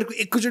करियरको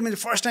एकैचोटि मैले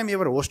फर्स्ट टाइम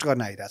एभर होस्ट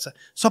गर्न आइरहेछ।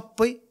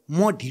 सबै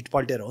म ढिट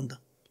पल्टेर हो नि त,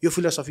 यो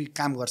फिलोसफी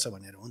काम गर्छ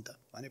भनेर हो नि त।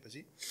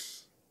 भनेपछि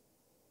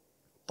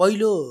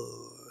पहिलो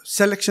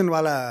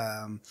सेलेक्सनवाला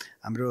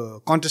हाम्रो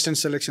contestant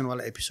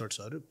सेलेक्सनवाला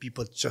एपिसोड्सहरू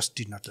people just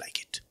did not like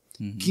it,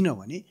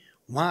 किनभने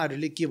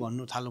उहाँहरूले के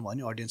भन्नु थाल्नु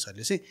भने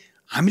अडियन्सहरूले चाहिँ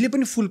हामीले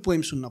पनि फुल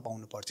पोइम सुन्न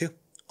पाउनु पर्थ्यो,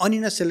 अनि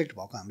नै सेलेक्ट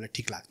भएको हामीलाई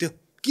ठिक लाग्थ्यो,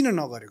 किन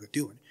नगरेको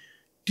त्यो भने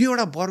त्यो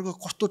एउटा वर्ग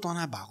कस्तो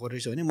तनाव भएको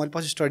रहेछ भने मैले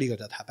पछि स्टडी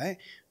गर्दा थाहा पाएँ,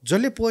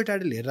 जसले पोएट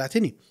आइडल हेरिरहेको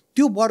थियो नि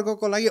त्यो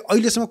वर्गको लागि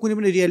अहिलेसम्म कुनै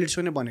पनि रियालिटी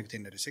सो नै बनेको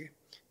थिएन रहेछ कि।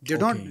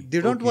 They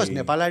don't watch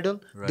Nepal idol,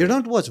 they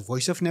don't watch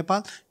voice of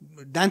Nepal,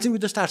 dancing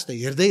with the stars त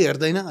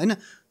हेर्दैन होइन,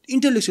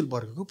 इन्टेलेक्चुअल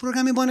वर्गको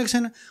प्रोग्रामै बनेको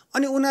छैन।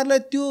 अनि उनीहरूलाई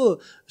त्यो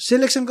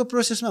सेलेक्सनको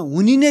प्रोसेसमा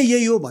हुने नै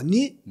यही हो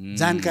भन्ने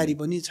जानकारी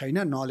पनि छैन,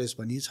 नलेज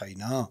पनि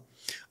छैन।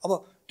 अब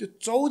त्यो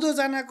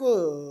 14जनाको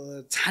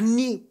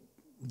छान्ने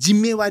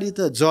जिम्मेवारी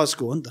त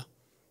जजको हो नि त,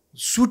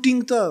 सुटिङ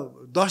त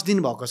 10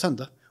 दिन भएको छ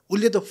नि त,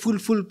 उसले त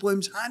फुल पोइम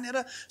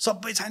छानेर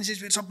सबै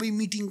छानिसकेपछि सबै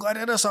मिटिङ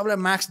गरेर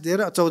सबलाई मार्क्स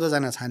दिएर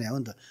 14जना छाने हो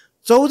नि त।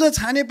 14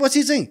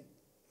 छानेपछि चाहिँ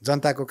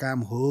जनताको काम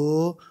हो,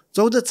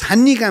 14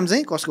 छान्ने काम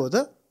चाहिँ कसको हो त,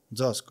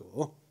 जजको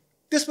हो।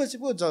 त्यसपछि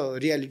पो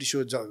रियालिटी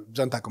सो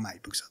जनताकोमा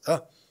आइपुग्छ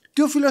त,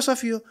 त्यो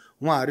फिलोसफी हो।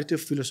 उहाँहरू त्यो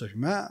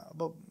फिलोसफीमा अब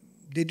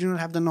they D not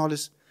have the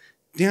knowledge.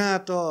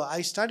 त्यहाँ त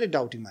आई स्टार्टेड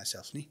डाउटिङ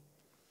माइसेल्फ नि,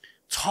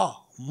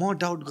 म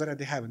डाउट गरेर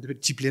देखायो भने त फेरि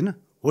चिप्लेन,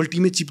 होल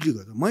टिमै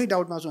चिप्लिगयो त, मै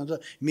डाउटमा छु भने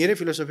त मेरै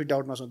फिलोसफी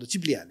डाउटमा छु भने त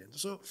चिप्लिहाल्यो नि त।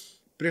 सो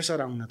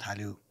प्रेसर आउन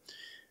थाल्यो,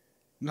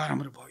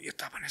 नराम्रो भयो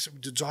यता भनेर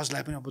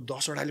जजलाई पनि अब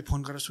 10वटाले फोन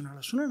गरेर सुन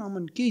न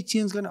अमन केही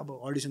चेन्ज गर्ने, अब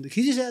अडिसन त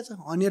खिचिसकेको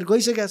छ, अनियर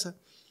गइसकेको छ।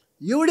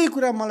 एउटै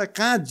कुरा मलाई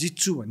कहाँ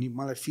जित्छु भन्ने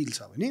मलाई फिल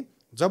छ भने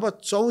जब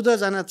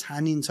 14जना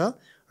छानिन्छ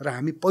र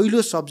हामी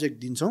पहिलो सब्जेक्ट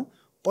दिन्छौँ,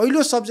 पहिलो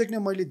सब्जेक्ट नै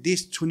मैले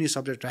देश छुने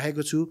सब्जेक्ट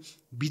राखेको छु।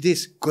 विदेश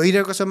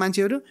गइरहेको छ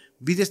मान्छेहरू,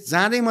 विदेश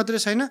जाँदै मात्रै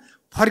छैन,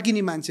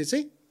 फर्किने मान्छे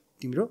चाहिँ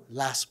तिम्रो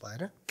लास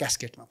भएर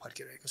क्यास्केटमा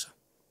फर्किरहेको छ।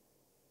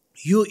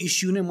 यो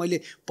इस्यु नै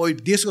मैले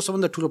देशको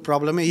सबभन्दा ठुलो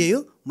प्रब्लमै यही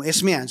हो, म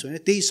यसमै हान्छु भने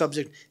त्यही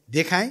सब्जेक्ट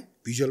देखाएँ,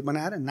 भिजुअल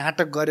बनाएर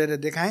नाटक गरेर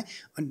देखाएँ,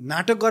 अनि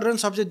नाटक गरेर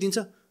पनि सब्जेक्ट दिन्छ।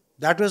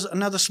 That was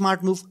another smart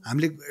move.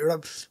 हामीले एउटा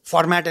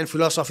फर्मेट एन्ड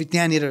फिलोसफी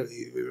त्यहाँनिर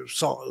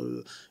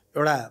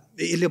एउटा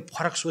यसले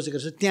फरक सोचेको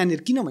रहेछ त्यहाँनिर,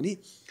 किनभने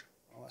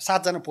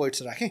 7जना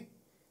पोइट्स राखेँ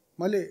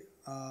मैले,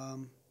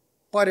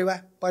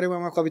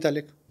 परेवामा कविता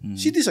लेख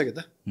सिद्धिसक्यो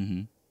त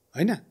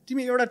होइन,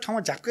 तिमी एउटा ठाउँमा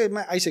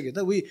झ्याक्कैमा आइसक्यो त,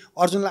 उही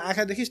अर्जुनलाई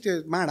आँखा देखिस् त्यो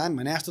माडान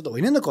भने जस्तो त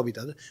होइन नि त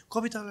कविता त,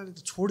 कवितालाई त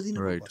छोडिदिनु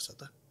पर्छ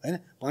त होइन।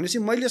 भनेपछि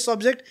मैले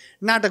सब्जेक्ट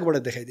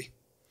नाटकबाट देखाइदिएँ।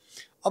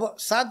 अब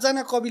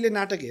 7जना कविले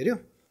नाटक हेऱ्यो,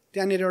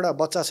 त्यहाँनिर एउटा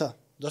बच्चा छ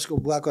जसको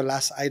बुवाको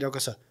लास आइरहेको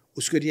छ,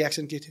 उसको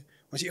रियाक्सन के थियो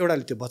भनेपछि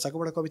एउटाले त्यो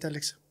बच्चाकोबाट कविता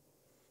लेख्छ,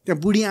 त्यहाँ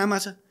बुढी आमा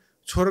छ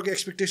छोरोको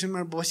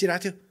एक्सपेक्टेसनमा बसिरहेको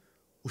थियो,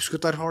 उसको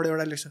तर्फबाट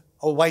एउटा लेख्छ।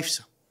 अब वाइफ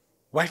छ,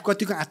 वाइफ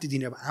कतिको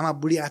आत्तिदिने अब आमा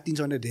बुढी आत्तिन्छ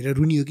भने धेरै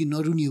रुनी हो कि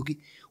नरुनी हो कि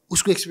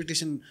उसको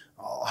एक्सपेक्टेसन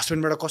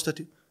हस्बेन्डबाट कस्तो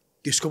थियो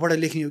त्यसकोबाट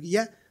लेख्ने हो कि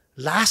या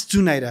लास्ट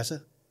जुन आइरहेछ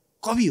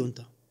कवि हो नि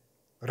त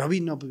रवि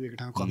नपुगेको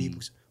ठाउँमा कवि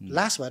पुग्छ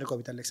लास्ट भएर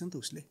कविता लेख्छ नि त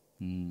उसले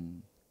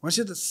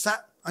भनेपछि त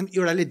अनि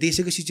एउटाले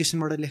देशको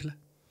सिचुएसनबाट लेख्ला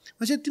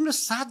भनेपछि तिम्रो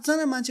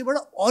 7जना मान्छेबाट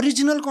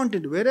अरिजिनल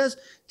कन्टेन्ट वेरएज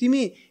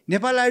तिमी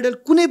नेपाल आइडल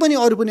कुनै पनि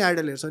अरू पनि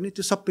आइडल हेर्छौ नि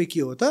त्यो सबै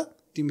के हो त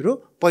तिम्रो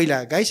पहिला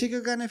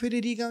गाइसकेको गाना फेरि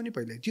रिगाउने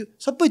पहिला त्यो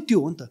सबै त्यो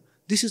हो नि त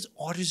दिस इज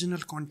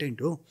अरिजिनल कन्टेन्ट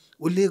हो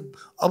उसले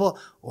अब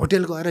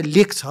होटेल गएर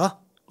लेख्छ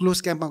क्लोज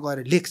क्याम्पमा गएर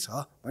लेख्छ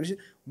भनेपछि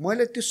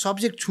मैले त्यो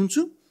सब्जेक्ट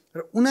छुन्छु र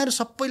उनीहरू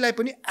सबैलाई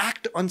पनि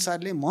एक्ट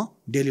अनुसारले म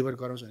डेलिभर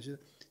गराउँछु भनेपछि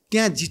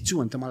त्यहाँ जित्छु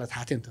भने त मलाई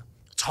थाहा थियो नि त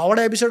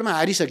 6वटा एपिसोडमा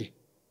हारिसकेँ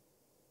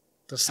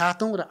त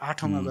 7औं र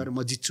 8औँमा गएर म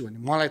जित्छु भने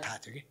मलाई थाहा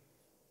थियो कि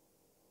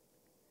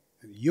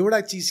एउटा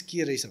चिज के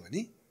रहेछ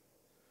भने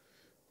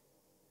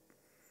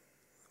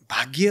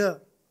भाग्यले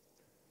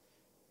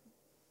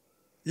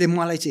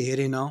मलाई चाहिँ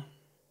हेरेन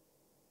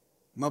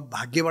म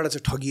भाग्यबाट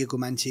चाहिँ ठगिएको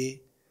मान्छे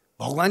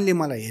भगवान्ले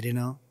मलाई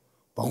हेरेन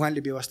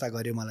भगवान्ले व्यवस्था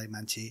गर्यो मलाई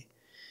मान्छे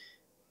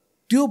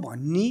त्यो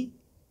भन्ने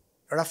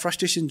एउटा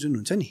फ्रस्ट्रेसन जुन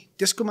हुन्छ नि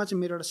त्यसकोमा चाहिँ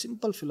मेरो एउटा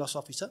सिम्पल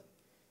फिलोसफी छ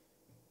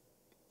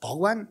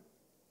भगवान्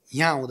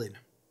यहाँ आउँदैन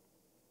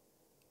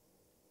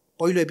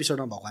पहिलो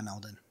एपिसोडमा भगवान्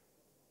आउँदैन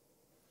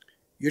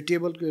यो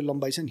टेबलको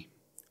लम्बाइ छ नि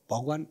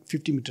भगवान्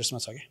 50 मिटर्समा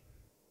छ क्या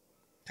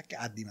ठ्याक्कै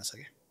आधीमा छ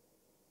क्या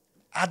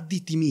आधी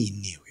तिमी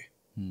हिँड्ने हो क्या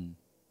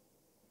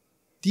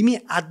तिमी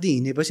आधी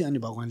हिँडेपछि अनि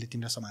भगवान्ले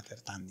तिमीलाई समातेर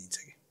तानिदिन्छ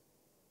कि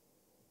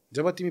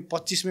जब तिमी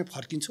 25मै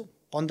फर्किन्छौ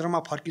 15मा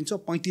फर्किन्छौ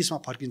 35मा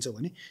फर्किन्छौ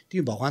भने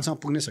तिमी भगवान्सँग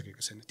पुग्नै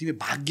सकेको छैन तिमी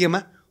भाग्यमा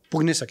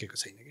पुग्नै सकेको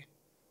छैन क्या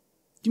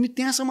तिमी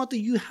त्यहाँसम्म त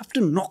you have to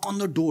knock on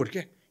the door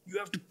क्या you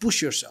have to push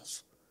your self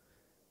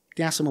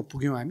त्यहाँसम्म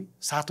पुग्यौँ हामी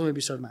 7औं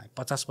एपिसोडमा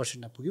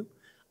 50% पुग्यौँ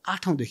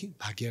 8औँदेखि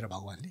भाग्य र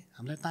भगवान्ले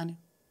हामीलाई तान्यो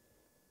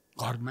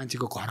घर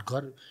मान्छेको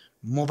घर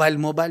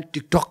मोबाइल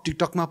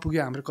टिकटकमा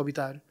पुग्यो हाम्रो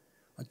कविताहरू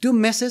त्यो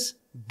मेसेज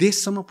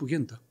देशसम्म पुग्यो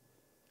नि त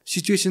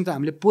सिचुएसन त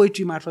हामीले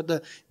पोइट्री मार्फत त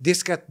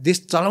देश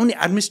चलाउने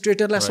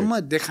एडमिनिस्ट्रेटरलाईसम्म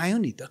देखायौँ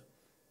नि त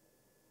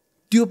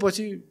त्यो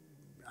पछि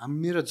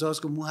मेरो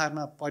जजको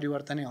मुहारमा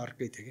परिवर्तनै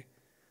अर्कै थियो कि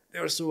they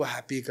were so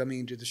happy coming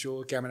into the so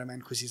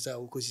cameraman खुसी छ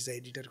ऊ खुसी छ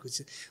एडिटर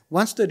खुसी छ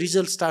once the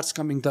result starts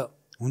coming त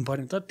हुनु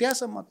पऱ्यो तर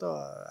त्यहाँसम्म त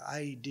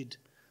I did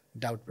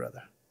doubt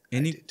brother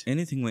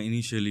एनिथिङमा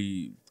initially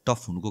tough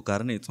हुनुको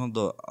कारण इट्स नट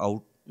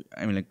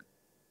द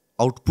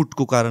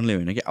आउटपुटको कारणले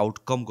होइन कि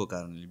आउटकमको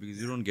कारणले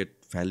because you don't get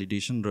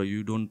validation र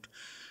यु डोन्ट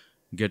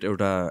गेट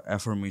एउटा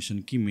एफर्मेसन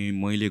कि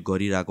मैले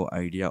गरिरहेको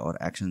आइडिया अर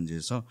एक्सन जे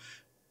छ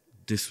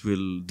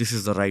this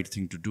is the right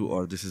thing to do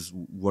or this is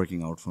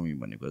working out for me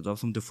भनेको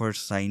जबसम्म त्यो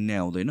फर्स्ट साइन नै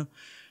आउँदैन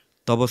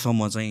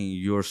तबसम्म चाहिँ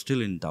you're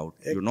still in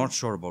doubt you're not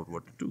sure about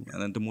what to do and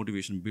then त्यो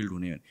मोटिभेसन बिल्ड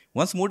हुने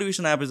once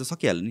motivation आएपछि त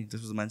सकिहाल्यो नि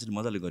त्यसपछि मान्छेले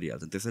मजाले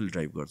गरिहाल्छ त्यसैले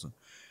ड्राइभ गर्छ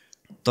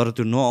तर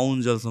त्यो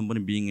नआउन्जेलसम्म पनि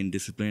बिङ इन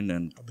डिसिप्लिन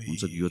एन्ड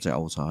हुन्छ यो चाहिँ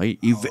आउँछ है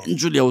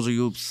इभेन्चुली आउँछ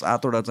यो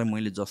 7वटा चाहिँ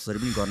मैले जसरी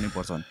पनि गर्नै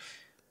पर्छ भने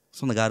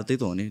सबभन्दा गाह्रो त्यही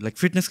त हो नि लाइक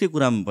फिटनेसकै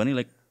कुरामा पनि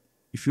like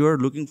if you are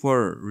looking for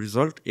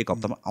result 1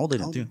 हप्तामा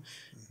आउँदैन थियो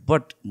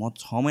बट म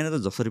 6 महिना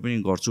त जसरी पनि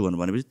गर्छु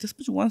भनेपछि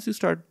त्यसपछि once you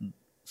start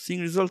seeing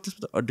result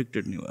त्यसपछि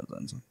एडिक्टेड नै भएर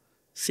जान्छ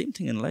सेम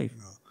थिङ इन लाइफ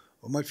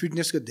मैले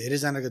फिटनेसको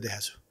धेरैजनाको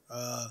देखाएको छु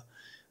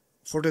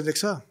फोटो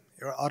देख्छ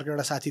अर्को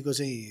एउटा साथीको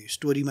चाहिँ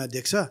स्टोरीमा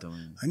देख्छ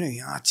होइन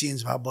यहाँ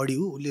चेन्ज भयो बढी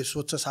हो उसले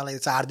सोध्छ साला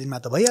 4 दिनमा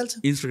त भइहाल्छ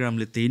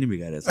इन्स्टाग्रामले त्यही नै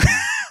बिगारेछ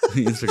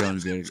इन्स्टाग्रामले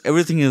बिगारेको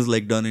everything is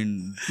like done in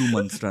 2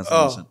 months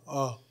transformation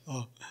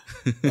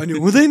अनि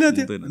हुँदैन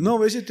त्यो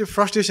नभएपछि त्यो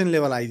फ्रस्ट्रेसन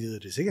लेभल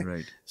आइदिँदो रहेछ क्या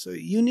right so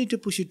you need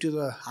to push it to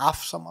the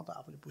हाफसम्म त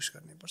आफूले पुस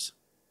गर्नै पर्छ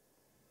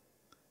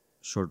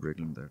सर्ट ब्रेक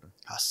लिँदा एउटा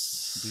हस्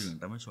 2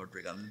 घन्टामै सर्ट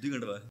ब्रेक हाल्नु 2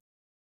 घन्टा भयो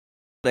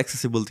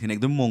एक्सेसिबल थिएन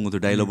एकदमै महँगो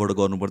थियो डायलगबाट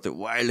गर्नुपर्थ्यो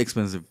वाइल्ड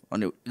एक्सपेन्सिभ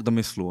अनि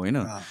एकदमै स्लो होइन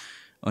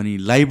अनि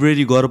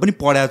लाइब्रेरी गएर पनि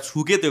पढाएको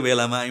छु के त्यो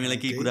बेलामा हामीलाई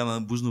केही कुरामा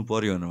बुझ्नु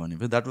पऱ्यो भने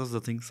द्याट वाज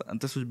द थिङ्स अनि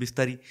त्यसपछि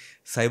बिस्तारै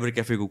साइबर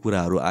क्याफेको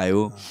कुराहरू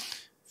आयो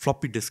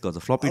फ्लप्पी डिस्क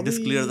गर्छ फ्लप्पी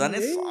डिस्क लिएर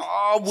जाने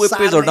सब वेब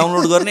पेजहरू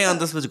डाउनलोड गर्ने अनि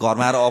त्यसपछि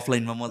घरमा आएर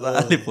अफलाइनमा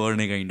मजाले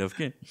पढ्ने काइन्ड अफ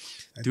के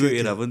त्यो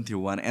एरा पनि थियो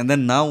one and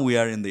then now we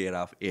are in the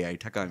era of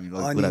AI ठ्याक्क हामी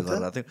कुरा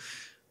गरिरहेको थियो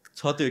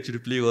छ त्यो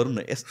एकचोटि प्ले गरौँ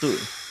न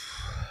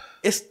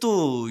यस्तो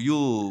यो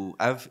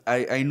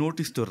आई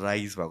नोटिस त्यो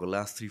राइज भएको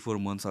लास्ट 3-4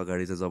 मन्थ्स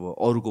अगाडि चाहिँ जब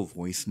अरूको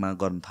भोइसमा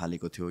गर्न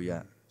थालेको थियो या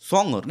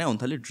सङहरू नै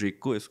आउनु थाल्यो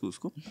ड्रेकको यसको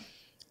उसको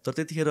तर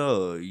त्यतिखेर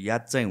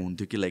याद चाहिँ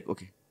हुन्थ्यो कि लाइक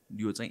ओके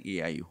यो चाहिँ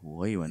एआई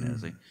हो है भनेर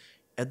चाहिँ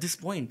एट दिस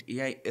पोइन्ट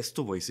एआई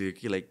यस्तो भइसक्यो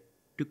कि लाइक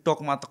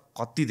टिकटकमा त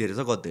कति धेरै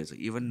छ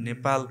इभन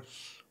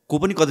नेपालको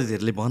पनि कति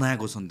धेरैले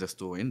बनाएको छन्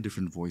त्यस्तो होइन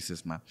डिफ्रेन्ट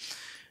भोइसेसमा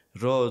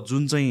र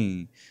जुन चाहिँ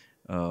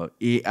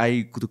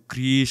एआईको त्यो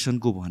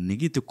क्रिएसनको भन्ने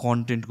कि त्यो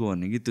कन्टेन्टको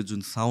भन्ने कि त्यो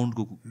जुन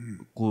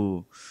साउन्डको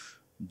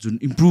जुन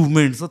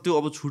इम्प्रुभमेन्ट छ त्यो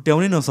अब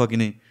छुट्याउनै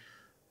नसकिने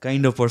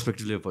काइन्ड अफ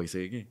पर्सपेक्टिभले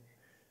भइसक्यो कि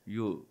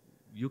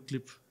यो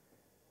क्लिप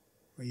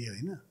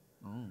होइन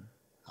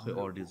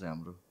अडियो चाहिँ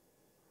हाम्रो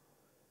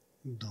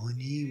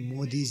धोनी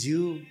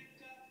मोदीज्यू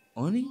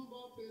अनि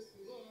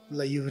ल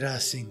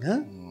Yuvraj Singh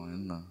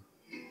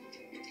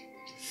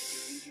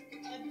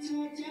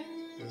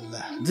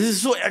this is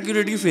so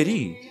accurate कि फेरि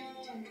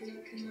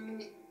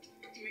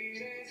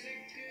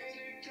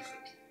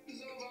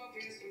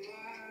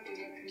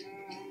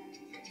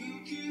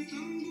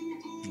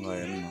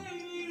हेर्नु न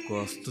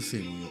कस्तो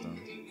सेम हो यो त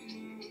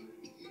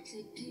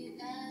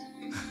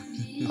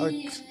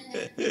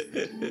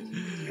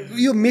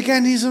यो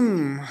मेकानिजम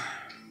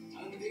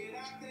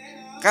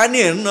कानी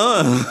हेर्नु न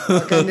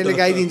कानीले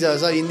गाइदिन्छ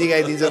सब हिन्दी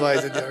गाइदिन्छ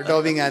भएछ त्यो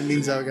डबिङ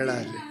हानिदिन्छ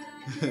केटाहरूले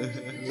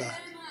ल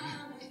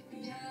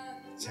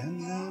सेम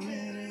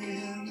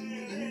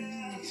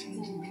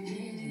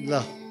त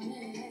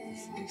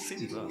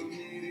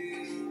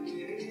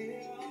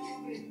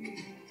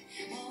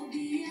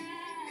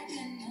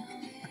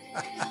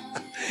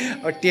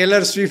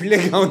टेलर स्विफ्टले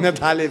गाउन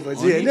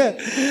थालेपछि होइन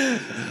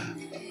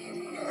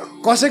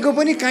कसैको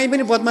पनि काहीँ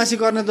पनि बदमासी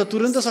गर्न त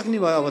तुरन्त सक्ने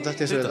भयो अब त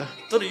त्यसो भए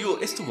तर यो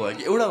यस्तो भयो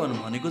कि एउटा भन्नु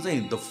भनेको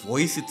चाहिँ द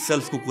भोइस इट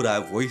सेल्फको कुरा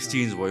आयो भोइस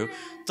चेन्ज भयो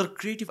तर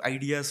क्रिएटिभ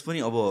आइडियाज पनि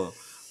अब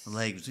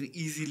लाइक हुन्छ नि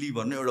इजिली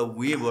भन्ने एउटा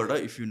वेबाट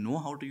if you know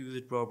how to use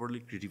it properly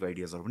creative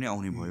आइडियाजहरू पनि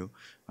आउने भयो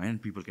होइन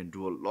people can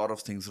do a lot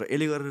of things र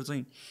यसले गरेर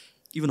चाहिँ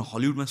इभन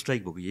हलिउडमा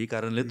स्ट्राइक भएको यही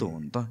कारणले त हो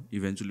नि त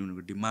इभेन्चुली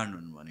उनीहरूको डिमान्ड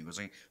हुनु भनेको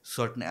चाहिँ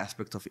सर्टन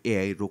एस्पेक्ट्स अफ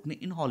एआई रोक्ने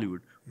in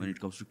Hollywood when it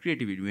comes to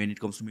creativity when it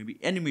comes to maybe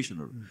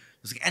एनिमेसनहरू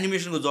जस्तो कि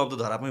एनिमेसनको जब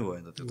त धरापमै भयो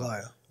नि त त्यो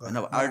होइन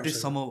अब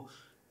आर्टिस्टसम्म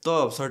त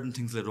सर्टन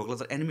थिङ्सले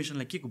रोक्ला तर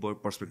एनिमेसनलाई के को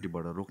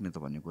पर्सपेक्टिभबाट रोक्ने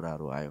त भन्ने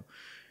कुराहरू आयो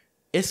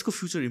यसको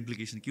फ्युचर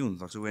इम्प्लिकेसन के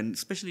हुनसक्छ वेन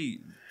स्पेसली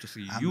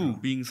जस्तो यु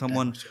बिङ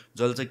समन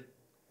जसले चाहिँ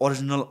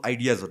ओरिजिनल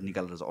आइडियाजहरू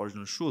निकालेर छ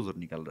ओरिजिनल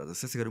सोजहरू निकालेर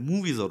छ त्यसै गरी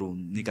मुभिजहरू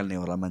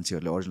निकाल्ने होला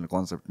मान्छेहरूले original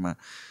कन्सेप्टमा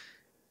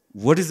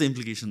what is the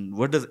implication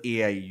what does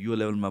AI यो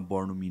लेभलमा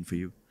बढ्नु मिन फर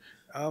यु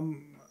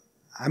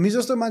हामी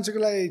जस्तो मान्छेको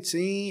लागि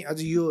चाहिँ अझ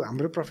यो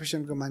हाम्रो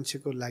प्रोफेसनको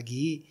मान्छेको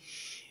लागि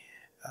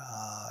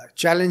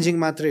च्यालेन्जिङ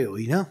मात्रै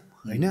होइन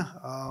होइन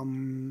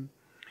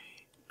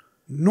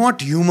नट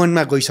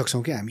ह्युमनमा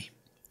गइसक्छौँ क्या हामी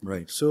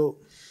राइट सो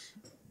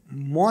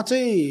म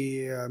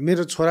चाहिँ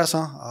मेरो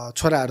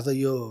छोराहरू त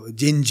यो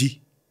जेनजी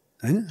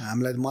होइन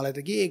मलाई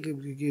त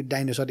के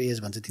डाइनोसर एज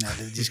भन्छ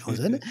तिनीहरूले जिस्काउँछ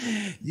होइन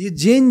यो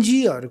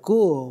जेनजीहरूको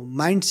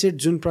माइन्डसेट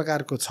जुन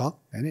प्रकारको छ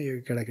होइन यो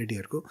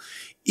केटाकेटीहरूको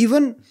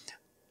इभन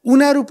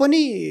उनीहरू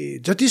पनि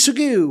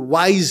जतिसुकै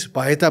वाइज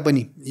भए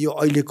तापनि यो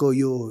अहिलेको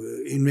यो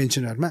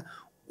इन्भेन्सनहरूमा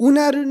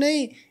उनीहरू नै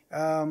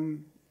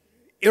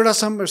एउटा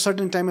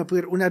सर्टन टाइममा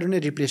पुगेर उनीहरू नै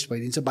replace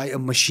भइदिन्छ by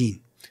a machine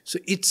so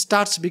it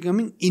starts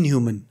becoming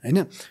inhuman होइन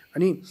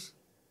अनि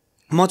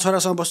म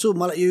छोरासँग बस्छु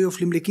मलाई यो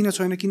फिल्मले किन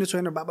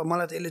छोएन बाबा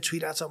मलाई त यसले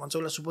छुइरहेछ भन्छ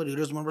उसलाई सुपर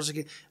हिरोज मनपर्छ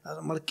कि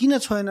मलाई किन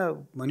छोएन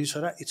भनी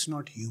छोरा इट्स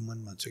नट ह्युमन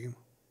भन्छ कि म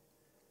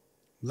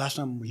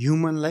लास्टमा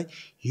ह्युमनलाई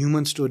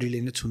ह्युमन स्टोरीले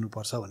नै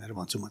छुनुपर्छ भनेर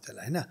भन्छु म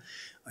त्यसलाई होइन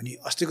अनि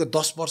अस्तिको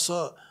 10 वर्ष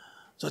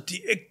जति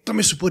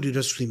एकदमै सुपर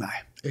हिरोज फिल्म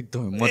आयो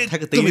एकदमै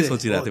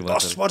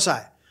 10 वर्ष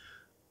आयो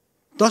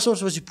 10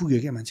 वर्षपछि पुग्यो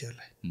क्या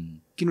मान्छेहरूलाई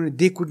किनभने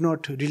they could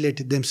not relate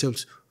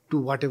themselves to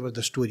what ever the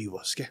story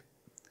was क्या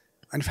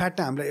अनि फ्याक्ट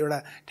हामीलाई एउटा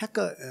ठ्याक्क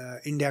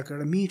इन्डियाको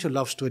एउटा मिठो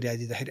लभ स्टोरी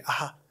आइदिँदाखेरि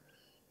आहा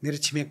मेरो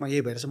छिमेकमा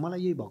यही भइरहेछ मलाई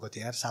यही भएको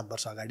थियो यार 7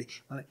 वर्ष अगाडि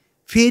मलाई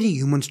फेरि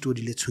ह्युमन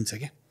स्टोरीले छुन्छ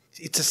क्या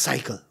इट्स अ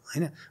साइकल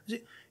होइन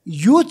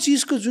यो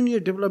चिजको जुन यो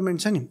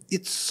डेभलपमेन्ट छ नि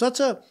it's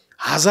such a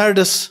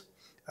hazardous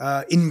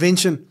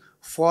invention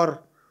for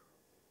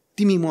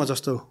तिमी म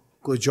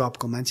जस्तोको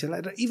जबको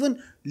मान्छेलाई र इभन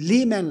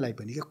लेम्यानलाई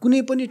पनि क्या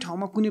कुनै पनि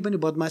ठाउँमा कुनै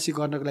पनि बदमासी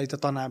गर्नको लागि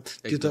त तनाव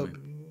त्यो त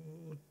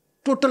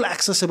टोटल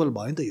एक्सेसेबल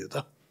भयो नि त यो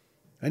त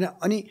होइन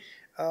अनि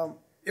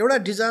एउटा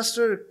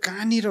डिजास्टर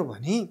कहाँनिर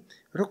भने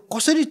र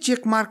कसरी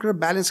चेक मार्क र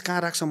ब्यालेन्स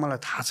कहाँ राख्छ मलाई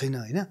थाहा छैन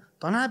होइन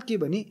तनाव के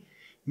भने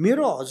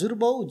मेरो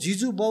हजुरबाउ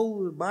जिजु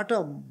बाउबाट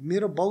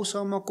मेरो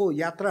बाउसम्मको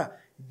यात्रा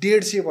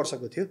 150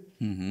 वर्षको थियो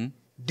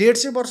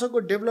 150 वर्षको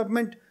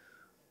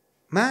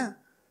डेभलपमेन्टमा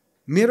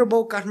मेरो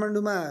बाउ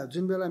काठमाडौँमा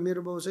जुन बेला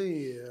मेरो बाउ चाहिँ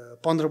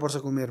 15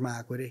 वर्षको उमेरमा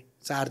आएको अरे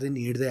 4 दिन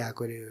हिँड्दै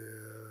आएको अरे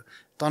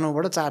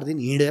तनहुँबाट 4 दिन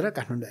हिँडेर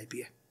काठमाडौँ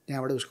आइपुग्यो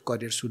त्यहाँबाट उसको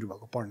करियर सुरु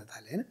भएको पढ्न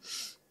थाल्यो होइन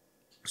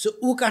सो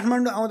ऊ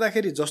काठमाडौँ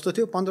आउँदाखेरि जस्तो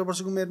थियो 15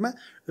 वर्षको उमेरमा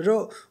र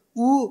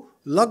ऊ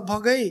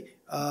लगभगै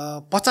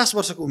 50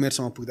 वर्षको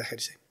उमेरसम्म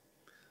पुग्दाखेरि चाहिँ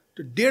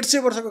त्यो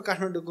 150 वर्षको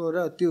काठमाडौँको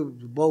र त्यो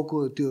बाउको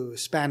त्यो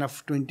स्प्यान अफ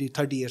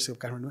 20-30 इयर्सको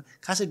काठमाडौँमा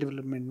खासै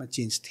डेभलपमेन्टमा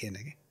चेन्ज थिएन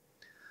कि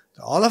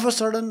all of a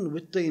sudden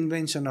with the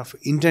invention of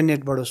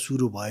इन्टरनेटबाट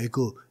सुरु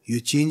भएको यो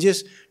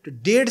चेन्जेस त्यो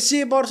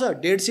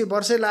 150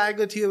 वर्ष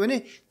लागेको थियो भने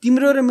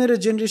तिम्रो र मेरो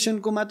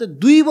जेनेरेसनको मात्र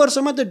 2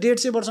 वर्षमा त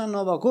 150 वर्ष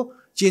नभएको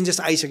चेन्जेस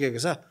आइसकेको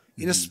छ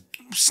in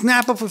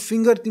snap of a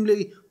finger तिमीले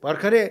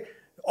भर्खरै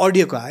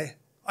अडियोको आयो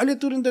अहिले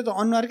तुरुन्तै त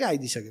अनुहारकै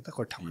आइदिइसक्यो त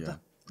कठाउँमा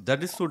त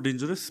that is so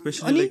dangerous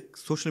specially like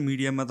social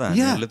मिडियामा त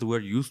हामीहरूले त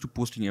were use to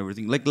posting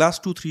everything like last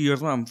 2-3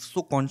 इयर्समा I'm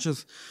so conscious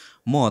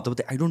म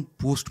हतपति I don't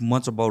post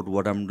much about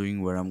what I'm doing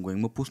where I'm going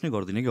म पोस्ट नै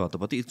गर्दिनँ कि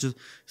हतपति it's just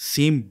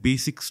same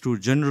basic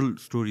general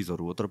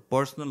स्टोरिजहरू हो तर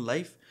पर्सनल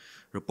लाइफ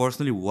र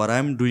personally what I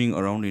am doing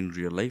around in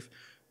real life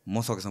म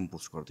म सकेसम्म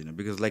पोस्ट गर्दिनँ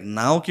बिकज लाइक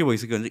नाउ के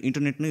भइसक्यो भने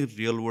इन्टरनेट नै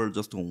रियल वर्ल्ड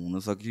जस्तो हुन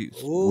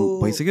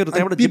भइसक्यो र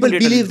त्यहाँबाट people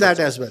believe that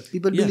as well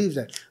people believe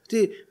that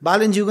त्यो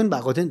बालनज्यूको पनि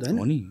भएको थियो नि त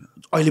हो नि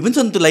अहिले पनि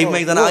छ नि त्यो लाइभमा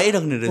एकजना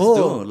आइराख्ने रहेछ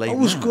त्यो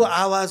लाइभमा उसको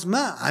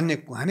आवाजमा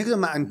हानेको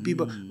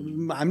पिपल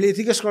हामीले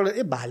यतिकै स्क्रल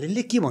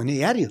भालेनले के भन्यो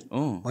यार यो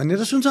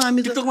भनेर सुन्छौँ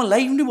हामी टिकटकमा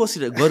लाइभ नै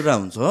गरेर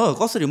हुन्छ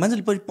कसरी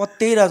मान्छेले पछि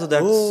पत्याइरहेको छ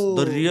द्याट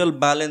द रियल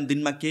बालेन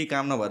दिनमा केही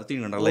काम नभएर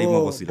 3 घण्टा लाइभमा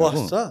बसिरहेको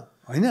बस्छ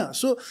होइन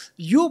सो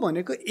यो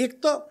भनेको एक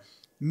त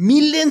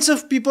मिलियन्स अफ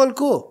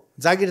पिपलको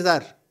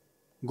जागिरदार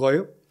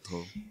गयो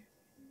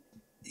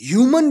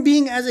human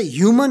being as a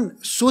human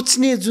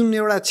सोच्ने जुन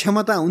एउटा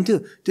क्षमता हुन्थ्यो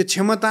त्यो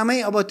क्षमतामै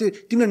अब त्यो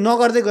तिमीले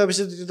नगर्दै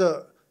गएपछि त्यो त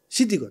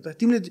सिद्धिको त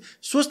तिमीले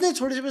सोच्नै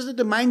छोडिसकेपछि त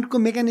त्यो माइन्डको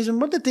मेकानिजम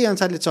पनि त त्यही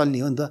अनुसारले चल्ने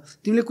हो नि त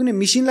तिमीले कुनै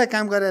मेसिनलाई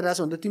काम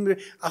गराइरहेछौ भने त तिमीले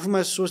आफूमा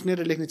सोच्ने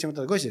र लेख्ने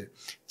क्षमता गइसक्यो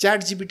च्याट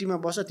जिपिटीमा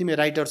बस तिमी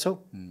राइटर छौ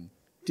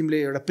तिमीले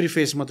एउटा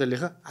प्रिफेस मात्रै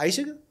लेख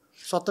आइसक्यो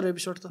 17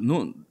 एपिसोड त know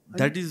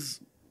that is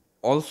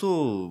also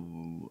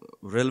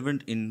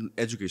relevant in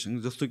education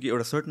जस्तो कि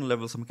एउटा सर्टन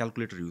लेभलसम्म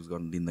क्यालकुलेटर युज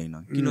गर्न दिँदैन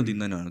किन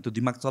दिँदैन भने त्यो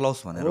दिमाग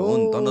चलाओस् भनेर हो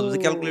नि त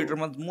नत्र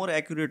क्यालकुलेटरमा मोर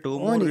एक्युरेट हो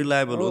मोर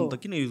रिलायबल हो नि त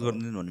किन युज गर्न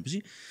दिँदैन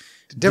भनेपछि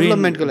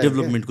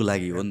डेभलपमेन्टको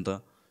लागि हो नि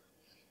त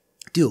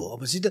त्यो हो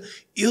पछि त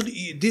यो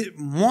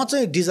म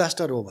चाहिँ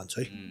डिजास्टर हो भन्छु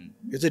है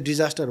यो चाहिँ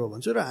डिजास्टर हो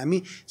भन्छु र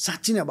हामी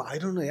साँच्ची नै अब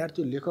आइरहनु न यार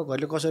त्यो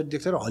लेखकहरूले कसरी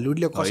देख्छ र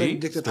हलिउडले कसरी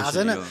देख्छ थाहा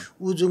छैन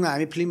ऊ जुन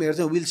हामी फिल्म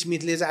हेर्छौँ विल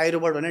स्मिथले चाहिँ आई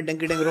रोबोट भनेर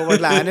ड्याङ्की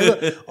रोबोटलाई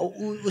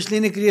हानेको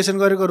उसले नै क्रिएसन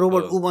गरेको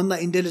रोबोट ऊभन्दा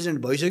इन्टेलिजेन्ट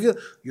भइसक्यो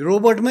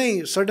रोबोटमै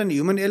सर्टन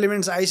ह्युमन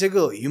एलिमेन्ट्स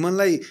आइसक्यो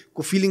ह्युमनलाई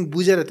को फिलिङ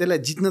बुझेर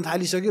त्यसलाई जित्न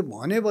थालिसक्यो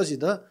भनेपछि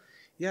त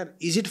यार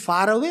इज इट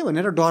फार अवे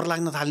भनेर डर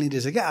लाग्न थाल्ने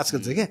रहेछ क्या आजकल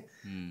चाहिँ क्या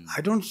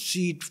I don't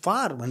see it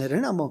far भनेर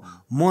होइन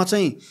म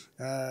चाहिँ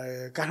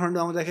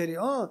काठमाडौँ आउँदाखेरि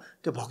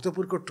त्यो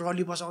भक्तपुरको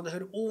ट्रली बस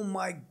आउँदाखेरि ओ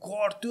माई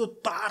गड त्यो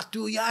तार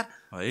त्यो यार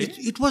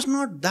it was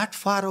not that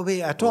far away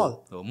at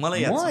all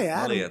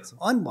यार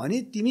अनि भने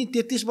तिमी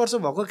 33 वर्ष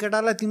भएको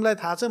केटालाई तिमीलाई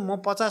थाहा छ म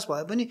 50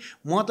 भए पनि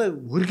म त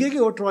हुर्केकै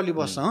हो ट्रली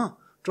बससँग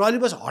ट्रली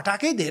बस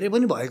हटाएकै धेरै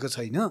पनि भएको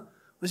छैन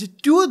पछि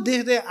त्यो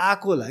देख्दै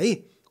आएकोलाई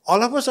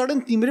अल अफ अ सडन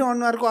तिम्रै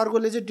अनुहारको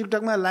अर्कोले चाहिँ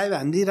टिकटकमा लाइभ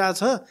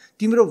हानिदिइरहेछ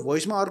तिम्रो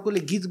भोइसमा अर्कोले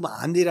गीत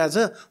हानिदिइरहेछ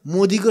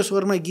मोदीको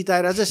स्वरमा गीत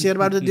आइरहेछ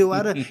शेरबहादुर देउवा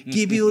र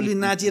केपी ओली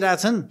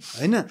नाचिरहेछन्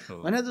होइन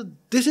भने त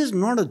this is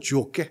not a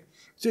joke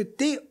क्या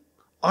त्यही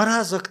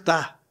अराजकता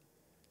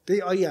त्यही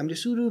अहिले हामीले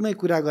सुरुमै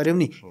कुरा गऱ्यौँ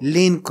नि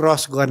लेन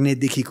क्रस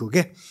गर्नेदेखिको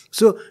क्या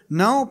so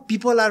now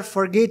people are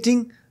forgetting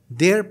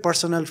their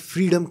personal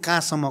freedom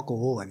कहाँसम्मको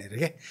हो भनेर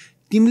क्या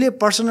तिमीले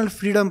पर्सनल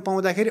फ्रिडम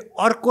पाउँदाखेरि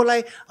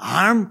अर्कोलाई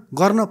हार्म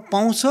गर्न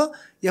पाउँछ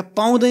या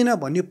पाउँदैन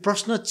भन्ने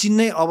प्रश्न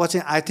चिन्है अब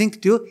चाहिँ आई थिङ्क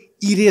त्यो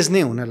इरेज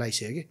नै हुन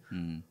लागिसक्यो कि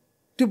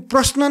त्यो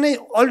प्रश्न नै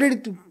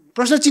अलरेडी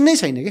प्रश्न चिन्है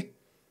छैन कि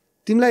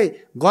तिमीलाई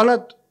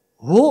गलत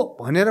हो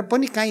भनेर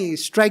पनि काहीँ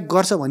स्ट्राइक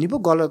गर्छ भने पो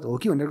गलत हो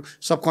कि भनेर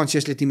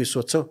सबकन्सियसली तिमी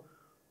सोध्छौ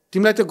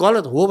तिमीलाई त्यो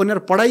गलत हो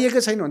भनेर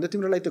पढाइएकै छैन भने त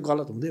तिम्रो लागि त्यो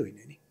गलत हुँदै होइन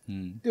नि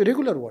त्यो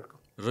रेगुलर वर्क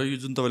र यो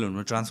जुन तपाईँले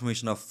भन्नु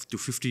ट्रान्सफर्मेसन अफ त्यो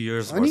 50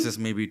 years भर्सेस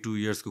मेबी 2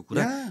 yearsको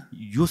कुरा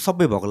यो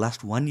सबै भएको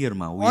last 1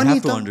 yearमा we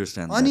have to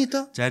understand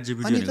chat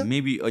GPT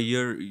maybe a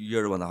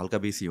year भन्दा हल्का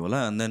बेसी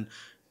होला and then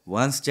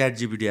once chat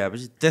GPT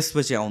आएपछि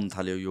त्यसपछि आउनु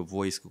थाल्यो यो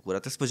भोइसको कुरा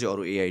त्यसपछि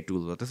अरू एआई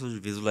टुल त्यसपछि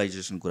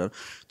भिजुलाइजेसन कुराहरू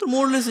तर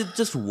मोरलेस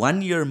इट जस्ट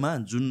 1 yearमा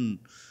जुन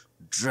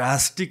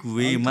ड्रास्टिक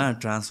वेमा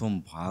ट्रान्सफर्म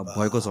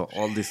भएको छ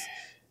अल दिस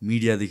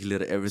मिडियादेखि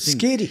लिएर everything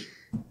scary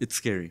it's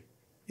scary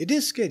it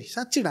is scary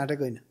साँच्चै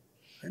ढाँटेको होइन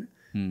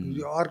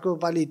अर्को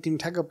पालि तिमी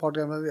ठ्याक्क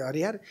पड्कामा अरे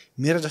यार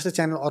मेरो जस्तो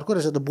च्यानल अर्को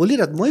रहेछ त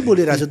मै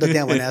बोलिरहेको छु त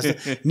त्यहाँ भने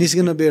जस्तो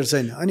निस्किनु बेर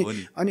छैन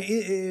अनि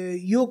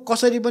यो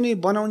कसरी पनि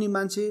बनाउने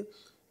मान्छे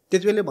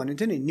त्यति बेला भनेको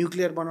थियो नि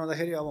न्युक्लियर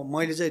बनाउँदाखेरि अब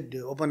मैले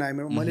चाहिँ ओपन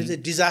आइमा मैले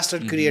चाहिँ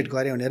डिजास्टर क्रिएट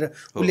गरेँ भनेर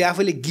उसले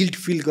आफैले गिल्ट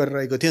फिल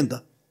गरिरहेको थियो नि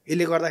त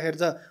यसले गर्दाखेरि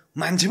त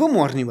मान्छे पो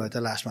मर्ने भयो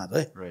त लास्टमा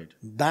त है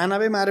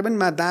दानवै मारे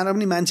पनि दानव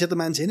पनि मान्छे त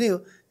मान्छे नै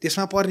हो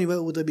त्यसमा पर्ने भयो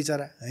ऊ त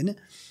बिचरा होइन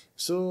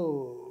सो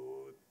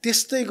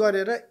त्यस्तै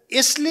गरेर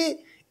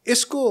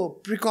यसको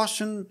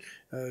प्रिकसन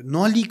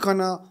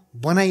नलिकन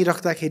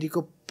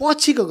बनाइराख्दाखेरिको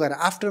पछिको गएर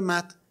आफ्टर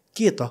म्याथ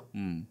के त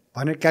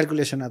भनेर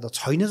क्यालकुलेसनमा त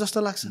छैन जस्तो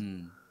लाग्छ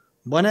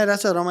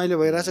बनाइरहेछ रमाइलो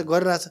भइरहेछ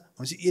गरिरहेछ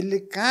भनेपछि यसले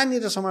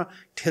कहाँनिरसम्म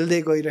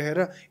ठेल्दै गइरहेर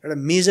एउटा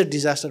मेजर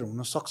डिजास्टर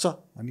हुनसक्छ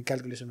भन्ने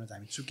क्यालकुलेसनमा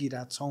चाहिँ हामी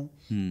चुकिरहेछौँ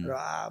र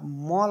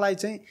मलाई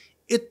चाहिँ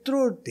यत्रो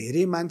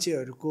धेरै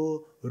मान्छेहरूको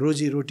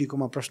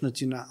रोजीरोटीकोमा प्रश्न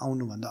चिन्ह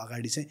आउनुभन्दा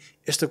अगाडि चाहिँ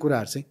यस्तो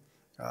कुराहरू चाहिँ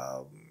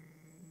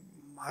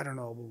I don't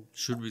know.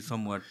 Should be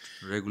somewhat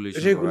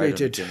regulated.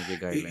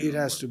 It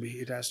has to be.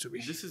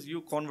 This is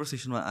your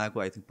conversation में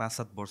आएको I think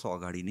 5-7 वर्ष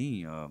अगाडि नै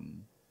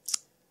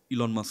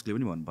इलोन मस्कले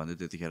पनि भन्दै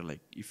त्यतिखेर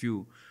like if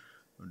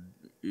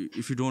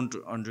you don't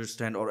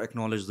understand or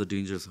acknowledge the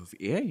dangers of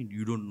AI,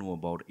 you don't know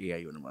about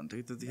AI भनेर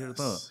भन्थ्यो त्यतिखेर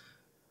त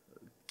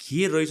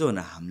के रहेछ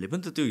भने हामीले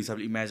पनि त त्यो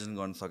हिसाबले इमेजिन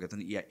गर्न सकेको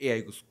थिएन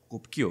एआई को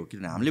स्कोप के हो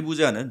किनभने हामीले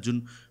बुझ्यो भने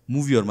जुन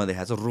मुभीहरूमा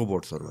देखाएको छ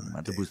रोबोट्सहरू भन्ने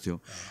मात्रै बुझ्थ्यौँ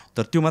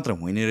तर त्यो मात्र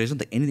होइन रहेछ नि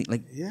त एनिथिङ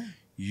लाइक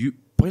यो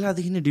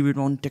पहिलादेखि नै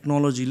डिबेटमा आउने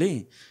टेक्नोलोजीले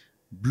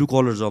ब्लु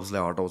कलर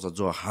जब्सलाई हटाउँछ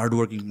जो हार्ड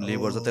वर्किङ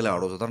लेबर छ त्यसलाई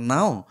हटाउँछ तर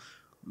नाउ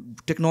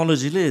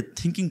टेक्नोलोजीले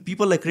थिङ्किङ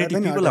पिपललाई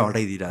क्रिएटिभ पिपललाई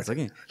हटाइदिइरहेछ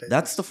कि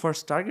that's the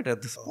first target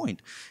at this point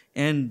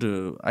and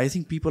I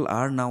think people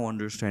are now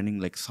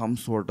understanding like some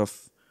sort of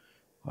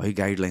है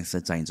गाइडलाइन्स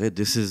चाहिँ चाहिन्छ है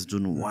दिस इज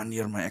जुन 1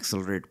 इयरमा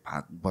एक्सेलरेट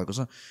भएको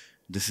छ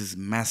this is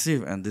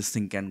massive and this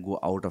thing can go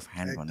out of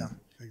hand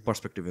भन्ने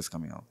perspective is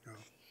coming out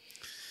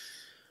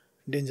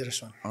dangerous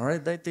one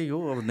all right दाइ त्यही हो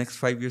अब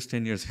नेक्स्ट 5 years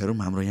 10 years हेरौँ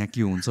हाम्रो यहाँ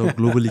के हुन्छ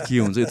ग्लोबली के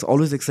हुन्छ इट्स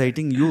अलवेज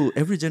एक्साइटिङ यो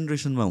एभ्री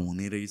जेनेरेसनमा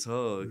हुने रहेछ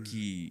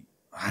कि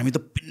हामी त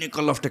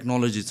पिनेकल अफ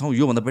टेक्नोलोजी छौँ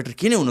योभन्दा बेटर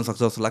के नै हुनसक्छ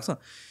जस्तो लाग्छ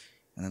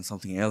and then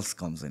something else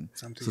comes in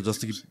so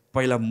जस्तो कि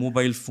पहिला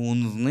मोबाइल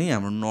फोन नै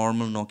हाम्रो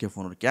नर्मल नोकिया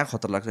फोनहरू क्या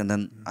खतरा लाग्छ एन्ड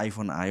देन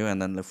आइफोन आयो and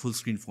then full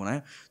screen phone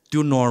आयो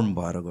त्यो नर्म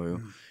भएर गयो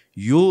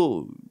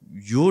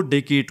यो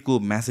डेकेडको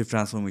म्यासिभ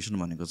ट्रान्सफर्मेसन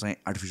भनेको चाहिँ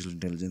आर्टिफिसियल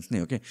इन्टेलिजेन्स नै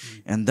हो कि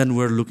and then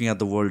we are looking at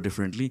the world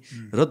differently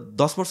र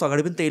 10 वर्ष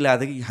अगाडि पनि त्यही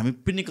लागेको थियो कि हामी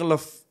पिनिकल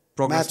अफ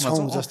प्रोग्रेसमा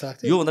छौँ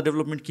योभन्दा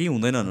डेभलपमेन्ट केही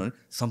हुँदैन भने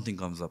something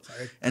comes up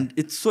and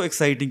it's so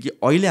exciting कि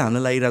अहिले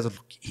हामीलाई लागिरहेको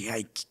छ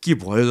एआई के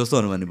भयो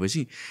जस्तो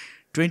भनेपछि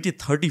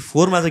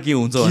 2034मा चाहिँ के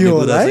हुन्छ भन्ने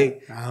कुरा चाहिँ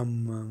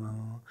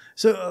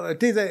सो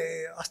त्यही त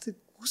अस्ति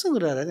कस्तो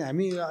कुरा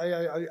हामी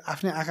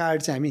आफ्नै आँखा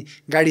अगाडि चाहिँ हामी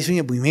गाडीसँग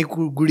भुइँमै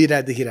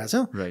गुडिरहेको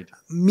देखिरहेछौँ राइट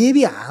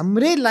मेबी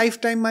हाम्रै लाइफ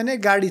टाइममा नै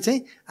गाडी चाहिँ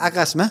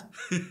आकाशमा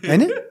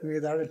होइन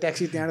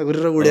ट्याक्सी त्यहाँबाट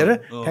घुरेर उडेर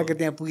ठ्याक्कै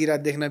त्यहाँ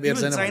पुगिरहेको देख्न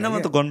बेर्छ चाइनामा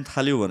त गर्नु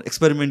थाल्यो भने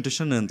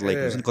एक्सपेरिमेन्टेसन एन्ड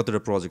लाइक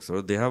कतिवटा प्रोजेक्ट्सहरू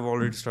they have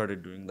already started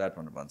doing that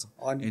भनेर भन्छ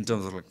in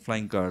terms of like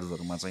flying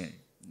कार्सहरूमा चाहिँ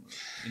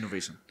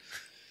innovation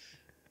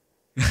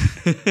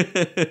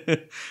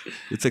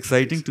It's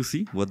exciting to see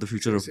what the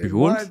future of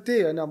beholds.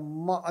 त्यही होइन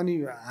अनि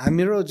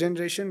हाम्रो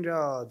जेनेरेसन र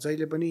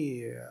जहिले पनि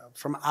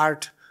from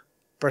art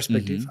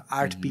perspective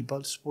art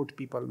people sport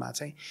पिपलमा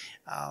चाहिँ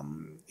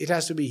it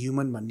has to be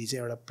human भन्ने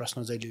चाहिँ एउटा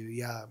प्रश्न जहिले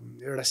या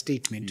एउटा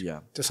स्टेटमेन्ट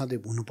त्यो सधैँ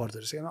हुनुपर्दो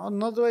रहेछ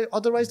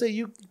अदरवाइज त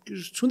यो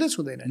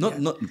छुँदैन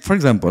फर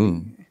इक्जाम्पल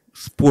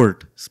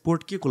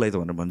स्पोर्ट के को लागि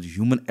त भनेर भन्छ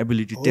ह्युमन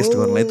एबिलिटी टेस्ट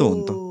गर्नलाई त हो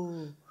नि त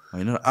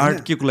होइन आर्ट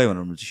के को लागि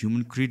भनेर भन्छ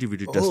ह्युमन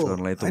क्रिएटिभिटी टेस्ट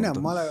गर्नलाई त होइन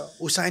मलाई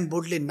उसाइन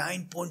बोल्टले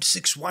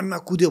 9.61मा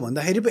कुद्यो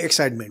भन्दाखेरि पो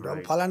एक्साइटमेन्ट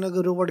अब फलानाको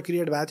रोबोट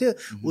क्रिएट भएको थियो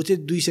ऊ चाहिँ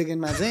 2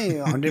 सेकेन्डमा चाहिँ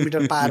 100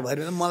 मिटर पार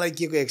भएर मलाई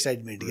के को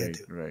एक्साइटमेन्ट क्या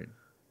थियो राइट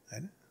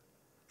होइन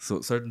so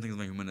certain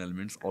थिङ्समा human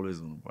elements always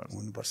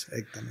हुनुपर्छ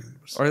एकदमै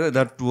हुनुपर्छ all right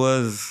that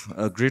was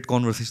a great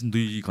conversation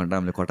 2 घन्टा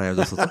हामीले कटायो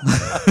जस्तो छ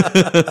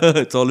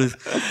it's always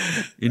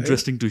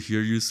interesting to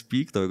hear you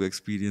speak तपाईँको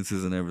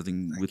experiences and everything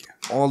with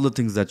all the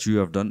things that you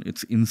have done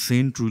it's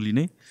insane truly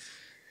नै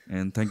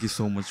and thank you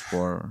so much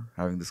for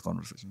having this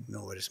conversation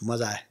no worries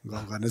मजा आयो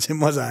गफ गर्न चाहिँ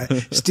मजा आयो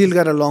still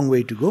got a long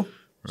way to go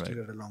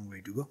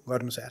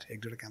गर्नु छ यार एक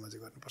दुईवटा काम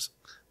चाहिँ गर्नुपर्छ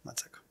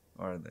मजाको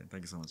all right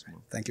thank you so much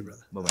thank you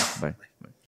brother by by